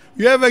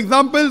 You have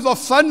examples of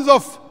sons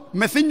of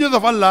messengers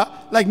of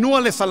Allah, like Nuh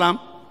alayhi salam.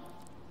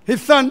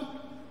 His son,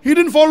 he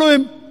didn't follow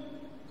him.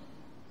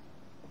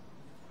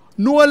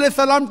 Nuh alayhi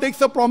salam takes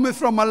a promise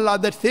from Allah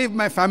that save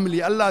my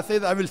family. Allah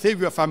says, I will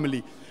save your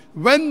family.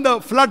 When the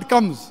flood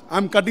comes,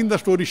 I'm cutting the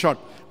story short.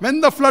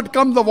 When the flood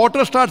comes, the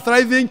water starts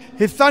rising.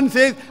 His son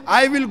says,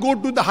 I will go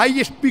to the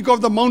highest peak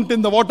of the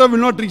mountain. The water will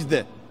not reach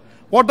there.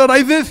 Water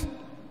rises.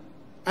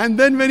 And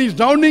then when he's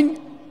drowning,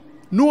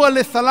 Nuh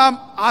alayhi salam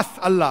asks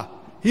Allah.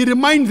 He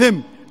reminds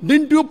him,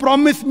 didn't you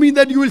promise me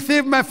that you will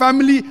save my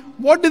family?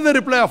 What is the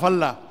reply of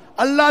Allah?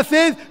 Allah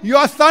says,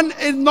 your son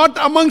is not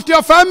amongst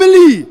your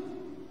family.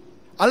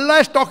 Allah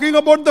is talking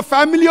about the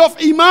family of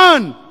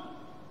Iman,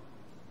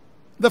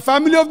 the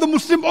family of the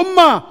Muslim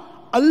Ummah.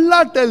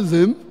 Allah tells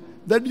him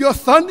that your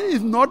son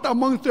is not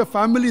amongst your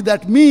family.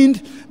 That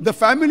means the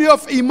family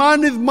of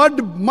Iman is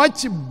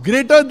much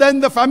greater than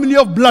the family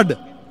of blood.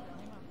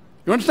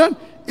 You understand?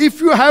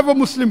 If you have a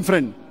Muslim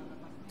friend,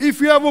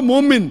 if you have a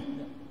Mu'min,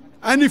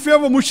 and if you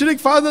have a mushrik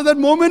father, that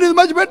Mu'min is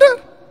much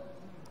better.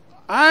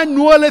 And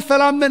Nuh alayhi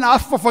salam then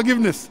asked for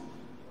forgiveness.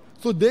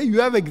 So there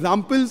you have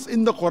examples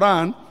in the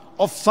Quran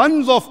of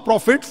sons of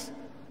prophets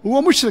who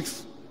were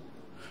mushriks.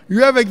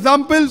 You have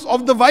examples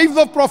of the wives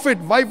of prophet,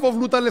 wife of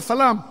Lut alayhi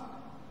salam,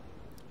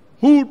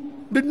 who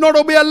did not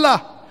obey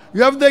Allah.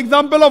 You have the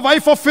example of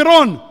wife of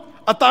Pharaoh,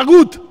 a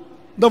Tagut,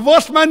 the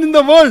worst man in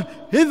the world.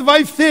 His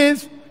wife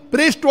says,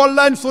 praise to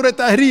Allah in Surah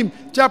Tahrim,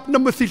 chapter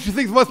number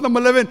 66, verse number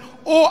 11.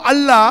 Oh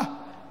Allah,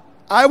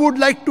 I would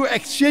like to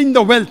exchange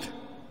the wealth.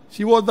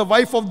 She was the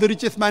wife of the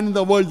richest man in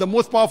the world, the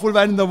most powerful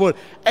man in the world.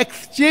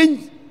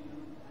 Exchange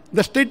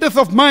the status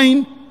of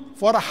mine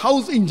for a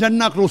house in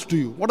Jannah close to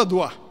you. What a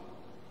dua.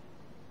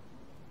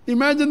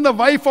 Imagine the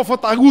wife of a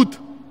tagut.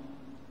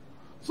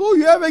 So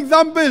you have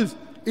examples.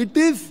 It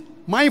is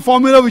my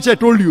formula which I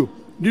told you.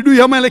 Did you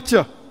hear my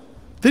lecture?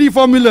 3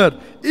 formula.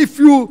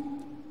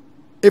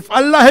 If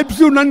Allah helps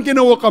you, none can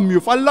overcome you.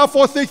 If Allah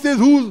forsakes you,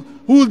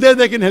 who's there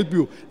that can help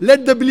you?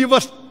 Let the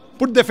believers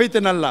put their faith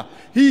in Allah.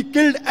 He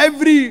killed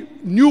every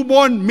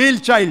newborn male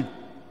child.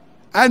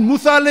 And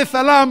Musa alayhi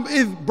salam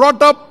is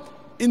brought up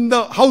in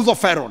the house of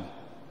Pharaoh.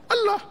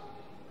 Allah.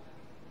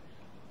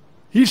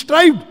 He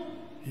strived.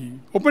 He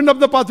opened up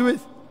the pathways.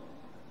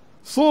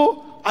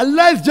 So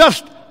Allah is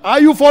just. Are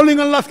you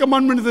following Allah's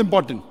commandment is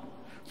important.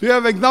 So you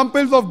have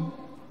examples of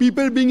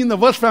people being in the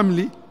worst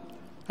family,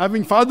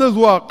 having fathers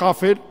who are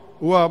kafir,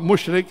 who are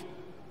mushrik,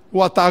 who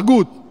are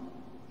tagut.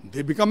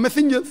 They become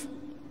messengers.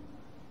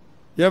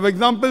 You have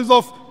examples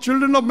of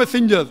children of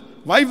messengers,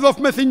 wives of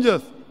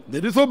messengers.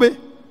 They disobey.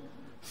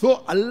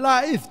 So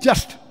Allah is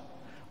just.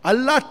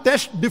 Allah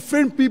tests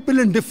different people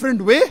in different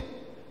way.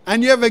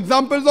 And you have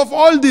examples of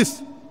all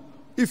this.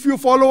 If you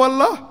follow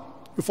Allah,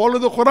 you follow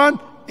the Quran,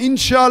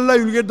 inshallah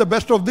you will get the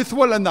best of this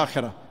world and the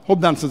akhirah. Hope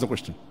that answers the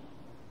question.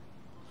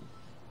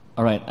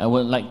 All right, I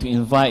would like to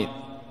invite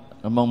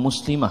among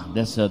Muslimah.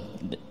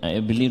 I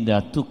believe there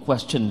are 2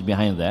 questions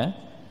behind there.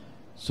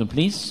 So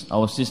please,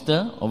 our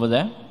sister over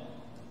there,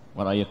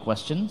 what are your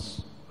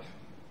questions?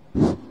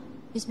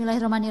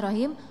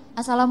 Bismillahirrahmanirrahim.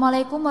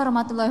 Assalamualaikum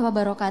warahmatullahi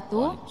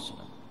wabarakatuh.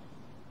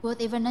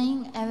 Good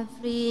evening,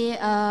 every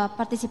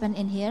participant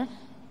in here.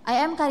 I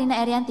am Karina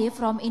Arianti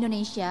from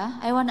Indonesia.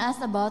 I want to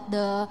ask about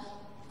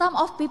some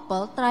of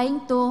people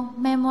trying to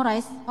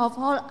memorizing of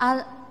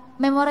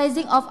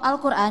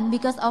Al-Quran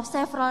because of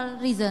several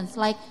reasons.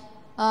 Like,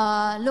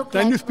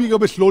 Can you speak a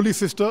bit slowly,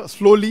 sister?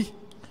 Slowly.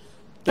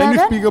 Can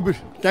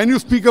you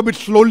speak a bit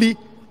slowly?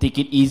 Take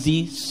it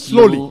easy,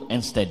 slow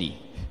and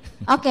steady.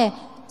 Okay.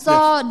 So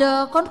yes.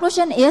 The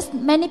conclusion is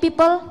many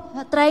people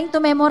trying to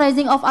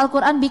memorizing of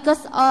Al-Quran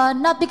because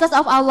not because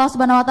of Allah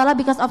Subhanahu wa Taala,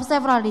 because of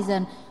several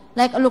reasons.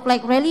 Like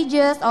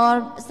religious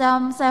or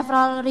some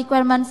several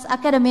requirements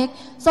academic.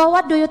 So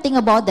what do you think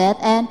about that?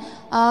 And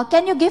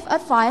can you give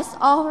advice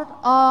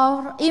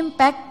or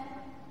impact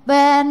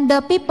when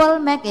the people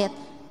make it?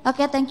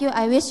 Okay, thank you.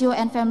 I wish you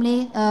and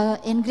family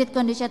in great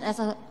condition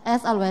as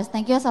always.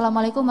 Thank you.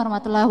 Assalamualaikum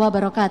warahmatullahi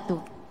wabarakatuh.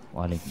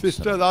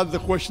 Sister asked the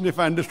question, if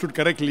I understood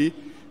correctly,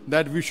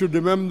 that we should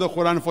remember the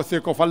Quran for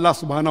sake of Allah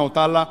Subhanahu wa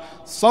Taala.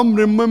 Some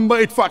remember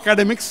it for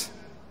academics,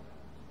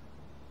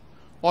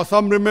 or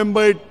some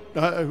remember it,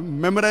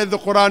 memorize the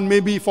Quran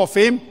maybe for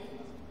fame.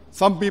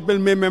 Some people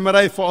may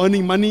memorize for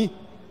earning money.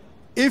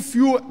 If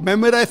you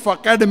memorize for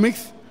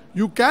academics,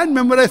 you can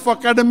memorize for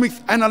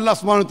academics and Allah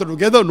Subhanahu wa Taala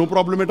together, no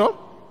problem at all.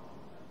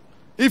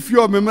 If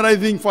you are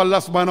memorizing for Allah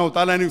Subhanahu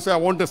wa Taala and you say, I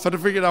want a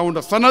certificate, I want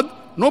a sanad,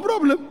 no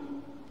problem.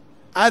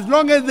 As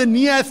long as the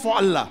niyyah is for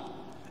Allah.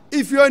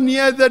 If your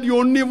niyyah is that you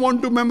only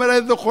want to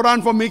memorize the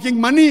Quran for making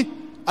money,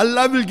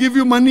 Allah will give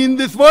you money in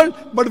this world,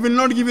 but will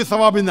not give you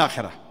sawab in the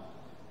akhirah.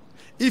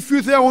 If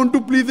you say, I want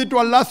to please it to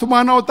Allah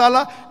Subhanahu wa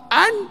Taala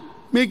and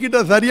make it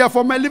a zariya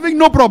for my living,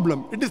 no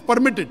problem. It is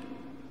permitted.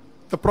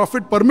 The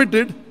Prophet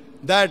permitted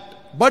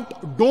that,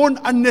 but don't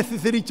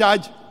unnecessarily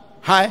charge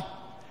high.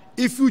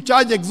 If you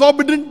charge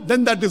exorbitant,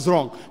 then that is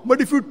wrong.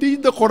 But if you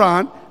teach the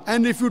Quran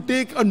and if you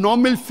take a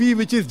normal fee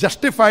which is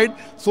justified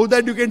so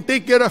that you can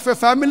take care of your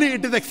family,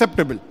 it is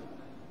acceptable.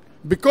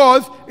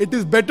 Because it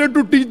is better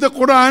to teach the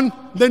Quran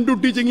than to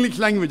teach English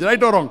language,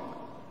 right or wrong?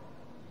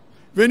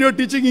 When you are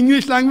teaching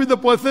English language, the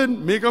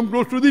person may come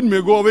close to Deen,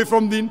 may go away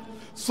from Deen.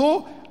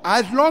 So,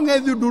 as long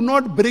as you do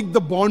not break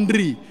the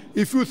boundary,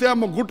 if you say,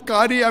 I'm a good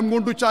Qari, I'm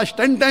going to charge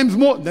 10 times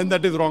more, then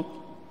that is wrong.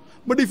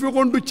 But if you're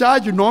going to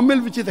charge normal,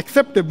 which is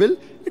acceptable,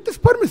 it is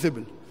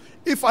permissible.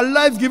 If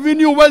Allah has given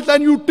you wealth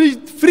and you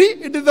teach free,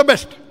 it is the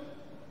best.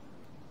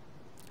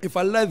 If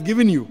Allah has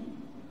given you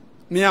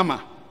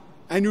niyama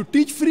and you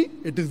teach free,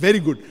 it is very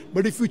good.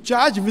 But if you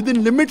charge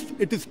within limits,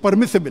 it is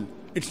permissible.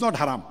 It's not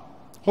haram.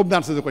 Hope that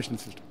answers the question,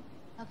 sister.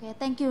 Okay,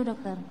 thank you,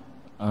 doctor.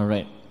 All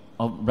right.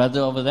 Oh,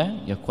 brother over there,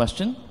 your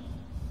question?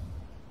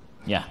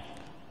 Yeah.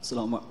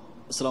 Assalamu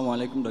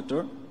alaikum,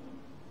 doctor.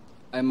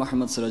 I'm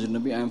Muhammad Sirajul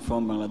Nabi. I'm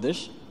from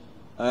Bangladesh.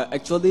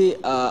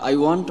 Actually, I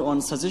want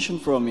one suggestion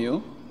from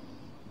you.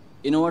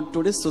 In our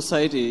today's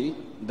society,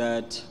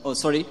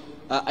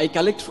 I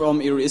collect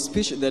from your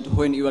speech that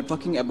when you are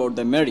talking about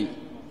the marry.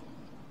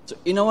 So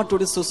in our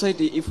today's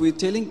society, if we're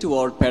telling to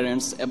our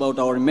parents about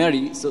our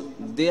marry, so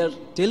they are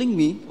telling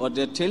me or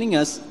they're telling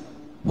us,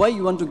 why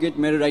you want to get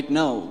married right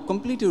now?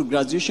 Complete your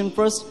graduation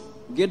first,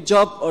 get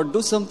job or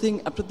do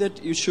something. After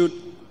that, you should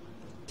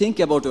think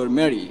about your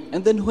marry.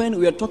 And then when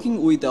we are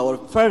talking with our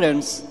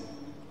parents,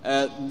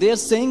 they are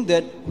saying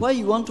that, why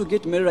you want to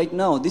get married right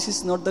now? This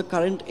is not the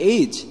current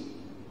age.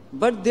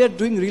 But they are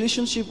doing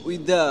relationship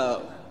with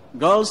the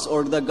girls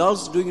or the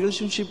girls doing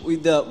relationship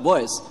with the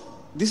boys.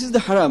 This is the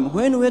haram.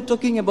 When we are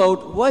talking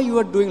about why you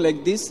are doing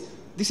like this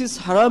is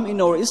haram in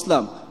our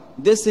Islam.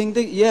 They're saying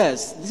that,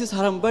 yes, this is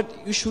haram,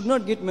 but you should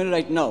not get married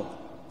right now.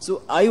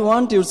 So I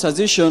want your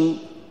suggestion.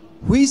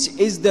 which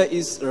is the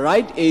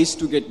right age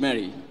to get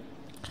married?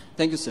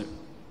 Thank you, sir.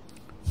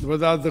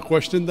 Was asked the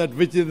question that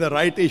which is the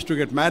right age to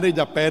get married.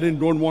 Our parents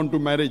don't want to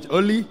marry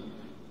early.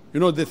 You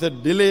know, they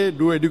said delay,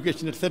 do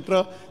education,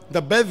 etc.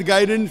 The best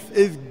guidance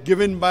is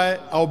given by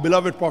our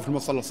beloved Prophet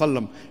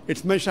Muhammad.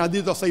 It's mentioned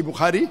hadith of Sahih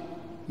Bukhari.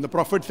 The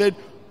Prophet said,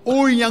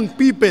 "O young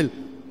people,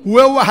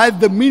 whoever has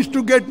the means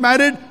to get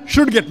married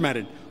should get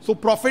married." So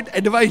Prophet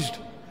advised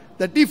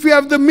that if you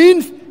have the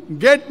means,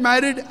 get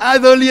married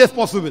as early as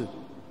possible.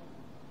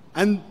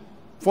 And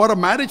for a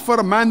marriage for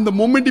a man, the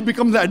moment he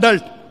becomes an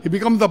adult, he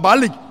becomes a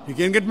baligh, he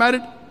can get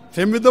married.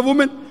 Same with the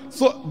woman.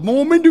 So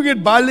moment you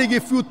get baligh,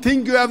 if you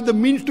think you have the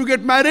means to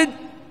get married,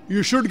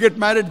 you should get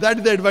married. That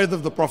is the advice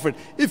of the Prophet.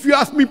 If you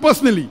ask me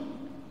personally,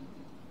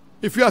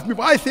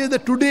 I say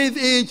that today's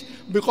age,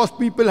 because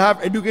people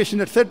have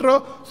education,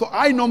 etc. So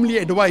I normally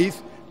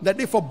advise that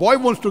if a boy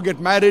wants to get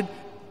married,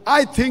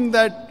 I think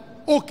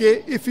that,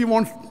 okay, if he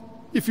wants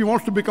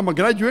to become a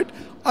graduate,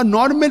 a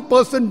normal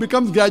person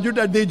becomes graduate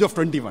at the age of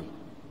 21.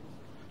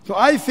 So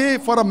I say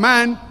for a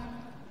man,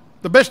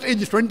 the best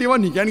age is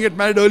 21. He can get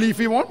married early if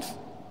he wants,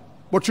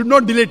 but should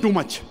not delay too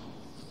much,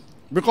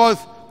 because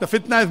the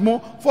fitna is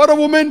more. For a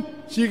woman,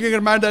 she can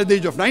get married at the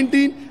age of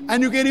 19,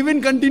 and you can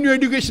even continue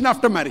education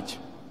after marriage.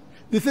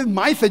 This is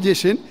my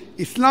suggestion.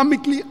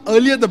 Islamically,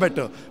 earlier the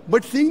better.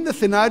 But seeing the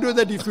scenario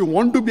that if you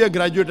want to be a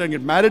graduate and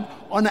get married,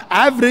 on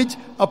average,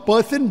 a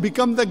person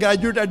becomes a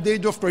graduate at the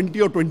age of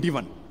 20 or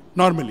 21,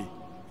 normally.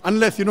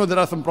 Unless, there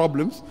are some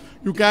problems.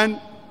 You can.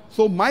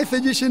 So my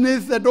suggestion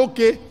is that,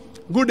 okay,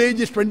 good age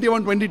is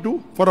 21,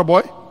 22 for a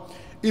boy.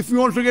 If you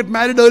want to get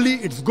married early,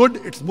 it's good,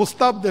 it's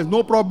mustab, there's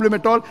no problem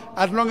at all,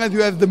 as long as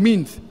you have the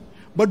means.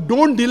 But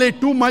don't delay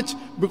too much,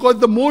 because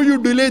the more you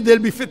delay,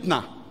 there'll be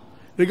fitna.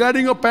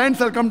 Regarding your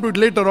parents, I'll come to it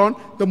later on.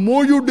 The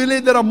more you delay,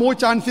 there are more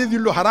chances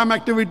you'll do haram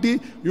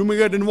activity, you may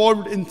get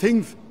involved in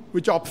things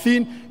which are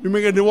obscene, you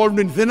may get involved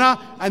in zina,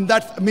 and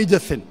that's a major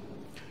sin.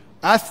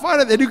 As far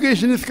as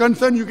education is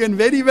concerned, you can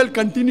very well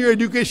continue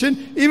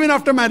education even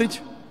after marriage.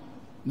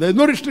 There's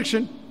no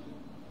restriction.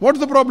 What's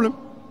the problem?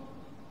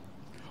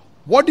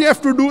 What you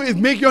have to do is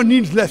make your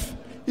needs less.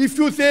 If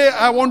you say,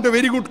 I want a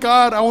very good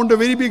car, I want a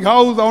very big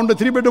house, I want a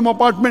 3-bedroom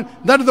apartment,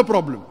 that is the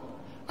problem.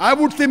 I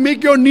would say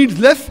make your needs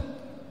less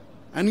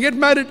and get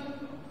married.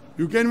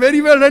 You can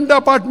very well rent an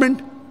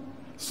apartment.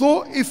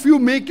 So if you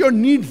make your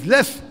needs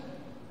less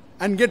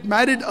and get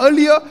married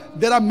earlier,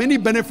 there are many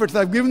benefits.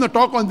 I've given a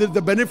talk on this,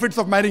 the benefits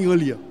of marrying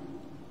earlier.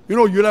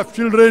 You'll have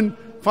children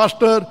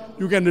faster,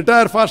 you can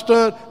retire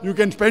faster, you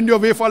can spend your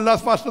way for Allah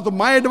faster. So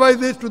my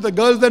advice is to the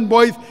girls and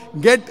boys,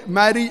 get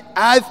married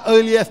as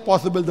early as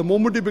possible. The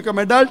moment you become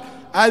adult,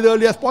 as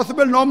early as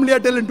possible. Normally I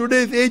tell in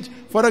today's age,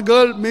 for a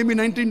girl, maybe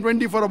 19,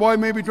 20, for a boy,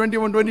 maybe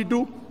 21,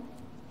 22.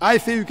 I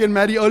say you can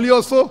marry early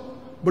also,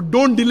 but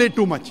don't delay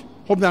too much.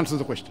 Hope that answers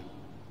the question.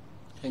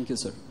 Thank you,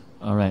 sir.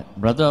 All right.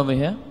 Brother over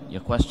here,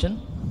 your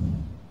question.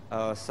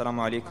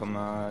 Assalamu alaikum,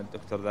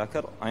 Dr.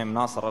 Zakir. I am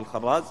Nasser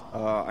Al-Kharraz.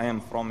 I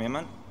am from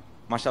Yemen.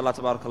 MashaAllah,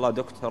 tabarakallah,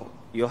 Doctor,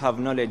 you have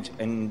knowledge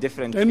in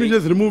different Can you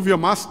just remove your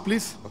mask,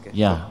 please? Okay.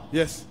 Yeah.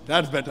 Yes,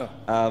 that's better.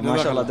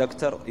 MashaAllah,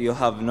 Doctor, you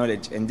have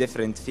knowledge in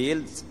different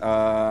fields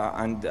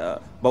and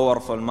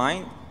powerful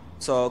mind.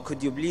 So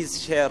could you please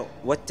share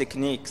what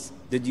techniques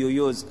did you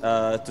use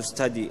to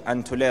study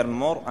and to learn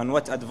more, and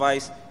what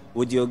advice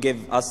would you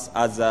give us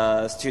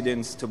as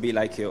students to be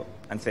like you?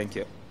 And thank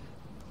you.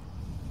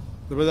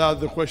 The brother asked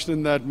the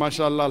question that,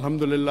 MashaAllah,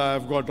 Alhamdulillah,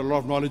 I've got a lot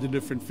of knowledge in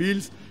different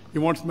fields. He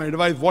wants my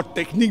advice. What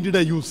technique did I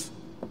use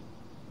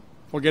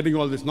for getting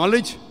all this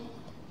knowledge?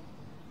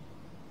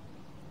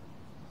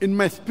 In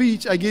my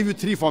speech, I gave you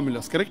 3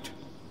 formulas, correct?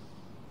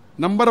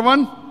 Number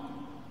 1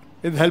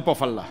 is help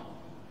of Allah.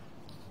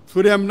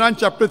 Surah Imran,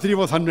 chapter 3,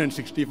 verse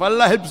 160. If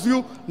Allah helps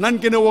you, none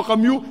can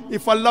overcome you.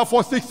 If Allah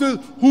forsakes you,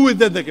 who is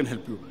there that can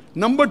help you?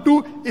 Number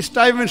 2 is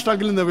strive and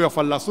struggle in the way of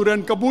Allah. Surah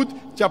Ankabut,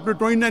 chapter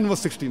 29, verse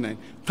 69.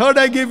 Third,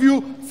 I gave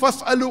you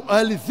Fas'alu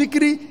ahli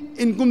zikri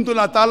in kuntum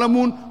la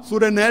ta'lamun.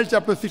 Surah Nail,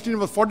 chapter 16,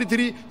 verse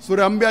 43.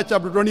 Surah Anbiya,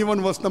 chapter 21,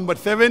 verse number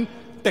 7.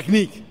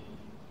 Technique.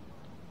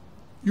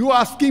 You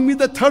are asking me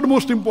the third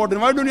most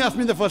important. Why don't you ask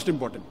me the first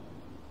important?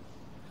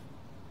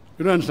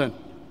 You don't understand.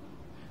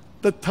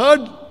 The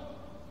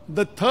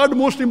third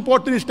most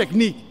important is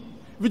technique.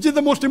 Which is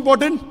the most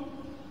important?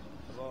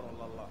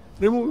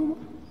 Remove.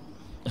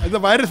 The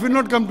virus will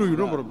not come to you,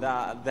 no problem.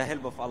 The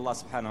help of Allah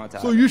subhanahu wa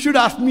ta'ala. So you should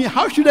ask me,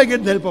 how should I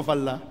get the help of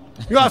Allah?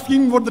 You're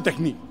asking me for the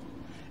technique.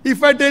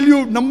 If I tell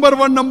you number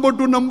 1, number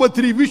 2, number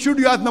 3, which should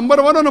you ask,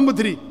 number 1 or number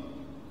 3?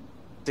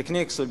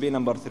 Techniques will be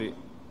number 3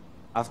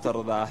 after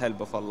the help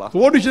of Allah. So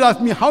what you should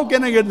ask me, how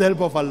can I get the help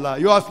of Allah?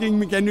 You're asking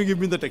me, can you give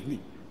me the technique?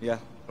 Yeah,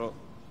 bro.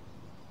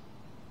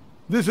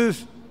 This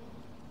is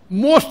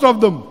most of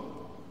them.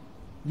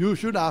 You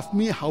should ask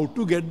me how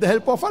to get the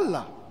help of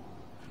Allah.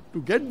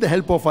 To get the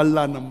help of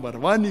Allah, number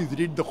 1 is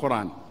read the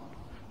Quran.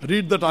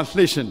 Read the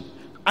translation.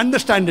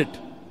 Understand it.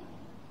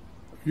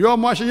 You are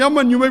Masha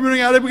Yaman, you may be knowing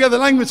Arabic as a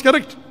language,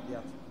 correct? Yeah.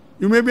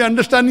 You may be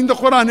understanding the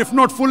Quran, if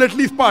not full, at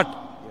least part.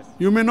 Yes.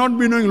 You may not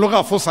be knowing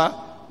Lugha Fusa,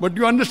 but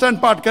you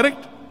understand part,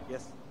 correct?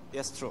 Yes.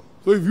 Yes, true.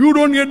 So if you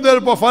don't get the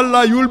help of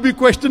Allah, you will be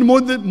questioned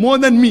more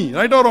than me,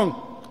 right or wrong?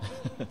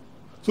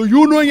 So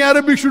you knowing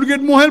Arabic should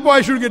get more help or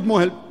I should get more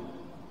help?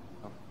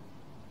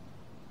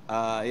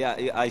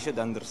 Yeah, I should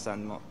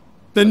understand more.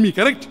 Than me,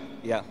 correct?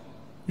 Yeah.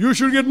 You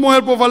should get more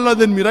help of Allah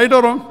than me, right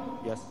or wrong?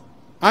 Yes.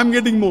 I'm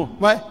getting more.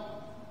 Why?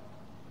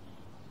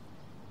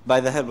 By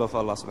the help of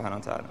Allah subhanahu wa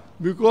ta'ala.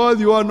 Because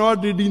you are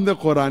not reading the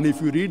Quran.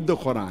 If you read the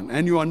Quran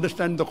and you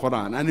understand the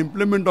Quran and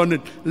implement on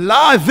it,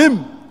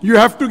 lazim, you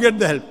have to get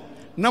the help.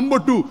 Number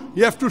two,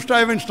 you have to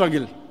strive and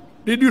struggle.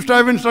 Did you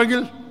strive and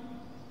struggle?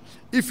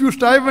 If you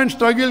strive and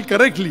struggle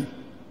correctly,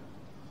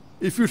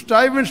 if you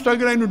strive and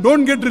struggle and you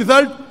don't get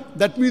result,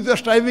 that means the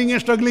striving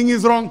and struggling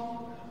is wrong.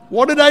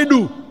 What did I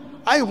do?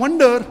 I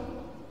wonder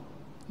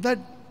that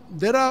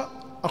there are,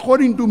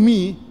 according to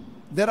me,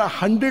 there are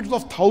hundreds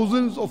of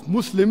thousands of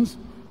Muslims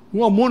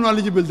who are more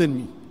knowledgeable than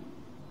me.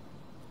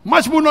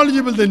 Much more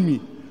knowledgeable than me.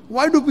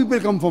 Why do people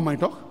come for my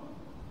talk?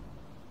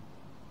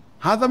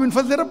 Hadha min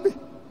fazli Rabbi.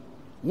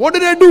 What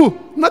did I do?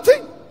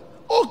 Nothing.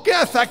 Okay,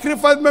 I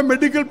sacrificed my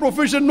medical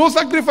profession. No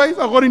sacrifice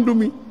according to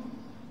me.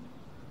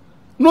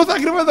 No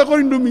sacrifice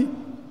according to me.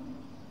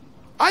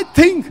 I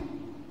think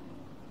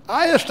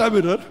I a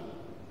stabberer.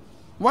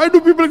 Why do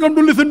people come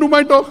to listen to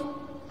my talk?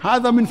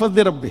 Hadha min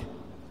fazli Rabbi.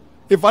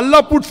 If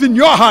Allah puts in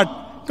your heart,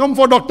 come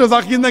for Dr.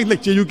 Zakir Naik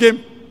lecture, you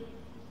came.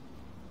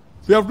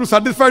 So you have to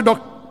satisfy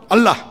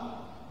Allah.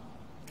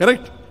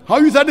 Correct? How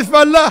you satisfy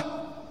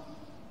Allah?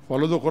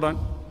 Follow the Quran.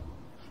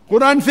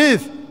 Quran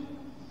says,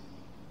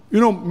 you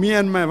know, me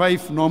and my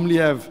wife normally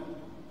have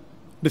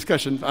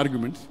discussions,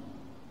 arguments.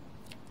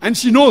 And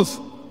she knows,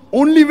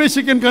 only way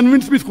she can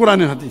convince me is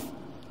Quran and Hadith.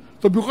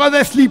 So because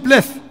I sleep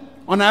less,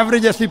 on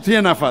average I sleep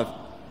 3.5 hours.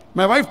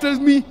 My wife tells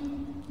me,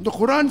 the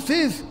Quran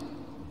says,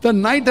 the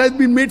night has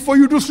been made for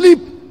you to sleep.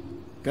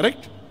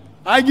 Correct?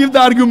 I give the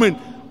argument.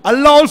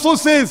 Allah also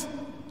says,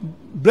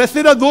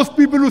 blessed are those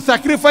people who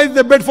sacrifice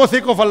their bed for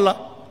sake of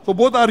Allah. So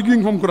both are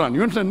arguing from Quran.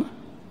 You understand?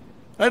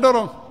 Right or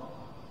wrong?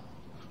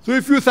 So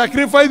if you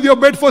sacrifice your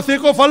bed for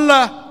sake of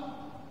Allah,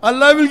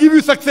 Allah will give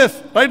you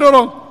success. Right or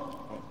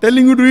wrong?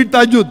 Telling you to read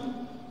Tahajjud.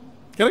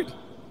 Correct?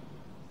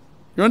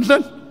 You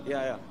understand?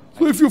 Yeah.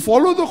 So if you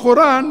follow the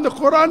Quran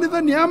is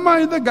a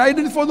niyama, is a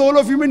guidance for the whole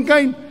of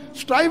humankind.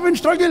 Strive and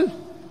struggle.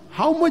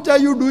 How much are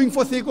you doing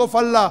for sake of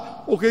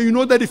Allah? Okay, you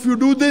know that if you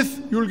do this,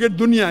 you will get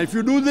dunya. If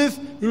you do this,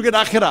 you will get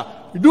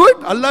akhirah. You do it,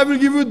 Allah will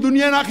give you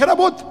dunya and akhirah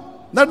both.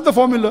 That's the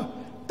formula.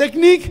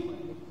 Technique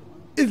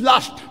is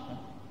last.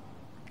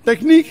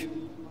 Technique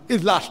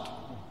is last.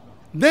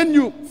 Then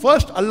you,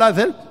 first Allah's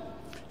help.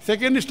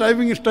 Second is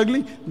striving and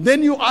struggling.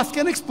 Then you ask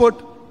an expert.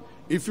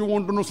 If you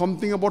want to know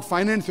something about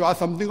finance, you ask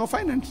something of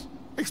finance.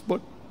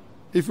 Expert.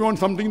 If you want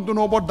something to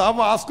know about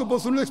dawah, ask a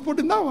person who is expert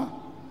in dawah.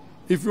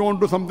 If you want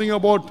to know something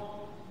about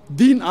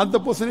Deen, ask the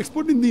person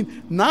expert in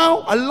Deen. Now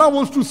Allah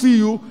wants to see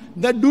you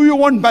that do you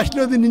want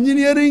bachelor's in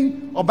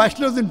engineering or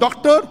bachelor's in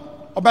doctor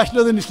or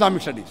bachelor's in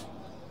Islamic studies?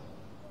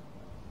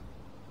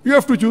 You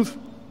have to choose.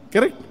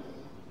 Correct?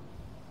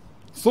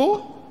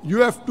 So you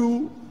have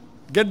to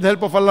get the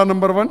help of Allah,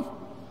 number one.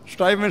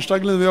 Strive and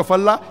struggle in the way of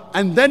Allah.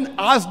 And then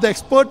ask the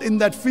expert in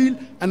that field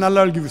and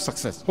Allah will give you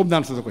success. Hope that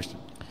answers the question.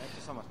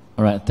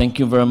 All right, thank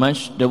you very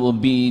much. That will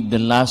be the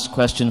last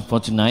question for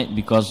tonight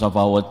because of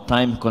our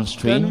time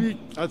constraint.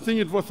 I think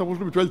it was supposed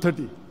to be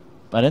 12:30.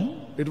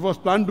 Pardon? It was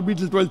planned to be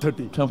till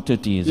 12:30.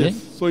 12:30, is yes. it?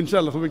 So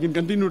inshallah, so we can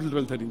continue till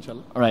 12:30,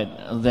 inshallah. All right,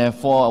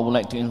 therefore I would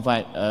like to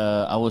invite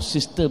our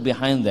sister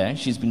behind there.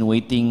 She's been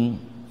waiting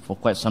for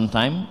quite some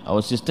time.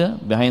 Our sister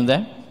behind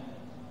there.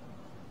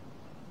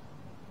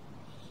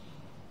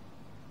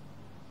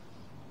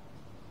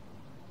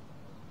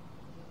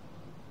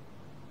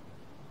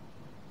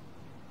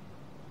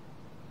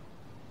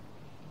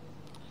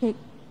 Okay.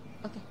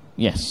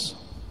 Yes.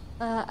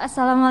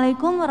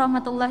 Assalamualaikum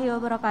warahmatullahi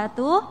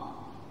wabarakatuh.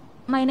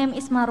 My name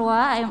is Marwa.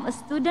 I am a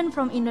student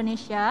from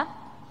Indonesia.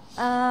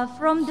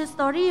 From the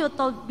story you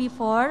told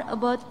before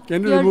about...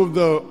 Can you remove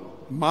the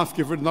mask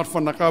if it's not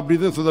for naqab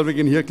reason so that we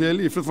can hear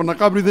clearly? If it's for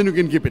naqab reason, you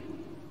can keep it.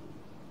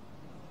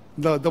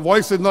 The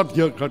voice is not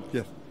here cut.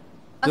 Yes.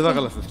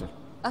 Jazakallah, sister.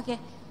 Okay.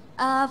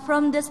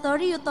 From the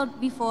story you told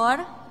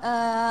before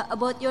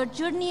about your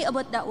journey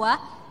about dakwah,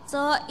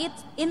 so it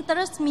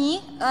interests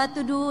me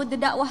to do the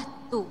dakwah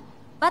too.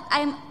 But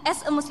I'm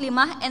as a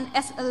Muslimah and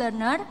as a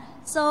learner,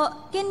 so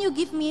can you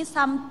give me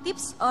some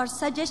tips or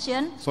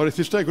suggestion? Sorry,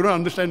 sister, I couldn't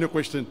understand your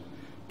question.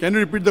 Can you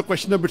repeat the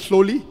question a bit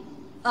slowly?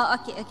 Oh,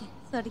 okay.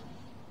 Sorry.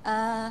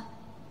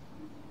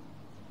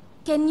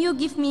 Can you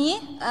give me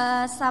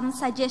some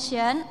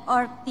suggestion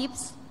or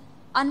tips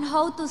on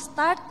how to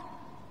start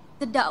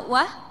the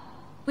da'wah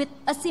with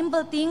a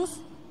simple things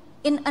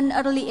in an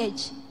early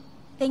age?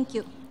 Thank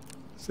you.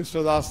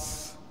 Sister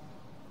asks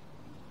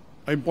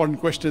an important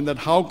question that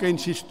how can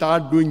she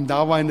start doing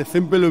da'wah in a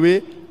simple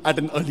way at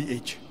an early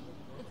age?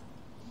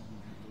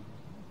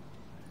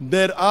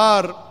 There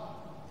are,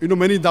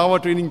 many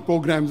da'wah training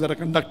programs that are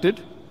conducted,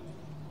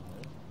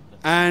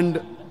 and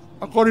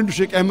according to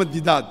Sheikh Ahmed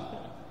Didat,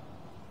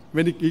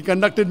 when he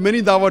conducted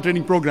many da'wah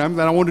training programs,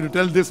 and I wanted to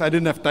tell this, I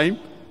didn't have time.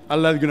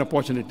 Allah has given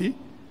opportunity.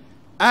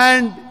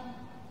 And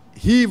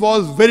he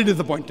was very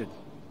disappointed.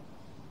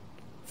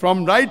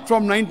 From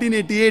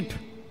 1988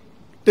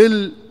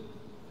 till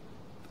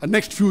the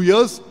next few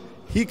years,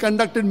 he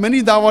conducted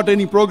many dawah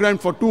training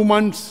programs for 2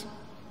 months,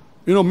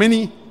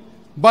 many,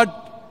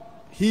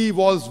 but he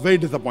was very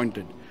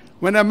disappointed.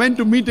 When I went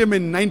to meet him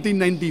in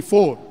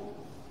 1994,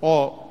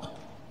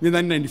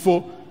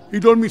 he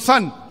told me,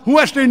 son, who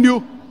has trained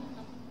you?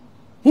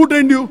 Who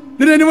trained you?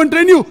 Did anyone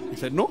train you? He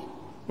said, no.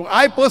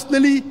 I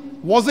personally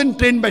wasn't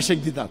trained by Sheikh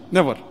Didat,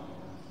 never.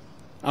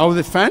 I was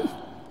a fan,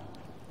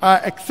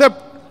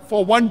 except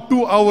for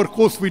 1-2 hour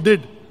course we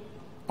did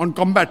on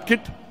combat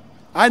kit.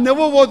 I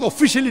never was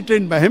officially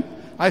trained by him.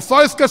 I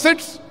saw his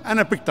cassettes and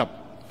I picked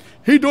up.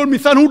 He told me,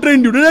 son, who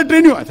trained you? Did I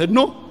train you? I said,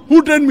 no.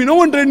 Who trained me? No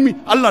one trained me.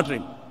 Allah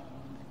trained.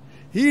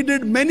 He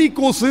did many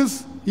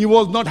courses. He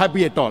was not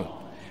happy at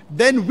all.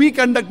 Then we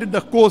conducted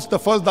the course, the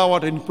first Dawah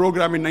training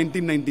program in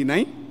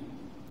 1999.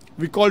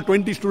 We called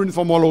 20 students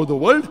from all over the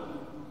world.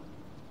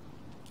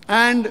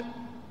 And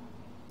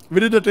we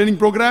did the training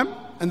program,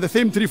 and the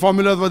same 3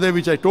 formulas were there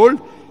which I told.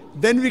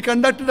 Then we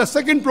conducted a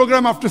second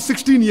program after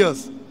 16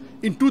 years.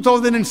 In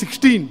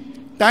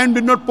 2016, time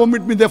did not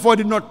permit me, therefore I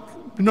did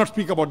not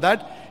speak about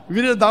that. We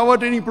did a Dawah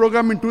training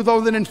program in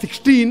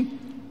 2016,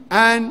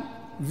 and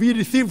we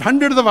received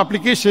hundreds of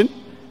applications.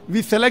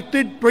 We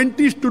selected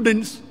 20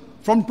 students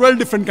from 12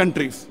 different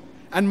countries.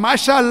 And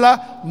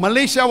mashallah,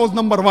 Malaysia was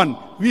number 1.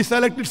 We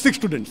selected 6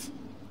 students.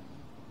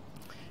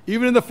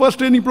 Even in the first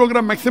training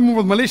program, maximum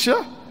was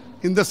Malaysia.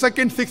 In the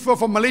second, 6 were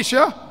from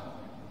Malaysia.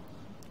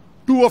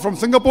 2 were from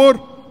Singapore,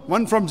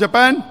 1 from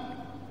Japan,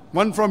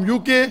 1 from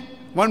UK,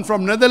 1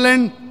 from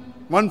Netherlands,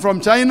 1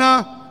 from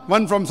China,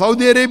 1 from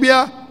Saudi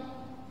Arabia,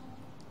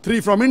 3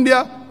 from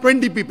India,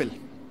 20 people.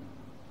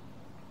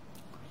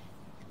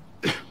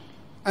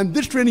 And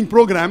this training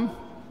program,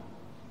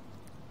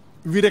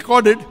 we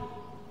recorded.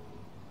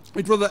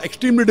 It was an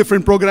extremely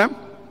different program.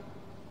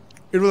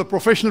 It was a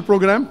professional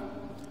program.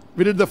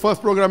 We did the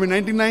first program in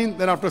 1999,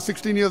 then after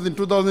 16 years in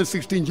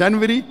 2016,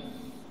 January.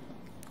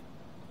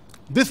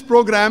 This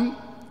program,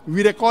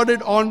 we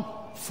recorded on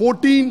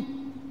 14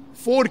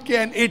 4K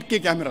and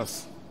 8K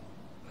cameras.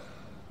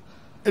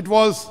 It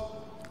was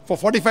for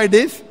 45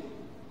 days.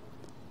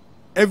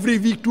 Every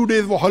week, 2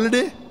 days were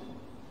holiday.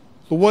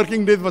 So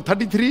working days were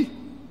 33.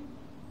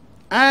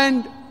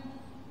 And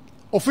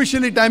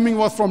officially timing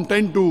was from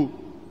 10 to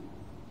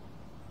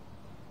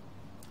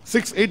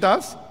 6-8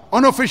 hours.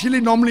 Unofficially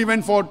normally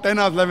went for 10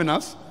 hours, 11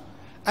 hours.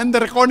 And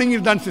the recording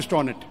is done system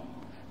on it.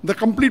 The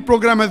complete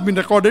program has been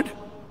recorded.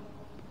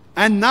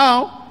 And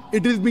now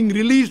it is being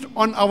released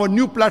on our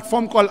new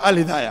platform called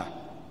Al-Hidayah.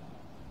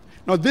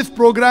 Now this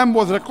program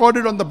was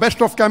recorded on the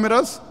best of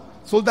cameras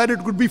so that it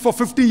could be for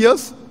 50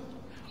 years.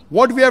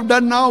 What we have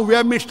done now, we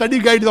have made study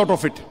guides out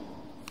of it.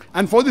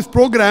 And for this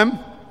program,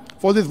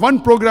 for this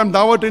one program,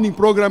 Dawah training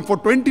program for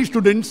 20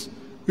 students,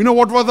 you know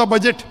what was our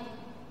budget?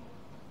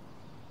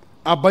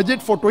 Our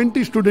budget for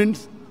 20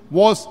 students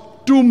was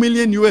 $2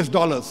 million US,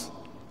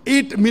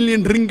 8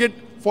 million ringgit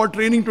for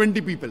training 20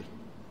 people.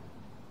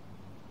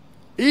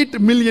 8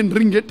 million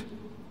ringgit,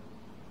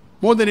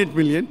 more than 8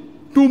 million,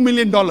 $2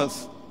 million.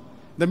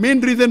 The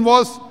main reason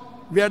was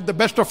we had the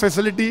best of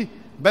facility,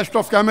 best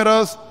of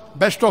cameras,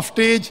 best of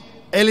stage,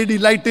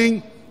 LED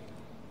lighting,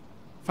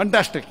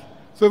 fantastic.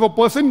 So if a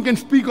person can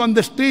speak on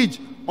the stage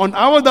on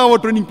our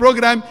Dawah training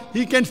program,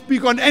 he can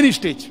speak on any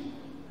stage.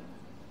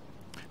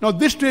 Now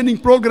this training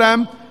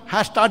program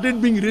has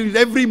started being released.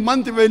 Every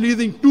month we are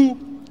releasing two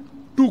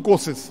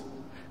courses.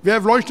 We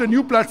have launched a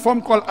new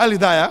platform called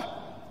Al-Hidayah.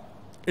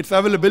 It's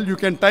available. You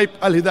can type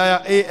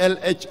Al-Hidayah,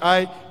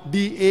 A-L-H-I-D-A-A-Y-A-H.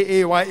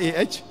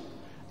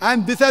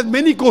 And this has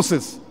many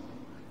courses.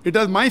 It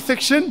has my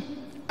section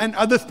and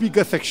other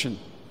speaker section.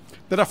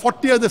 There are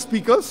 40 other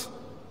speakers.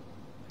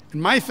 In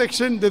my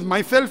section, there's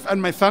myself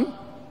and my son.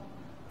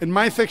 In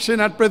my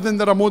section, at present,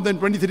 there are more than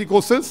 23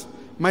 courses.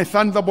 My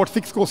son's about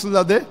 6 courses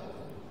are there.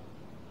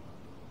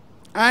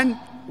 And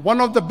one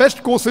of the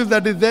best courses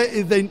that is there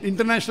is the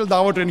International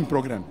Dawah Training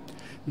Program.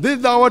 This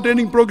Dawah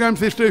Training Program,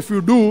 sister, if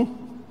you do,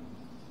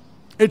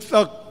 it's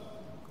a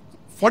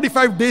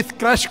 45 days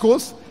crash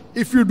course.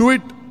 If you do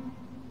it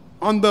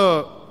on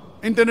the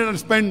internet and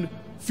spend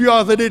few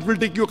hours a day, it will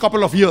take you a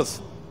couple of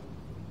years.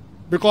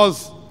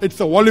 Because it's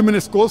a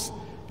voluminous course.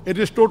 It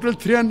is total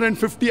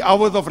 350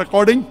 hours of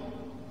recording.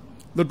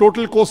 The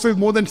total course is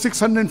more than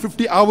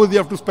 650 hours you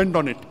have to spend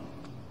on it.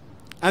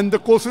 And the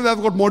courses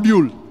have got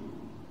module.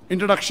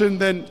 Introduction,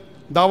 then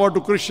Dawah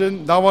to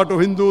Christian, Dawah to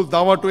Hindus,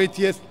 Dawah to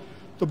atheists.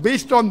 So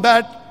based on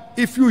that,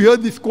 if you hear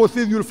these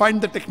courses, you'll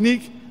find the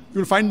technique,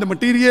 you'll find the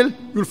material,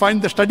 you'll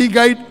find the study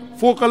guide,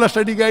 4-color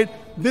study guide.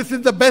 This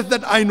is the best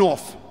that I know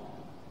of.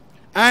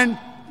 And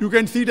you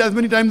can see it as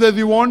many times as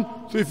you want.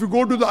 So if you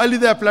go to the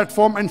Al-Hidayah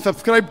platform and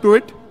subscribe to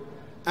it,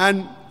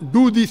 and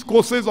do these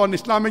courses on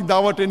Islamic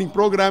Dawah Training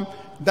Program,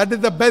 that is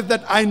the best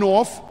that I know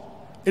of.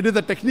 It is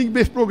a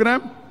technique-based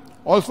program,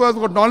 also has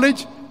got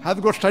knowledge, has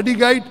got study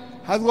guide,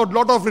 has got a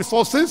lot of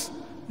resources.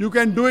 You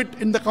can do it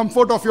in the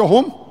comfort of your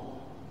home.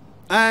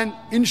 And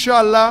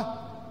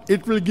inshallah,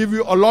 it will give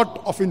you a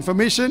lot of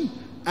information,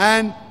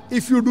 and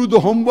if you do the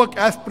homework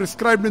as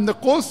prescribed in the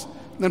course,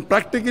 then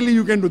practically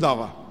you can do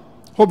dawah.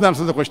 Hope that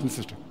answers the question,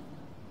 sister.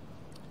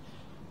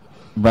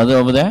 Brother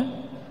over there,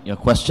 your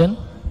question?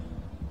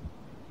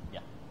 Yeah.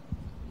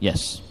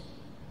 Yes.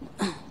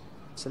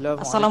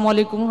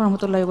 Assalamualaikum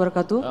warahmatullahi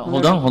wabarakatuh.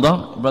 Hold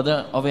on.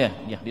 Brother over here.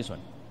 Yeah, this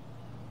one.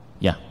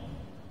 Yeah.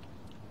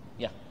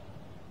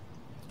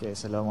 Okay,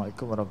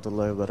 Assalamualaikum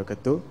warahmatullahi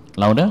wabarakatuh.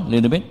 Louder, a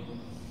little bit.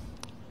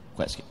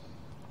 Quite skip.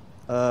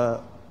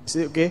 Is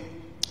it okay?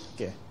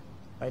 Okay.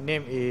 My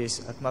name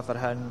is Akmal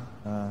Farhan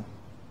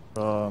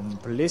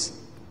from Perlis.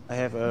 I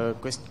have a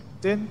question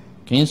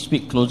Can you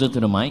speak closer to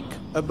the mic?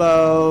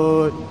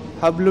 about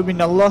Hablu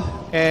minallah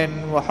and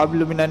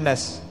Wahablu minan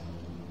nas.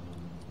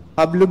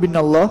 Hablu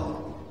minallah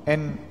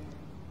and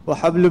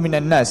Wahablu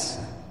minan nas.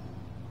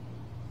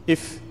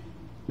 If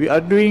we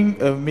are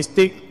doing a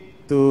mistake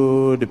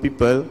to the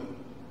people,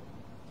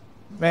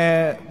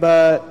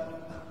 but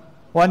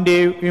one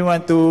day we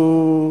want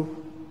to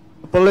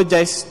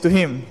apologize to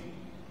him,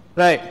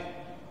 right?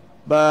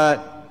 But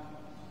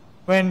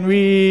when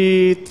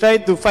we try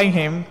to find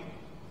him,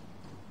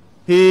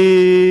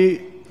 he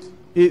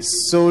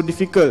is so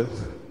difficult,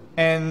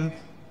 and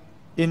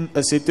in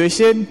a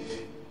situation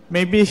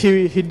maybe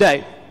he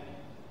died.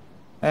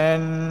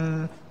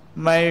 And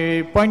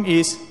my point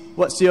is,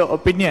 what's your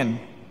opinion?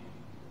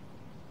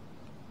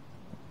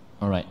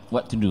 All right,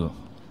 what to do?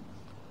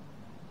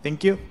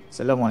 Thank you.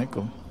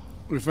 Assalamualaikum.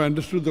 If I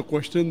understood the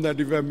question, that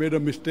if you have made a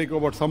mistake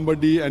about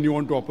somebody and you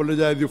want to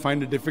apologize, you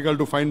find it difficult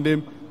to find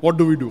him, what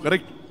do we do,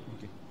 correct?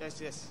 Okay.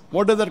 Yes.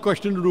 What does that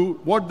question do?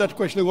 What that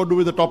question got to do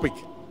with the topic?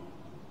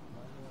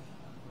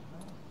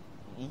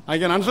 I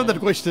can answer that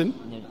question.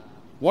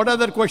 What does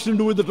that question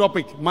do with the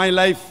topic? My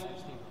life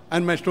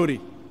and my story.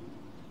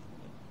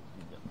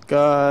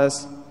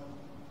 Because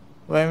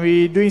when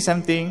we doing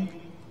something,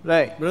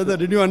 right? Brother,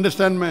 did you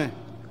understand my?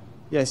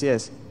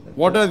 Yes.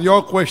 What has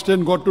your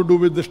question got to do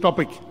with this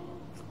topic?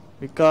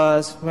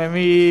 Because when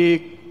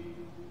we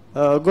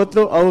go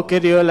through our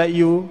career like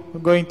you,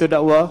 going to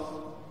da'wah,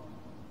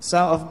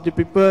 some of the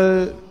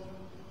people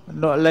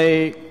not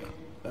like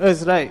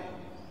us, right?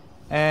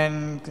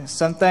 And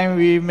sometimes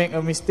we make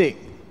a mistake.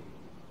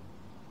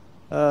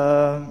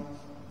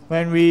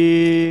 When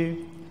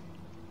we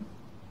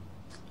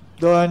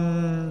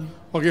don't...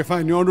 Okay,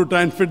 fine. You want to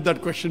try and fit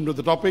that question to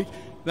the topic.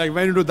 Like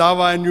when you do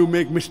dawah and you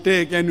make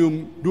mistake and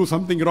you do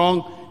something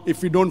wrong,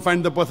 if we don't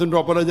find the person to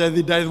apologize,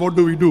 he dies, what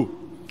do we do?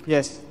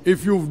 Yes.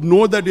 If you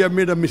know that you have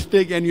made a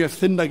mistake and you have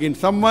sinned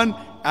against someone,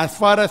 as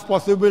far as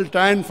possible,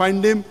 try and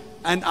find him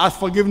and ask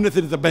forgiveness.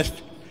 It is the best.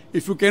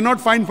 If you cannot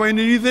find for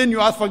any reason,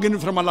 you ask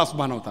forgiveness from Allah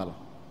subhanahu wa ta'ala.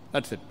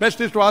 That's it. Best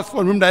is to ask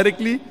from him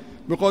directly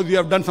because you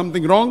have done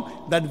something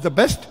wrong. That is the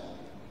best.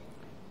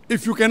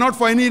 If you cannot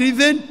for any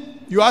reason,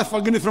 you ask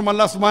forgiveness from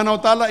Allah subhanahu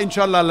wa ta'ala.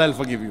 Inshallah, Allah will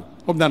forgive you.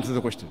 Hope that answers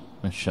the question.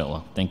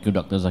 Inshallah. Thank you,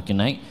 Dr. Zakir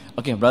Naik.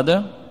 Okay,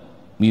 brother,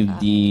 with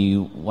the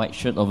white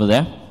shirt over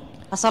there.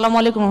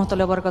 Assalamualaikum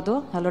warahmatullahi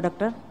wabarakatuh. Hello,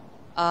 doctor.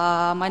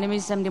 My name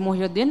is MD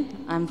Mohiuddin.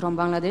 I'm from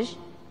Bangladesh.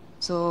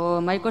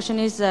 So my question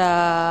is,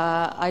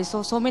 I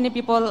saw so many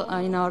people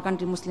in our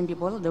country, Muslim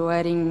people, they're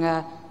wearing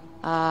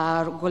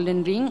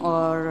golden ring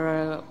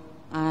or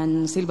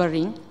and silver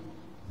ring.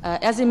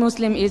 As a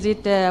Muslim, is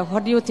it?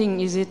 What do you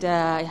think? Is it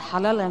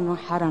halal and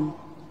haram?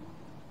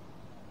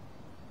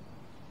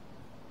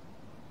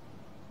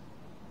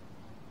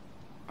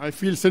 I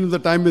feel since the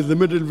time is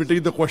limited, we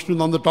take the question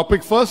on the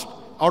topic first,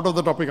 out of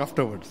the topic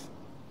afterwards.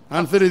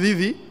 Answer is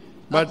easy,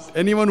 but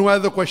anyone who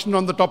has a question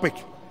on the topic,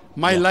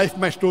 my life,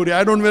 my story.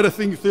 I don't wear a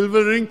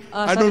silver ring,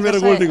 I don't wear a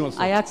gold ring also.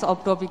 I asked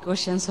off-topic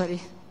question, sorry.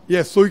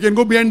 Yes, so you can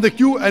go behind the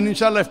queue and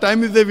inshallah if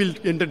time is there, we'll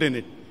entertain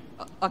it.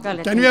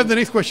 Okay, Can we have the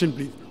next question,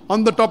 please?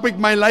 On the topic,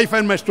 my life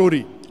and my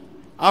story.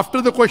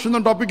 After the question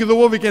on topic is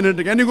over, we can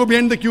enter. Can you go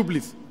behind the queue,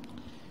 please?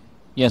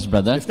 Yes,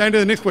 brother. Let's stand to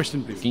the next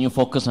question, please. Can you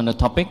focus on the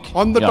topic?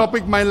 On the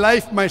topic, my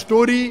life, my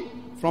story,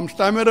 from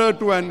stammerer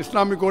to an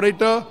Islamic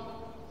orator,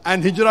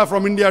 and hijrah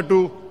from India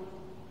to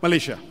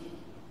Malaysia.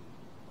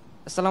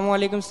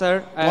 Assalamualaikum,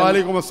 sir. Wa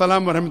alaikum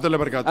assalam wa rahmatullahi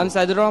wa barakatuh. I'm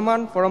Saidur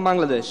Rahman from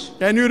Bangladesh.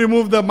 Can you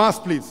remove the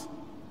mask, please?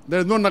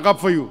 There is no naqab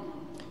for you.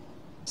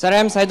 Sir,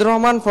 I'm Saidur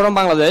Rahman from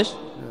Bangladesh.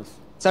 Yes.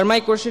 Sir, my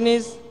question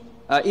is,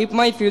 if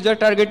my future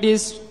target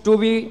is to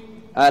be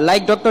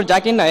like Dr.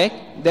 Zakir Naik,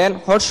 then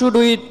what should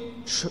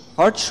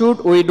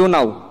we do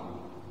now?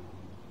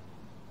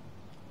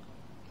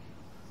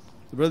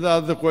 The brother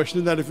asked the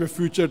question that if your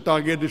future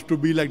target is to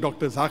be like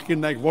Dr. Zakir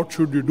Naik, what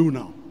should you do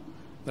now?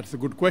 That's a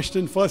good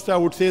question. First, I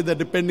would say that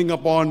depending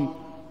upon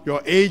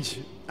your age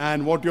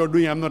and what you're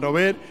doing, I'm not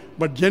aware.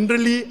 But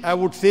generally, I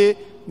would say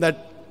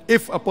that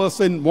if a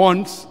person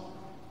wants,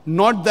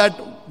 not that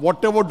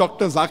whatever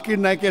Dr. Zakir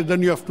Naik has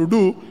done you have to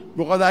do,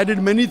 because I did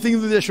many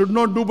things that I should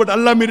not do, but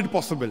Allah made it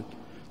possible.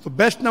 So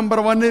best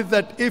number one is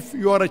that if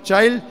you are a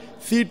child,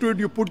 see to it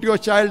you put your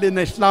child in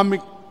an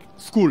Islamic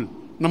school,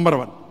 number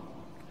one.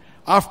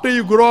 After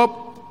you grow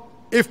up,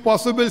 if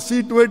possible,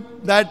 see to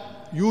it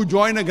that you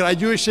join a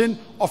graduation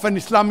of an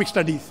Islamic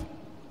studies.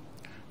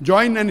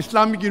 Join an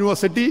Islamic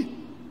university,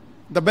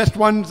 The best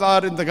ones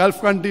are in the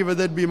Gulf country,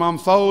 whether it be Imam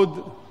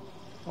Saud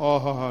or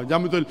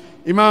Jamiatul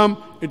Imam.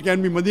 It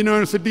can be Medina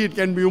University, it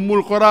can be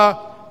Ummul Qura,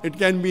 it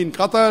can be in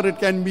Qatar, it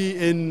can be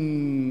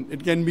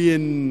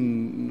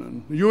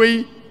in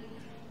UAE.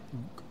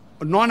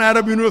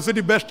 Non-Arab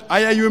university, best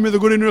IIUM is a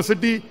good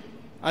university.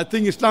 I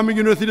think Islamic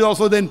University is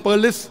also there in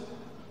Perlis.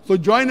 So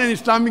join an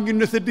Islamic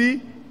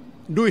university,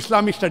 do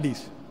Islamic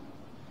studies.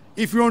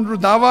 If you want to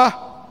do dawah,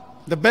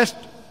 the best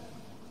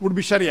would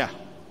be Sharia,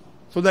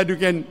 so that you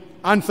can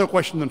answer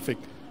questions on fiqh.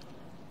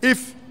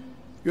 If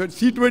you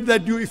see to it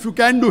that if you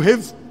can do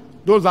hifz,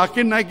 though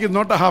Zakir Naik is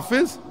not a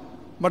hafiz,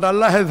 but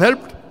Allah has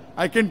helped,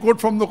 I can quote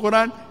from the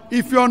Quran.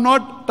 If you are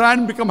not, try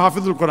and become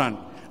Hafizul Quran.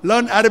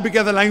 Learn Arabic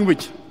as a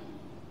language.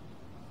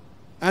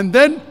 And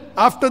then,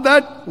 after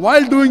that,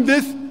 while doing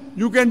this,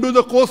 you can do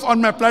the course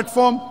on my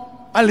platform,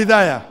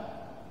 Al-Hidayah.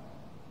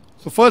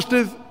 So first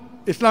is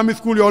Islamic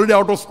school, you're already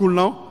out of school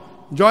now.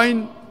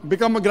 Join,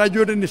 become a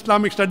graduate in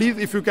Islamic studies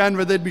if you can,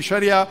 whether it be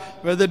Sharia,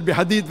 whether it be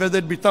Hadith, whether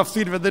it be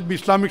Tafsir, whether it be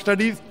Islamic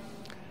studies.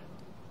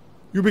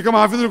 You become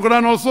Hafizul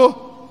Quran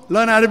also,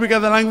 learn Arabic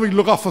as a language,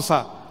 look after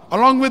Fasa.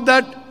 Along with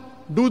that,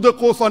 do the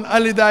course on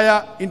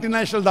Al-Hidayah,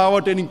 International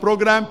Dawah Training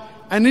Program,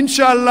 and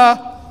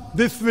inshallah,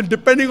 this will,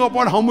 depending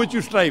upon how much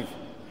you strive,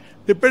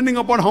 depending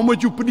upon how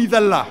much you please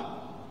Allah,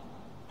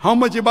 how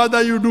much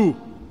ibadah you do,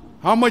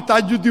 how much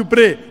tahajjud you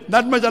pray,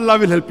 that much Allah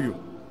will help you.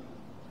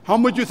 How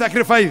much you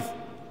sacrifice.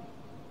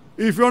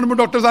 If you want to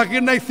be Dr.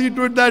 Zakir Naik, see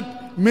to it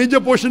that major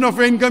portion of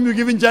your income you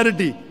give in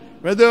charity.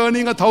 Whether you're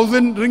earning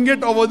 1,000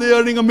 ringgit or whether you're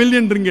earning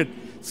 1,000,000 ringgit.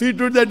 See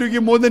to it that you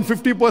give more than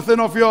 50%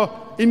 of your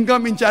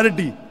income in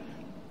charity.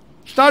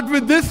 Start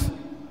with this,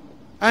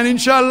 and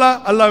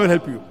inshallah, Allah will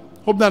help you.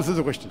 Hope that answers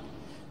the question.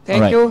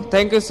 Thank you.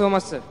 Thank you so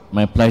much, sir.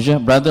 My pleasure.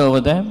 Brother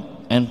over there.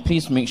 And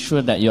please make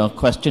sure that your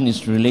question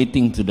is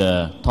relating to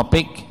the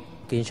topic.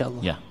 Okay,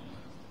 insyaAllah. Yeah.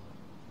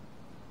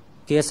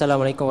 Okay,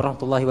 Assalamualaikum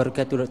warahmatullahi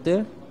wabarakatuh,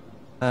 Doctor.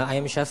 I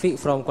am Shafiq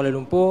from Kuala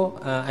Lumpur.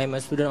 I am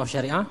a student of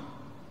Sharia.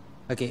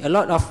 Okay, a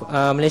lot of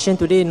Malaysians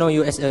today know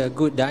you as a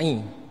good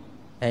da'i,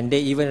 and they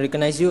even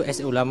recognize you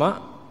as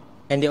ulama,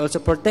 and they also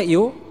protect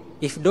you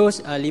if those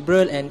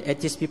liberal and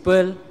atheist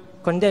people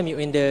condemn you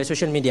in the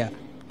social media.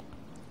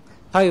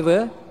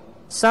 However,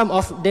 some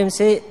of them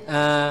say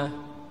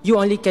you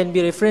only can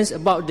be referenced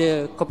about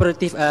the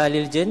cooperative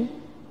religion,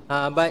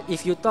 but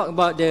if you talk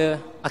about the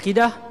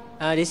Aqidah,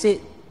 they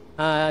say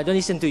don't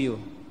listen to you.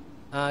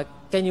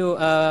 Can you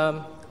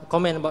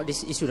comment about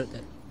this issue,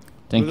 Doctor?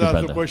 Thank you,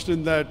 brother. That's a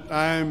question that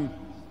I am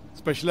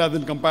specialized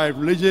in comparative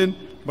religion,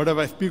 but if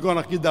I speak on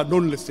Aqidah,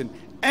 don't listen.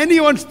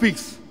 Anyone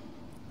speaks.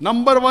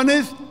 Number one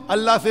is,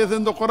 Allah says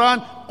in the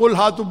Quran, قُلْ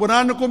هَاتُوا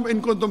بُرْهَانَكُمْ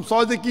إِن كُنتُمْ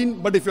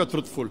صَادِقِينَ, but if you are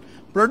truthful.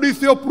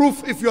 Produce your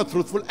proof if you are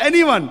truthful.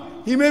 Anyone,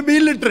 he may be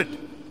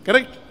illiterate,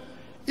 correct?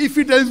 If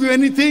he tells you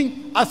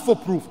anything, ask for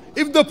proof.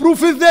 If the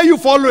proof is there, you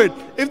follow it.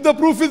 If the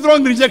proof is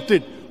wrong, reject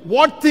it.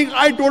 What thing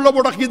I told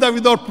about Aqidah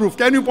without proof?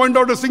 Can you point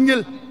out a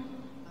single?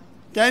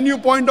 Can you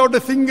point out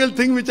a single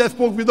thing which I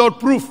spoke without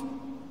proof?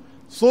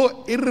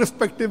 So,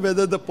 irrespective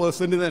whether the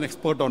person is an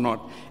expert or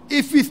not,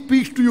 if he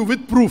speaks to you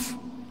with proof,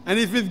 and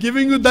if he's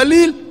giving you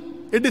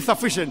dalil, it is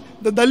sufficient.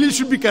 The dalil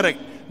should be correct.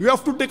 You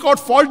have to take out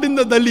fault in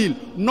the dalil,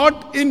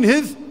 not in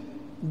his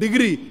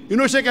degree. You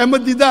know, Sheikh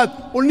Ahmad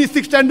Didat, only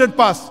 6th standard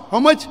pass. How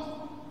much?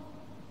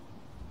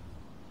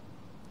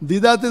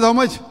 Didat is how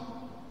much?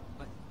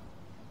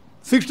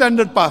 6th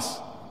standard pass.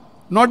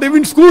 Not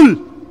even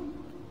school.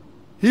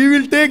 He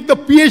will take the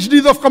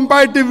PhDs of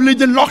comparative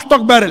religion, lock,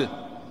 stock, barrel.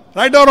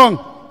 Right or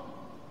wrong?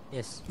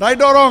 Yes. Right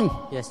or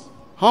wrong? Yes.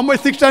 How much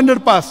 6th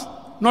standard pass?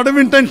 Not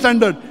even 10th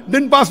standard.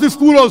 Didn't pass the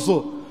school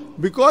also.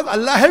 Because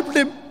Allah helped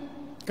him.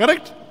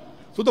 Correct?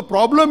 So the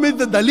problem is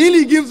the dalil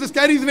he gives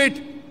carries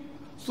weight.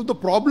 So the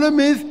problem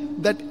is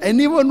that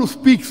anyone who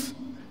speaks,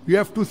 you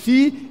have to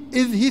see,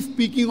 is he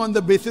speaking on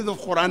the basis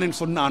of Quran and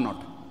Sunnah or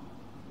not?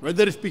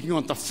 Whether he's speaking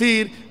on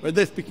tafsir,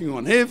 whether he's speaking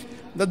on hifz,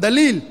 the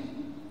dalil.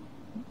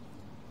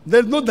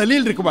 There's no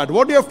dalil required.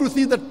 What you have to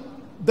see, that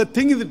the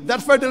thing is,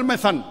 that's why I tell my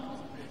son,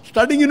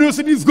 studying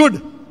university is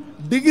good.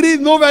 Degree is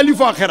no value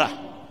for akhirah.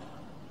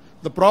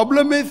 The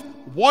problem is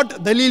what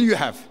dalil you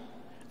have.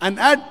 And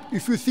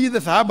if you see the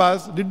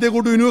Sahabas, did they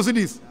go to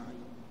universities?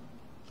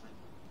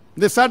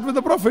 They sat with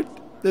the Prophet.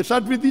 They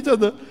sat with each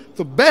other.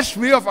 So best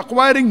way of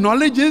acquiring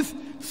knowledge is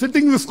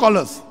sitting with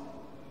scholars.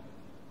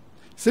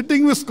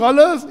 Sitting with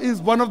scholars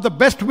is one of the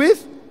best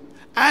ways,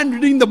 and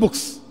reading the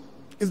books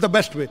is the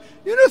best way.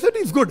 University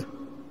is good.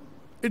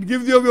 It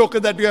gives you a way, okay,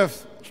 that you have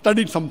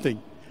studied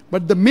something.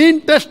 But the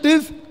main test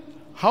is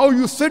how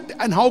you sit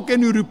and how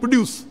can you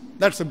reproduce.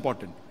 That's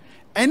important.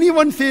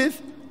 Anyone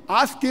says,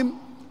 ask him,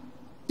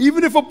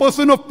 even if a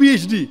person of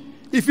PhD,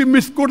 if he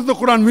misquotes the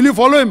Quran, will you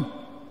follow him?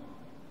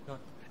 No.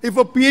 If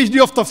a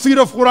PhD of tafsir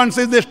of Quran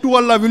says there's two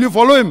Allah, will you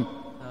follow him?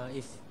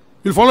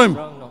 You'll follow him?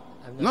 Wrong, no.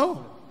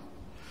 No.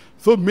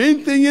 So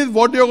main thing is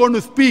what you're going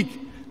to speak.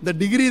 The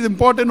degree is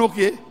important,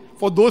 okay,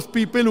 for those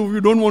people who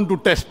you don't want to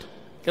test.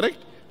 Correct?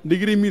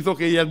 Degree means,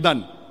 okay, he has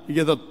done. He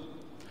gets a.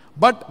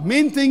 But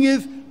main thing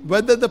is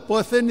whether the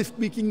person is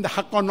speaking the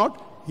haqq or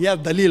not, he has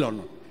dalil or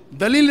not.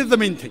 Dalil is the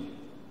main thing.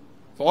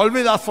 So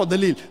always ask for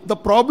dalil. The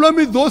problem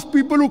is those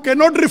people who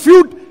cannot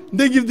refute,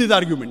 they give these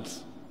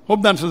arguments.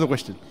 Hope that answers the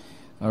question.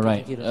 All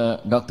right.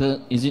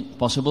 Doctor, is it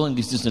possible, and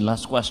this is the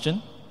last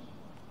question,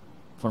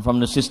 from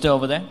the sister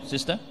over there?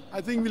 Sister?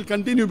 I think we'll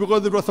continue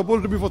because it was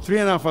supposed to be for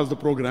 3.5 hours, the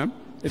program.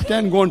 It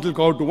can go until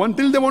quarter to 1.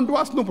 Till they want to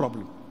ask, no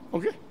problem.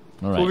 Okay?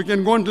 All right. So we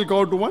can go until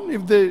quarter to 1.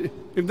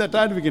 If they're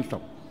tired, we can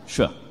stop.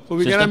 Sure. So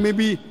we Sister? can have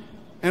maybe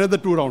another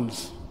 2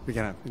 rounds. We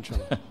can have,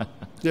 inshallah.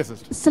 Yes,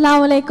 sister.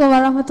 Assalamu alaikum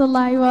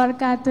warahmatullahi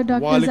wabarakatuh, Dr.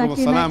 Wa alaikum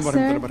Zakir assalam wa Naik,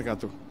 rahmatullahi sir. wa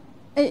barakatuh.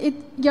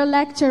 Your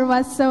lecture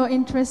was so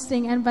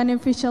interesting and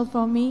beneficial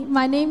for me.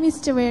 My name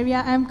is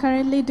Javeria. I'm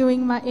currently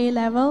doing my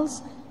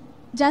A-levels.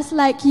 Just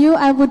like you,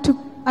 I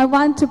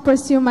want to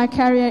pursue my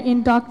career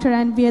in doctor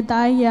and be a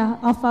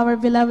da'iyah of our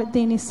beloved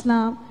Deen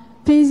Islam.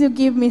 Please you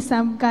give me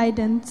some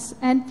guidance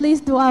and please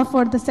dua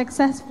for the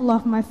successful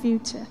of my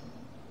future.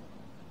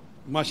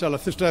 MashaAllah,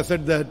 sister has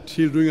said that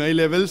she's doing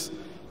A-levels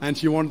and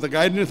she wants the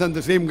guidance, and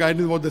the same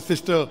guidance what the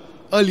sister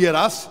earlier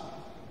asked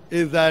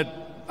is that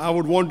I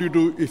would want you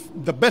to, if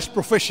the best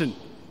profession,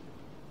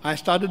 I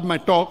started my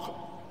talk,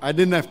 I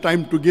didn't have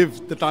time to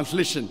give the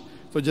translation.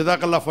 So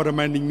Jazakallah for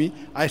reminding me.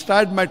 I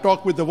started my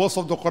talk with the verse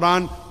of the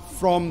Quran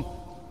from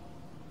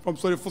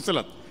Surah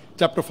Fussilat,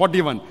 chapter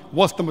 41,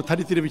 verse number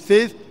 33, which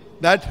says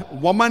that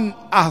Waman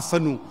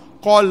ahsanu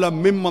qala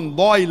mimman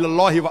da'a ila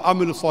Allahi wa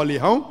amilu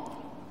salihan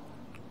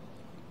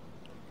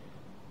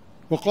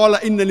wa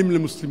qala inna lil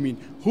muslimin.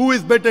 Who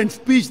is better in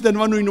speech than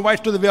one who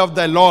invites to the way of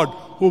thy Lord,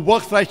 who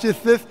works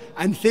righteousness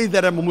and says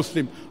that I am a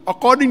Muslim.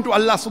 According to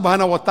Allah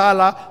subhanahu wa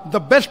ta'ala, the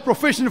best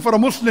profession for a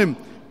Muslim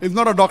is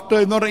not a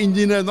doctor, is not an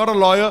engineer, is not a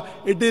lawyer,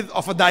 it is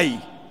of a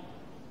da'i.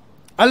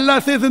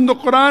 Allah says in the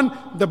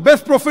Quran, the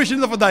best profession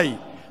is of a da'i.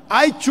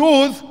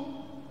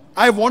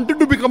 I wanted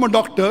to become a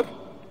doctor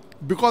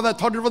because I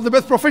thought it was the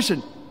best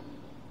profession.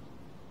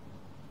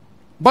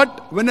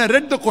 But when I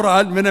read the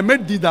Quran, when I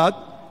met Didat,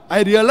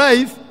 I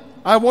realized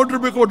I wanted to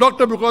become a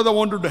doctor because I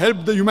wanted to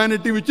help the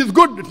humanity, which is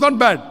good, it's not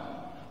bad.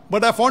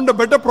 But I found a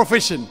better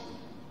profession.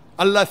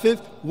 Allah says,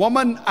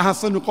 وَمَنْ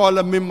أَحْسَنُ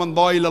قَالًا مِمَّنْ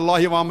دَعَا إِلَى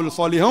اللَّهِ وَعَمِلَ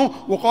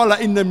صَالِحًا وَقَالَ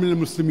إِنَّ مِنَ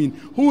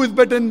الْمُسْلِمِينَ. Who is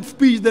better in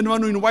speech than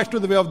one who invites to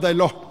the way of thy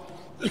Lord,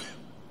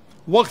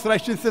 works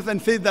righteousness and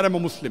says that I am a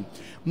Muslim.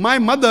 My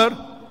mother,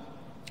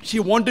 she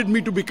wanted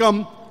me to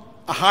become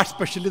a heart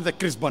specialist like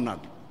Chris Barnard.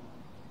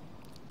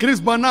 Chris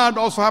Barnard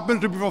also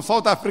happens to be from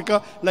South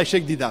Africa like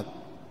Sheikh Didat.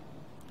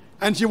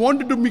 And she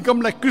wanted to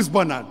become like Chris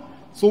Barnard.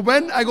 So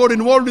when I got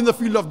involved in the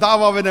field of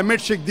dawah, when I met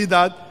Sheikh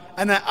Didat,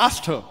 and I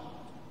asked her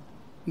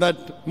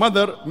that,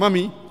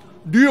 Mummy,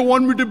 do you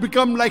want me to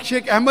become like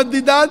Sheikh Ahmad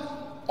Didat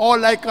or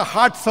like a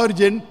heart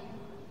surgeon,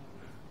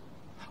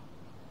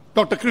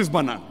 Dr. Chris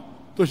Barnard?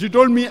 So she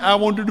told me I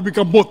wanted to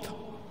become both.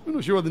 You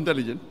know, she was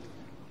intelligent.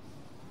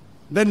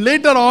 Then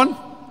later on,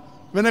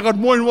 when I got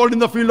more involved in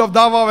the field of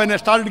dawah, when I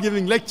started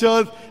giving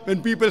lectures,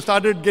 when people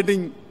started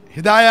getting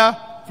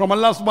hidayah from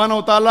Allah subhanahu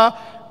wa ta'ala,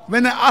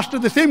 when I asked her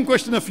the same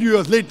question a few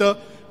years later,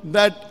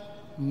 that,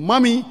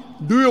 Mummy,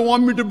 do you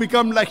want me to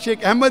become like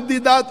Sheikh Ahmad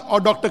Didat or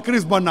Dr.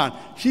 Chris Barnard?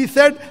 She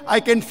said,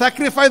 I can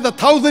sacrifice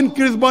 1,000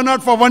 Chris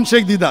Barnard for one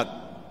Sheikh Didat.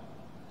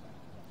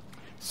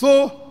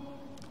 So,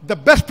 the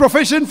best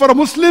profession for a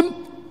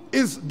Muslim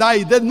is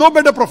da'i. There's no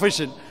better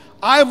profession.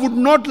 I would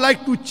not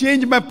like to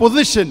change my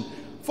position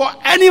for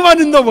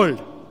anyone in the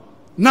world.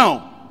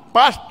 Now,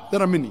 past,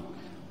 there are many.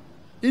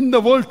 In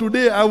the world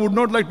today, I would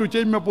not like to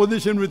change my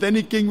position with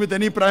any king, with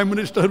any prime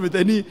minister, with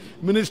any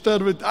minister.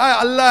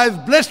 Allah has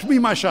blessed me,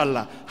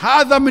 mashallah.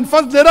 Hadha min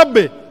fadli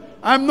Rabbi.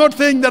 I'm not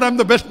saying that I'm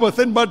the best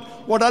person, but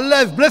what Allah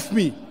has blessed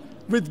me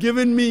with,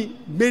 given me,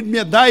 made me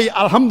a da'i,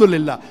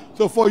 alhamdulillah.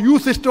 So for you,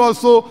 sister,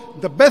 also,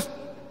 the best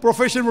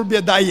profession would be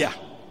a da'iyah.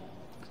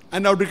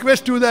 And I would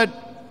request you that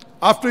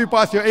after you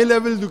pass your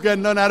A-levels, you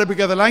can learn Arabic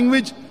as a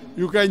language.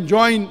 You can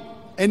join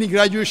any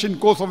graduation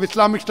course of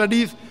Islamic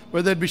studies,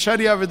 whether it be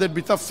Sharia, whether it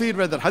be Tafsir,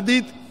 whether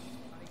Hadith,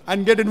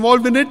 and get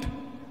involved in it.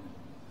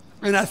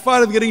 And as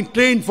far as getting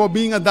trained for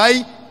being a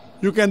da'i,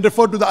 you can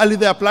refer to the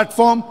Alidaya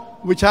platform,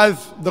 which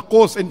has the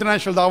course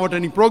International Dawah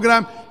Training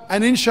Program.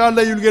 And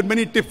inshallah, you'll get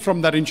many tips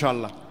from that,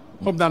 inshallah.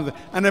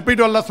 And I pray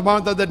to Allah subhanahu wa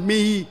ta'ala that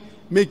may He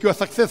make you a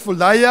successful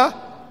da'iyah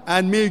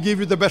and may He give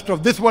you the best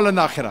of this world and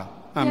akhirah.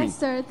 Ameen. Yes,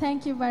 sir.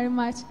 Thank you very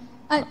much.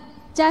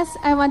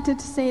 I wanted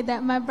to say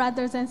that my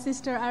brothers and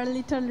sisters are a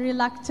little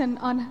reluctant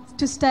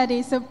to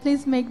study, so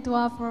please make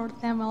dua for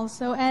them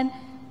also. And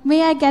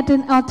may I get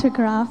an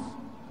autograph?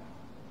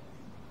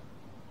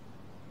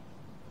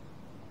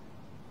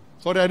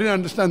 Sorry, I didn't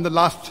understand the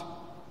last.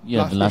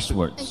 Yeah, the last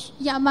words.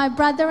 Yeah, my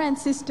brother and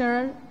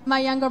sister, my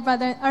younger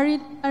brother, are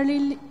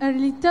a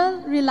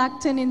little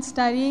reluctant in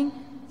studying,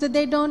 so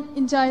they don't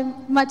enjoy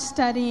much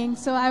studying.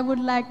 So I would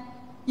like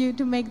you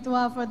to make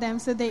dua for them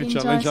so they enjoy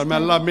Inshallah, may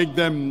Allah make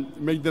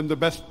them the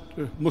best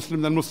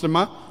Muslim and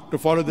Muslimah to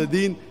follow the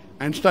deen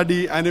and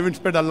study and even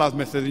spread Allah's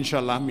message,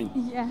 inshallah. Ameen.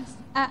 Yes,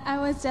 I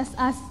was just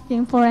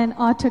asking for an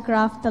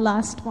autograph, the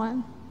last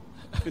one.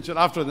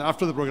 Inshallah,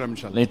 after the program,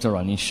 inshallah. Later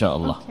on,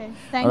 inshallah. Okay.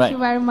 Thank All right. you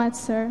very much,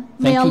 sir. Thank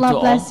May you Allah to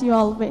bless all. you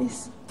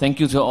always. Thank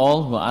you to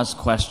all who asked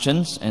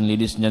questions. And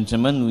ladies and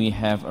gentlemen, we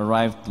have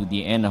arrived to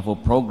the end of our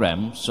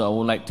program. So I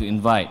would like to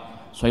invite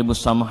Sahibul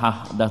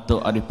Samahah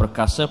Datuk Arif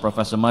Perkasa,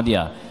 Professor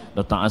Madya,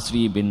 Dr.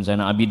 Asri bin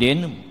Zainal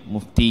Abidin,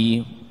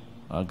 Mufti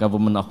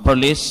Government of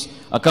Perlis,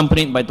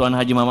 accompanied by Tuan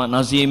Haji Muhammad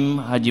Nazim,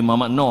 Haji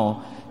Muhammad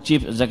Noor,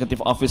 Chief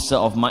Executive Officer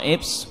of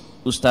MAIPS,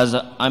 Ustaz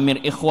Amir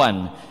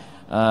Ikhwan,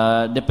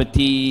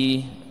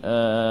 Deputy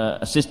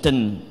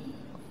Assistant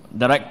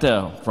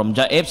Director from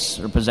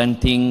JAIPS,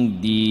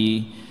 representing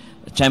the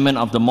Chairman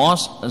of the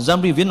Mosque,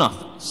 Zamri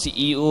Vinoth,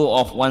 CEO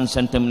of One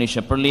Center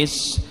Malaysia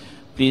Perlis.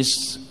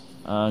 Please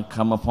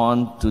come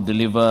upon to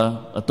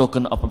deliver a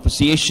token of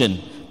appreciation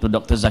to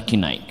Dr. Zakir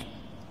Naik.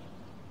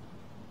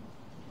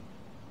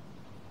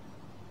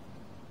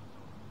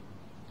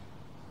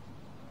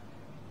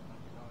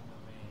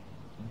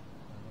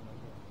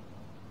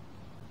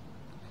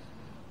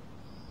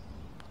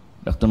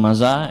 Dr.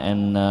 Maza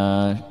and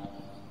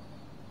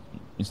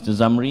Mr.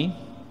 Zamri.